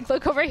said, like,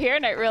 look over here,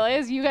 and I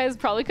realized you guys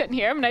probably couldn't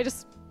hear him, and I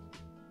just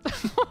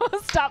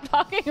stopped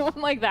talking and went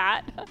like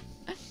that.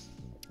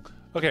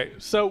 Okay,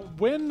 so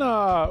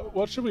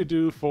what should we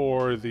do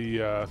for the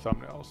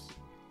thumbnails?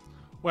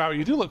 Wow,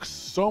 you do look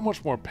so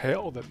much more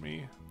pale than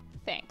me.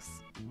 Thanks.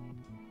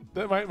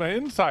 My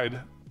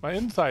inside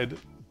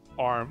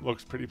arm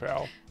looks pretty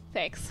pale.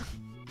 Thanks.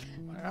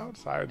 My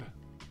outside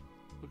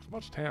looks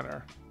much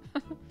tanner.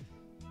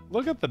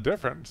 Look at the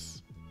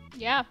difference.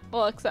 Yeah,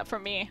 well, except for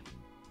me.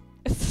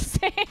 It's the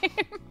same.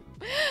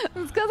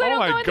 It's because I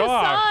don't go into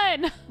gosh.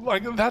 sun.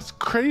 Like, that's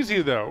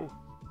crazy, though.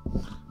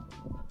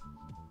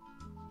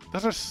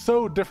 Those are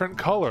so different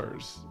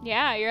colors.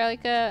 Yeah, you're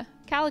like a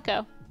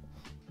calico.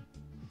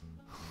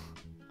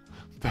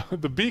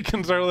 The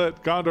beacons are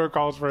lit. Gondor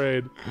calls for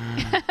aid.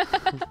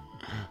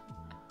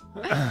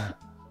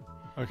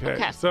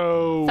 Okay,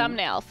 so...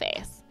 Thumbnail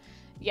face.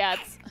 Yeah,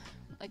 it's...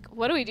 Like,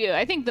 what do we do?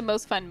 I think the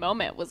most fun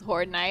moment was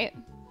Horde Night.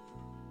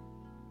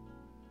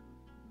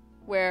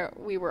 Where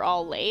we were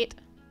all late.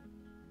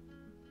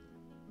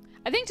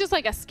 I think just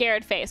like a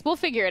scared face. We'll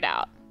figure it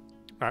out.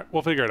 All right,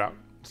 we'll figure it out.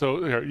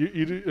 So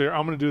here,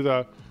 I'm going to do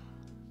the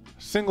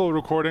single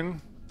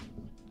recording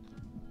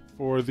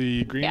for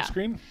the green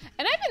screen.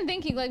 And I've been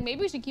thinking, like,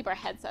 maybe we should keep our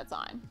headsets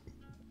on.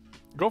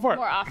 Go for it.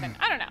 More often.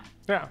 I don't know.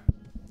 Yeah.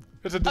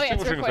 It's a Oh, yeah,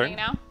 it's distinguishing recording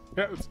thing. now?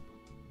 Yeah.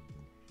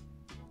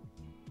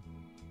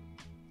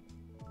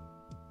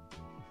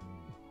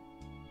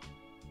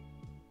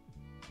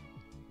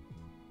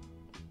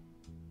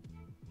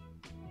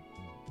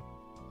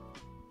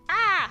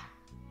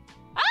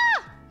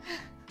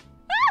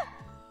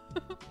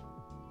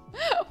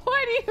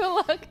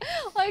 look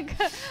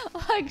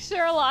like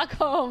Sherlock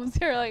Holmes.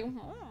 You're like,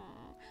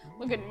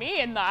 look at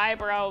me and the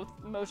eyebrow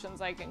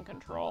motions I can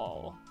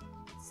control.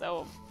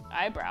 So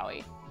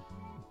eyebrowy.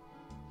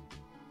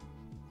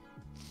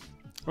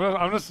 Well,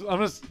 I'm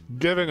just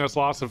giving us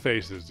lots of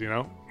faces, you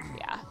know.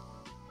 Yeah.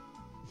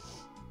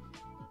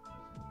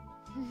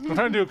 I'm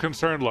trying to do a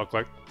concerned look,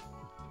 like.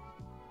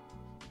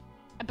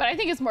 But I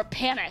think it's more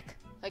panic,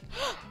 like.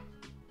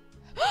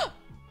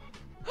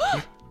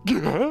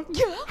 Yeah.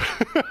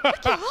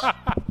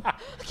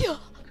 Yeah.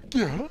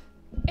 Yeah.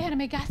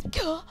 Anime gasp.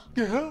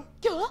 Yeah.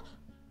 Yeah.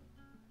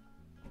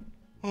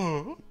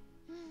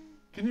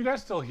 Can you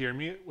guys still hear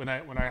me when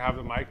I have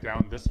the mic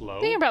down this low?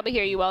 They can probably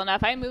hear you well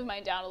enough. I moved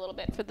mine down a little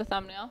bit for the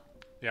thumbnail.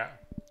 Yeah.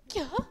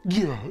 Yeah.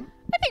 Yeah.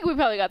 I think we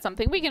probably got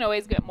something. We can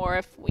always get more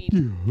if we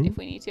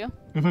need to.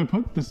 If I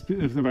put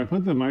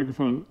the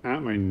microphone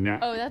at my neck.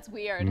 Oh, that's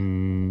weird.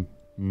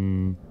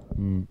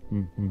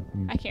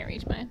 I can't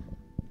reach mine.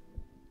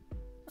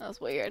 That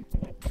was weird.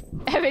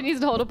 Evan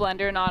needs to hold a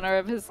blender in honor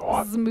of his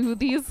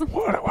smoothies.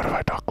 What if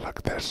I talk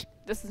like this?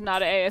 This is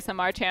not an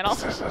ASMR channel.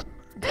 This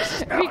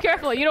is Be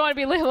careful. You don't want to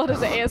be labeled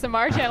as an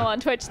ASMR channel on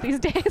Twitch these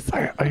days.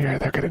 I hear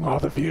they're getting all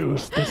the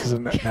views. This is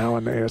now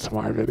an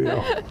ASMR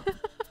video.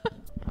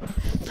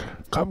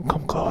 Come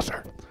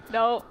closer.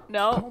 No.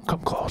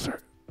 Come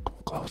closer. Come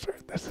closer.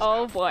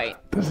 Oh boy.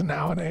 This is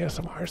now an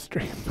ASMR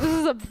stream. This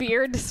is a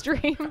beard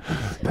stream.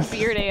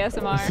 Beard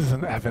ASMR. This is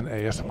an Evan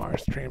ASMR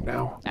stream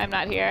now. I'm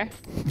not here.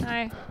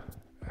 Hi.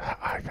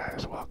 Hi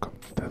guys, welcome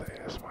to the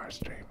ASMR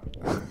stream.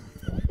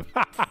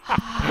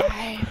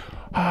 Hi.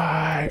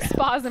 Hi.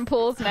 Spas and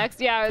pools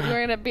next. Yeah,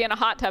 we're gonna be in a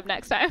hot tub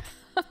next time.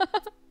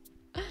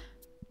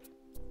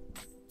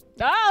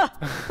 Ah!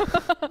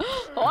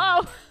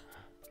 Hello.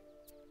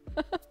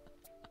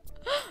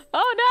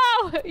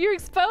 Oh no! You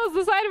exposed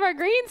the side of our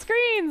green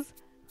screens.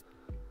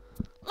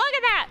 Look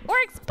at that!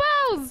 We're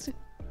exposed.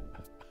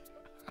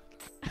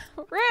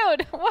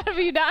 Rude. What have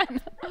you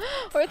done?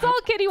 Or it's all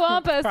kitty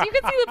wampus. You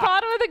can see the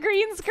bottom of the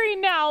green screen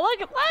now. Look!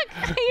 You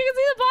can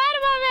see the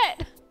bottom of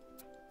it.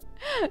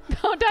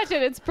 Don't touch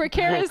it. It's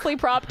precariously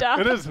propped up.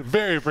 It is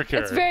very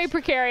precarious. It's very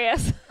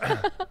precarious.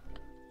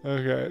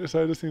 Okay,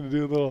 so I just need to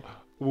do a little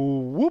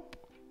whoop,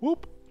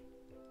 whoop.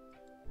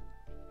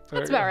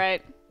 That's about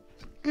right.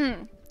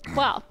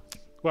 Well,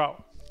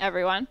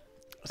 everyone.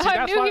 See,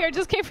 I'm new here.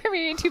 Just came from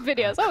your YouTube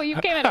videos. Oh, you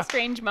came at a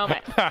strange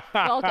moment.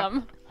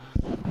 Welcome.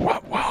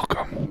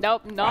 Welcome.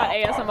 Nope, not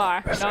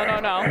ASMR.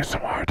 No.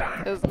 ASMR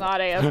time. It's not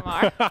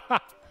ASMR.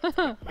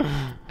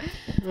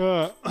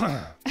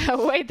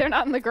 Wait, they're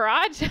not in the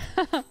garage?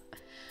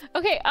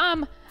 Okay, I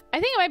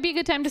think it might be a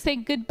good time to say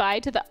goodbye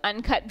to the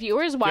Uncut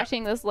viewers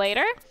watching this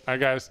later. All right,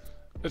 guys.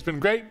 It's been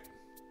great.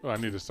 Oh, I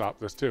need to stop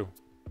this too.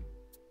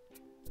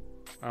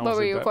 What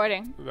were you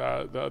recording?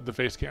 The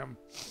face cam.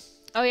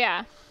 Oh,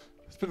 yeah.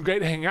 It's been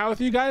great hanging out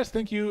with you guys.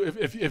 Thank you.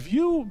 If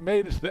you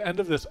made it to the end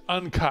of this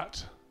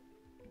Uncut,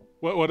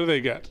 what do they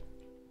get?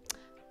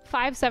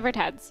 5 severed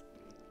heads.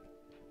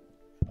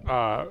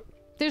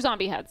 They're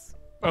zombie heads.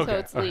 Okay. So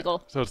it's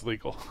legal. So it's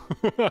legal.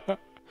 All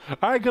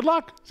right, good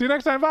luck. See you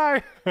next time.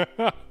 Bye.